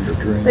in the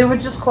dream? They were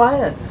just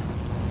quiet.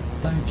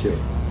 Thank you.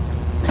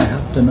 I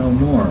have to know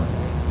more.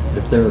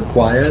 If they were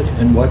quiet,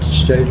 in what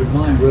state of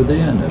mind were they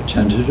in?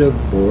 Attentive,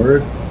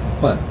 bored,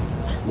 what?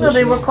 No,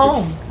 they were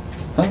calm.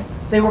 Huh?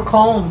 They were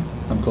calm.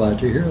 I'm glad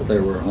to hear they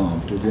were home.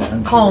 Did you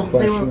answer Calm. the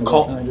question They were of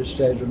calm. what kind of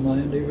state of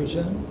mind he was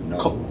in?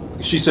 No.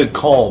 She said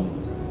calm.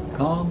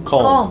 Calm?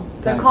 Calm.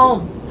 They're Thank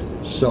calm. you.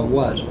 So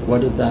what?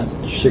 What did that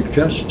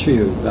suggest to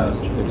you, that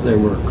if they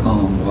were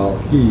calm while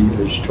he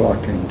is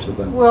talking to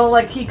them? Well,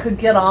 like he could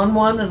get on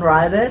one and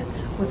ride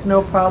it with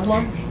no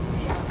problem.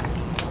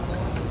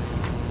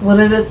 What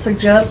did it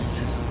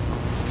suggest?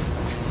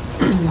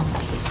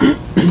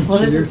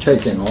 So you're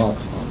taking off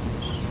on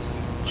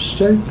this.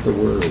 State the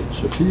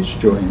words. If he's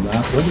doing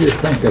that, what do you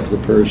think of the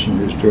person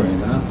who's doing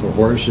that? The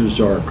horses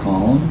are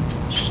calm,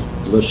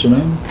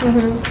 listening.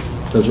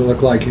 Mm-hmm. Does it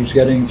look like he's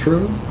getting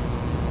through?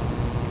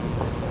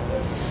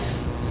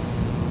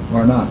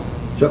 or not.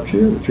 It's up to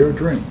you. It's your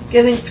dream.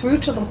 Getting through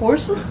to the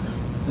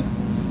horses?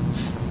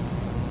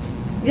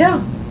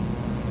 Yeah.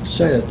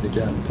 Say it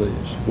again,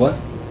 please. What?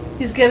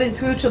 He's getting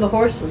through to the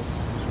horses.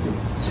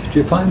 Do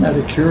you find that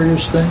a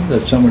curious thing,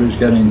 that somebody's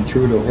getting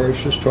through to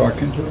horses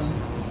talking to them?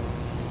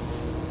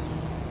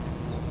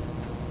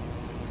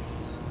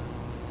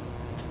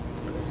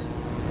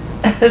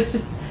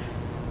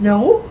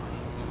 No.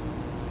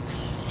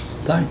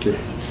 Thank you.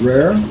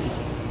 Rare?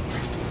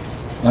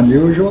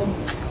 Unusual?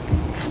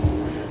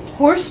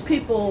 Horse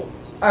people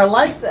are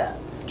like that.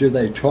 Do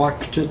they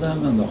talk to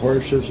them and the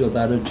horses are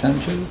that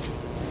attentive?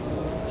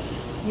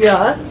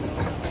 Yeah.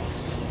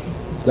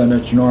 Then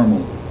it's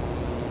normal.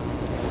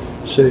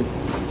 See,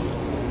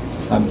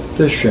 I'm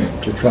fishing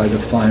to try to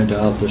find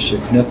out the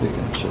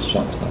significance of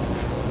something.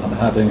 I'm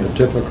having a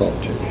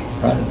difficulty,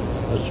 right?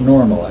 That's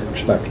normal, I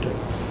expect it.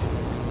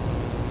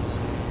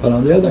 But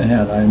on the other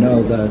hand, I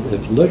know that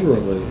if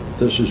literally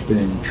this is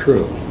being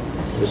true,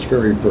 it's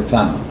very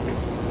profound.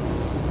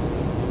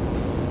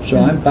 So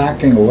I'm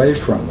backing away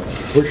from it,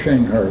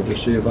 pushing her to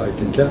see if I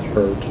can get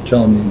her to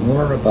tell me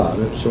more about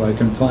it so I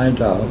can find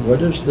out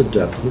what is the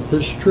depth of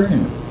this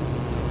dream.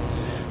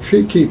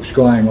 She keeps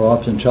going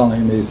off and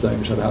telling me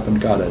things that haven't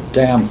got a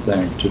damn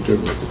thing to do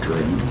with the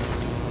dream.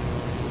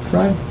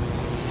 Right?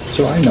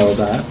 So I know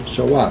that,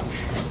 so watch.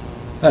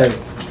 Hey,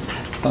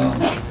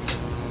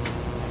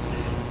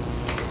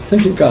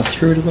 think you got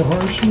through to the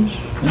horses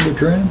in the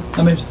dream?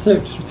 I mean,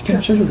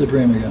 consider the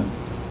dream again.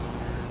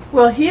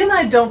 Well, he and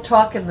I don't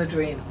talk in the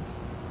dream.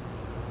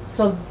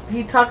 So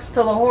he talks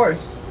to the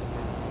horse.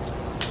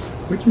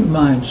 Would you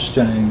mind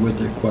staying with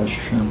the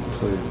question,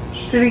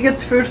 please? Did he get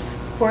through to the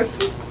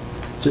horses?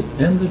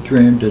 In the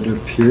dream, did it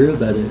appear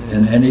that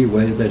in any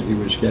way that he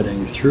was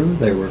getting through,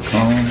 they were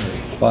calm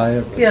or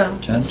quiet or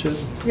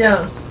attentive?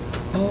 Yeah.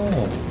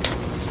 Oh.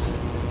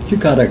 You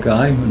got a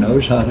guy who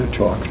knows how to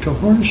talk to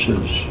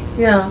horses.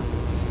 Yeah.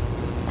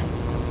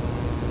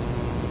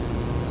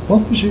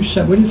 What was he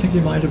saying? What do you think he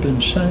might have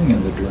been saying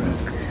in the dream?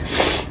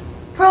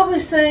 Probably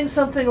saying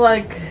something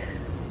like,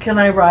 "Can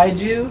I ride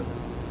you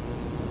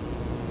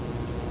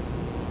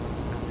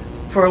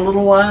for a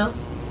little while?"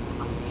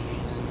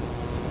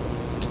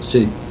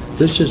 See,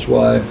 this is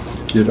why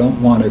you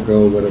don't want to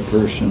go what a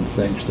person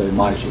thinks they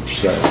might have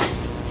said.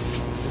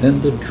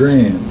 In the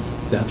dream,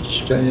 you have to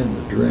stay in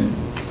the dream.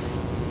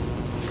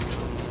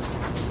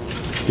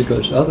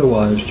 Because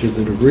otherwise, to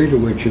the degree to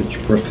which it's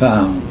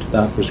profound,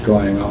 that was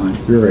going on,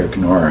 you're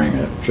ignoring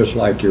it, just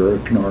like you're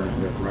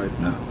ignoring it right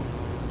now.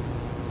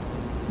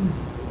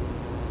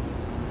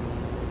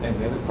 And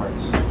the other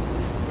parts.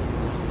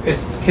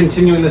 It's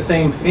continuing the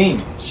same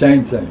theme.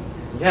 Same thing.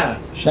 Yeah.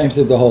 Same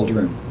thing the whole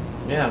dream.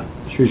 Yeah.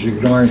 She's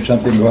ignoring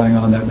something going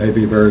on that may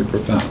be very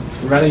profound.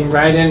 Running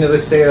right into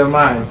the state of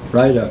mind.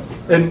 Right up.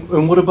 And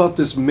what about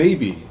this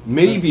maybe?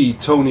 Maybe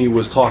Tony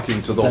was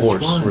talking to the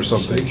horse or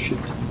something.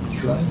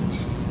 That's right.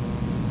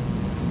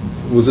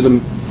 Was it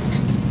a...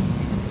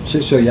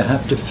 See, so you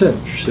have to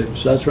fish. See,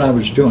 so that's what I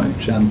was doing.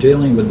 See, I'm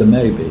dealing with the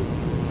maybe.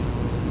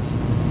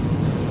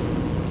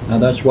 Now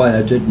that's why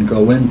I didn't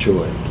go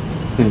into it.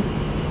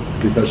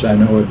 Because I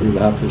know it would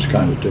have this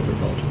kind of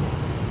difficulty.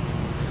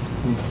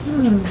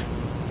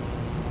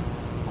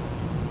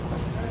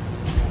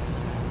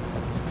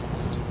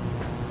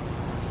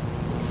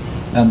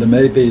 And the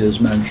maybe is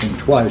mentioned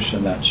twice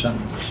in that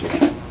sentence.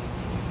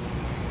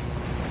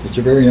 It's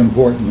a very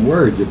important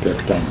word you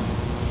picked on.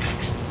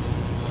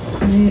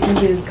 Maybe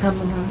the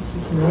common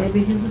horses.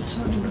 Maybe he was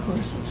talking to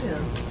horses,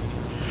 yeah.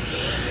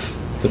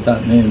 But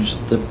that means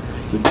that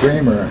the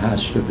dreamer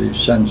has to be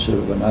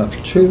sensitive enough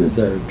to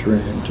their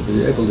dream to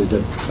be able to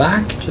get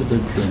back to the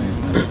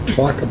dream and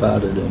talk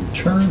about it in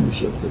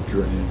terms of the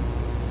dream.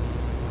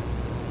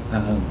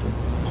 And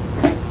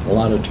a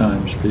lot of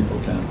times people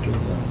can't do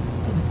that.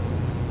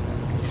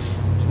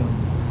 So,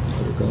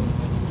 let it go.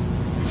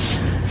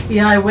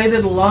 Yeah, I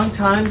waited a long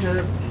time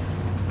to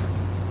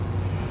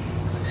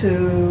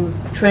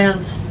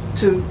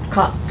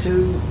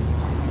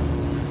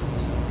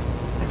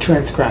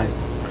transcribe.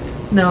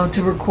 No,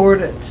 to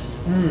record it.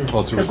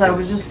 Because I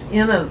was just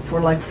in it for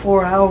like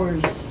 4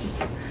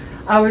 hours.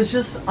 I was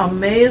just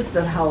amazed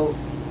at how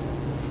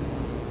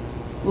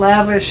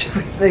lavish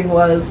everything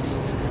was.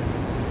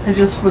 I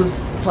just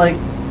was like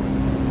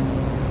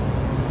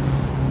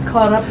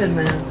caught up in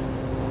that.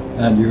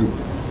 And you,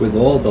 with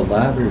all the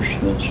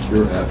lavishness,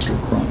 you're after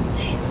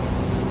crumbs.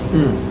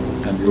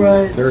 And you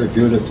very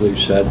beautifully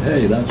said,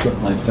 hey, that's what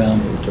my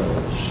family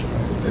does.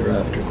 Right? They're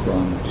after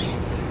crumbs.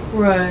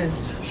 Right.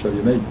 So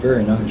you made a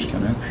very nice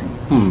connection.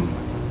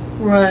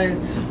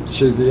 Right.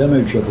 See, the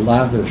image of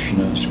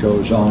lavishness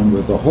goes on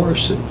with the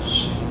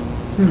horses.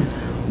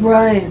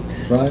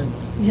 Right. Right?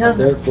 Yeah.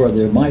 Therefore,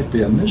 there might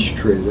be a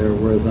mystery there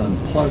worth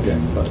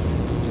unplugging, but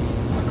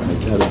I'm not going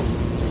to get it.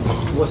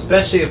 Well,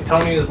 especially if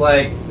Tony is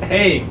like,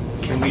 hey,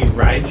 can we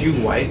ride you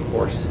white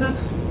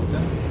horses?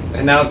 Yeah.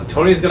 And now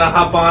Tony's going to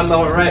hop on the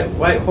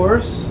white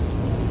horse?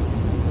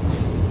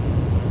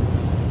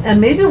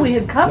 And maybe we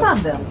had come on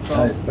them.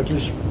 So.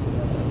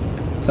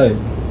 Hey,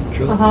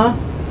 Jill. Uh-huh.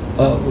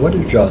 What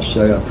did Josh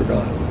say? I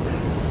forgot.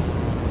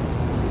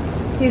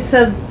 He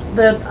said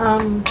that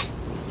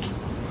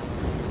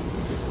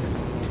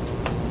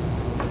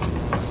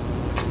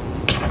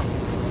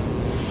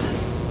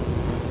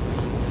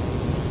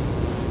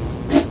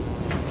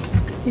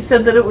he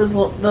said that it was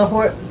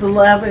the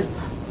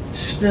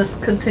lavishness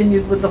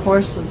continued with the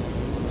horses.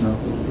 No.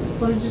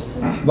 What did you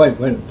say? Wait,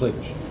 please.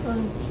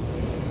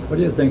 What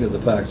do you think of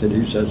the fact that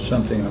he said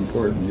something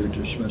important, you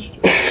dismissed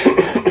it?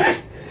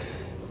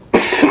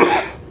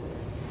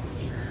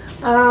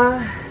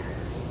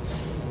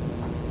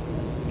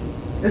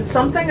 It's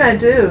something I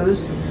do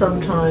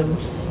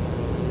sometimes,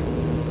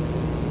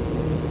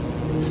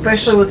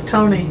 especially with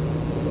Tony.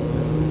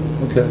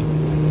 Okay,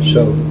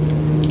 so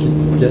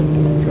get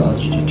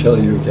Josh to tell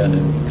you again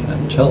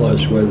and tell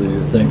us whether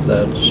you think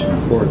that's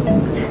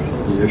important,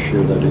 the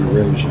issue that he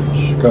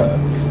raises. Go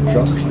ahead,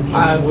 Josh.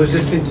 I was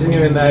just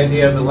continuing the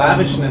idea of the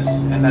lavishness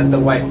and that the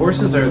white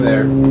horses are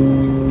there,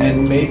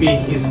 and maybe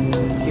he's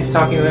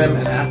talking to them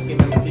and asking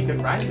them if he could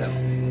ride them.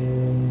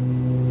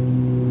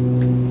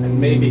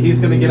 Maybe he's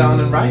going to get on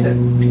and ride it.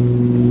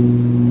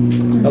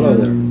 Hello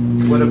there.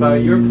 What about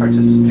your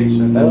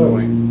participation at that Hello.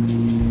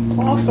 point?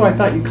 Well, also, I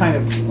thought you kind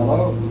of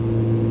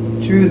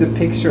drew the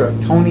picture of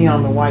Tony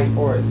on the white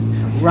horse,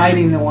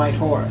 riding the white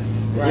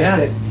horse, right? Yeah.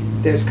 That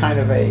there's kind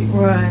of a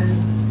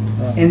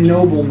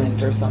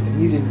ennoblement or something.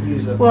 You didn't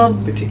use a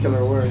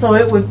particular word. So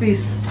it would be,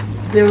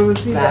 there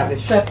would be that Lavish.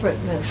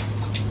 separateness.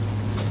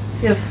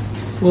 If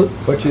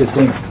What do you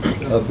think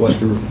of what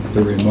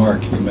the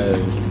remark he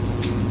made?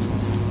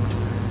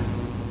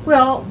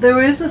 Well,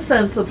 there is a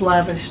sense of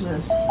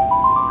lavishness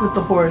with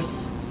the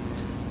horse,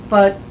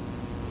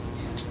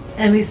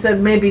 and he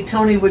said maybe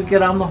Tony would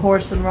get on the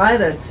horse and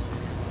ride it,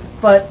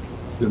 but...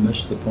 You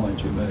missed the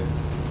point you made.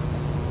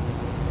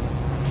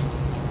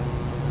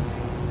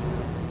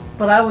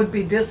 But I would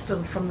be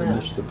distant from that. You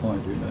missed the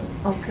point you made.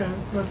 Okay.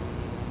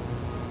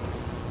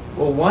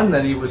 Well, one,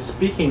 that he was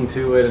speaking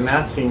to it and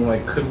asking,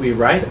 like, could we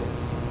ride it?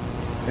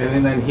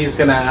 And then he's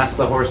going to ask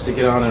the horse to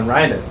get on and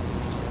ride it.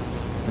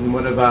 And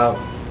what about...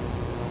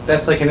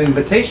 That's like an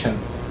invitation.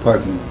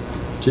 Pardon me.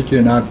 Did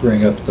you not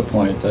bring up the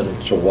point that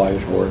it's a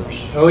white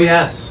horse? Oh,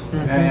 yes.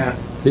 Yeah.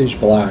 He's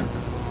black.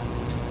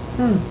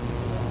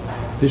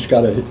 He's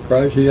got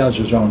right? He has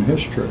his own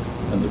history.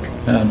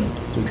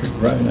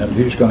 Right? And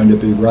he's going to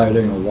be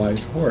riding a white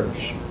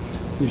horse.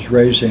 He's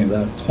raising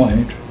that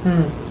point.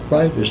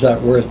 Right? Is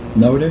that worth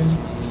noting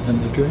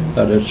in the dream,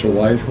 that it's a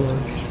white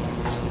horse?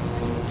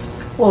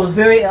 Well, it was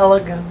very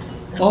elegant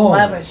and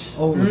lavish.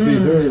 Oh, it would be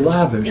very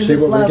lavish. It See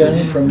is what we're lavish.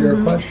 getting from your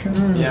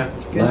question? Yeah.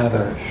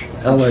 Lavish,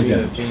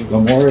 elegant. The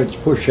more it's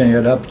pushing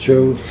it up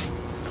to,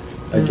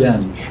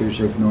 again, she's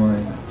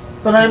ignoring it.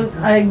 But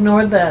I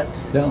ignored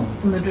that Yeah.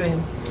 in the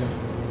dream.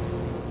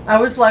 I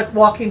was like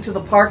walking to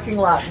the parking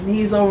lot, and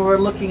he's over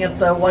looking at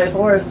the white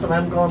horse, and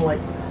I'm going like,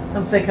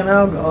 I'm thinking,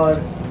 oh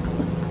God.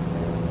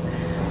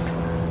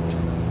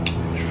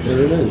 There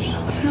it is.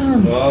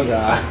 Oh,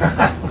 God.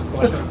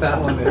 What if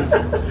that one is?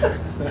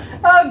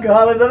 Oh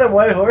God, another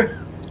white horse.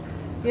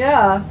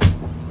 Yeah.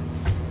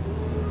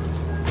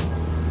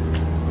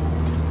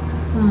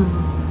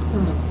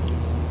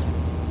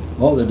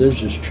 All it is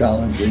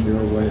challenging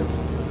your way of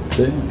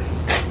being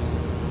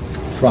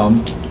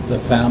from the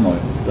family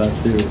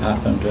that you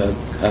happen to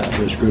have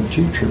as good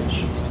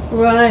teachers.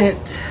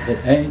 Right.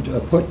 It ain't a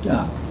put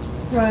down.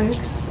 Right.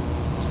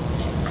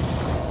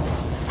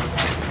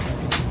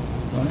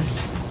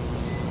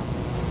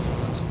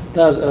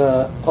 That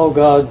oh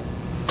God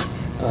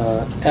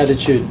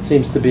attitude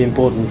seems to be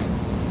important.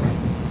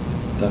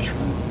 That's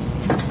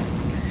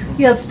right.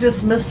 Yeah, it's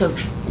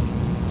dismissive.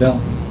 Yeah.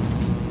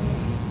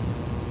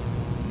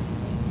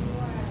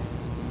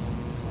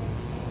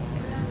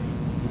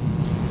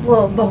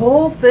 Well, the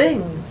whole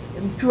thing,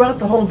 throughout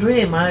the whole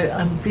dream,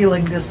 I'm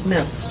feeling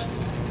dismissed.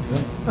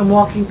 Yeah. I'm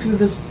walking through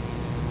the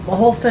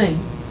whole thing.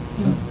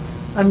 Yeah.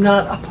 I'm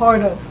not a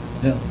part of.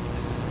 Yeah.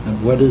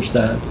 And what is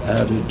that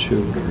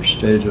attitude or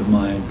state of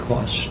mind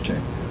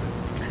costing?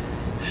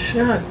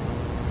 Shit.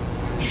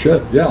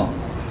 Shit, yeah.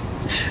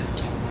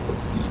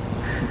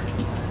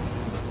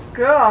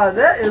 God,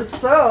 that is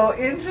so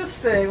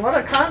interesting. What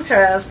a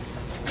contrast.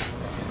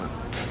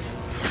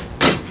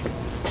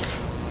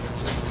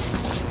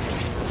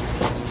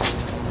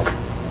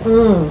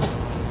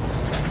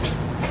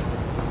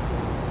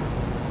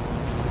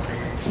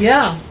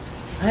 Yeah,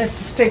 I have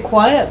to stay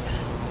quiet.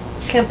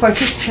 Can't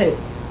participate.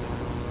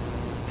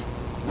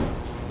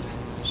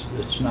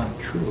 It's not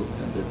true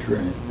in the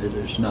dream. It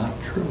is not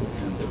true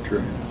in the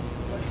dream.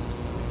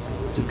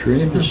 The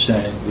dream is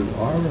saying you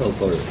are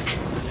alert.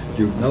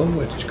 You know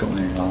what's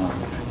going on.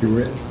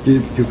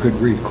 You could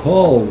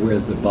recall where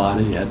the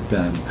body had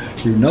been.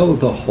 You know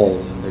the hole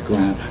in the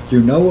ground.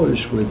 You know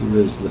it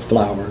was the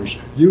flowers.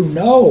 You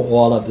know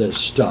all of this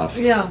stuff.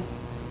 Yeah.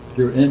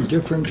 You're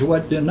indifferent to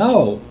what you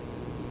know.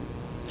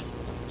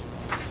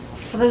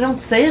 But I don't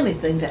say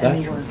anything to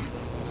anyone.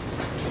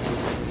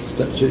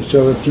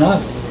 So it's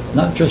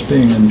not just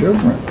being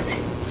indifferent.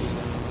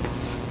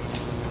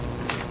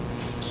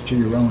 It's to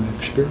your own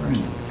experience,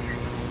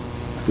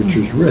 which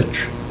is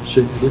rich.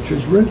 See, which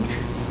is rich.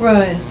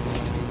 Right.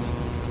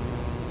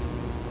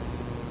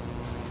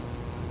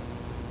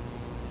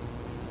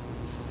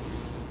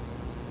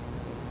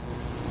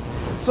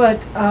 but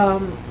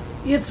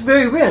it's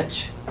very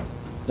rich.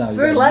 Now It's you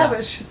very gotta-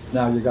 lavish.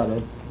 Now you got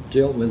to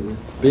deal with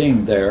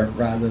being there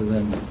rather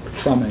than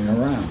trumming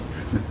around.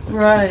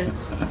 Right.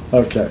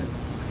 Okay.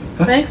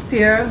 Thanks,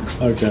 Pierre.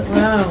 Okay.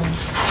 Wow.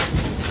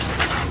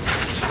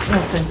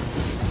 Oh,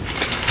 thanks.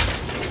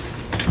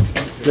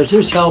 Does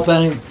this help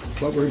any,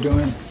 what we're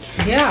doing?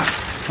 Yeah.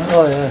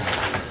 Oh, yeah.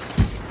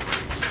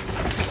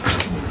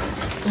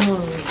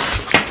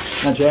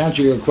 Oh. And to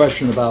answer your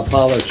question about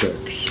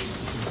politics,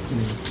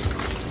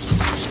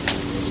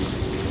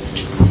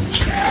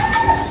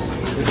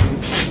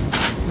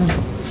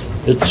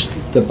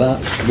 it's about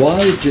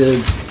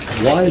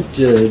why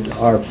did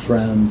our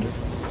friend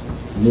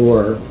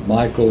Moore,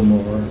 Michael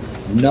Moore,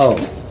 know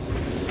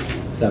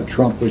that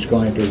Trump was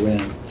going to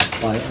win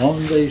by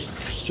only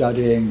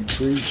studying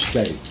 3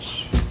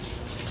 states?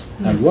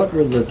 And what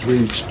were the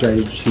 3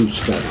 states he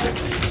studied?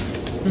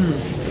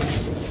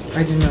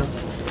 I didn't know.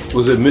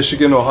 Was it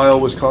Michigan, Ohio,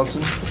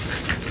 Wisconsin?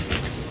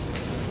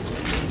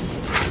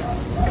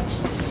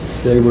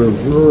 They were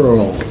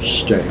rural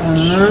states.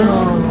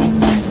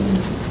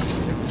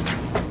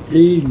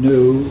 He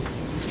knew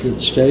the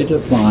state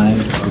of mind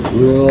of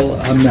rural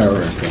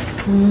America.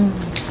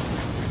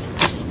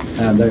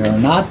 And they are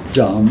not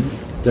dumb,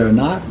 they're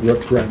not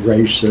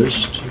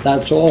racist,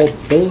 that's all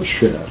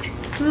bullshit.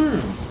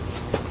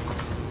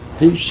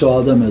 He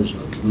saw them as,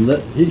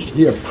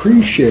 he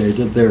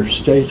appreciated their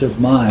state of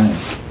mind.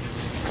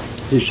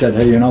 He said,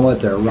 hey, you know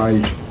what, they're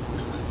right.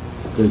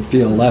 They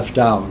feel left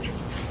out.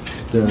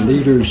 Their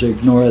leaders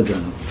ignore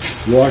them.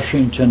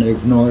 Washington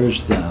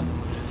ignores them.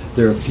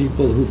 There are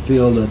people who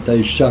feel that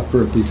they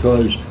suffer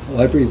because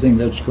everything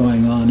that's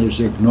going on is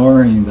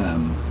ignoring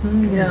them.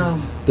 Yeah.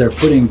 They're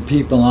putting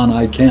people on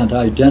I can't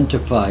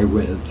identify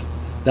with.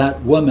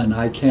 That woman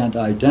I can't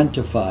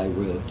identify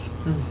with.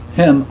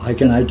 Him I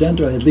can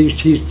identify. At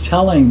least he's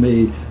telling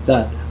me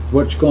that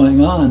what's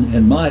going on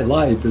in my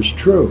life is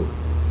true.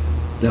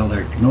 They'll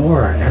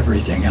ignore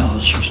everything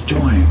else he's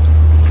doing.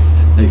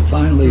 They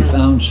finally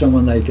found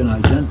someone they can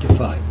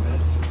identify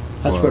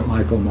with. That's what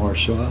Michael Moore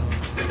saw.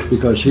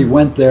 Because he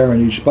went there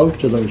and he spoke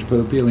to those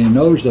people, he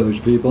knows those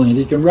people, and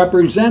he can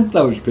represent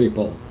those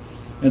people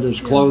in his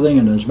clothing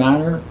and his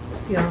manner.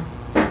 Yeah.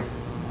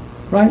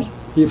 Right?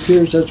 He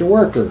appears as a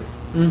worker.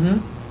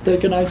 They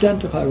can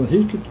identify with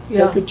him.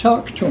 They could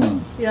talk to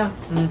him. Yeah.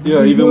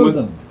 Yeah, He even knew with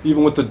them.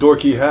 even with the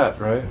dorky hat,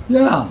 right?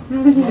 Yeah.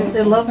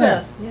 They love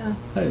that. Yeah.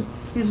 Hey,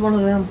 He's one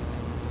of them.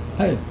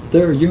 hey,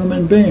 they're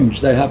human beings.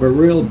 They have a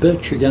real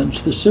bitch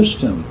against the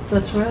system.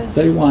 That's right.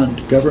 They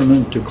want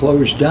government to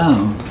close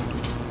down,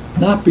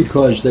 not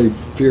because they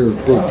fear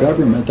big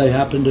government. They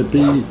happen to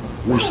be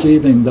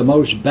receiving the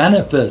most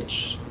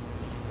benefits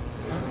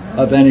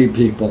of any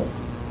people.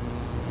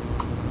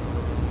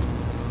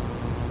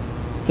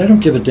 They don't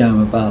give a damn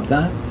about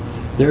that.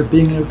 They're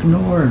being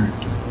ignored.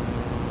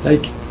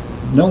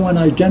 No one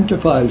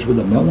identifies with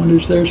them. No one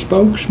is their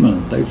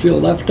spokesman. They feel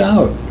left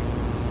out.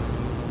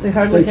 They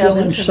hardly They have feel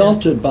internet.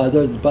 insulted by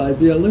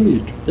the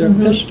elite. They're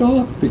pissed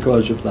off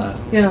because of that.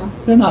 Yeah.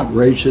 They're not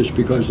racist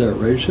because they're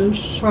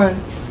racist. Right.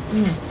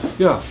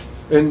 Yeah,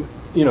 and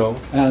you know,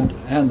 And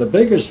the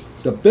biggest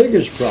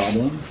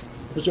problem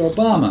is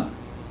Obama.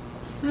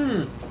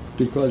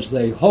 Because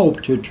they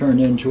hoped to turn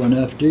into an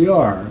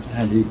FDR,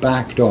 and he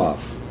backed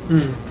off.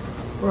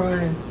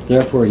 Right.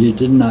 Therefore, he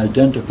didn't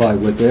identify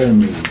with their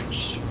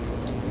needs.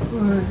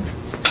 Right.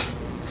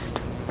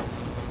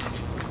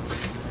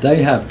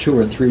 They have 2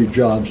 or 3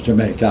 jobs to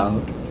make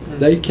out.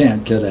 They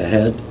can't get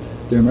ahead.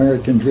 The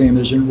American dream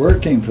isn't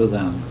working for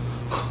them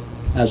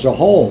as a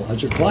whole,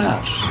 as a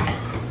class.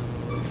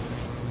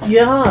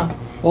 Yeah.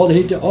 All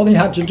he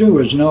had to do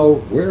was know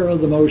where are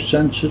the most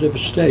sensitive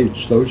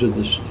states. Those are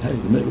the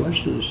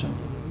Midwest is the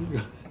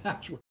sensitive.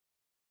 That's where